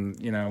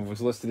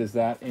 was listed as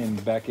that in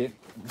Beckett.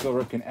 Bill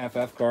Ripken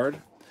FF card.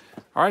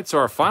 All right, so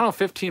our final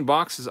 15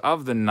 boxes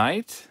of the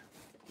night.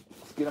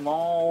 Let's get them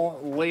all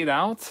laid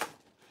out.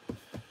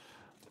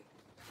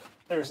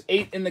 There's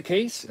 8 in the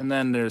case, and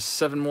then there's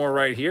 7 more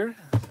right here.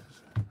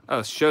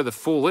 Oh, show the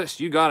full list.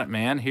 You got it,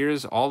 man.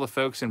 Here's all the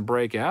folks in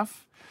Break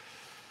F.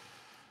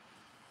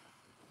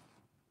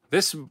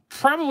 This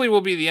probably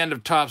will be the end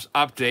of Topps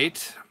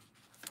Update.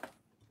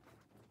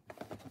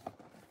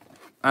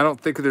 I don't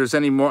think there's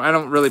any more. I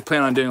don't really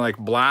plan on doing like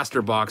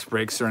blaster box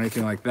breaks or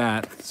anything like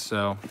that.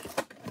 So,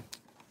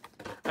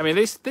 I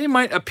mean, they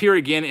might appear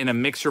again in a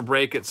mixer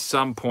break at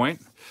some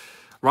point.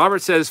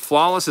 Robert says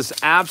Flawless is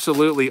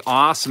absolutely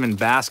awesome in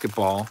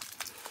basketball.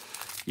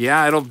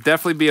 Yeah, it'll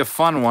definitely be a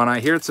fun one. I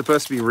hear it's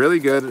supposed to be really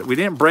good. We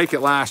didn't break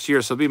it last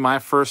year, so it'll be my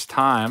first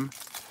time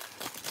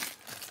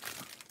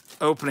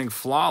opening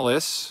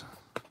Flawless.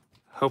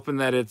 Hoping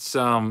that it's,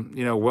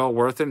 well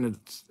worth it and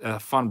it's a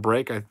fun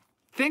break. I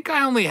think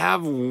I only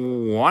have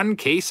 1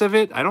 case of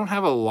it. I don't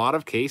have a lot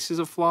of cases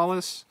of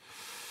Flawless.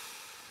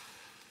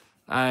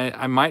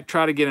 I might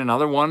try to get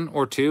another 1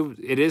 or 2.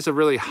 It is a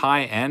really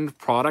high-end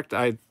product.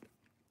 I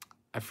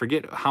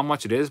forget how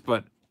much it is,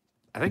 but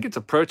I think it's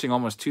approaching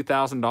almost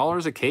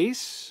 $2,000 a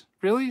case,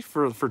 really,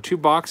 for 2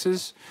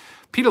 boxes.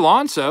 Pete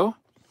Alonso,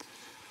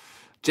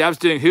 Jab's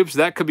doing hoops.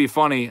 That could be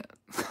funny.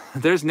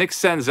 There's Nick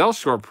Senzel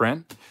short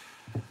print.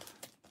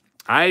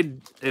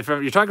 If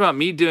you're talking about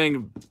me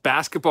doing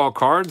basketball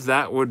cards,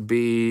 that would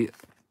be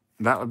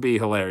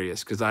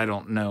hilarious because I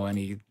don't know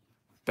any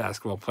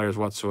basketball players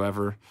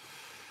whatsoever.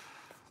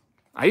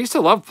 I used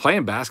to love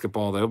playing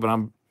basketball though, but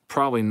I'm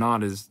probably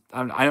not as.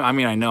 I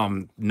mean, I know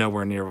I'm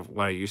nowhere near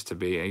what I used to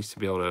be. I used to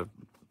be able to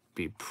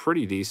be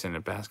pretty decent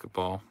at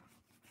basketball.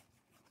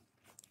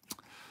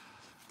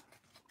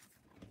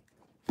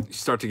 You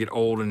start to get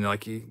old and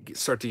you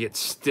start to get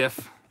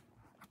stiff.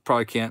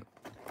 Probably can't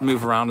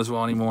move around as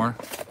well anymore.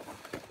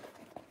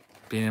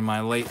 Being in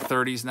my late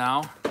 30s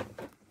now,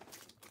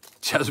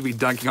 just be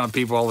dunking on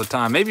people all the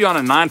time. Maybe on a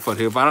 9-foot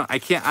hoop. I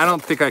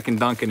don't think I can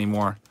dunk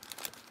anymore.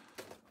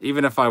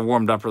 Even if I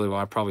warmed up really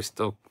well,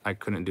 I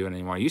couldn't do it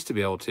anymore. I used to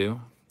be able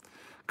to.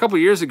 A couple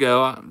years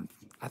ago,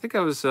 I think I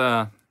was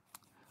last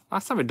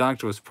time I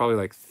dunked was probably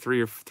like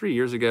 3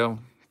 years ago,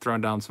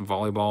 throwing down some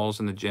volleyballs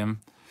in the gym.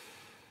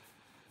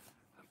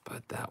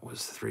 But that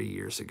was 3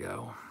 years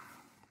ago.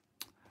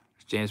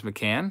 James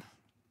McCann.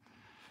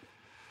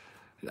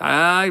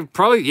 I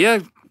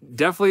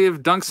definitely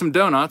have dunked some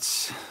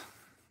donuts.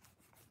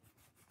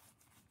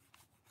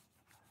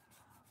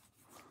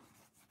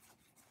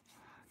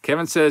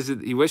 Kevin says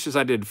that he wishes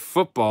I did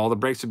football. The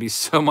breaks would be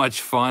so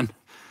much fun.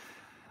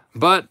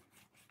 But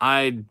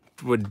I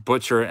would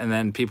butcher it, and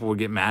then people would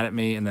get mad at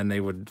me, and then they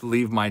would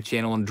leave my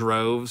channel in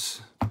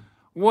droves.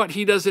 What,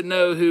 he doesn't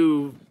know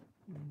who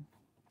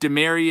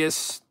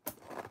Demarius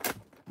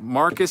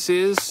Marcus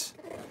is?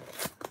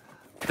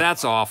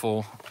 That's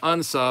awful.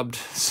 Unsubbed,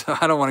 so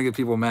I don't want to get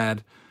people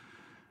mad.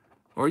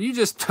 Or you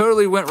just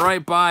totally went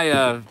right by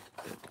a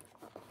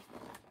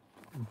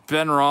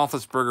Ben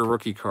Roethlisberger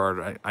rookie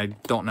card. I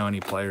don't know any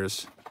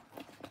players.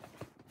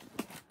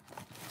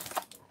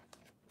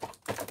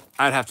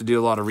 I'd have to do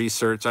a lot of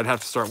research. I'd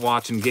have to start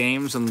watching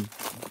games. And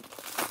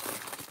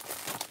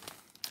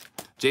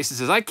Jason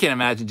says, I can't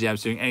imagine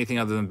Jab's doing anything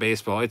other than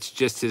baseball. It's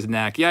just his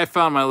knack. Yeah, I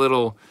found my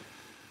little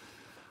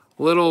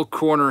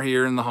corner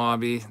here in the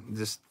hobby.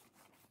 This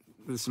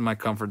is my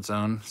comfort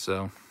zone,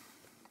 so.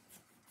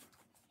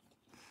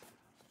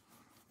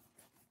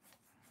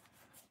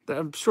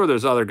 I'm sure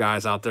there's other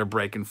guys out there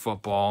breaking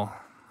football.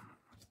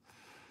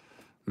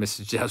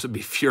 Mrs. Jeffs would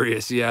be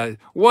furious. Yeah.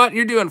 What?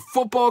 You're doing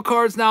football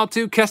cards now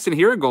too? Keston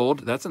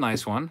Hiragold. That's a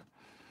nice one.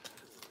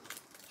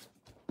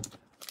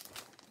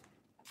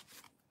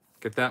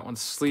 Get that one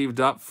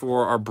sleeved up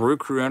for our Brew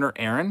Crew owner,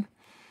 Aaron.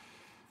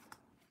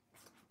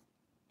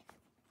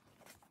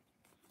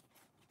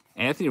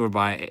 Anthony would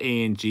buy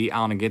A&G,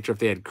 Allen and Ginter if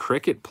they had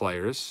cricket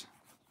players.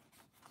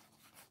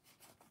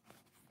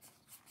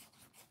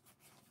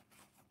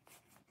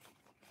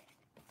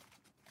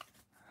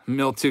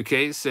 Mill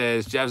 2K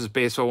says, Jabs is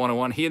Baseball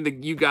 101. He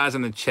and you guys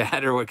in the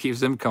chat are what keeps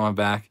them coming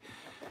back.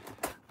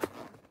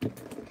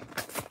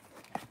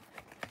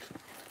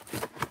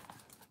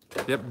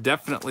 Yep,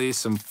 definitely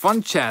some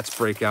fun chats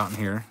break out in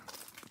here.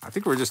 I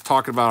think we're just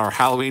talking about our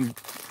Halloween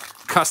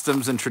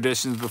customs and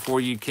traditions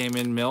before you came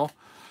in, Mill.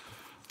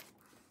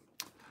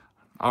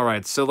 All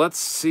right, so let's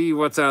see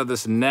what's out of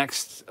this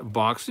next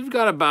box. We've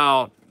got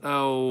about,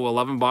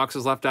 11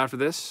 boxes left after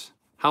this.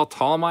 How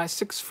tall am I?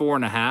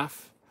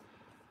 6'4.5".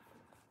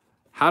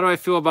 How do I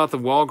feel about the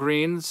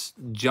Walgreens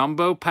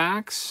jumbo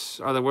packs?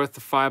 Are they worth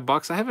the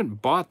 $5? I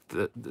haven't bought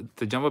the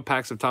jumbo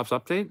packs of Topps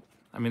Update.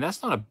 I mean,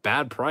 that's not a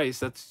bad price.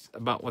 That's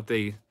about what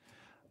those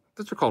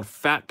are called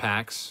fat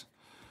packs.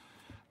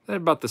 They're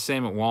about the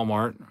same at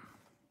Walmart.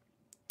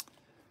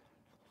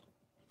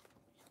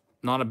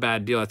 Not a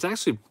bad deal. It's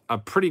actually a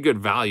pretty good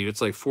value.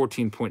 It's like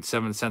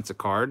 14.7 cents a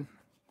card.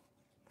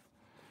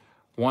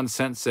 1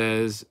 cent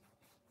says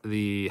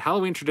the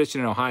Halloween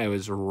tradition in Ohio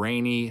is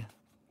rainy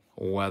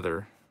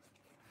weather.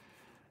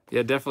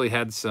 Yeah, definitely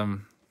had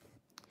some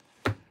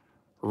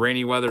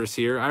rainy weathers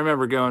here. I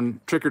remember going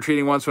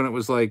trick-or-treating once when it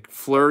was like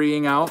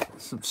flurrying out,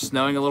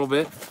 snowing a little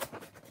bit.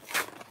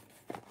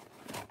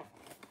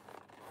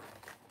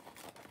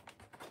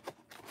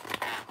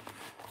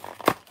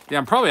 Yeah,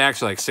 I'm probably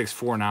actually like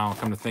 6'4" now,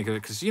 come to think of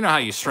it, because you know how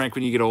you shrink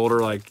when you get older,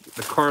 like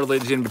the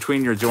cartilage in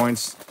between your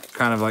joints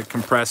kind of like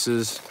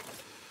compresses.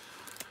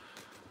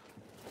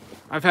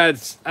 I've had,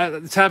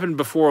 it's happened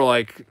before,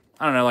 like,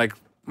 I don't know, like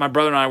my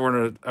brother and I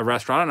were in a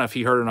restaurant. I don't know if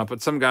he heard or not,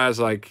 but some guy's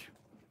like,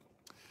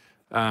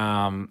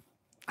 how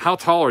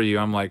tall are you?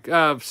 I'm like,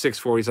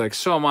 6'4". He's like,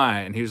 so am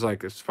I. And he was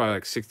like, it's probably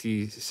like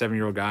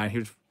 67-year-old guy. And he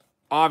was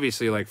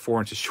obviously like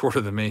 4 inches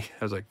shorter than me.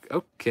 I was like,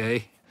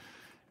 okay,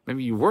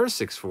 maybe you were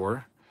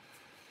 6'4".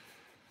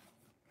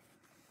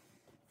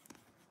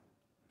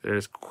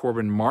 There's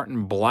Corbin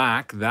Martin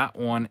Black. That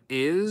one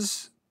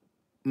is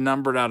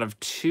numbered out of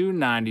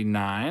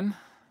 299.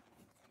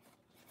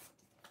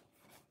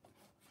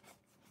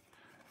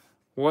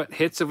 What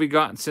hits have we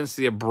gotten since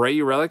the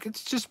Abreu relic?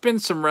 It's just been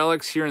some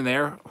relics here and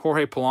there.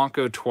 Jorge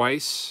Polanco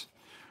twice.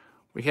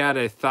 We had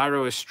a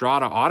Thairo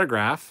Estrada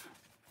autograph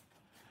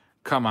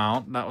come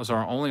out. That was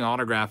our only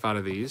autograph out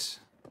of these.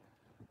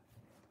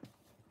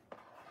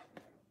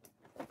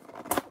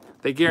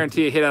 They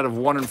guarantee a hit out of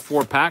 1 in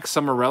 4 packs.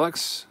 Some are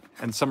relics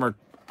and some are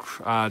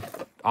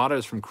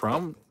autos from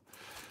Chrome.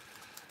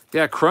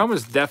 Yeah, Chrome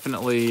is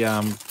definitely...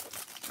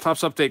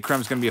 Topps Update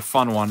Chrome is going to be a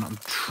fun one. I'm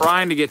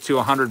trying to get to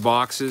 100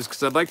 boxes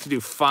because I'd like to do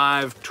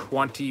 5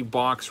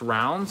 20-box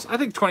rounds. I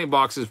think 20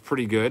 boxes is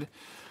pretty good.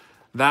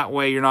 That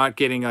way you're not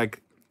getting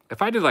like...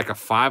 If I did like a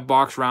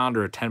 5-box round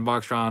or a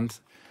 10-box round,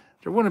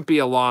 there wouldn't be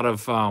a lot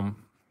of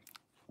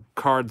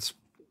cards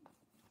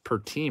per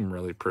team,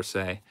 really, per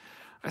se.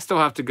 I still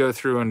have to go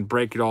through and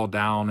break it all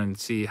down and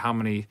see how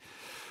many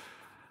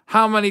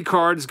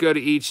cards go to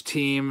each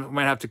team. We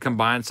might have to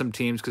combine some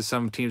teams because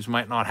some teams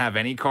might not have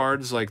any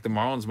cards. Like the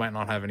Marlins might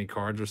not have any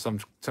cards, or some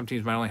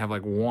teams might only have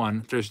like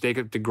 1. There's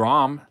Jacob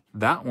deGrom.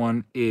 That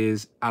one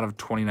is out of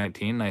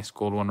 2019. Nice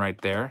gold one right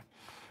there.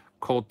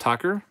 Cole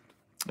Tucker.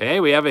 Hey,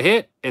 we have a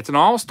hit. It's an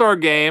all-star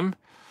game.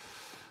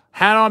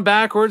 Hat on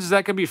backwards. Is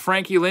that going to be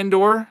Frankie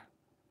Lindor?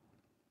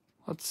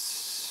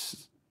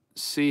 Let's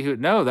see who...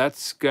 No,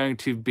 that's going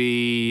to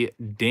be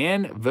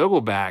Dan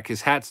Vogelback.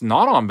 His hat's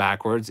not on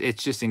backwards.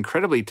 It's just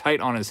incredibly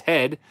tight on his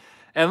head.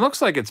 And it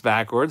looks like it's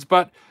backwards.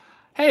 But,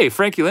 hey,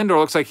 Frankie Lindor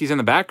looks like he's in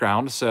the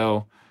background.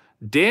 So,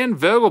 Dan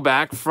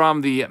Vogelback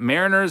from the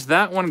Mariners.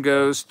 That one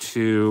goes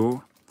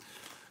to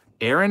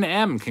Aaron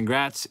M.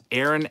 Congrats,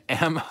 Aaron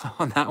M.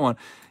 on that one.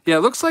 Yeah,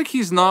 it looks like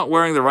he's not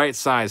wearing the right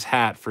size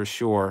hat for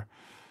sure.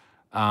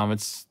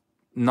 It's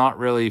not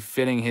really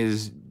fitting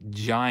his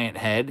giant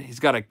head. He's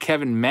got a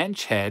Kevin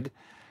Mench head.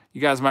 You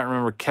guys might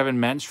remember Kevin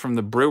Mench from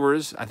the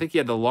Brewers. I think he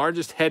had the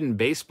largest head in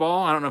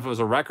baseball. I don't know if it was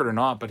a record or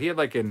not, but he had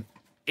like an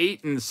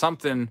 8 and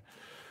something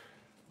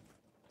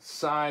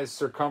size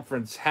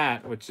circumference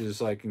hat, which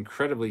is like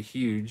incredibly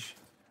huge.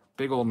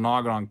 Big old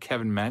noggin on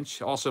Kevin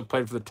Mench. Also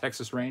played for the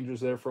Texas Rangers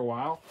there for a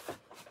while.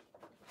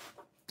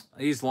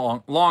 He's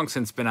long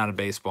since been out of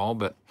baseball,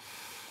 but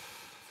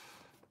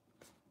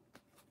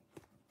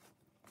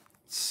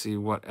let's see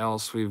what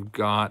else we've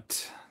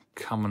got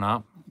coming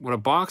up. Would a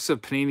box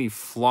of Panini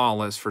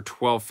Flawless for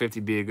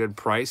 $12.50 be a good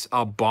price?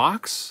 A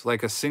box?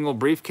 Like a single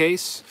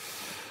briefcase?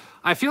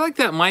 I feel like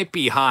that might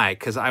be high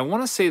because I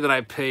want to say that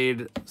I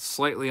paid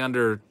slightly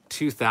under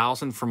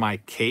 $2,000 for my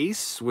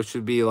case, which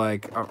would be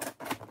like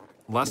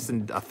less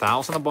than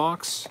 $1,000 a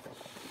box.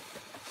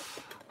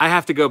 I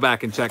have to go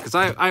back and check because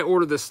I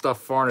ordered this stuff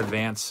far in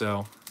advance.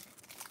 So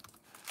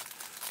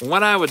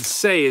what I would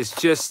say is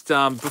just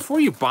before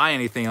you buy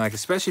anything, like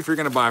especially if you're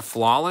going to buy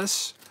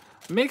Flawless,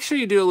 make sure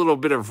you do a little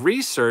bit of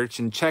research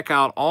and check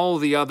out all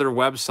the other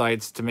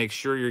websites to make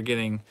sure you're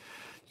getting,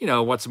 you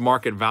know, what's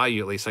market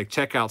value at least. Like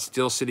check out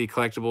Steel City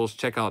Collectibles,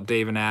 check out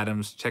Dave and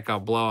Adams, check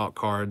out Blowout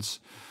Cards.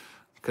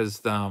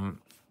 Because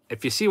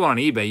if you see one on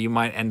eBay, you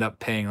might end up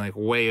paying like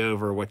way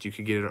over what you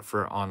could get it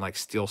for on like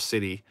Steel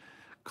City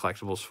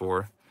Collectibles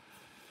for.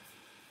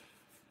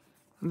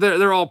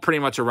 They're all pretty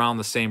much around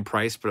the same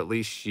price, but at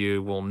least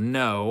you will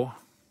know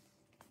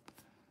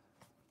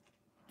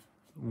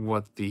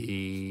what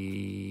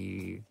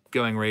the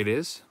going rate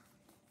is.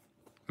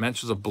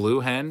 Mench was a blue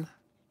hen.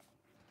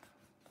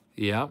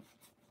 Yep.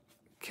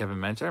 Kevin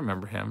Mench, I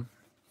remember him.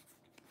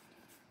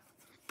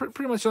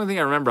 Pretty much the only thing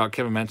I remember about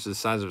Kevin Mench is the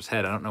size of his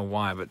head. I don't know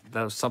why, but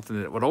that was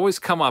something that would always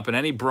come up in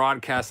any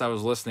broadcast I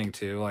was listening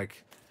to.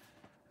 Like,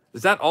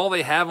 is that all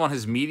they have on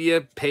his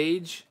media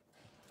page?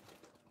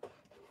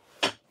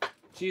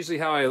 It's usually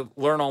how I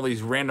learn all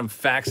these random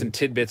facts and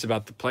tidbits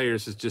about the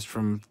players is just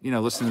from, you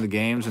know, listening to the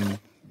games and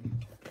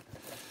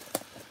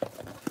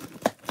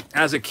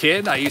As a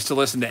kid, I used to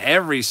listen to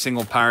every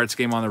single Pirates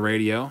game on the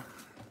radio.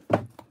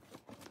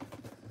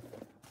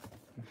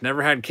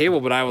 Never had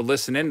cable, but I would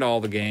listen into all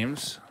the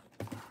games.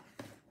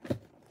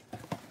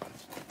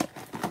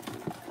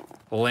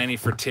 Lanny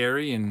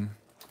Fratteri and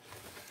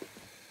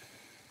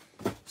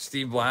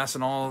Steve Blass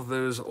and all of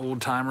those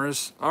old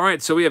timers. All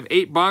right, so we have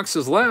 8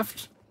 boxes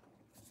left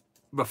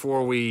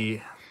before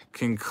we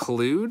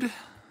conclude.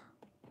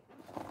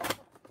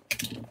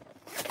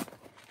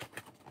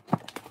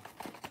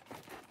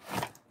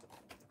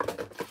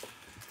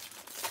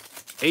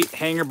 Eight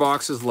hanger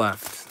boxes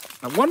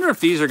left. I wonder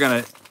if these are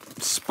going to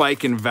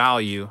spike in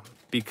value,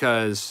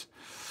 because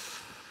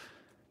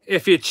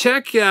if you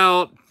check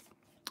out,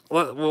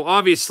 well,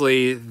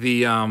 obviously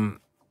the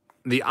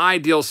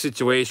ideal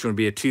situation would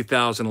be a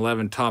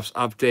 2011 Topps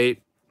update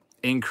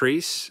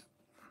increase.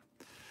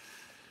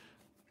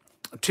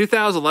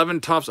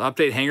 2011 Topps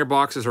update hanger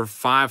boxes are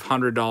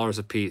 $500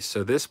 a piece.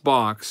 So this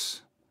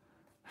box,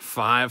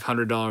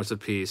 $500 a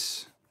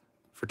piece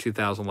for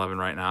 2011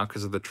 right now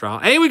because of the trial.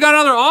 Hey, we got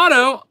another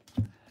auto.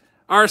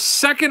 Our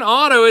second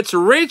auto, it's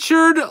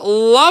Richard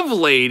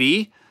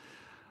Lovelady.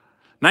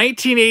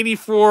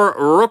 1984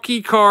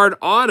 rookie card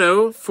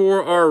auto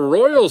for our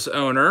Royals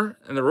owner.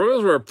 And the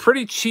Royals were a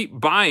pretty cheap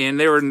buy-in.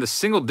 They were in the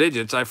single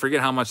digits. I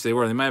forget how much they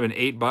were. They might have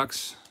been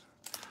 $8.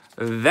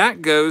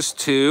 That goes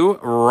to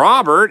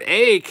Robert.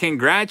 Hey,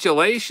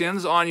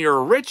 congratulations on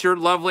your Richard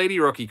Lovelady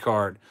rookie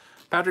card.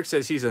 Patrick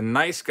says he's a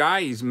nice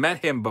guy. He's met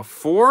him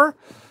before.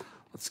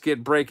 Let's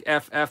get break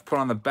FF put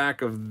on the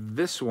back of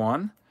this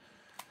one.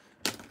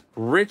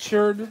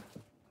 Richard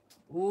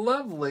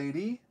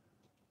Lovelady.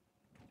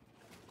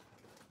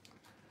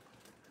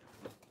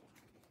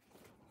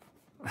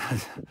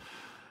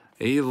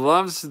 He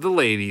loves the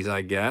ladies,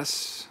 I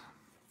guess.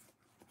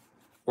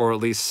 Or at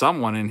least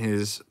someone in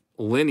his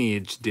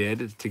lineage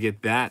did to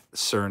get that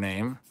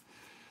surname.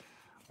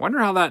 Wonder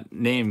how that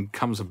name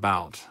comes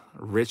about.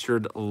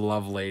 Richard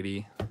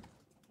Lovelady.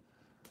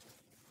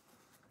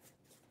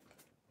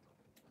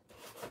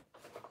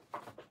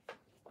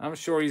 I'm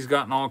sure he's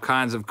gotten all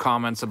kinds of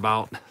comments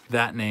about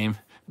that name.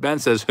 Ben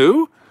says,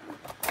 who?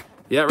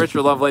 Yeah,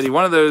 Richard Lovelady.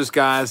 One of those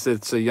guys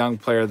that's a young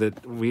player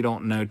that we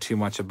don't know too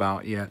much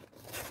about yet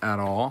at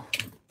all.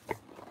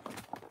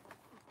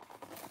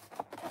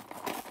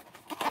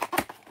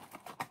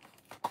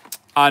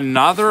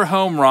 Another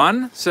home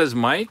run, says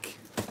Mike.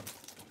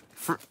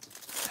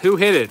 Who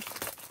hit it?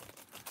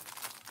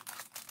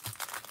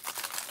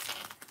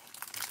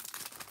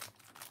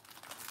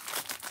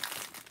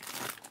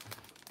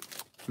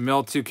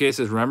 Mill 2K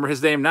says, remember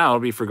his name now. It'll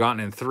be forgotten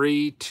in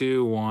 3,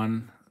 2,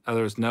 1. Oh,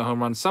 there was no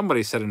home run.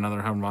 Somebody said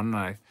another home run, and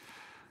I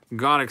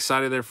got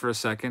excited there for a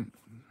second.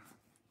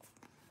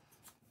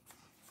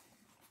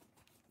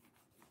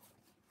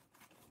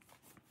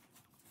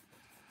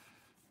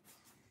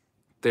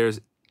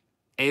 There's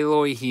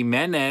Eloy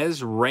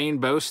Jimenez,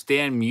 Rainbow,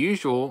 Stan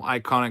Musial,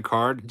 iconic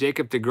card.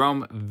 Jacob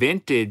deGrom,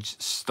 vintage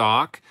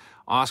stock.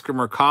 Oscar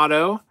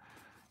Mercado,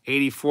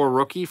 84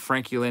 rookie,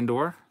 Frankie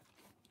Lindor.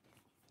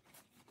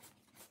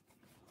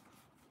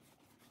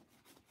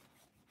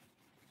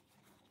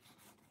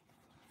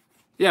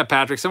 Yeah,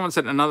 Patrick, someone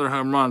said another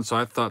home run, so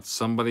I thought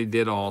somebody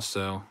did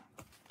also.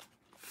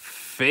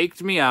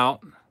 Faked me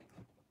out.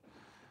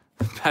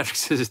 Patrick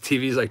says his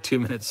TV is like 2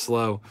 minutes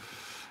slow.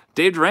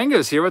 Dave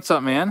Durango's here. What's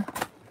up, man?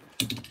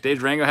 Dave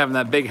Durango having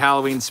that big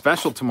Halloween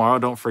special tomorrow.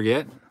 Don't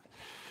forget.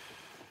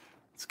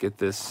 Let's get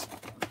this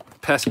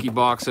pesky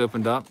box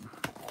opened up.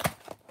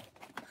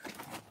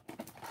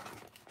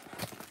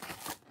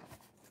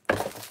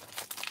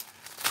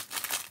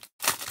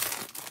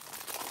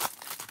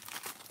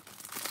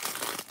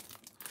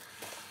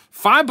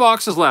 Five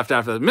boxes left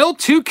after that. Mill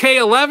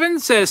 2K11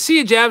 says, see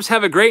you, Jabs.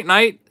 Have a great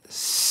night.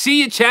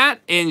 See you,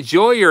 chat.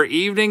 Enjoy your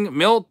evening.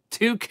 Mill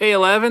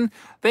 2K11,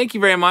 thank you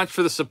very much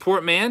for the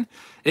support, man.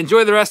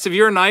 Enjoy the rest of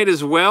your night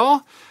as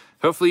well.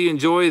 Hopefully you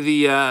enjoy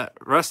the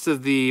rest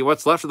of the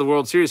what's left of the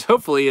World Series.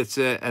 Hopefully it's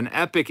an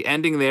epic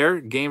ending there,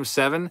 Game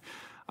 7.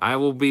 I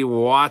will be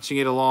watching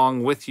it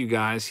along with you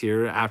guys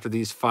here after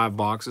these 5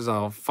 boxes.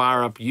 I'll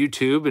fire up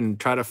YouTube and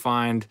try to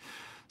find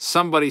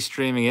somebody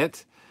streaming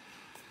it.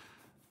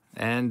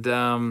 And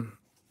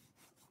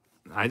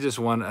I just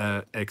want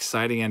an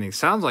exciting ending.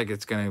 Sounds like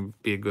it's going to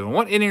be a good one.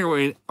 What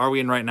inning are we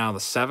in right now? The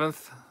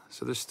 7th?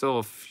 So there's still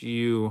a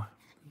few.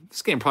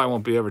 This game probably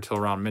won't be over till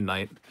around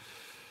midnight.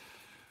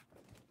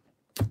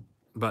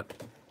 But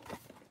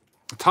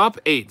top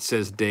 8,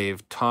 says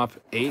Dave. Top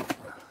 8.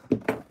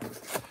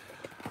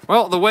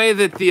 Well, the way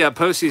that the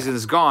postseason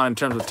is gone in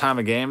terms of time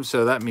of game,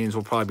 so that means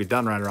we'll probably be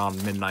done right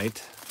around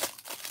midnight.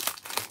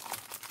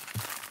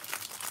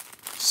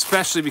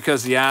 Especially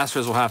because the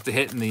Astros will have to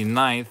hit in the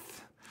 9th.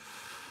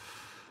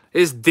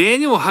 Is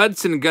Daniel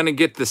Hudson going to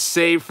get the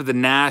save for the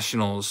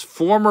Nationals?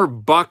 Former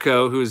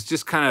Bucco, who's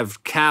just kind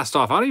of cast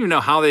off. I don't even know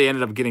how they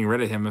ended up getting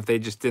rid of him, if they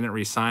just didn't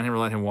re-sign him or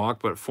let him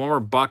walk. But former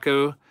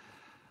Bucco,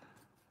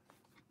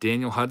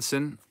 Daniel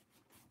Hudson.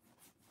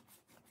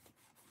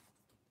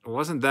 It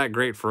wasn't that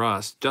great for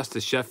us.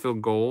 Justice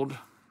Sheffield Gold.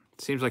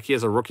 Seems like he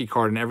has a rookie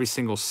card in every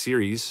single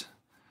series.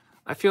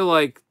 I feel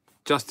like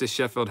Justice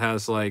Sheffield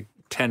has like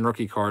 10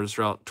 rookie cards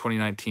throughout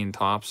 2019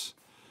 tops.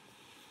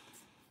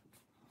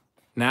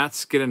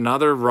 Nats get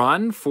another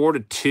run,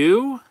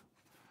 4-2.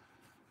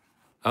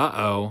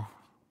 Uh-oh.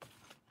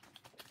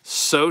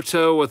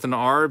 Soto with an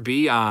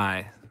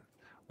RBI.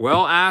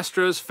 Well,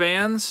 Astros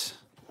fans,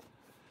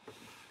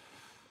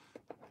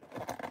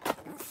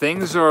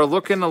 things are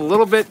looking a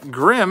little bit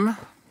grim.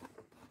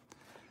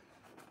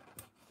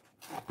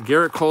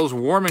 Garrett Cole's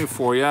warming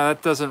for you.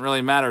 That doesn't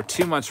really matter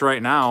too much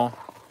right now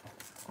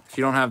if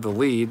you don't have the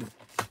lead.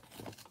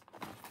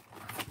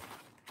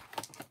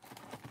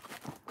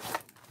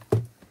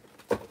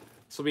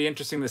 This will be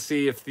interesting to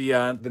see if the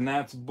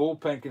Nats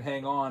bullpen can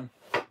hang on.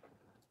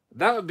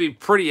 That would be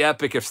pretty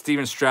epic if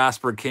Steven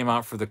Strasburg came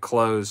out for the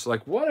close.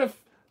 Like, what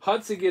if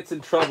Hudson gets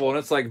in trouble and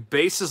it's like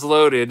bases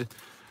loaded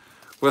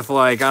with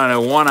like, I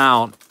don't know, 1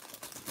 out,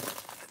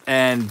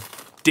 and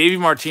Davey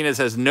Martinez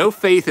has no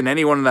faith in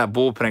anyone in that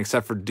bullpen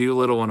except for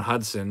Doolittle and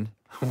Hudson.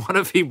 What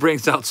if he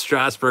brings out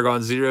Strasburg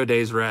on 0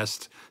 days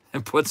rest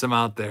and puts him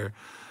out there?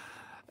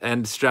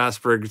 And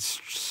Strasburg,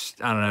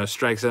 I don't know,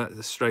 strikes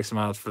him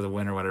out for the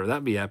win or whatever.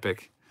 That'd be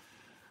epic.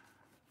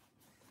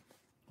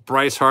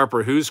 Bryce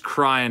Harper, who's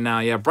crying now?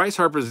 Yeah, Bryce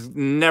Harper's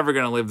never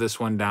going to live this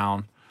one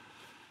down.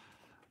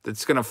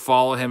 It's going to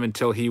follow him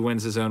until he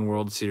wins his own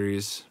World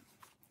Series.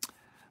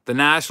 The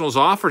Nationals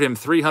offered him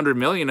 $300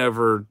 million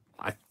over,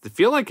 I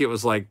feel like it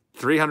was like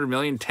 $300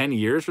 million 10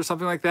 years or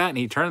something like that, and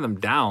he turned them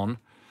down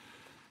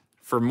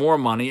for more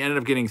money. Ended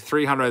up getting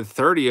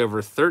 $330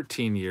 over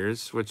 13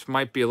 years, which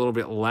might be a little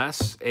bit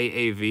less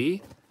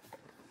AAV.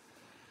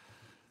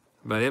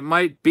 But it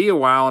might be a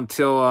while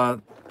until, I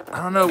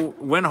don't know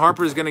when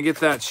Harper's going to get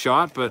that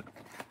shot, but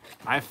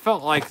I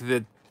felt like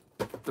that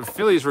the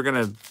Phillies were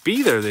going to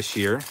be there this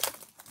year.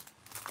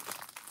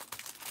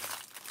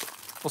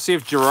 We'll see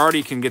if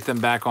Girardi can get them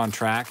back on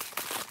track.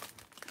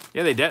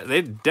 Yeah, they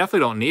definitely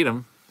don't need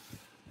him.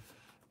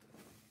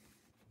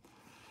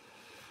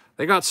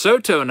 They got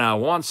Soto now.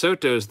 Juan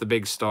Soto is the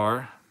big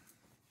star.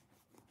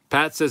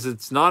 Pat says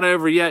it's not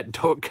over yet.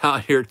 Don't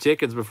count your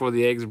chickens before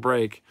the eggs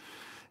break.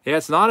 Yeah,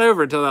 it's not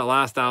over until that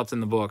last out's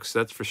in the books.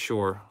 That's for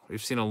sure.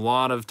 We've seen a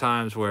lot of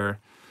times where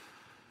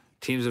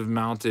teams have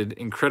mounted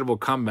incredible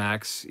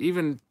comebacks.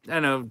 Even,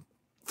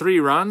 3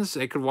 runs,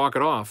 they could walk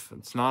it off.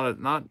 It's not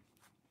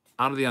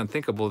out of the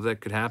unthinkable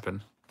that could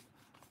happen.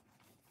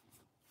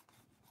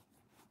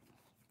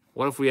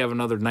 What if we have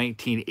another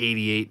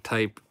 1988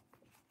 type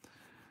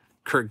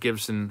Kirk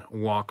Gibson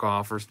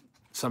walk-off or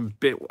some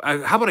bit?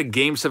 How about a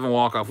Game 7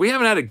 walk-off? We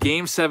haven't had a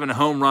Game 7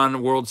 home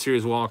run World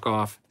Series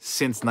walk-off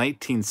since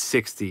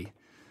 1960.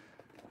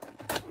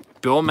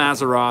 Bill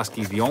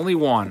Mazeroski, the only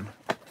one.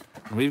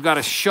 And we've got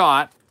a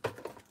shot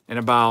in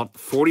about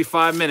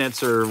 45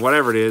 minutes or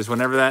whatever it is,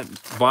 whenever that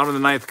bottom of the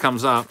ninth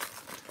comes up.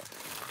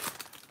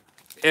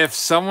 If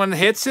someone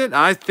hits it,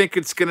 I think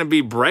it's going to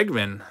be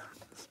Bregman.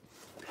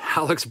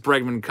 Alex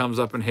Bregman comes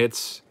up and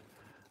hits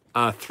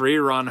a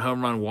 3-run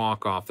home run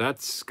walk-off.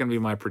 That's going to be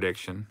my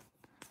prediction.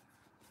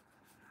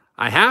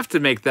 I have to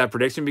make that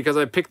prediction because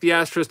I picked the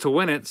Astros to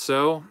win it,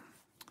 so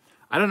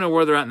I don't know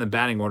where they're at in the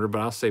batting order, but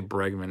I'll say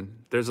Bregman.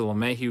 There's a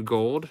LeMahieu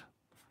Gold.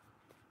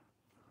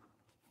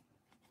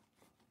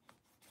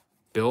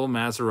 Bill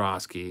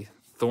Mazeroski.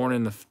 Thorn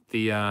in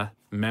the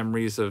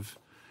memories of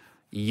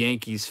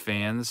Yankees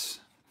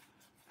fans.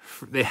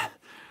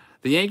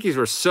 The Yankees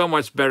were so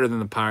much better than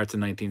the Pirates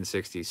in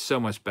 1960. So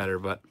much better,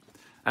 but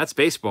that's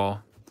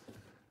baseball.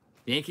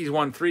 The Yankees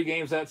won 3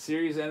 games that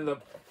series, ended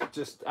up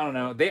just, I don't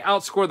know. They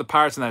outscored the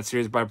Pirates in that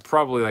series by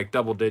probably like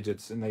double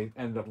digits, and they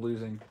ended up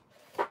losing.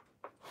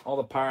 All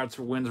the Pirates'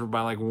 wins were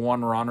by like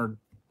 1 run or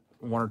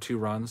 1 or 2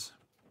 runs.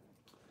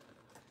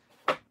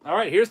 All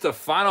right, here's the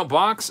final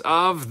box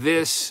of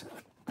this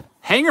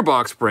hanger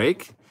box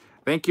break.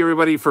 Thank you,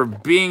 everybody, for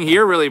being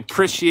here. Really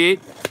appreciate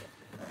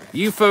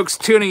you folks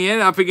tuning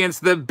in up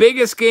against the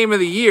biggest game of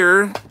the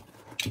year,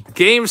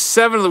 Game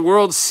 7 of the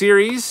World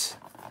Series.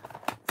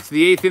 It's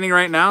the 8th inning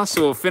right now,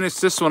 so we'll finish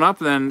this one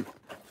up, and then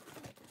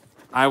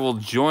I will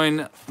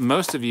join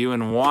most of you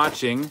in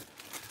watching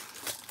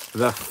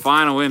the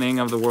final inning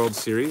of the World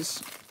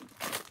Series.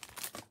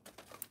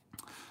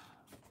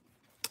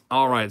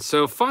 All right,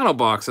 so final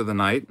box of the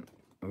night.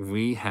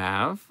 We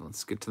have,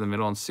 let's get to the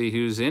middle and see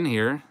who's in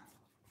here.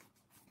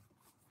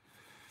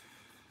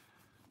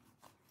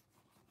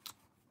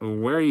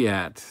 Where are you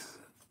at?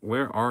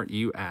 Where are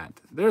you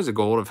at? There's a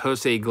gold of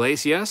Jose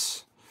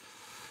Iglesias.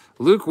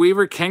 Luke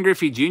Weaver, Ken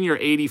Griffey Jr.,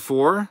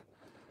 84.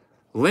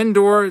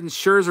 Lindor and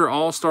Scherzer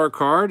All-Star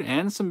card,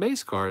 and some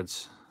base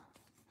cards.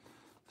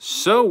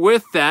 So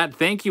with that,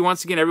 thank you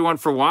once again, everyone,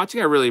 for watching.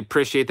 I really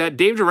appreciate that.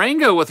 Dave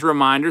Durango with a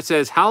reminder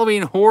says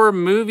Halloween horror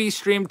movie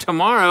stream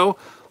tomorrow,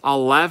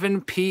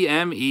 11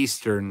 p.m.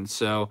 Eastern.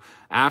 So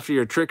after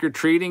your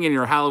trick-or-treating and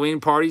your Halloween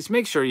parties,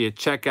 make sure you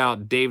check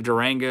out Dave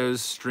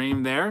Durango's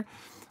stream there.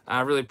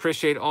 I really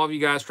appreciate all of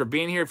you guys for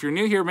being here. If you're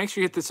new here, make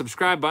sure you hit the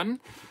subscribe button.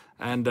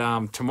 And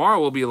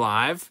tomorrow we'll be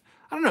live.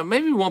 I don't know,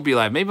 maybe we won't be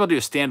live. Maybe I'll do a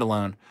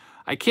standalone.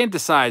 I can't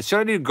decide. Should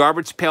I do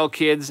Garbage Pail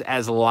Kids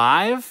as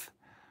live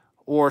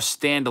or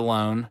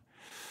standalone?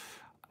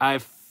 I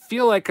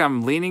feel like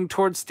I'm leaning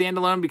towards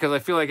standalone because I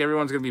feel like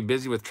everyone's going to be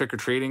busy with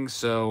trick-or-treating,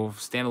 so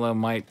standalone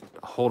might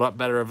hold up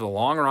better over the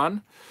long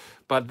run.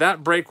 But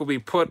that break will be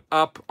put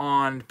up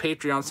on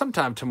Patreon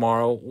sometime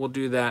tomorrow. We'll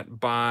do that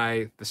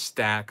by the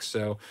stack.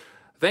 So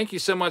thank you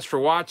so much for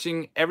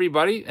watching,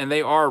 everybody. And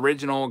they are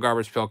original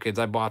Garbage Pail Kids.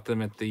 I bought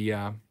them at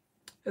the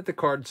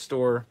card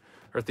store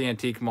or at the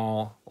antique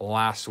mall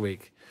last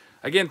week.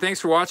 Again, thanks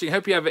for watching. I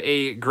hope you have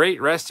a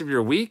great rest of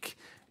your week.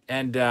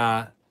 And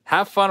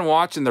have fun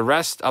watching the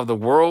rest of the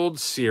World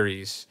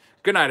Series.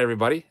 Good night,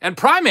 everybody. And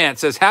Primant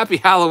says, Happy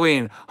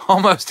Halloween.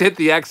 Almost hit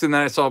the X, and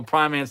then I saw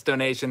Primant's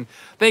donation.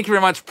 Thank you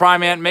very much,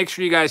 Primant. Make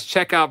sure you guys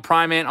check out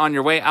Primant on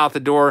your way out the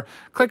door.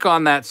 Click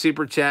on that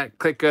super chat.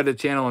 Click go to the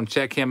channel and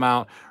check him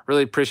out.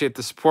 Really appreciate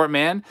the support,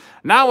 man.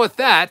 Now with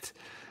that,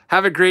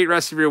 have a great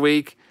rest of your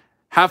week.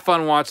 Have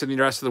fun watching the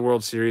rest of the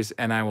World Series,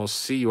 and I will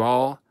see you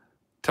all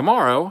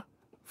tomorrow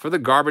for the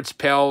Garbage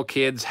Pail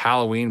Kids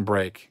Halloween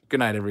break. Good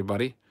night,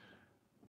 everybody.